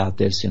wrote about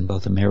this in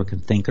both American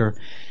Thinker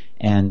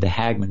and the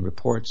Hagmann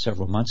Report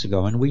several months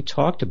ago, and we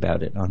talked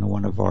about it on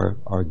one of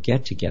our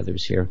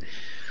get-togethers here,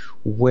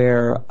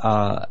 where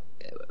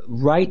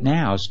right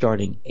now,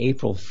 starting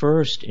April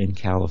 1st in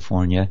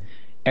California,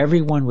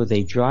 everyone with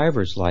a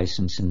driver's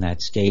license in that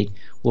state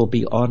will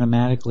be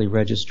automatically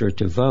registered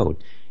to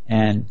vote.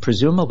 And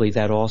presumably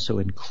that also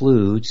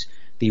includes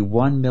the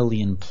 1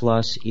 million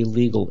plus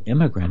illegal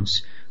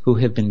immigrants who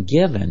have been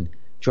given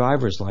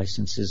driver's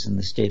licenses in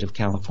the state of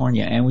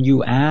California. And when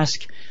you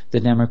ask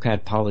the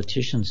Democrat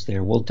politicians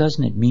there, well,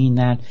 doesn't it mean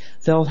that?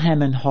 They'll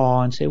hem and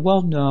haw and say,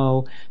 well,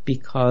 no,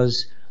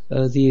 because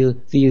the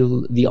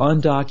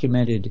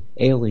undocumented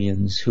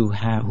aliens who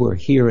are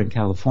here in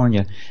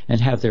California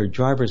and have their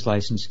driver's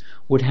license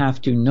would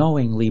have to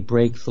knowingly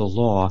break the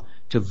law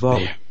to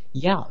vote.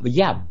 Yeah,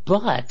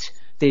 but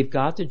they've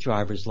got the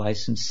driver's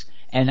license,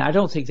 and I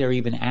don't think they're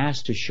even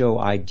asked to show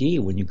ID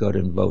when you go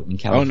to vote in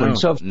California. Oh, no,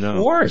 so of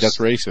course that's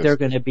racist. They're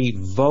going to be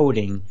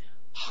voting.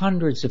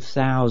 Hundreds of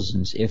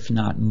thousands, if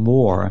not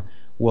more,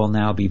 will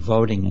now be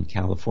voting in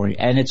California.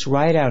 And it's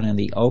right out in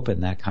the open,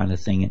 that kind of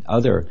thing, in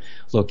other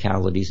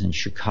localities in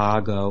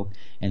Chicago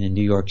and in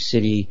New York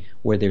City,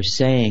 where they're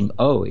saying,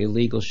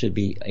 illegals should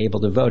be able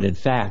to vote. In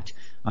fact,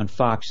 on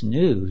Fox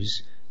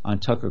News, on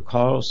Tucker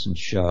Carlson's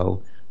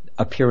show,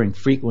 appearing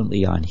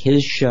frequently on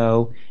his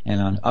show and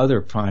on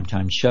other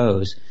primetime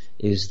shows,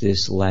 is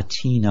this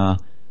Latina,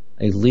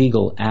 a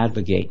legal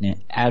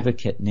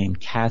advocate named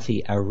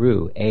Kathy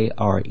Areu,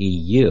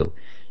 A-R-E-U.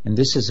 And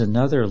this is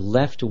another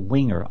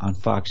left-winger on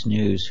Fox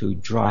News who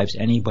drives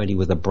anybody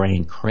with a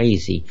brain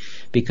crazy,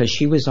 because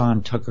she was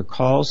on Tucker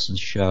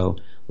Carlson's show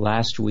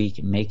last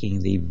week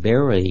making the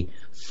very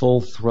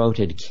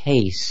full-throated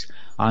case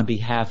on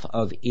behalf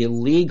of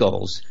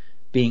illegals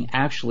being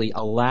actually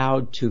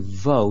allowed to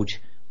vote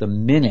the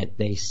minute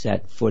they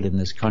set foot in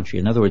this country.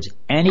 In other words,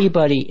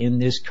 anybody in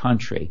this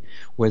country,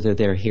 whether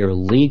they're here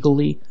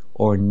legally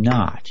or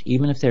not,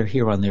 even if they're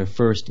here on their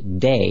first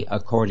day,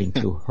 according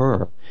to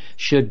her,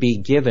 should be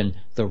given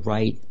the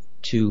right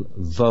to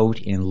vote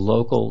in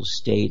local,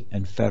 state,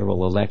 and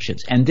federal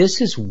elections. And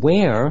this is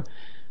where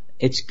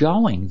it's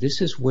going.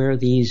 This is where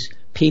these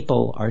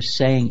people are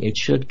saying it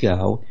should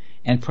go,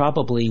 and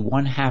probably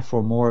 1/2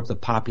 or more of the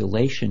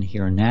population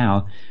here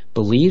now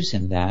believes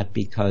in that,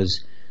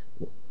 because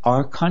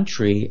our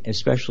country,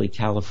 especially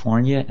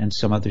California and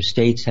some other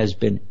states, has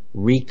been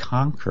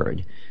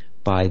reconquered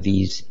by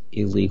these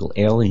illegal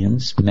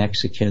aliens,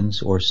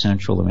 Mexicans or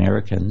Central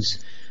Americans,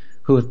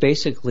 who have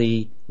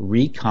basically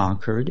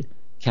reconquered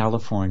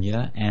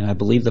California. And I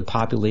believe the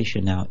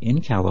population now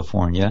in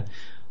California,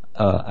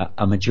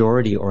 a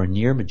majority or a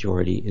near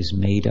majority, is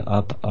made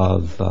up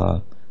of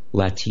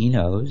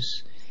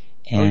Latinos.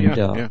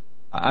 And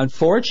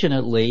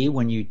unfortunately,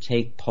 when you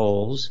take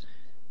polls,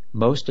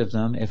 most of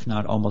them, if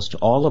not almost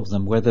all of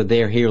them, whether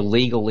they're here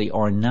legally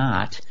or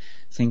not,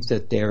 think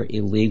that their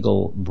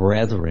illegal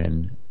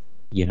brethren,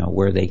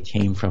 where they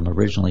came from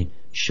originally,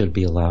 should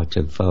be allowed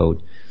to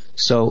vote.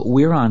 So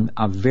we're on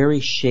a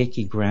very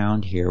shaky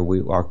ground here.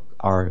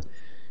 Our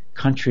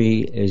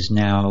country is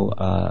now,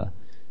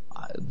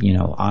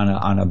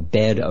 on a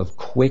bed of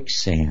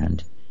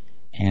quicksand.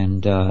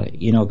 And,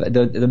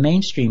 the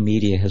mainstream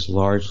media has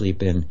largely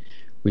been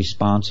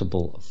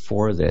responsible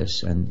for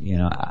this. And,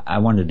 I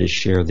wanted to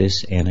share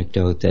this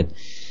anecdote that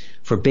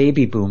for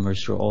baby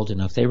boomers who are old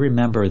enough, they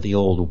remember the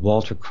old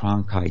Walter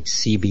Cronkite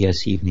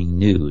CBS Evening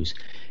News,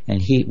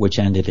 and which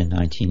ended in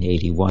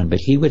 1981. But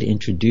he would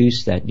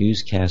introduce that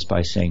newscast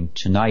by saying,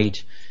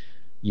 tonight,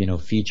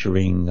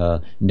 featuring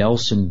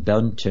Nelson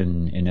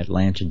Benton in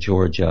Atlanta,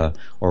 Georgia,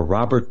 or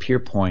Robert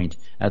Pierpoint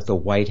at the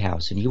White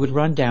House. And he would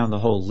run down the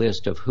whole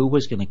list of who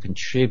was going to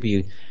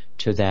contribute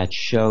to that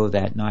show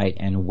that night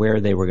and where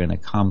they were going to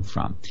come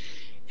from.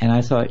 And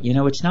I thought,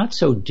 it's not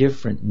so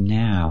different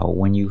now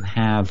when you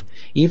have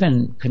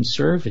even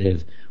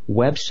conservative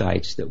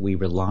websites that we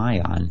rely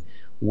on,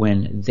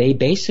 when they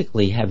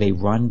basically have a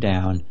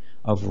rundown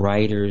of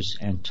writers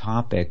and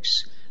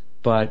topics,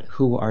 but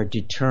who are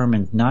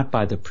determined not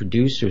by the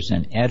producers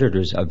and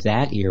editors of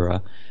that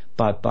era,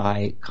 but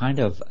by kind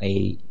of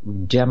a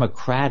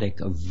democratic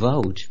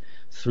vote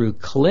through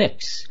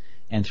clicks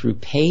and through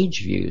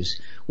page views,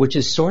 which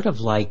is sort of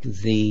like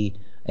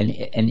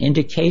an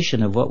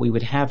indication of what we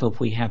would have if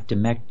we have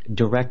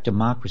direct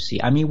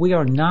democracy. I mean, we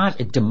are not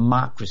a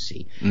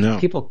democracy. No.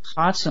 People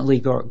constantly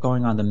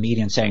going on the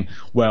media and saying,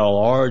 well,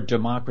 our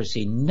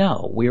democracy.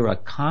 No, we're a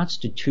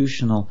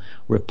constitutional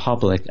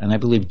republic, and I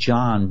believe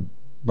John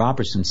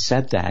Robertson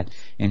said that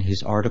in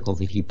his article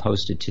that he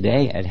posted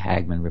today at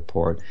Hagmann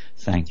Report.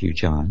 Thank you,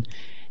 John.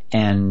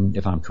 And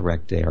if I'm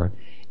correct there.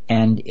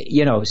 And,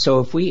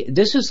 so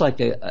this is like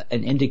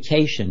an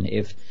indication,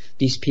 if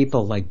these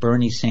people like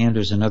Bernie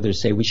Sanders and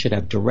others say we should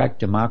have direct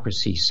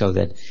democracy so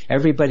that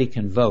everybody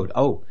can vote.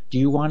 Oh, do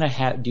you want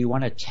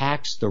to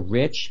tax the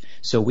rich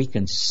so we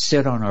can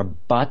sit on our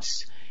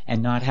butts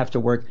and not have to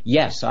work?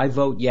 Yes, I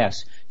vote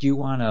yes. Do you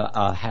want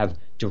to have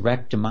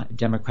direct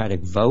democratic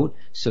vote,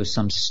 so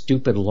some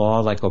stupid law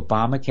like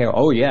Obamacare?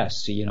 Oh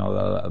yes,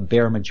 a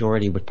bare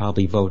majority would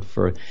probably vote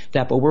for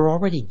that. But we're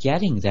already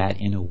getting that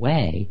in a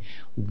way,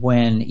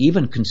 when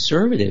even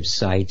conservative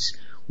sites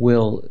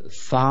will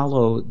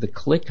follow the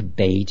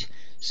clickbait.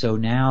 So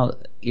now,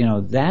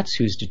 that's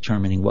who's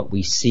determining what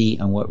we see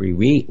and what we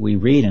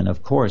read. And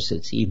of course,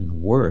 it's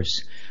even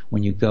worse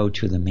when you go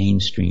to the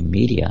mainstream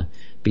media,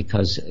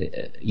 because,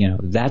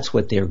 that's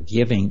what they're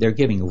giving. They're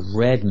giving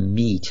red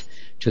meat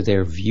to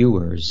their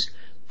viewers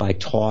by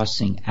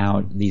tossing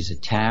out these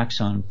attacks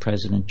on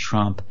President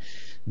Trump,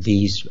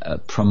 these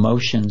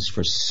promotions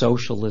for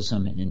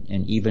socialism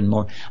and even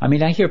more. I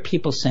mean, I hear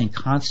people saying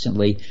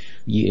constantly,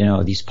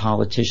 these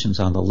politicians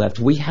on the left,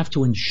 we have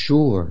to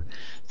ensure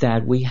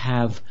that we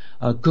have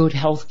good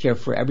health care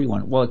for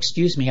everyone. Well,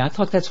 excuse me, I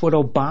thought that's what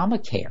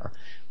Obamacare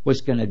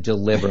was going to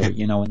deliver,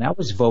 and that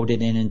was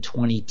voted in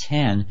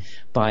 2010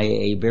 by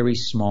a very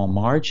small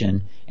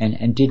margin.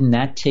 And didn't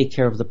that take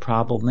care of the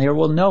problem there?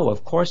 Well, no,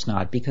 of course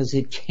not, because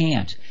it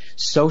can't.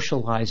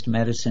 Socialized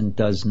medicine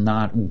does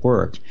not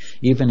work,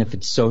 even if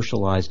it's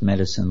socialized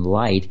medicine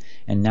light.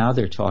 And now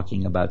they're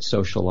talking about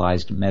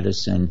socialized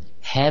medicine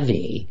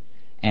heavy.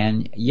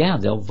 And yeah,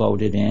 they'll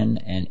vote it in.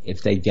 And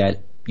if they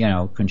get,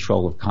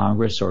 control of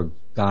Congress, or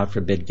God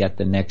forbid, get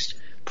the next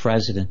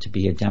president to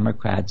be a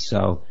Democrat.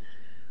 So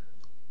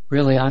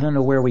really, I don't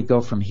know where we go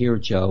from here,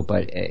 Joe,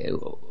 but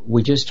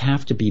we just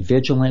have to be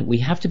vigilant. We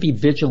have to be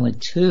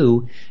vigilant,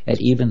 too,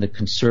 at even the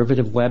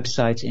conservative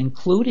websites,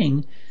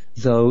 including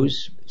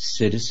those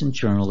citizen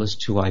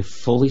journalists who I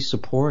fully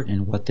support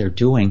in what they're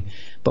doing.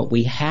 But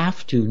we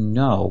have to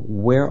know,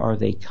 where are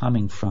they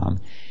coming from,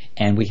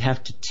 and we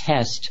have to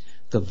test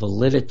the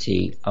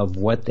validity of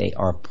what they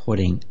are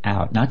putting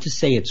out. Not to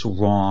say it's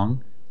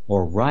wrong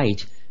or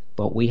right,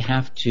 but we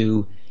have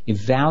to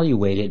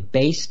evaluate it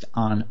based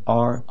on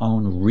our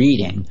own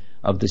reading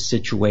of the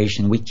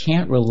situation. We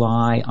can't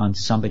rely on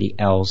somebody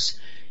else,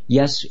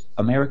 yes,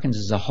 Americans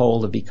as a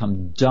whole have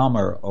become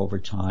dumber over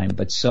time,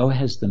 but so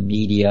has the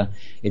media.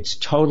 It's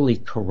totally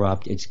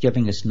corrupt. It's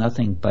giving us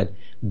nothing but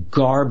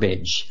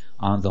garbage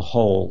on the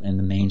whole in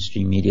the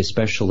mainstream media,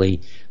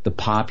 especially the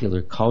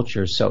popular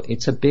culture. So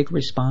it's a big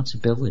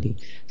responsibility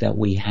that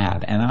we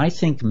have. And I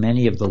think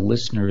many of the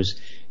listeners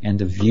and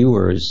the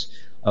viewers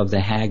of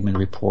the Hagmann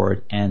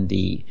Report and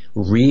the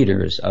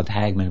readers of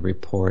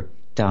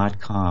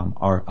HagmannReport.com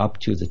are up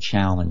to the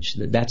challenge.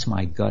 That's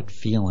my gut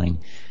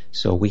feeling.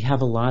 So we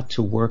have a lot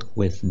to work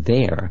with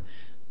there,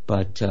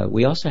 but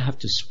we also have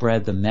to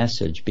spread the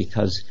message,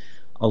 because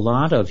a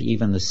lot of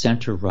even the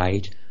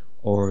center-right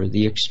or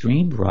the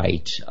extreme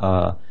right,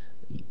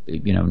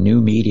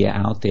 new media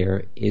out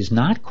there is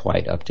not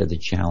quite up to the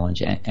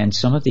challenge. And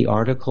some of the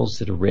articles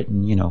that are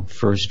written,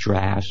 first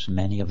drafts,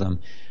 many of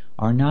them,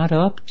 are not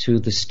up to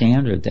the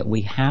standard that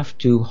we have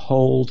to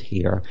hold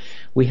here.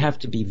 We have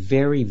to be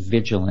very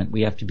vigilant.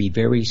 We have to be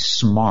very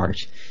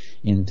smart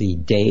in the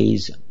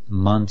days,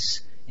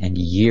 months, and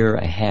year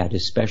ahead,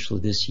 especially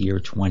this year,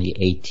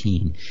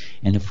 2018.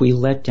 And if we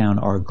let down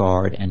our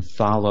guard and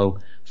follow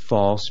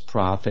false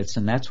prophets,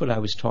 and that's what I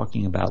was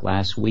talking about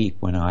last week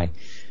when I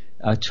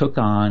took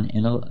on,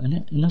 in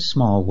a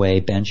small way,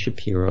 Ben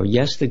Shapiro.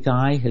 Yes, the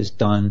guy has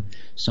done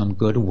some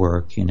good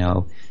work,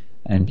 and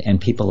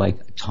people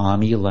like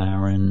Tommy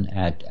Lahren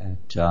at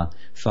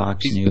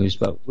Fox News.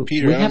 But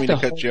Peter, we I have don't mean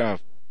to cut you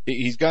off.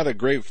 He's got a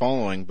great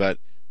following, but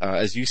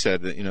as you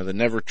said, the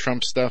Never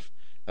Trump stuff.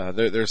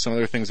 There's some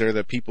other things there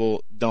that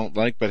people don't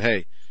like, but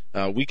hey,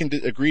 we can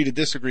agree to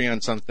disagree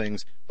on some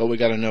things, but we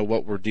got to know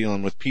what we're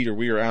dealing with. Peter,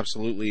 we are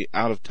absolutely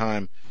out of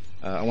time.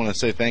 I want to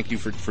say thank you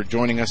for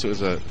joining us. It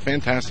was a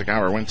fantastic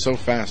hour. It went so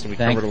fast, and we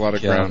covered a lot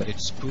of ground.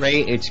 It's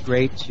great. It's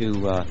great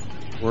to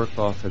work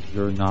off of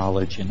your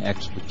knowledge and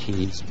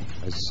expertise,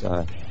 because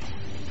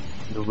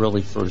you're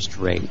really first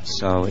rate.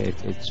 So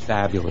it's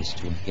fabulous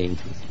to engage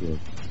with you.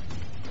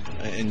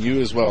 And you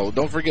as well.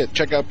 Don't forget,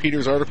 check out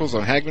Peter's articles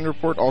on Hagmann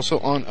Report, also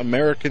on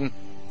American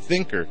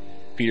Thinker.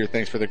 Peter,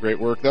 thanks for the great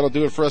work. That'll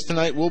do it for us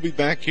tonight. We'll be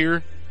back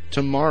here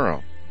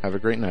tomorrow. Have a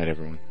great night,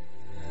 everyone.